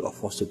three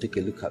of us to take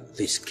a look at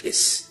this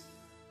case.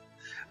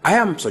 I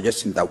am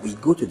suggesting that we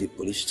go to the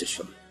police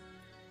station,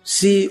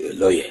 see a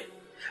lawyer,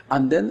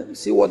 and then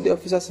see what the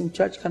officers in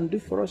charge can do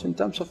for us in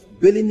terms of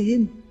bailing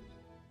him.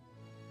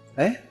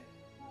 Eh?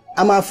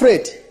 I'm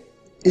afraid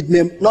it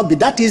may not be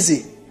that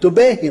easy to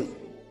bail him,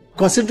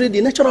 considering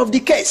the nature of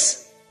the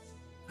case.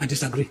 I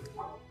disagree.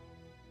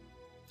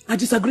 I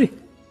disagree.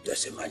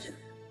 Just imagine.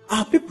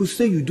 Our people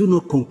say you do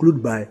not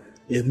conclude by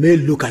a mere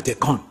look at a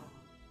corn,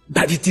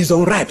 that it is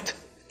unripe.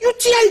 You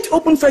tear it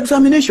open for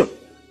examination.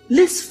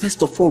 Let's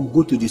first of all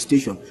go to the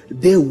station.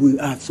 There we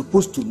are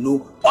supposed to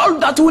know all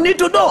that we need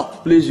to know.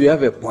 Please, you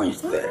have a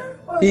point there.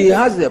 He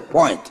has a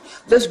point.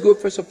 Let's go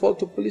first of all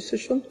to police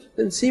station,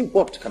 then see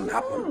what can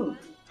happen,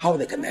 how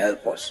they can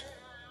help us.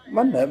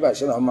 But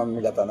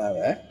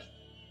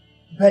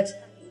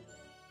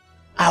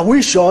are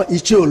we sure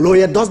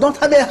Ichioloye does not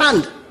have a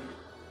hand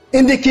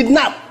in the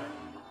kidnap?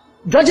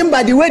 Judging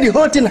by the way the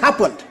whole thing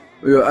happened.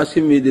 You're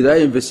asking me, did I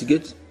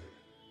investigate?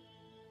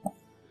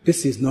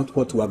 This is not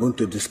what we are going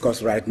to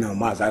discuss right now,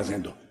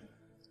 Mazazendo.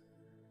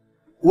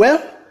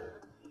 Well,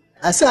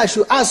 I say I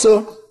should ask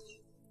so.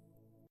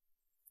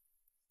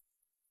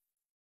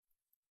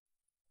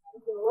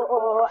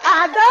 Oh,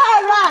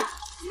 Adora!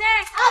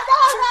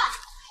 Adora!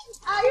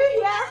 Are you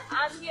here?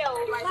 I'm here,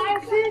 oh my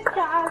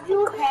sister. Have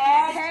you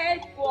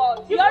heard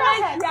what? You're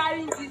not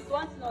hearing this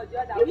one or the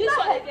other. You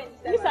saw again.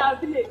 This is our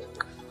village.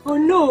 Oh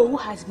no, who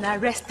has been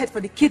arrested for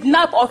the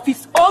kidnap of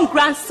his own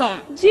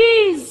grandson?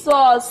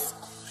 Jesus!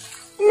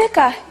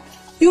 Neka,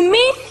 you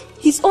mean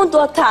his own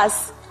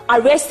daughters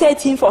arrested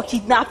him for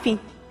kidnapping?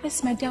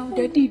 Yes, madam,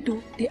 they did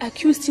though. They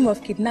accused him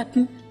of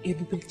kidnapping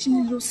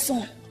Ebubechinilo's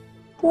son.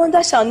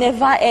 Wonder shall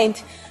never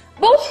end.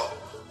 But,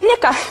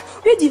 Neka,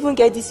 where did you even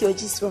get this your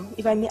gist from,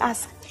 if I may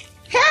ask?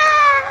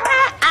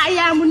 I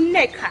am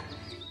Neka.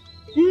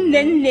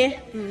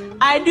 Nene.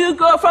 I do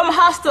go from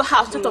house to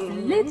house to talk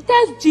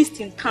latest gist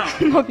in town.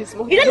 No, be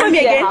small. You don't know me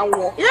again? You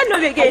don't know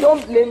me again? I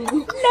don't blame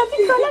you. No,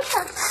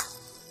 because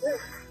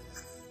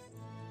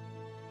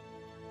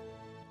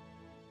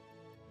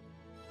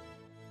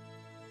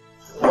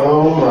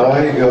Oh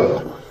my God.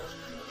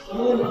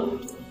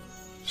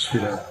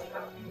 Sweetheart.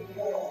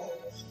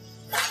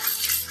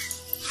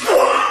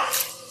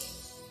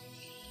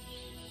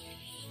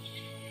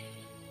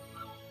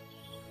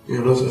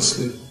 You're not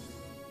asleep.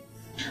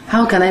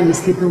 How can I be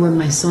sleeping when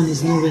my son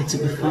is nowhere to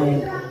be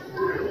found?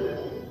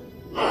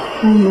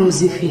 Who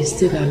knows if he is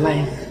still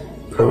alive?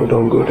 No,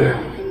 don't go there.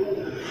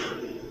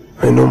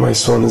 I know my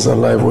son is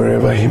alive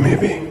wherever he may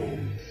be.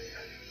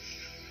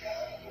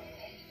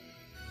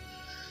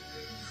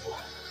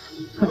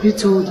 Have you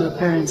told your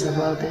parents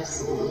about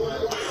this?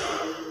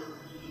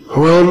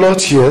 Well,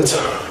 not yet.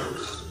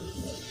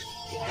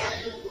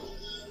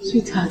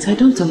 Sweetheart, I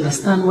don't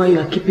understand why you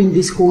are keeping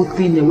this whole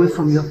thing away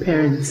from your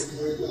parents.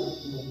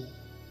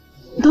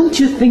 Don't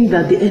you think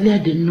that the earlier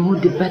they know,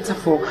 the better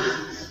for...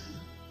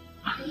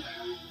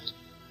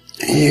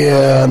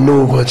 Yeah,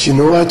 no, but you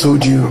know I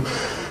told you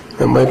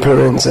that my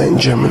parents are in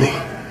Germany.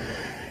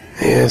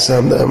 Yes,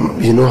 and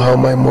you know how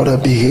my mother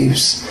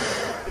behaves.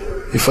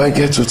 If I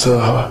get to tell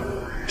her,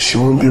 she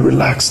won't be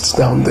relaxed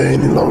down there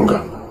any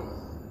longer.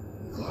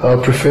 I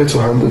prefer to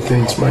handle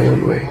things my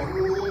own way.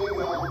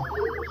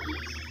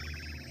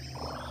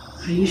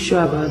 Are you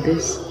sure about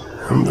this?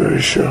 I'm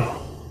very sure.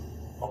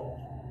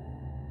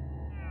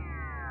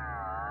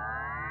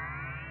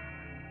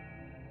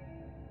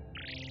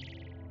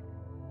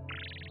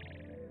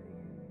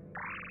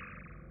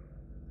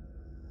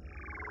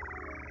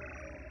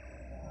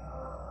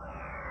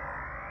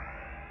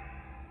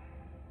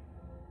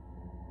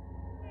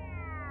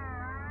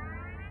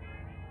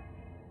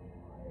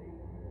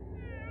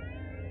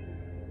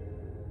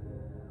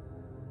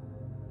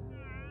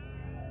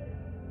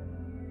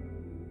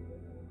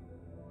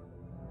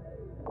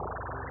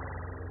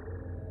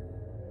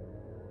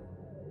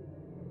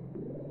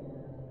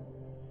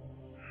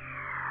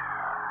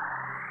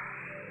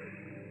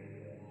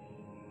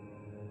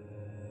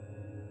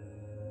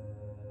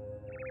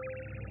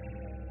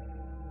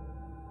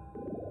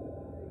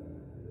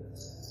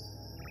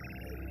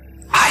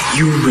 Are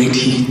you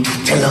ready to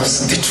tell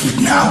us the truth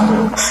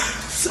now?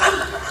 Sir,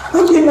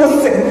 I'm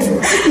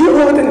innocent.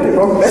 You're holding the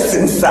wrong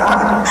person, sir.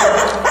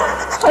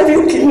 I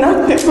didn't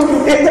kidnap people.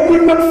 I'm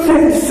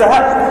innocent,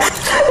 sir.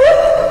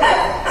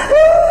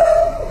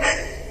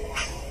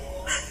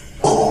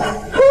 Oh,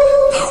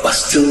 you are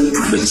still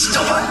proving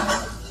stubborn.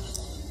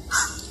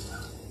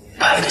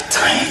 By the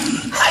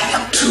time I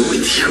am through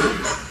with you,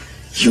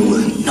 you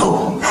will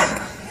know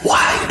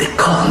why they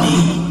call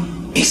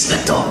me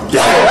Inspector.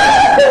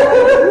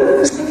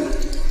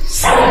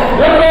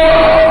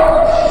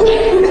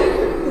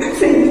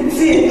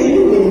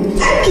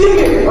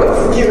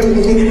 Kill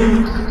me.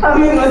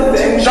 I'm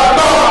innocent. Shut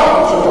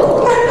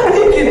up! I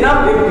didn't kidnap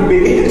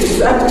baby.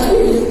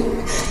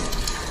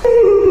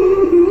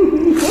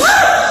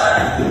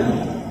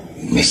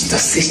 Mr.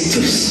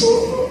 Sisters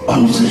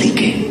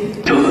Onzulike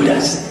told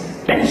us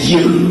that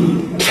you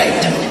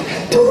threatened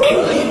to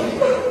kill him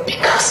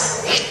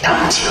because he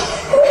dumped you.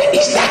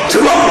 Is that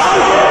true?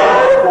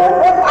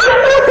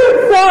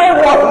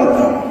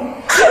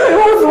 It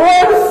was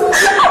worse.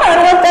 I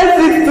wanted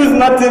Sisters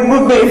not to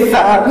move me,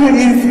 sir.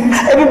 Please.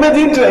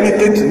 Everybody do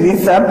anything to me,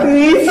 sir.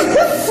 Please.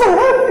 Sir.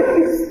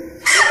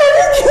 I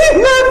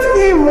cannot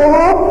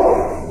anymore.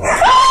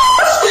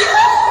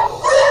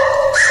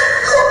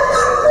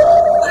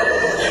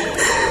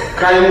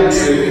 Can you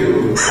take you?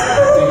 I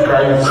think I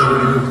will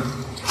take you.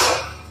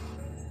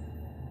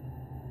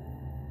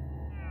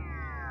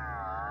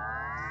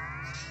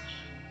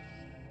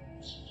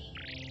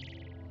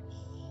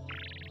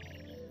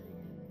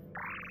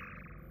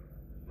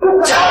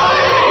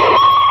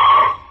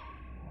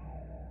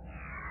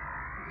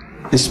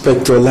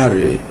 Inspector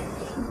Larry,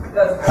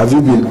 have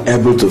you been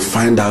able to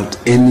find out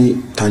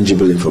any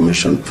tangible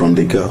information from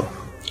the girl?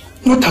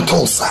 Not at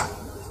all, sir.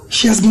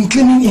 She has been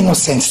claiming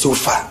innocence so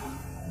far.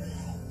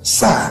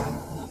 Sir,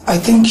 I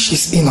think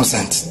she's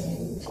innocent.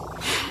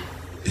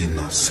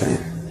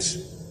 Innocent.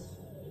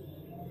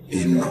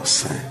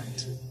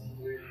 Innocent.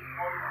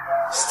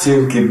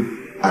 Still keep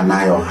an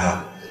eye on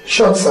her.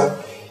 Sure,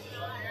 sir.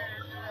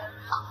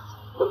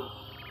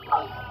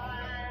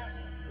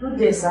 Good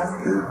day,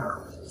 sir.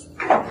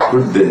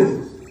 Good day.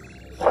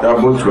 You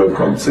are both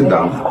welcome. Sit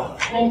down.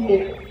 Thank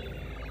you.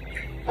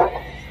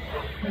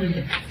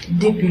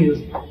 DPO.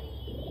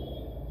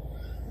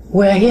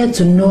 We are here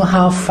to know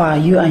how far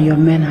you and your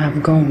men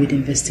have gone with the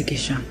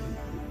investigation.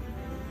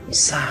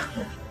 Sir,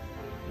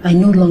 I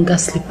no longer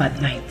sleep at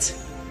night.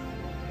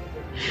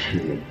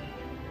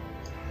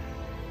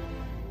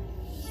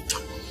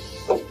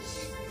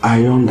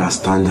 I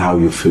understand how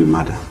you feel,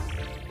 madam.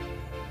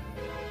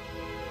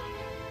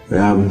 We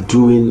are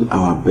doing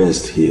our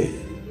best here.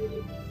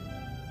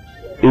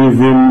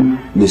 Even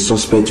the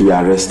suspect we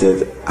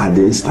arrested at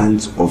the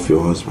instance of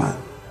your husband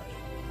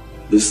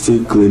is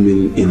still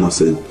claiming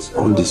innocence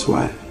all this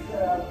while.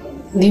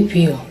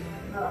 DPO,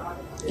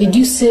 did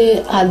you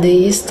say at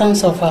the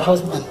instance of her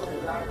husband?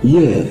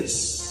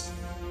 Yes.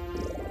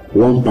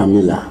 One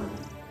Pamela,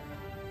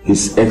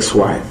 his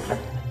ex-wife.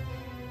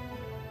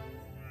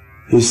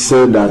 He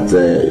said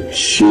that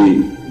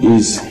she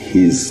is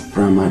his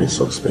primary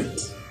suspect.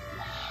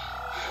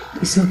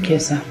 It's okay,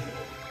 sir.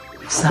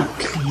 Sir,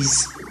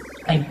 please.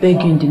 I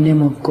beg you in the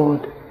name of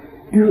God.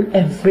 Do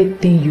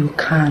everything you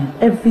can,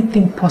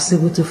 everything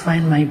possible to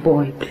find my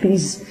boy.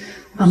 Please.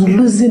 I'm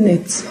losing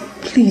it.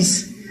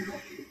 Please.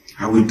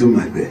 I will do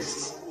my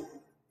best.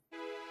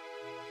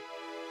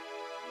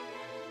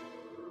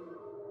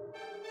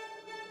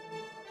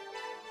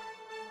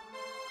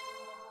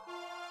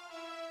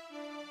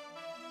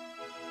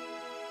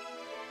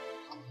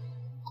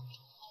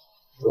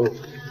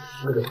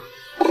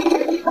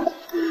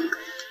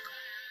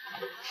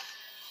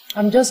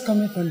 I'm just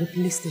coming from the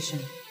police station.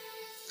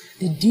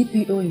 The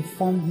DPO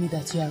informed me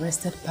that you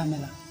arrested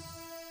Pamela.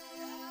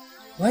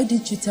 Why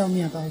didn't you tell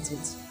me about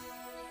it?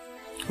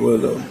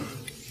 Well,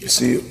 you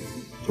see,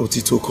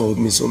 Otito called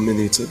me some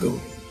minutes ago,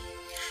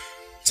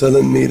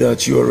 telling me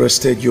that you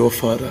arrested your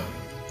father.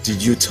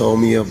 Did you tell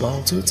me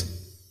about it?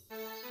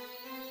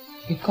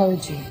 He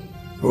called you.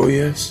 Oh,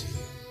 yes.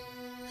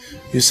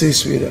 You see,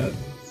 sweetheart,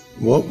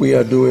 what we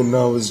are doing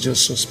now is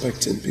just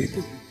suspecting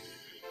people.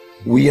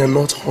 We are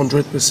not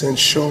 100%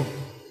 sure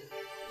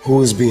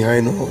who is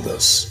behind all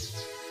this.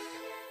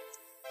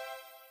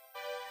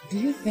 Do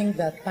you think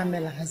that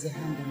Pamela has a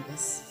hand in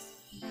this?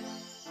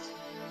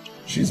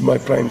 She's my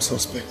prime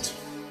suspect.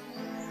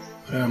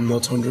 I am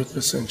not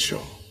 100%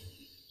 sure.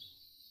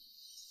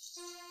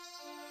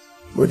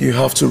 But you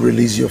have to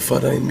release your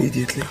father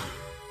immediately.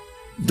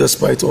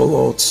 Despite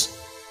all odds,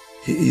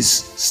 he is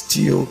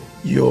still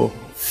your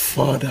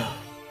father.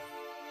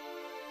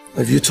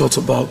 Have you thought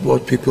about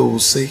what people will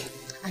say?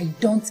 I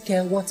don't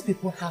care what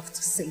people have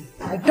to say.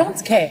 I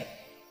don't care.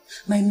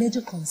 My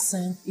major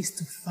concern is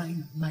to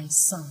find my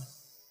son.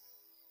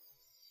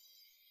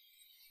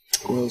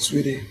 Well,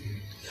 sweetie,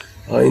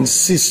 I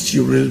insist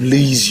you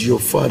release your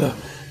father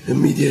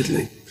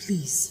immediately.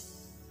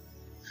 Please.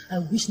 I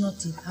wish not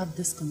to have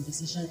this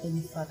conversation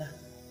any further.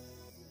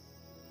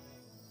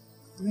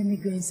 Let me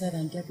go inside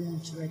and get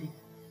lunch ready.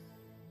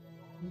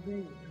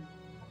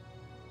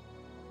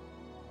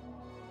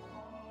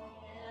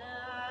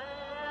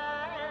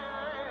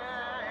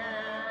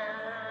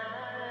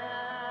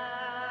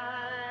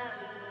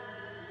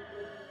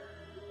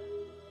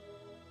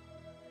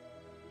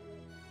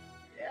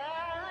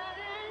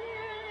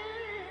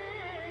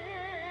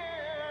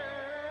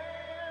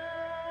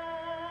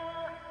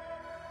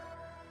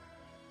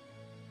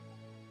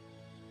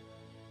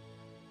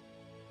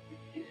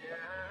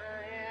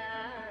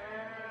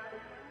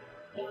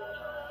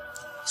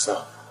 Sir,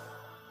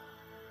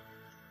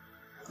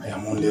 I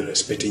am only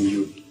respecting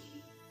you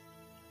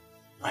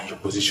and your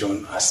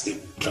position as a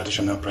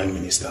traditional Prime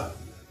Minister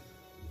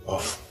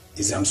of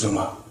the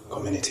Zamzuma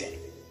community.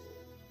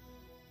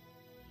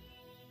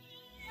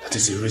 That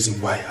is the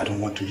reason why I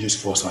don't want to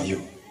use force on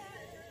you.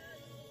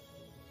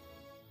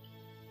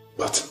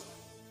 But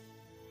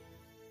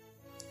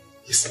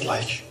it's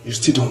like you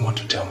still don't want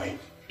to tell me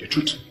the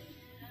truth.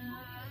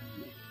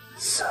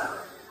 Sir,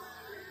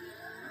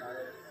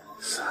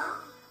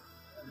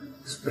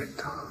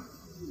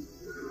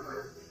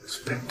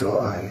 Inspector,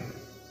 I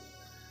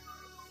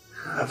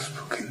have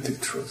spoken the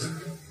truth.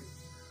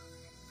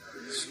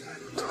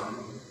 Inspector,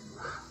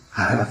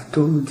 I have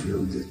told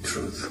you the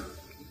truth.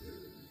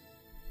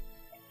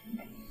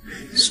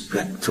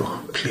 Inspector,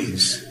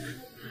 please.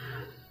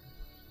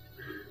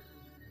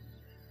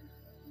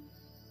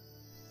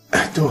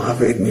 I don't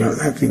have any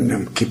other thing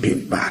I'm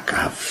keeping back.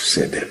 I've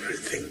said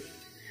everything.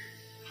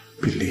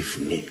 Believe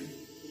me.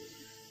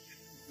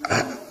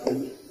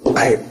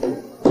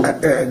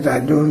 I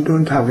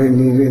don't have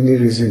any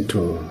reason to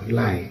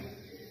lie.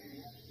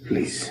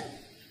 Please.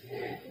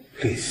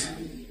 Please.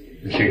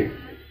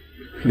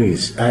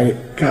 Please.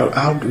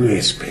 How do you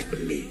expect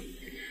me?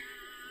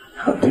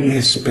 How do you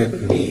expect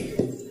me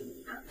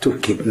to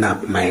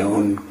kidnap my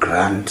own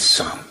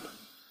grandson?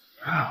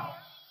 How?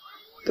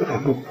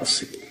 That's not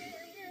possible.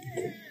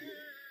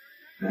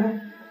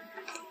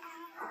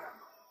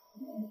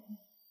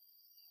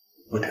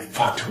 But the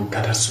fact we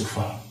gathered so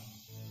far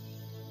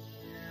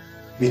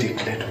made it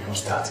clear to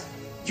us that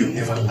you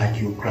never liked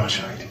your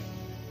grandchild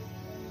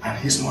and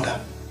his mother.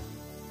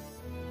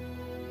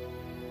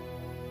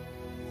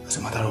 As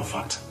a matter of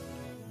fact,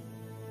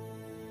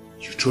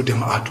 you threw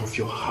them out of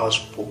your house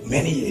for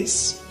many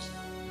years.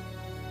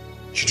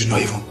 You do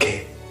not even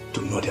care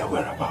to know their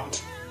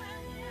whereabouts.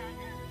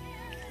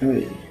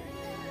 Hey,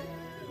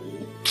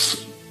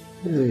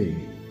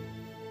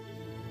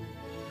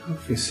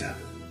 officer,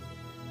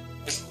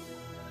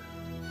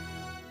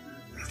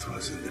 that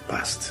was in the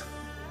past.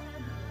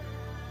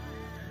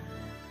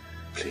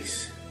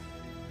 Please.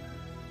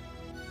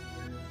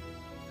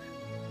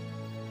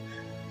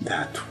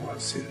 That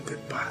was in the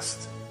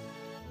past.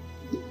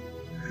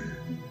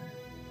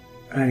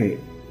 I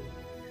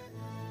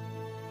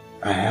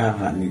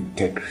have an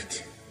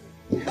integrity.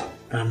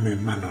 I'm a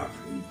man of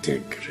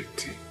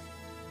integrity.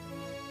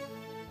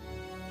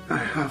 I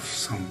have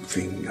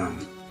something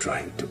I'm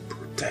trying to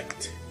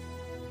protect.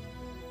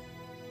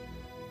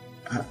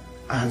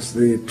 As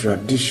the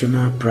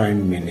traditional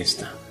Prime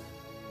Minister,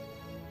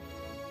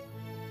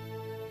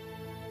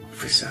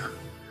 officer,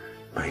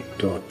 my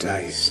daughter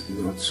is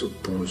not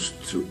supposed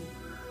to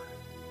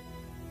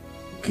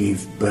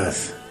give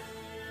birth,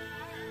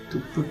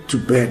 to put to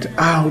bed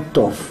out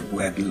of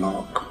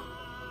wedlock.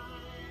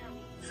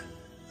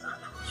 That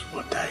was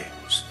what I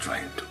was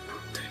trying to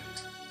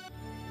protect.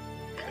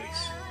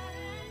 Please.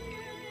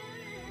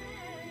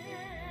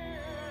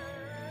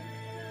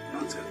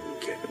 Not a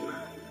wicked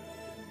man.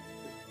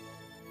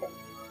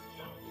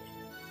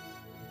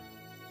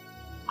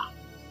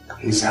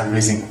 Is that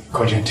reason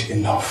cogent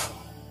enough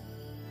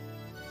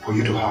for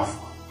you to have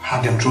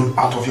had them thrown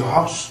out of your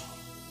house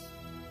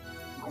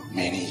for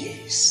many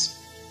years?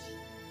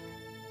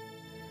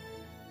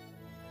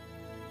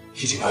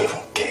 You did not even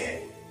care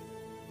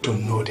to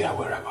know their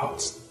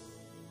whereabouts.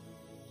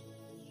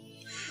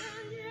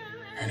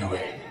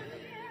 Anyway,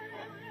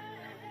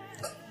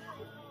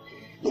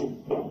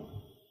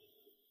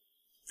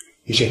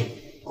 Ije,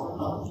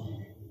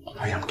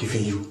 I am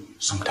giving you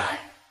some time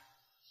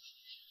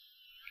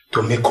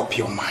to make up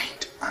your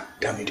mind and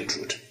tell me the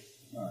truth.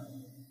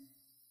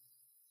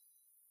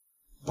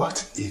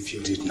 But if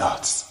you did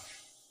not,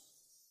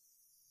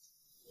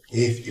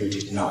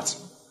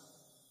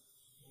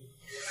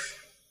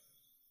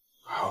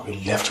 I'll be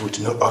left with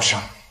no option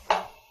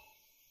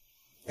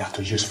than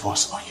to use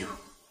force on you.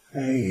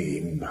 Hey,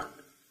 man.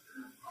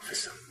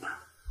 Officer, man.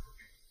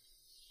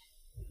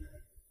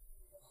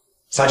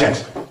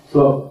 Sergeant.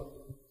 So,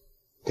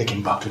 take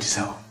him back to the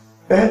cell.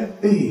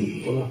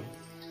 Hey.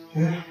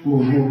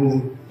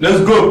 Move. Let's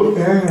go.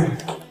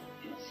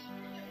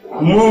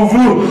 Move.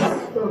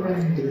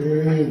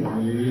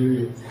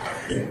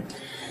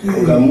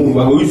 You can move. I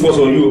will force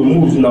on you.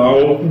 Move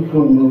now.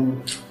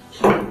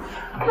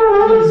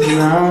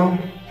 Now.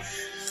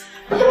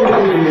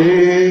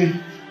 Hey.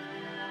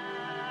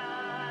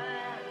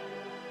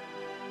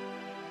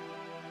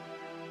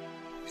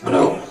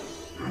 Hello.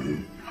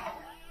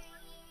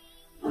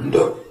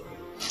 Ndo.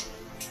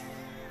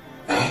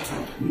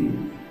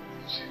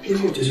 If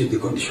this is the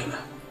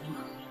conditioner.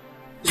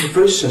 It's a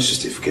very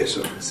sensitive case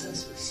of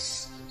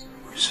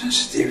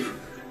sensitive.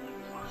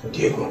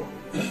 Diego.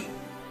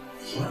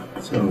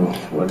 So,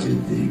 what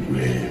did the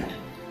Igwe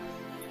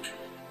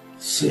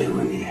say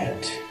when he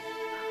heard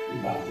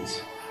about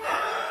this?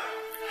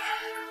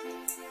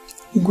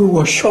 Igwe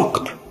was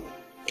shocked.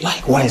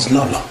 Likewise,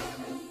 Lolo.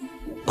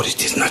 But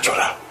it is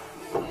natural.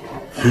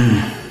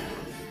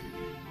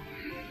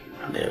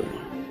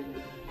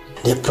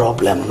 The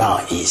problem now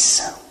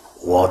is,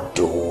 what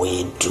do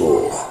we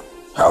do?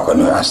 How can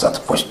you answer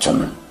that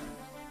question?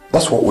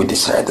 That's what we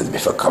decided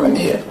before coming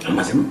here.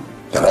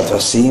 That after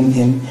seeing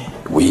him,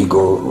 we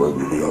go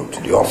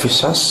to the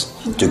officers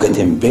to get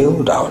him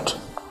bailed out.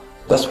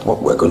 That's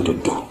what we're going to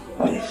do.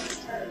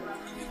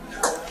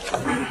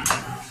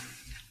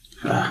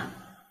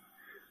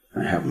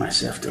 I have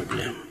myself to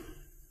blame.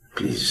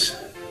 Please,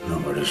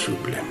 nobody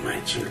should blame my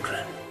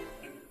children.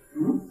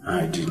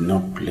 I did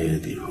not play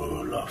the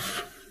role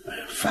of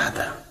a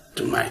father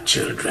to my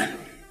children.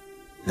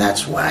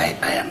 That's why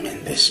I am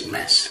in this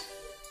mess.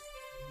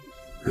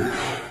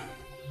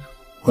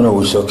 Oh, no,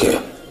 it's okay.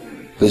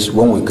 Please,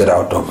 when we get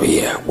out of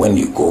here, when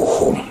you go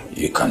home,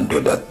 you can do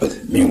that.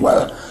 But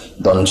meanwhile,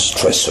 don't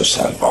stress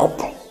yourself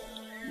up.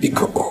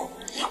 Because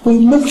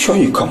we'll make sure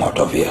you come out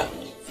of here.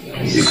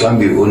 You can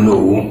be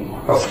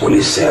Unu of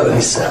police cell.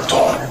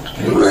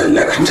 You were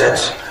elected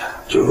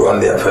to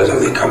run the affairs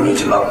of the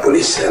community, not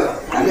police cell.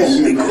 Because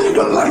you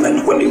don't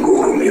lament when you go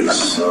home, you know.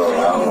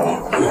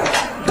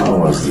 How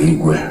was the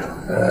Igwe?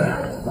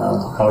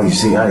 How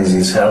is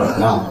his health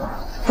now?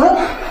 Well,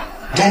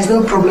 there's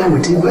no problem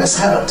with Igwe's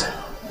health.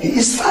 He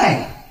is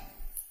fine.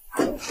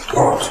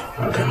 God.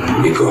 Okay.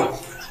 Biko,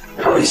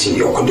 how is in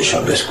your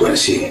condition? Let's go and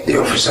see the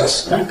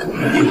officers.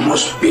 You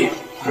must be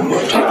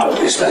out of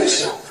this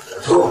place.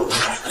 Go.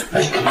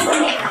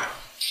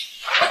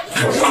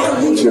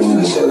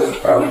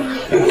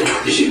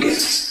 You should get.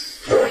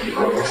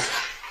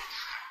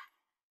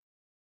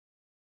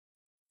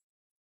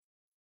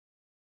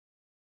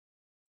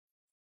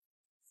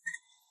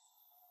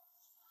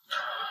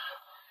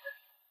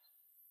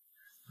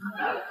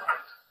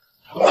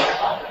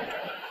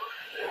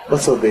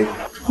 What's up, babe?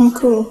 I'm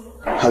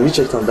cool. Have you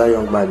checked on that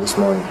young man this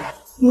morning?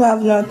 No,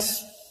 I've not.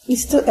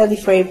 It's too early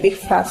for a big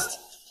fast.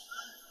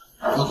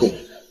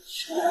 Okay.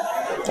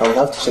 I will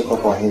have to check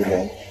up on him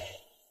then.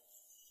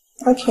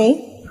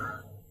 Okay.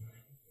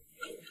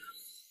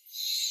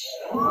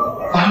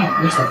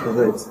 Yes, I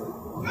forgot.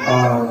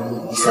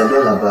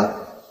 Isabella back?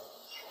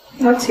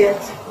 Not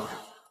yet.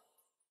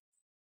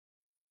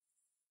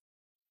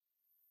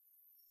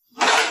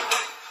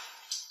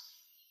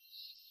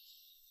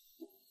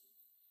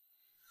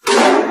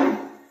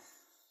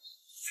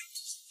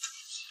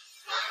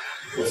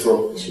 What's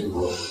up with you,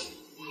 bro?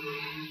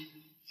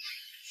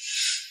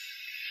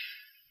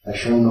 I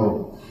should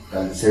know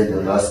that you said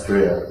your last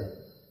prayer.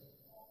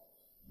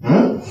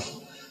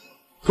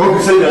 Hope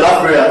you said your last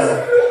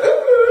prayer.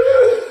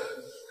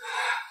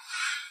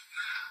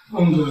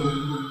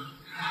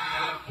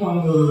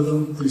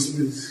 Don't please.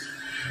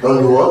 Don't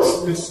do what?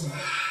 Listen.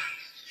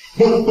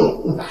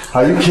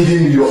 Are you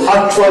kidding me? You're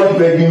actually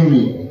begging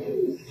me.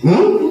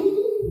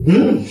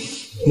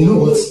 You know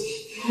what?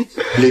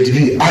 Lady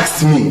B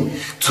asked me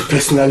to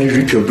personally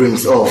rip your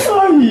brains off.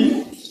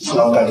 Sorry. So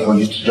now can they want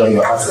you to join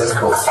your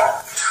ancestors?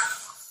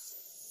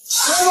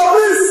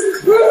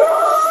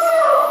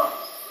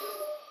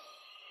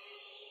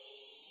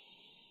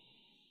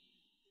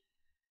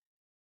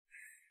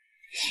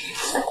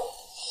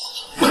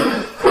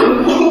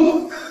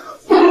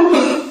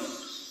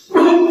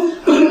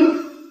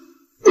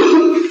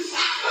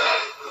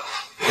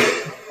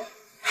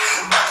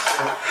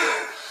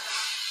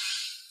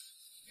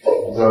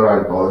 It's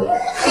alright, boy.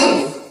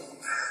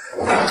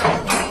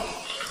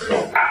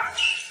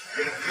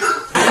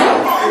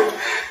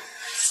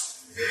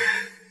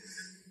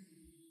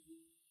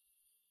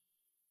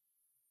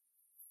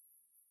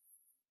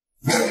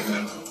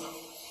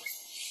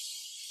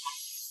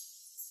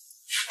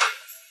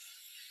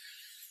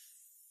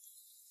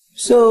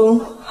 So,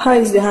 how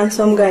is the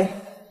handsome guy?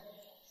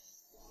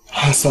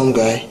 Handsome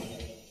guy?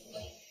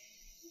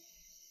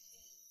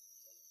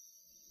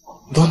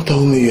 Don't tell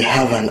me you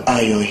have an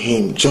eye on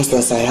him, just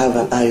as I have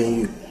an eye on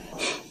you.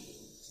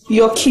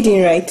 You're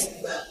kidding, right?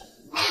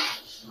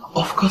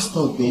 Of course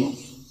not, babe.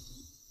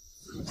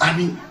 I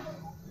mean,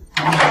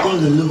 we're all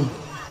alone.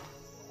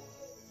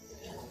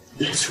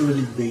 Let's roll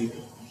it, babe.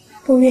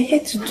 But we're here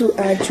to do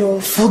our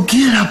job.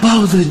 Forget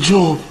about the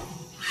job.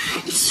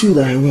 It's you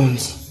that I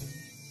want.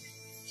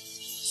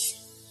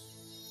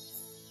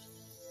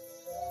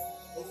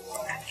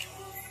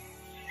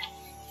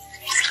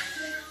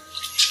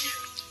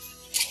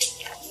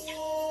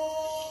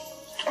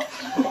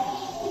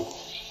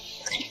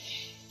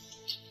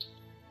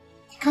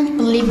 I can't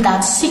believe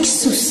that 6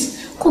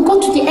 suits could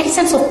go to the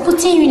extent of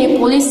putting you in a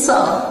police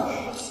cell.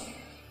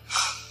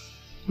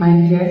 My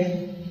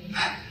dear,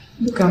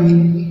 look at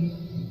me.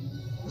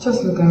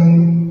 Just look at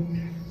me.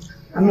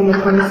 I'm in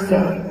a police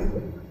cell.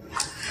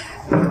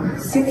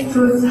 6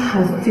 suits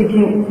has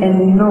taken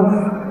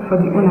enough for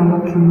the owner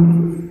not to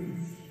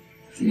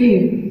notice.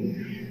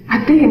 Babe,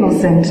 are they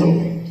innocent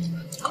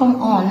too? Come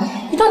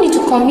on, you don't need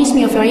to convince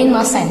me of your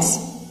innocence.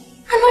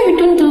 I know you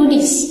don't do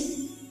this.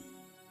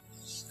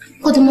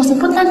 But the most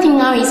important thing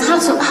now is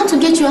how to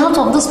get you out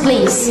of this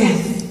place.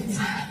 Yes.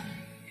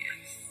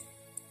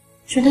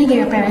 Should I get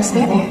your parents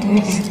there?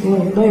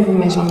 No, don't even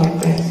mention my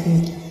parents.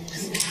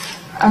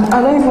 And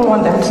I don't even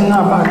want them to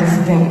know about this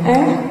thing.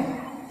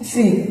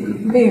 See,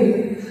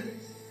 babe,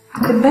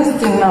 the best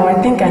thing now, I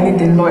think I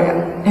need a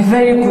lawyer. A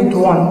very good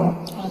one.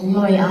 A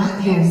lawyer?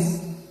 Yes.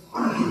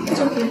 It's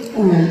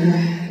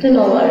okay. Do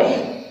not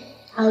worry.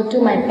 I'll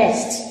do my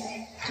best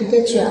to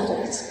get you out of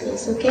this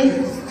place, okay?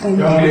 Young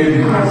lady,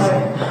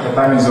 the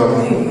time is up.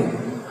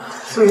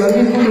 So you're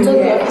leaving me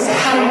here? It's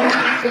okay.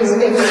 Please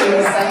wait for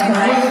a second.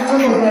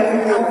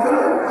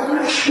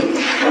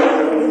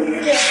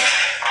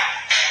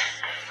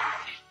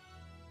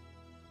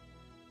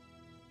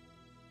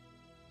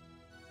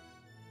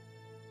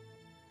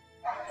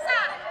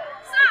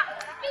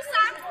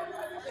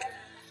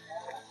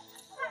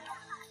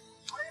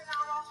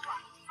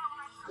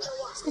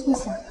 Excuse me,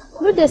 sir.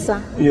 Good day,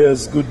 sir.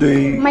 Yes, good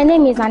day. My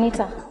name is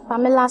Anita,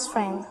 Pamela's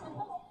friend.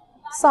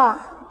 Sir,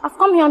 I've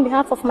come here on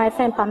behalf of my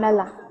friend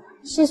Pamela.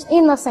 She's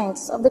innocent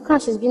of the crime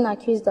she's been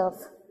accused of.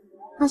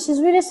 And she's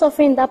really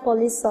suffering that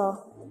police, sir.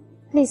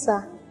 Please,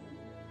 sir.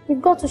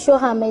 You've got to show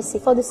her mercy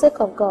for the sake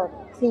of God.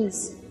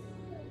 Please.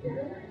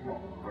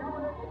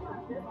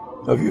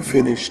 Have you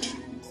finished?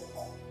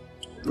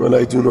 Well,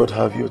 I do not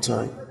have your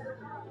time.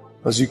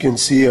 As you can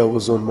see, I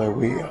was on my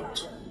way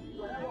out.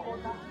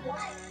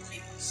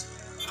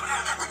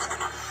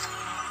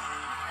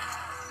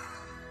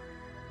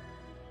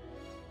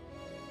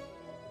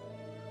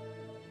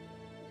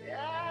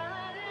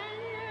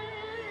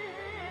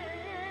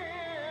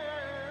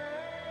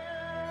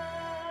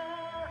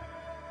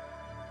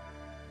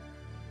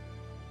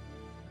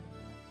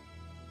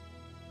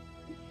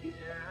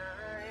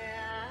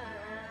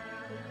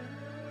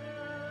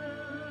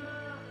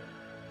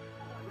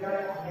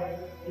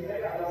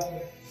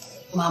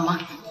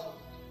 Mama,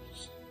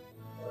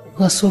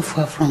 we're so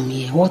far from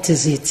here. What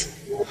is it?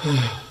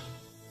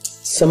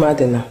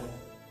 Somadina,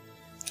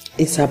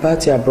 it's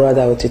about your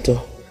brother Otito.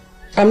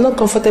 I'm not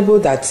comfortable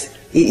that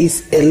he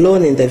is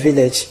alone in the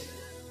village.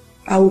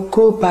 I will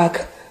go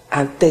back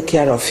and take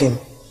care of him.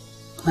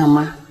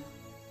 Mama,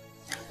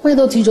 why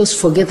don't you just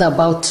forget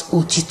about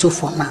Otito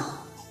for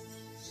now?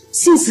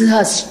 Since he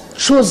has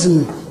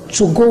chosen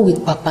to go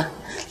with Papa,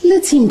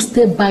 let him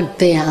stay back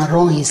there and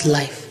run his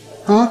life.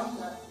 Huh?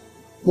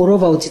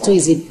 Moreover, Otito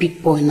is a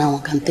big boy now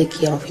and can take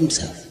care of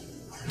himself.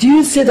 Do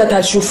you say that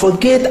I should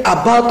forget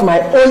about my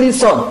only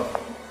son?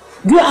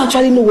 Do you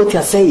actually know what you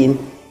are saying?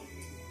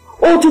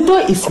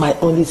 Otito is my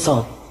only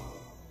son.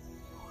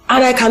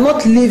 And I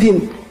cannot leave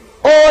him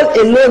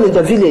all alone in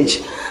the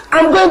village.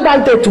 I'm going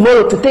back there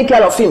tomorrow to take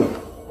care of him.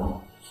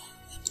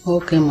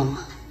 Okay,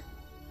 Mama.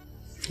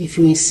 If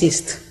you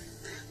insist,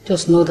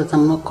 just know that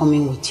I'm not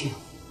coming with you.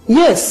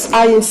 Yes,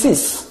 I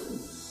insist.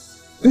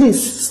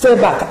 Please, stay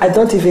back. I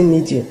don't even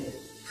need you.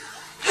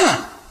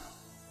 How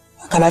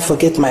can I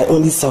forget my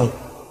only son?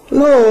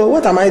 No,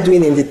 what am I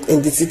doing in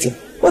the city?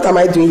 What am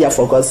I doing here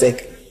for God's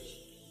sake?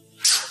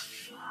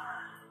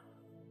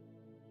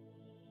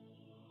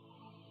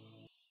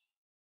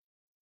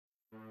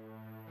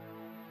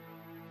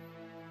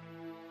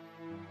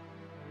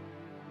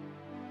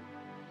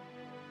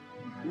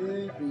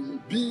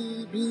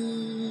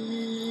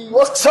 Baby,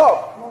 what's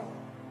up?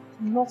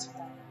 Not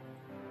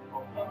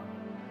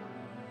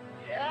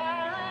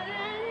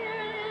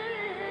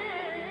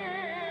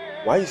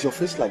Why is your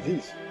face like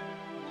this?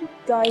 You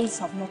guys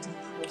have not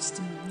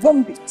impressed me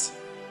one bit.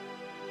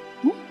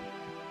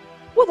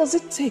 What does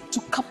it take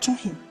to capture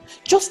him?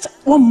 Just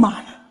one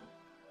man.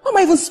 Why am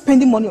I even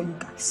spending money on you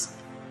guys?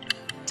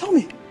 Tell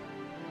me.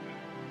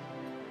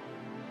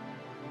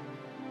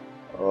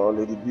 Oh,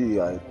 Lady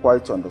B, I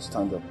quite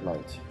understand your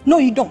plight. No,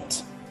 you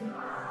don't.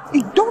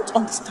 You don't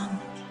understand my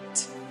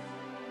plight.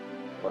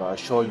 But I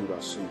assure you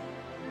that soon,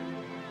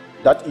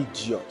 that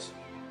idiot,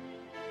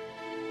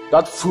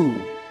 that fool,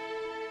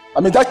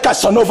 that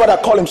Casanova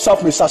that called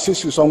himself Mr.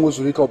 Sisius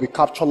Onwuzurike will be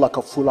captured like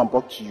a fool and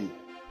brought to you.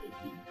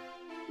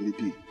 Lady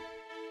B,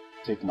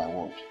 take my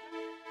word.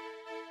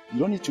 You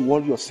don't need to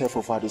worry yourself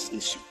over this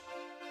issue.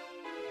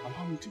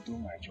 Allow me to do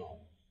my job.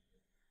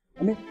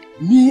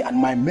 Me and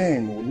my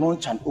men will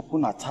launch an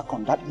open attack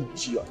on that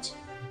idiot.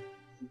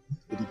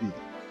 Lady B,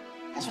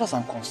 as far as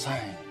I'm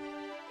concerned,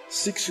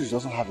 Sisius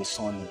doesn't have a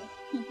son.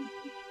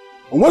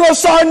 What a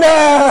son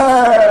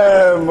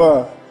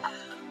name!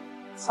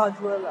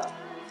 Sadwella,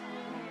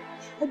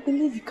 I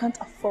believe you can't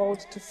afford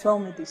to fail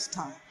me this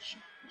time.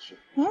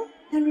 Huh?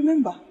 And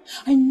remember,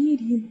 I need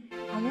him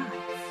alive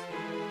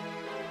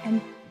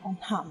and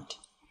unharmed.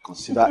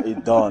 Consider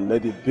it done,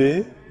 Lady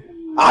B.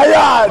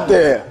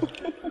 Ayade!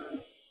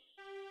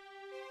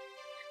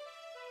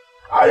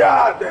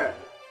 Ayade!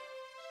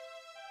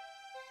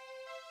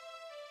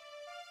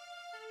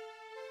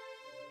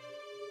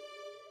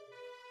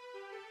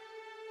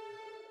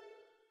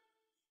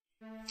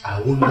 I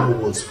wonder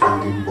what's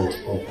bringing both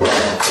up.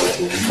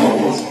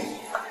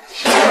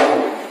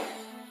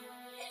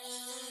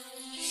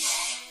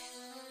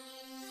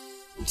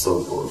 I'm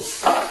so bored.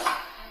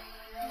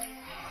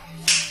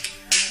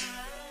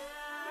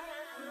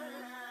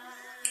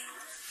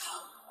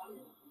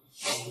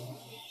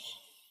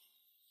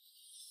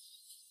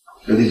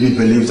 Lady B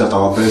believes that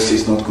our best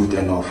is not good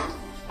enough.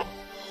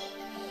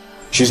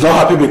 She's not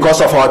happy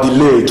because of our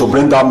delay to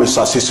bring down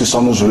Mr. Sisius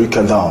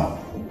Onwuzurike down.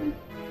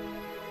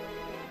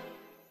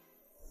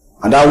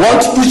 And I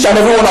want each and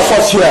every one of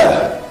us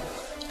here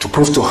to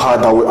prove to her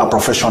that we are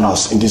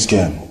professionals in this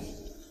game.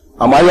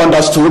 Am I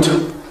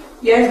understood?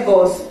 Yes,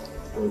 boss.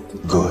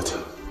 Good.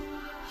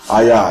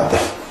 Ayad.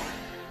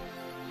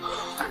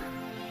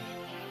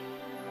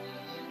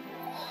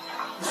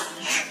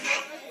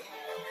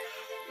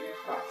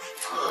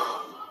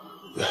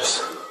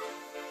 Yes.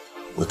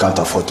 We can't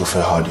afford to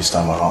fail her this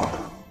time around.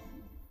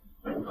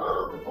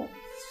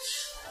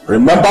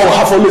 Remember, we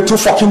have only 2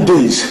 fucking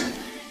days.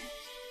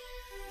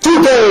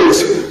 2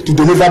 days to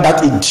deliver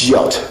that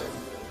idiot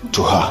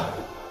to her.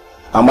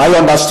 Am I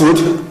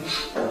understood?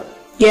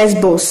 Yes,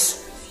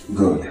 boss.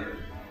 Good.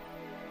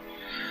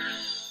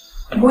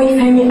 But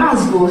if I may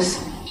ask, boss,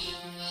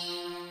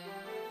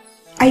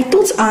 I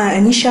thought our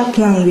initial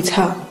plan with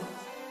her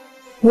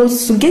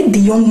was to get the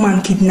young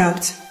man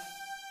kidnapped.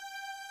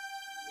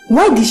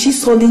 Why did she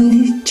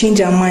suddenly change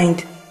her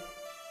mind?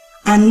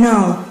 And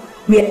now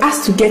we are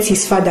asked to get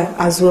his father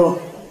as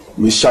well.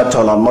 Miss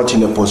Chantal, I'm not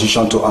in a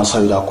position to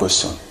answer you that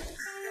question.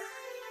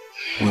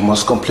 We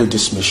must complete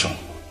this mission.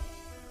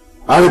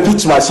 I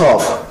repeat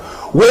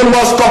myself, we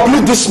must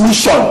complete this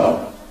mission.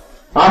 Am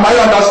I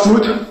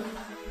understood?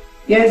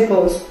 Yes,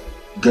 boss.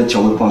 Get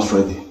your weapons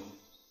ready.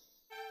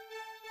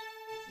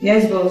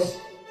 Yes, boss.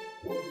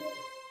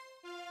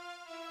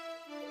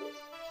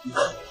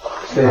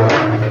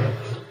 Stay.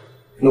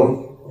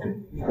 No.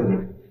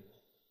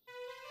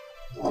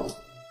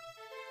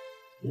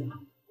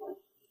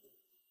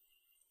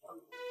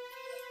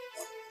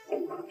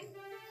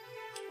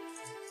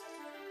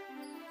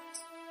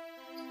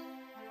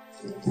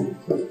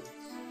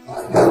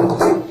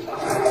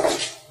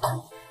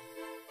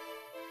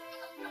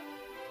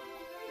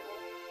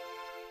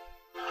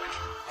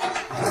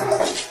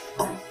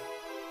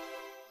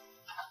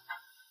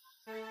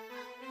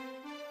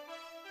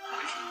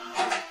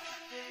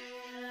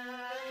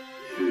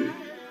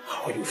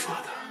 How are you,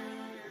 Father?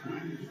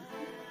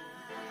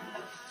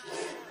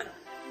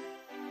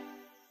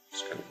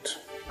 It's good.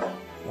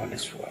 All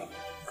is well.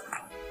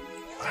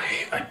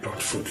 I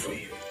brought food for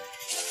you.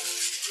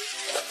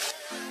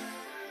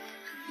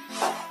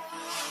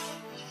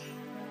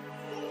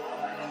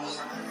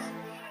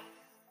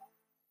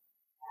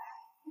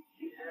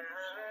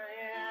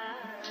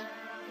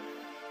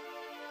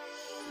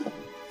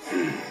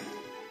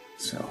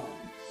 So,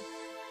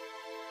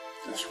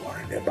 just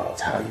worried about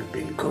how you've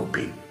been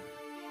coping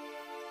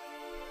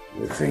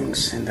with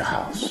things in the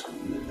house,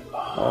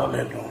 all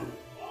alone.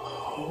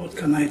 What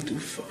can I do,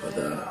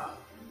 Father?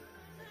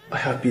 I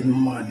have been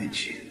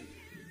managing.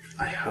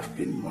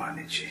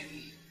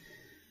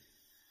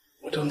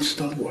 But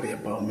don't worry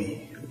about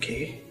me,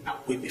 okay? I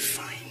will be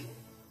fine.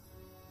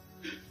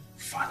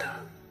 Father,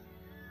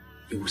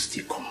 you will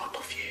still come out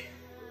of here.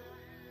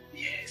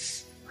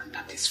 Yes, and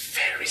that is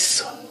very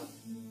soon.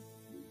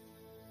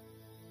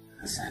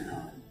 Yes, I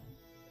know.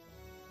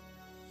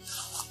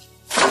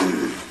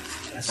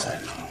 Yes,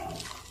 I know.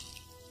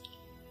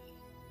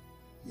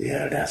 The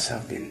elders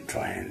have been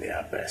trying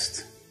their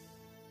best.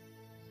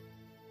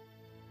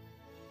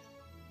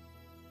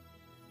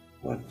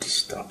 What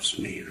disturbs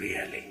me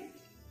really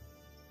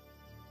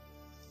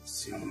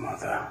is your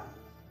mother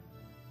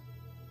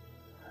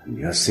and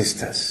your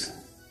sisters.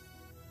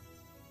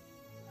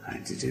 I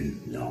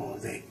didn't know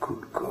they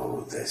could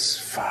go this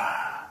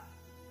far.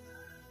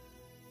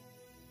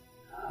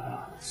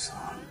 Oh,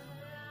 son,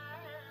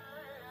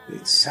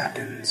 it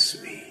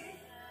saddens me.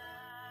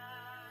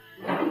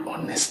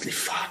 Honestly,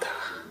 Father,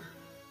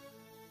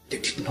 they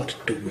did not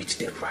do it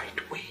the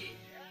right way.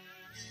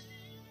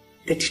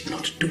 They did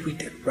not do it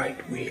the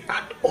right way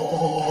at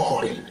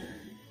all.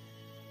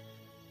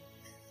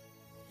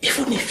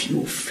 Even if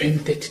you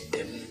offended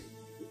them,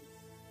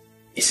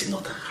 is it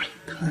not high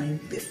time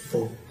they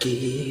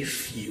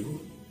forgave you?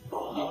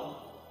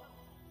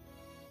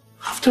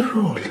 After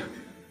all,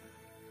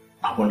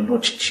 our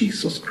Lord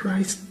Jesus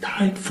Christ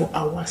died for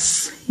our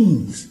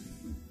sins,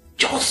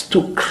 just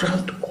to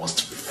grant us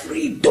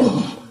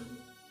freedom.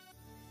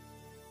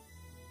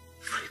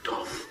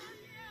 Freedom.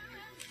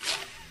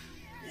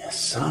 Yes,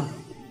 son.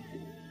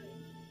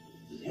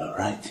 You're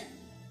right.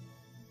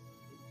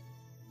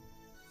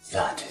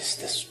 That is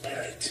the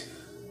spirit.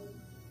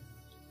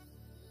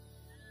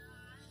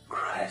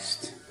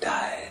 Christ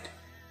died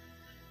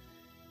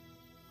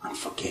and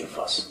forgave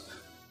us.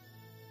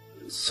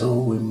 So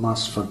we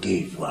must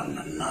forgive one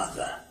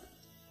another.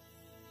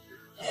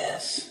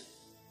 Yes.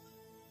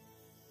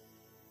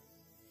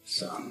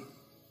 Son,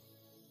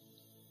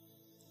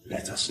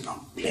 let us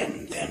not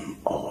blame them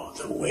all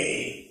the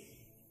way.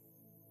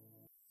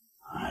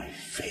 I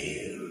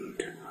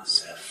failed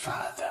as a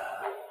father.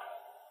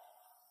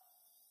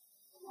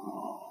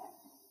 Oh,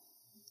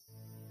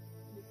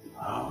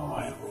 how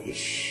I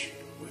wish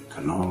we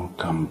can all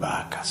come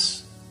back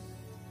as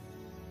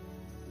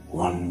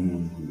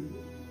one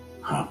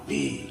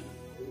happy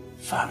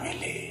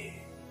family.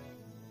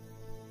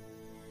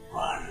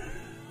 One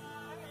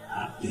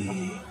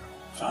happy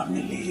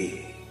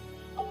family.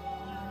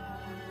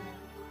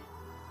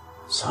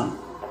 Son,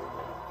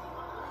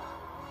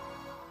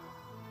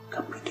 you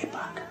can bring it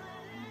back.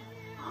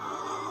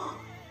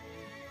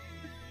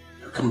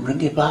 You can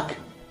bring it back.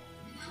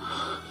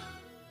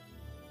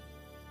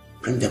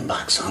 Bring them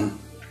back, son.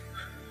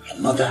 Your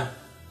mother,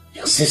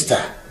 your sister.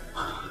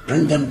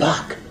 Bring them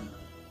back.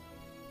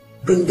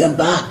 Bring them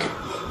back.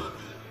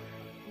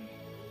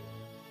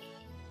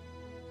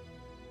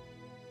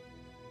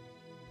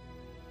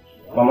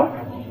 Mama?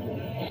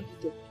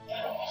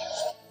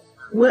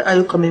 Where are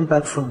you coming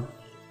back from?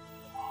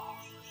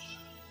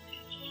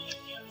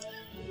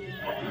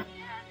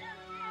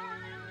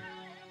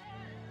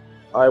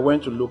 I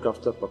went to look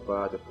after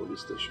Papa at the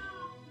police station.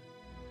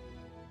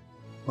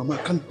 Mama, I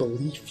can't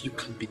believe you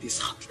can be this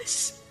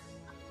heartless.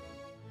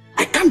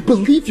 I can't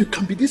believe you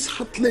can be this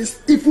heartless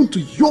even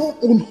to your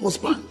own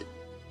husband.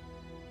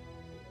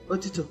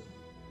 Otito,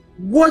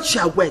 watch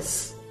your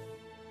words.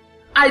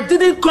 I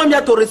didn't come here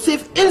to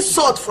receive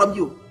insult from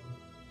you.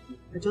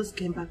 I just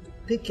came back to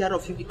take care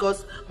of you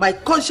because my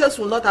conscience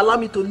will not allow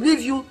me to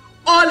leave you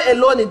all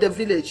alone in the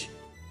village.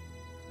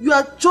 You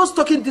are just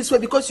talking this way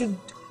because you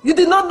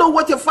did not know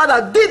what your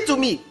father did to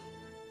me.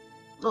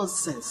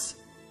 Nonsense.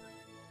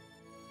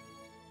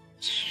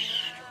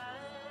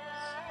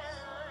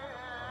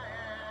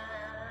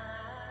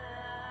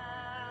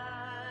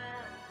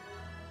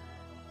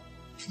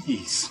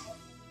 Please,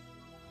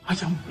 I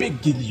am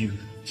begging you.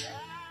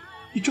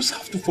 You just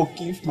have to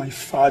forgive my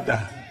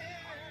father.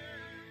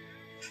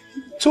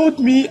 He told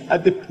me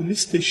at the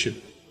police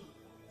station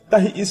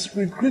that he is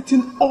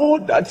regretting all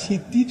that he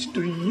did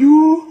to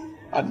you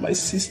and my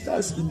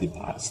sisters in the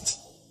past.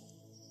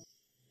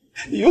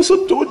 He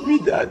also told me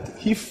that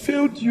he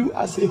failed you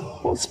as a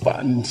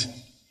husband.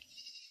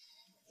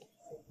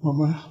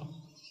 Mama,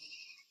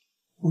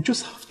 we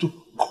just have to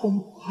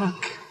come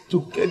back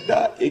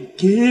together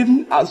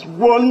again as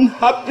one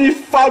happy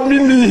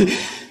family.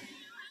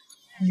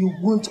 You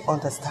won't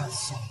understand,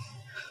 son.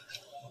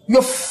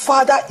 Your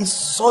father is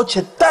such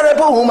a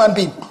terrible human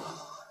being.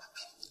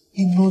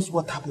 He knows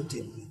what happened to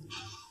him.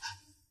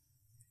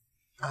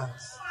 And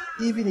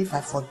even if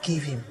I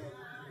forgive him,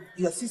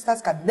 your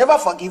sisters can never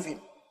forgive him.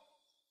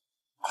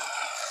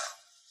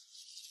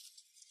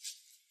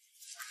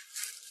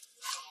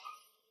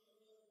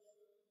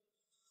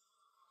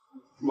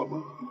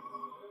 Mama,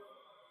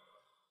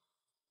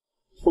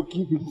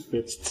 forgive him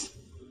first.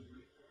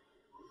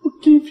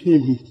 Forgive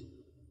him.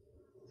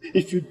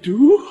 If you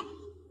do,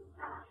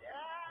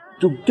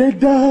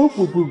 together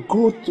we will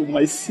go to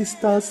my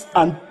sisters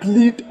and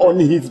plead on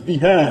his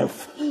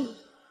behalf.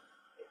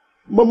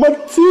 Mama,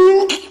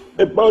 think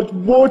about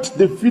what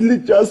the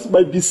villagers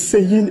might be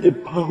saying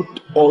about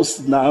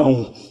us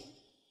now.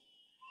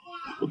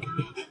 Okay,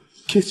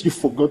 in case you've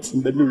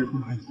forgotten, let me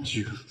remind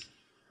you.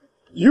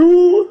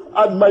 You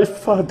and my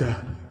father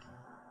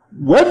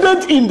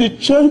wedded in the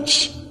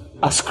church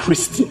as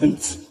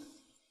Christians.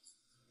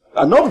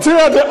 And up there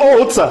at the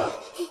altar,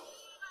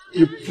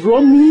 you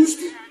promised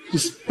to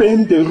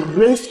spend the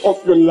rest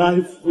of your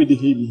life with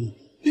him.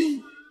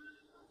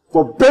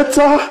 For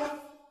better,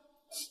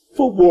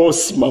 for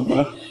worse,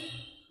 Mama.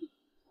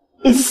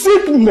 In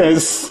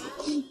sickness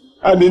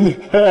and in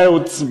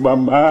health,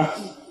 Mama.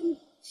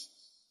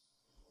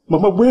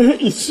 Mama, where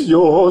is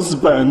your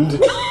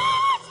husband?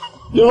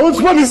 Your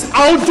husband is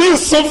out there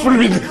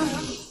suffering.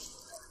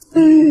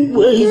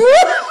 Where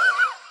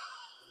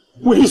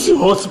is your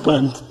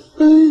husband?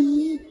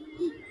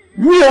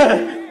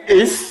 Where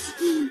is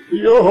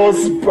your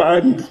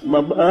husband,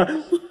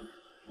 Mama?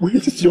 Where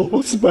is your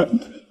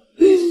husband?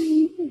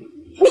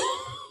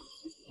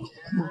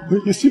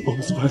 Where is your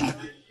husband?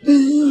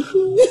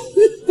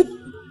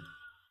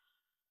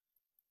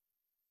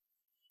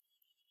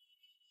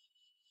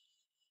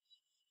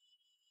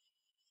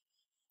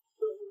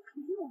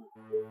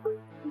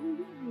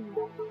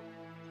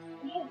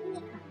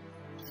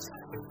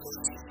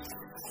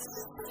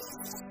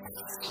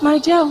 My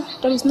dear,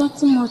 there is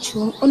nothing much.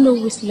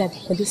 Only whistle at the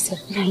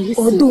police.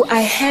 Although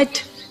I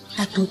heard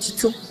that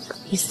Otito,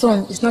 his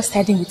son, is not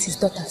siding with his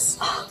daughters.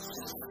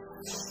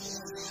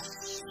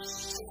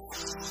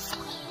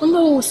 Only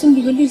will soon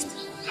be released.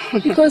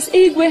 Because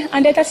Igwe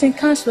and the others in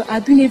council are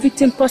doing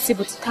everything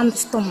possible to calm the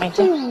storm, my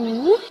dear.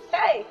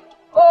 Hey!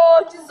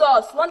 Oh,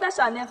 Jesus! Wonder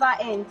shall never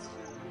end.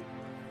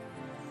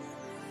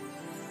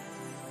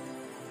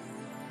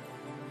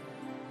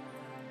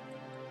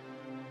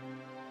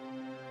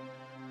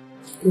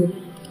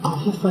 Good.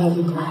 How far have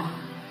you gone?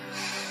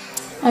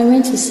 I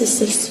went to see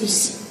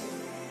Sixtus.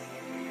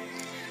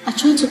 I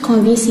tried to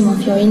convince him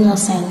of your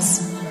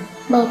innocence,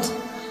 but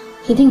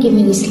he didn't give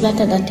me the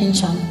slightest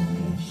attention.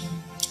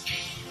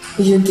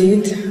 You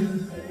did?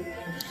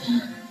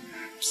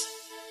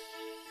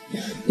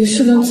 You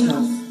shouldn't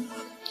have.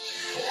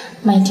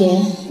 My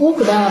dear, what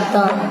could I have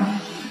done?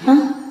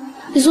 Huh?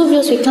 It's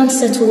obvious we can't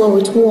settle war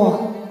with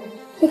war.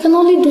 We can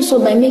only do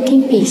so by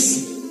making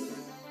peace.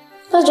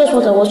 That's just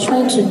what I was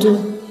trying to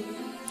do.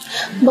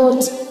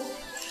 But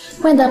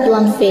when that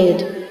plan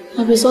failed,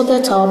 I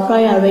resorted to our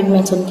prior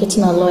arrangement on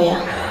getting a lawyer.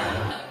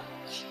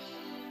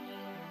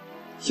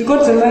 You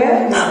got a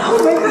lawyer? Oh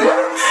my God!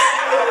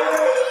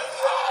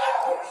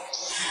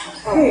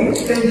 Hey,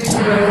 thank you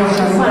very much.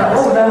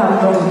 All that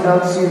I've done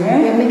without you, eh?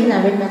 We're making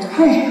an arrangement.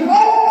 Hey.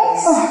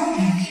 Oh,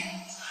 thank you.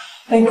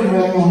 Thank you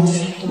very much.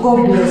 God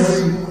bless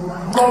you.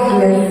 God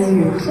bless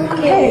you. It's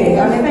okay.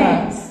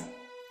 Thanks.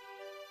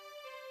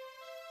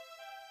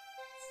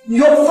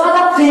 Your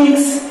father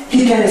thinks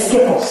he can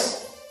escape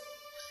us.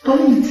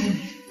 Don't you tell me?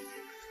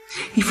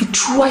 If he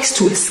tries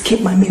to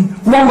escape my men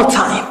one more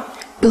time,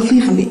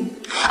 believe me,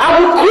 I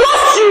will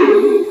crush you.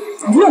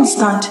 Do you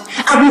understand?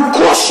 I will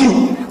crush you.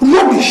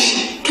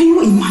 Rubbish. Can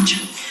you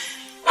imagine?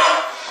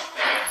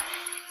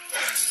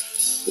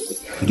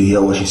 Did you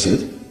hear what she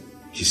said?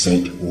 She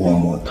said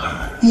one more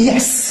time.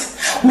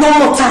 Yes, one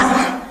more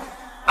time.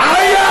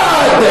 I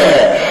am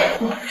there.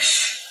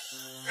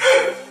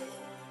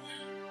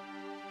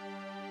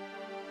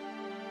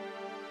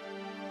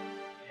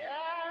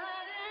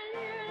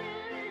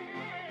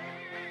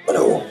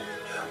 Hello.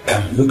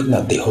 I'm looking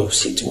at the whole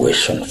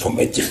situation from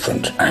a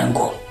different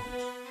angle.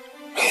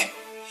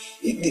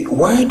 Okay.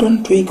 Why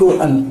don't we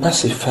go and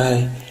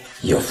pacify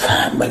your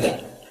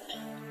family?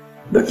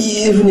 But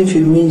even if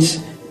it means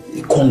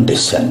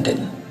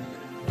condescending,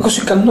 because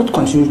you cannot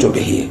continue to be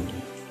here.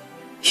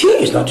 Here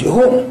is not your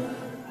home.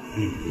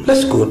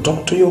 Let's go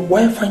talk to your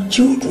wife and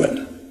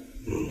children.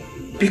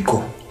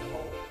 Biko.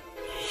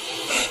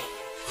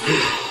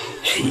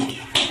 Hey,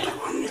 what do you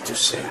want me to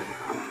say?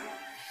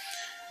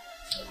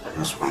 I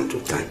just want to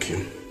thank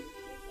you.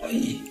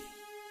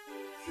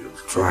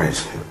 You've tried.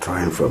 You're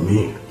trying for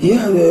me.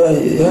 Yeah,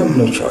 I have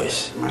no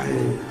choice. My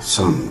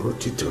son,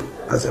 Otito,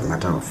 as a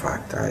matter of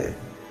fact,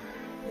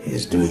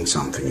 he's doing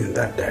something in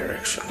that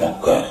direction.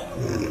 Okay.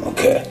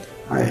 Okay.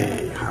 I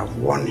have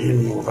won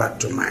him over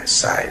to my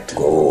side.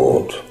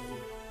 Good.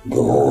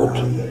 Good. I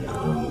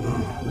don't know.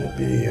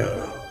 Maybe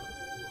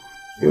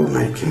you,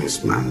 my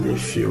kinsman,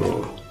 if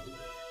you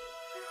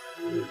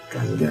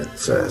can get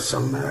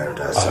some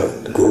elders.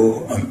 I'll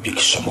go and pick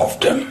some of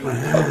them.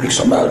 I'll pick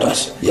some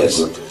elders.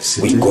 Yes.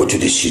 We go to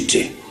the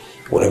city.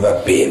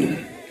 Whatever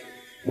pain,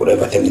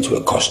 whatever thing it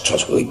will cost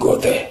us, we go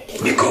there.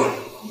 We go.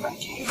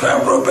 If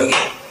I'm robbery.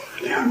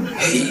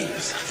 Hey.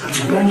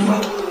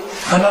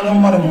 I don't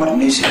know what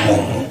it is.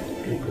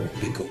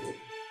 We go.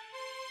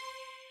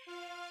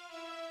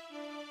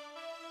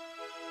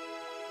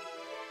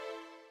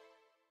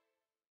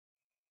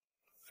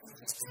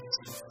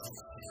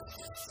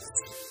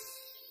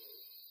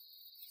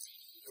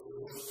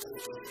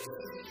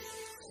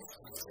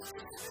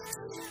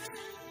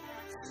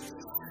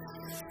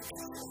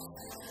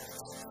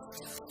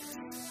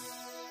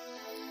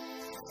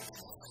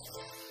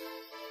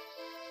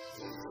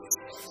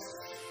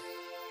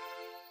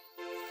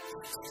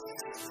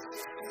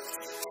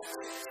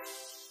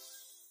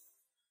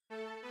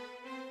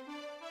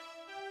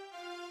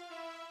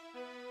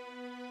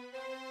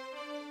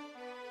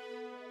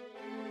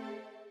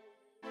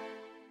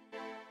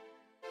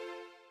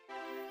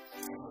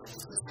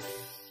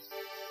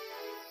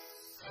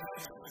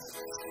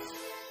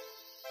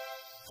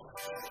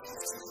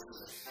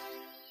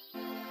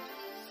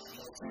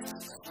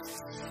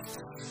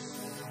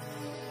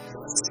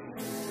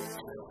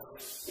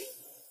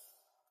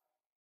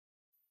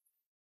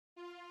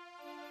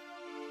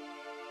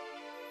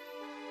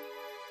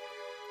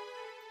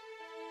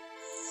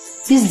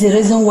 This is the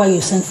reason why you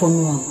sent for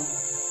me, Mama.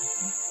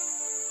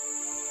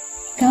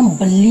 I can't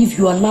believe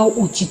you allow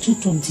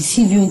Ochitu to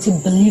deceive you into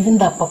believing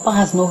that Papa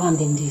has no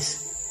hand in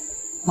this.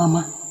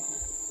 Mama,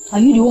 are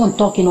you the one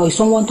talking or is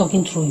someone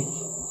talking through you?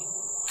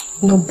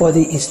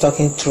 Nobody is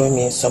talking through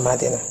me,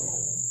 Somadina.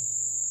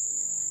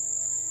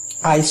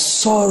 I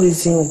saw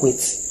reason with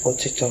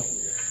Otito.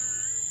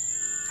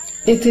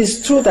 It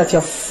is true that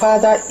your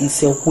father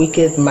is a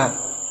wicked man.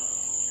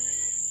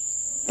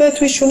 But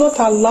we should not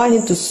allow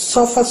him to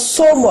suffer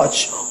so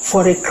much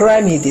for a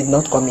crime he did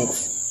not commit.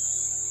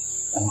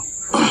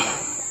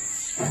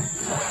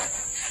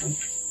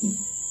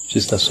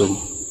 Sister Som,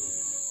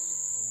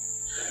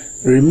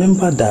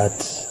 remember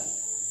that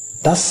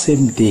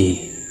same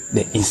day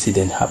the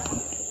incident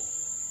happened,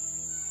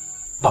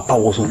 Papa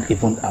wasn't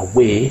even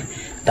aware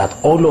that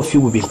all of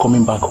you will be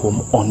coming back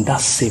home on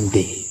that same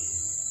day.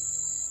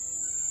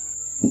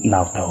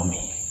 Now tell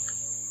me,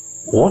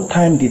 what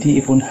time did he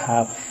even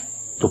have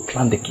to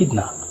plan the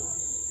kidnap?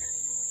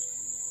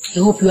 I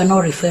hope you are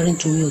not referring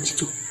to me,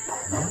 Otito.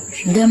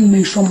 If you then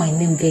mention my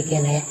name there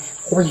again, I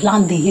will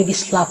land the heavy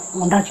slap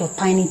on that your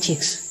tiny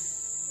cheeks.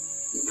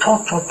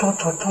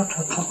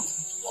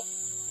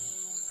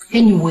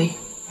 Anyway,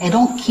 I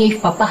don't care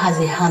if Papa has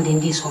a hand in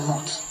this or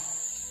not.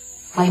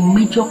 My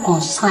major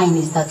concern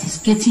is that he's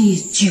getting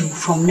his due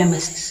from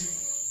Nemesis.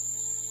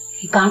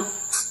 He can't.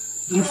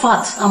 In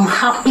fact, I'm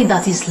happy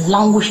that he's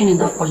languishing in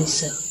the police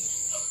cell.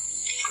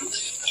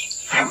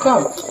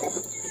 Come.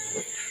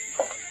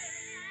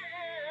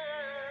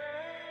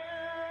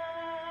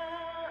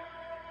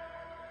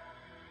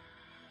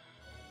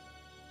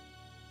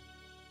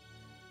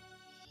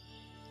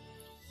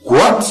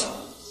 What?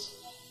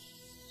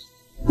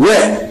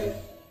 Where?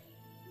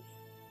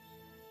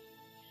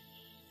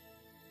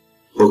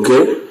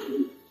 Okay.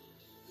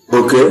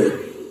 Okay.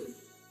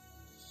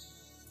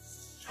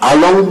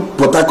 Along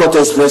Port Harcourt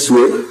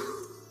Expressway.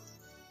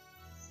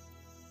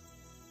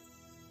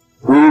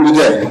 We will be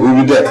there. We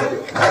will be there.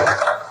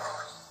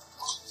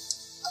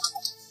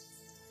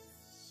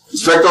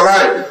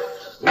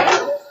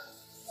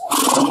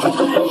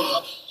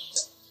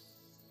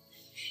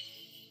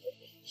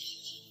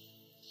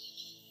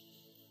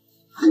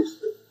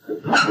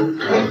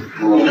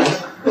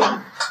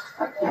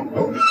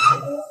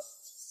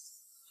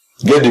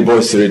 Get the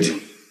boys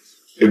ready.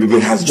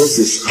 Everybody has just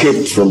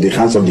escaped from the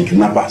hands of the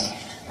kidnappers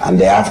and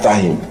they're after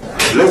him.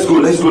 Let's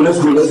go.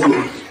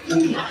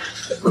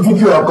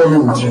 People are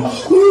coming with you.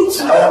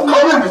 I am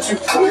coming with you.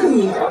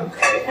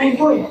 My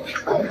boy.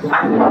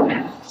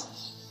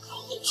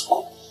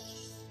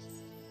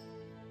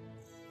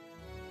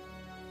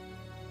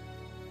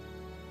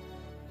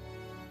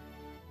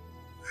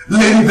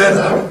 Lady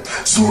Bella,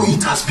 so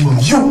it has been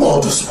you all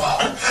this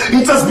while.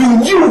 It has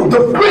been you, the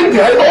brain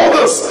behind all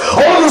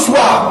this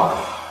while.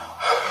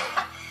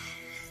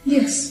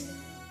 Yes.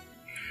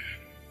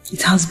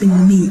 It has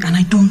been me and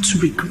I don't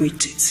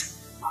regret it.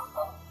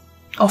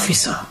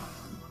 Officer,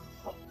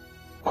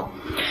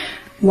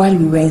 while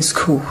we were in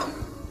school,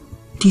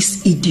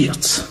 this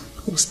idiot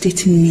was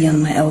dating me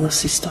and my elder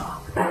sister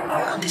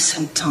at the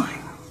same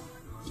time,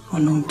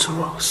 unknown to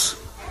us,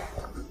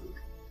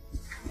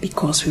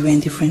 because we were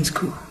in different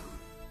school.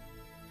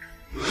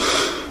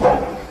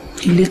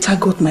 He later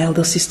got my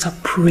elder sister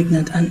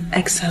pregnant and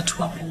asked her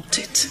to abort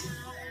it.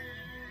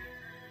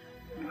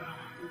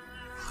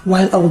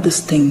 While all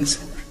these things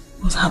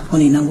was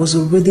happening, I was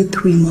already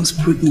 3 months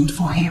pregnant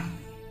for him.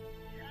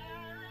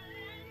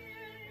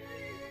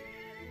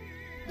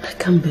 I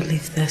can't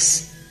believe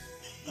this.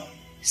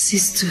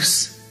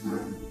 Sisters,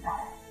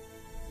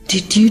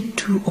 did you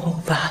do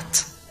all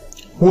that?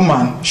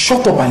 Woman,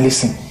 shut up and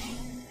listen.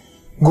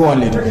 Go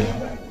on, Lady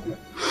Bella.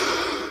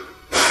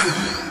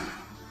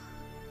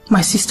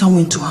 My sister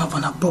went to have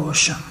an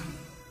abortion.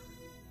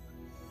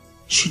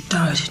 She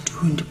died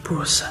during the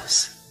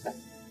process.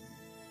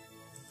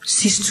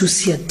 Sister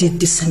Sia did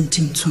the same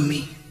thing to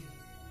me.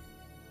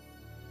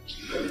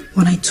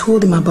 When I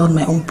told him about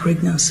my own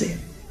pregnancy,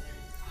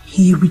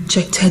 he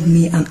rejected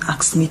me and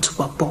asked me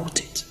to abort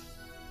it.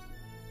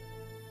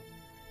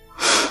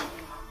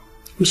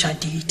 Which I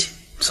did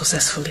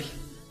successfully.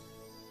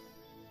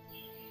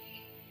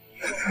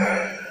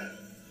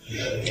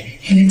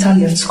 He later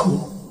left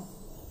school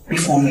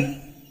before me.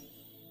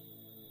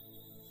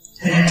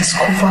 When I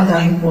discovered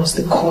that he was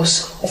the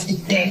cause of the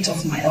death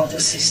of my elder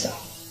sister,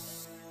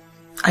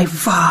 I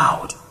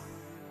vowed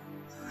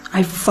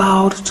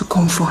to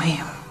come for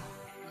him.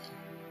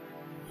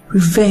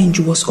 Revenge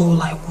was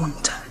all I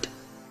wanted.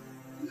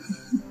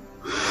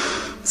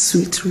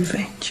 Sweet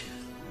revenge.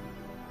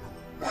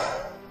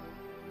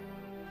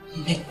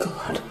 May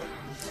God,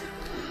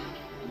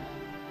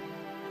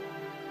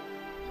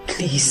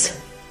 please,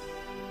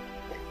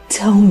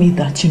 tell me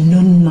that you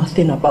know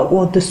nothing about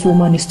what this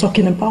woman is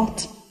talking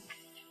about.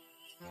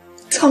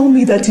 Tell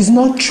me that it's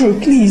not true,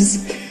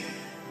 please.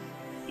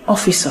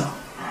 Officer,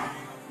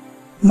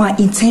 my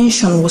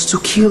intention was to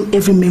kill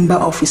every member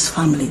of his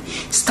family,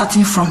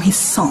 starting from his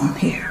son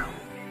here.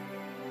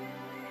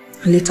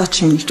 I later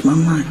changed my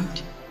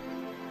mind.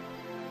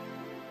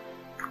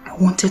 I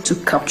wanted to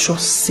capture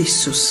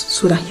Sisus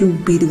so that he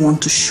would be the one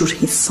to shoot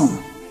his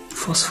son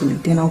forcefully,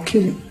 then I'll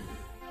kill him.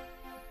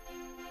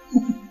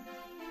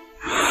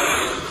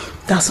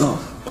 That's all,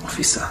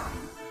 officer.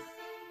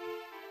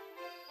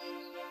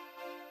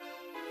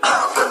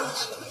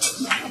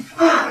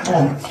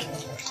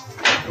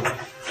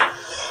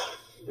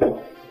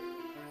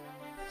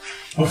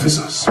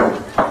 Officers,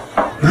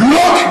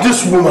 lock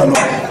this woman up.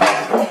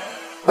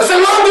 I said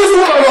lock this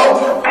woman up.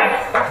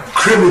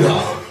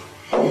 Criminal.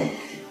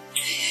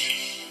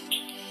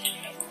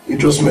 You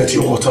just met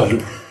your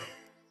Waterloo.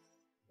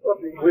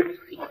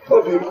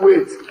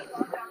 Wait.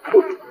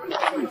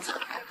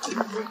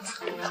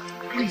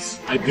 Please,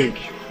 I beg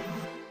you.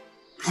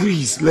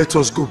 Please, let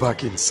us go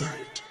back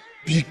inside.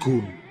 Be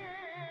cool.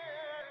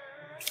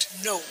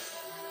 No.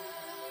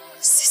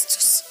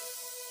 Sisters,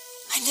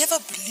 I never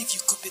believed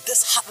you could be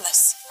this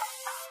heartless.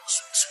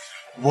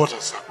 What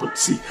has happened?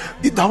 See,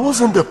 that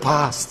wasn't the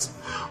past.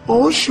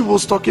 All she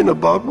was talking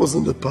about was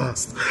in the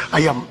past.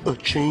 I am a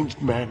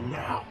changed man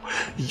now.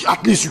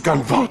 At least you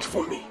can vouch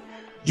for me.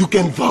 You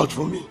can vouch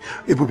for me.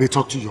 Ebube,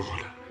 talk to your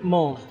mother.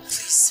 Mom.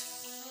 Please.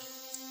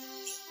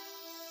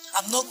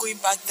 I'm not going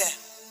back there.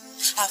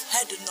 I've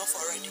had enough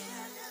already.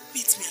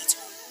 Meet me at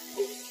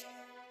home.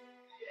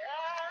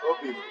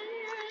 Okay.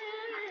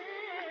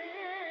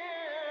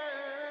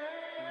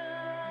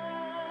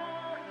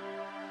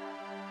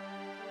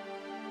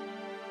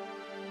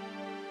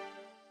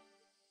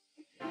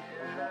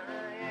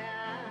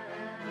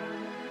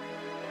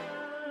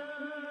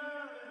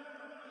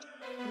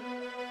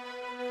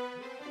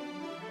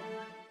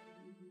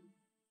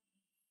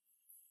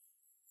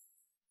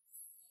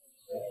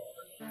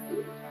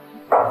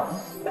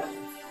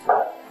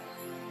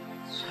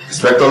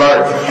 Inspector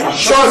Larry.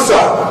 Sure,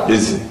 sir.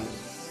 Easy.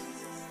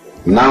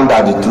 Now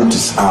that the truth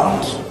is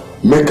out,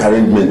 make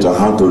arrangement on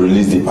how to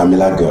release the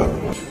Pamela girl.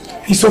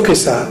 It's okay,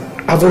 sir.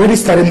 I've already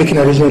started making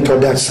arrangement for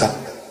that, sir.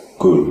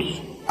 Good.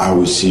 I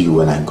will see you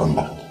when I come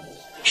back.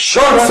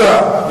 Sure,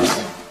 sir.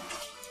 Easy.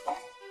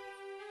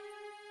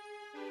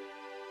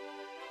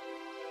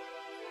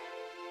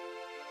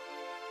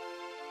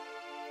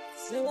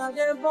 Sing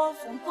again, boss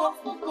and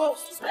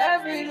coast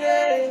every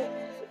day.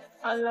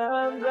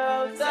 Alarm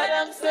bells, tell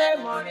them say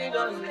money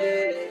don't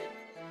lay.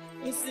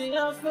 You see,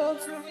 I fail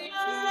to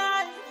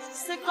realize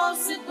the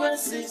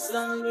consequences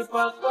and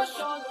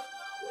repercussions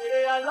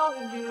along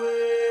the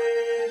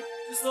way.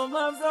 So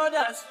my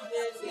brothers,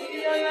 they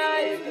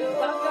realize the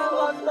back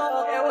of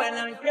love. And when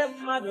I get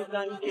mad, I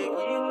can kick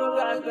you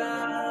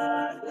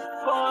again.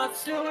 For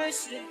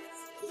tuition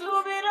to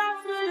be done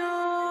to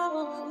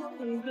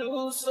you,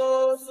 do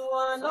so to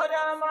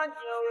another man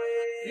your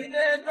way. You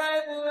dey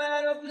drive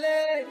where to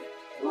play,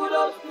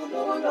 kudos to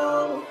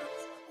kudos.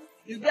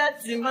 You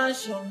get the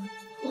mansion,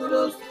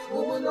 kudos to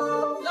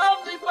kudos.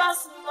 Love me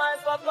pass my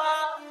papa,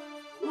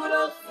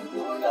 kudos to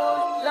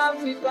kudos.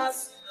 Love me pass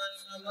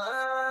my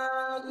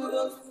mama,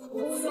 kudos to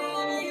kudos.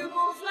 Say you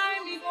go fly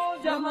me go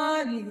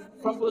Germany,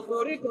 from Puerto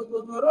Rico to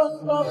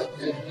Toronto.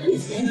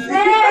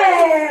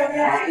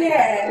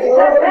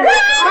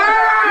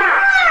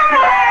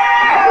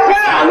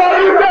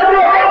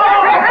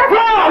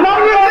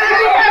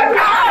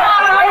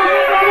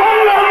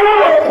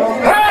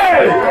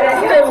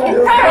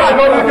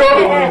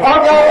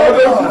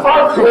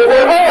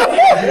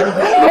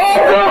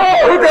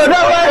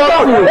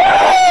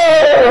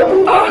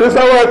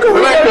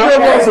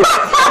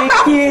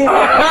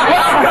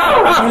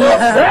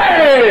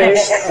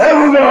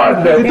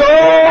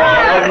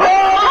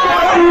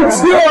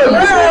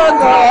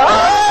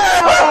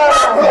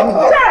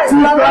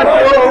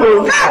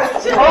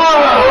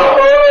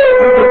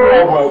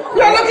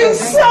 You're looking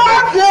so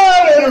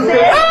good!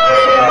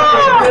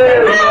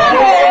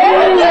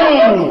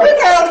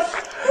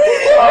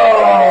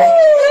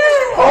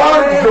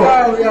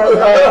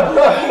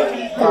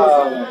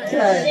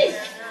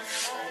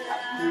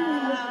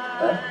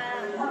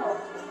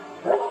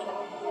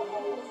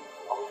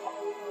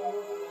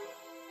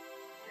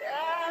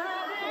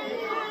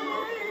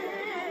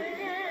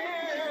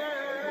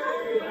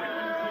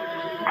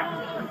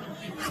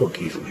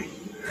 Forgive me.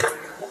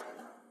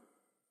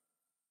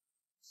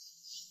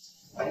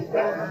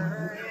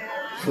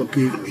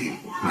 Forgive me,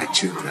 my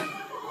children.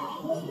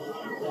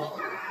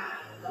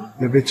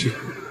 Nebechi.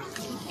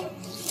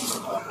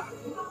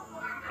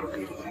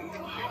 Forgive me.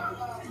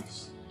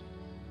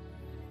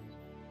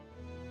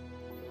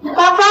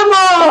 Papa,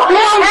 no!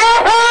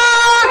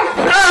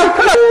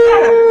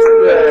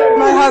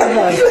 My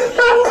husband.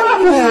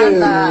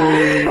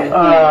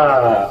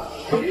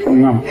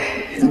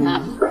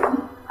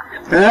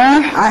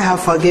 I have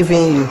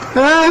forgiven you.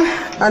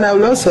 And I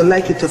would also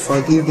like you to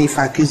forgive me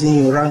for accusing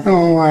you wrong.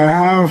 Oh, I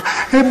have.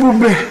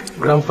 Ebube.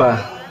 Grandpa.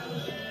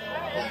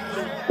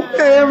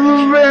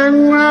 Ebube,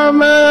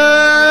 Mama.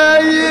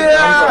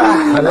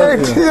 Yeah.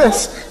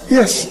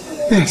 Yes.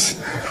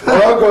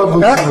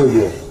 Welcome.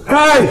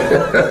 Hi.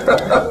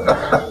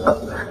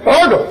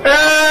 Hold on.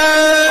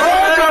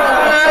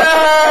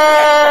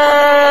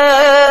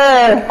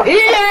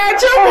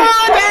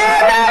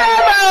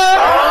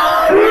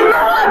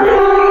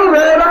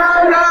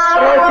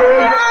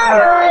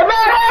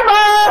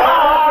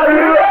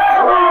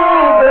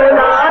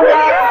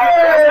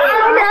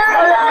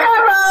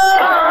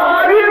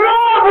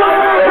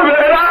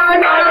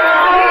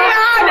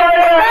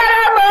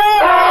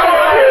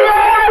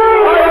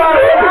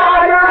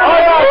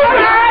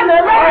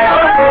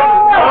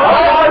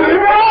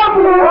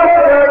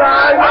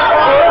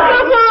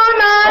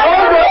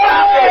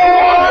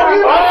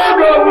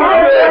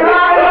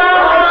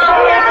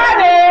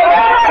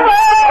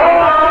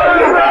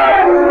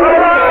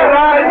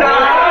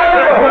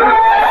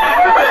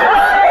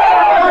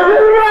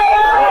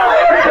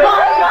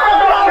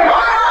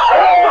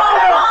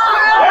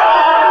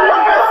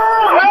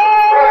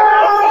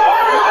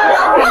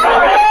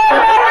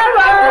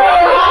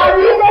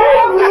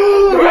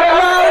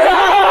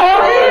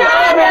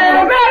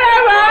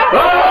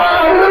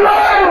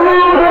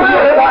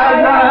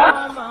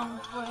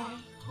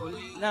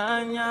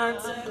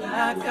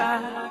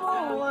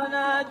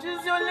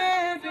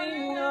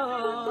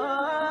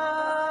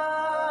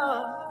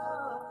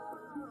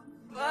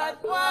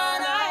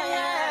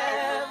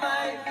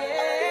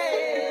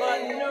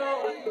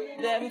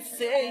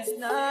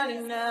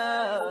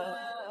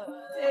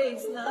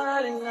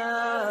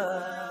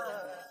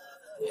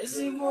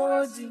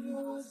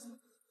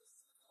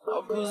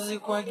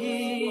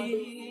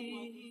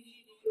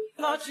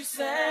 Thought you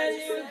said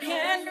you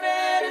can't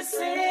bear to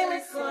see me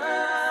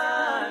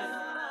cry.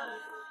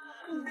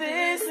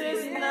 This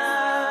is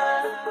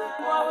not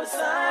what we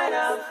signed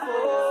up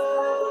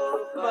for.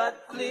 But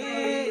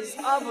please,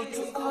 Abu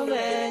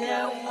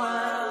Tukulenya,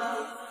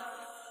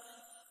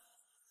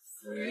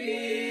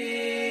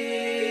 freedom,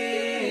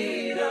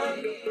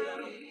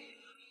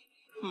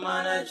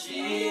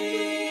 Manari.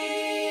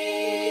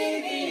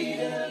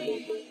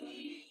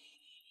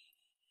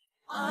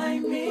 I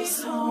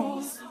miss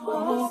home,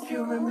 hope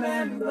you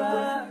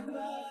remember.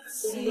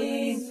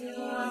 Sing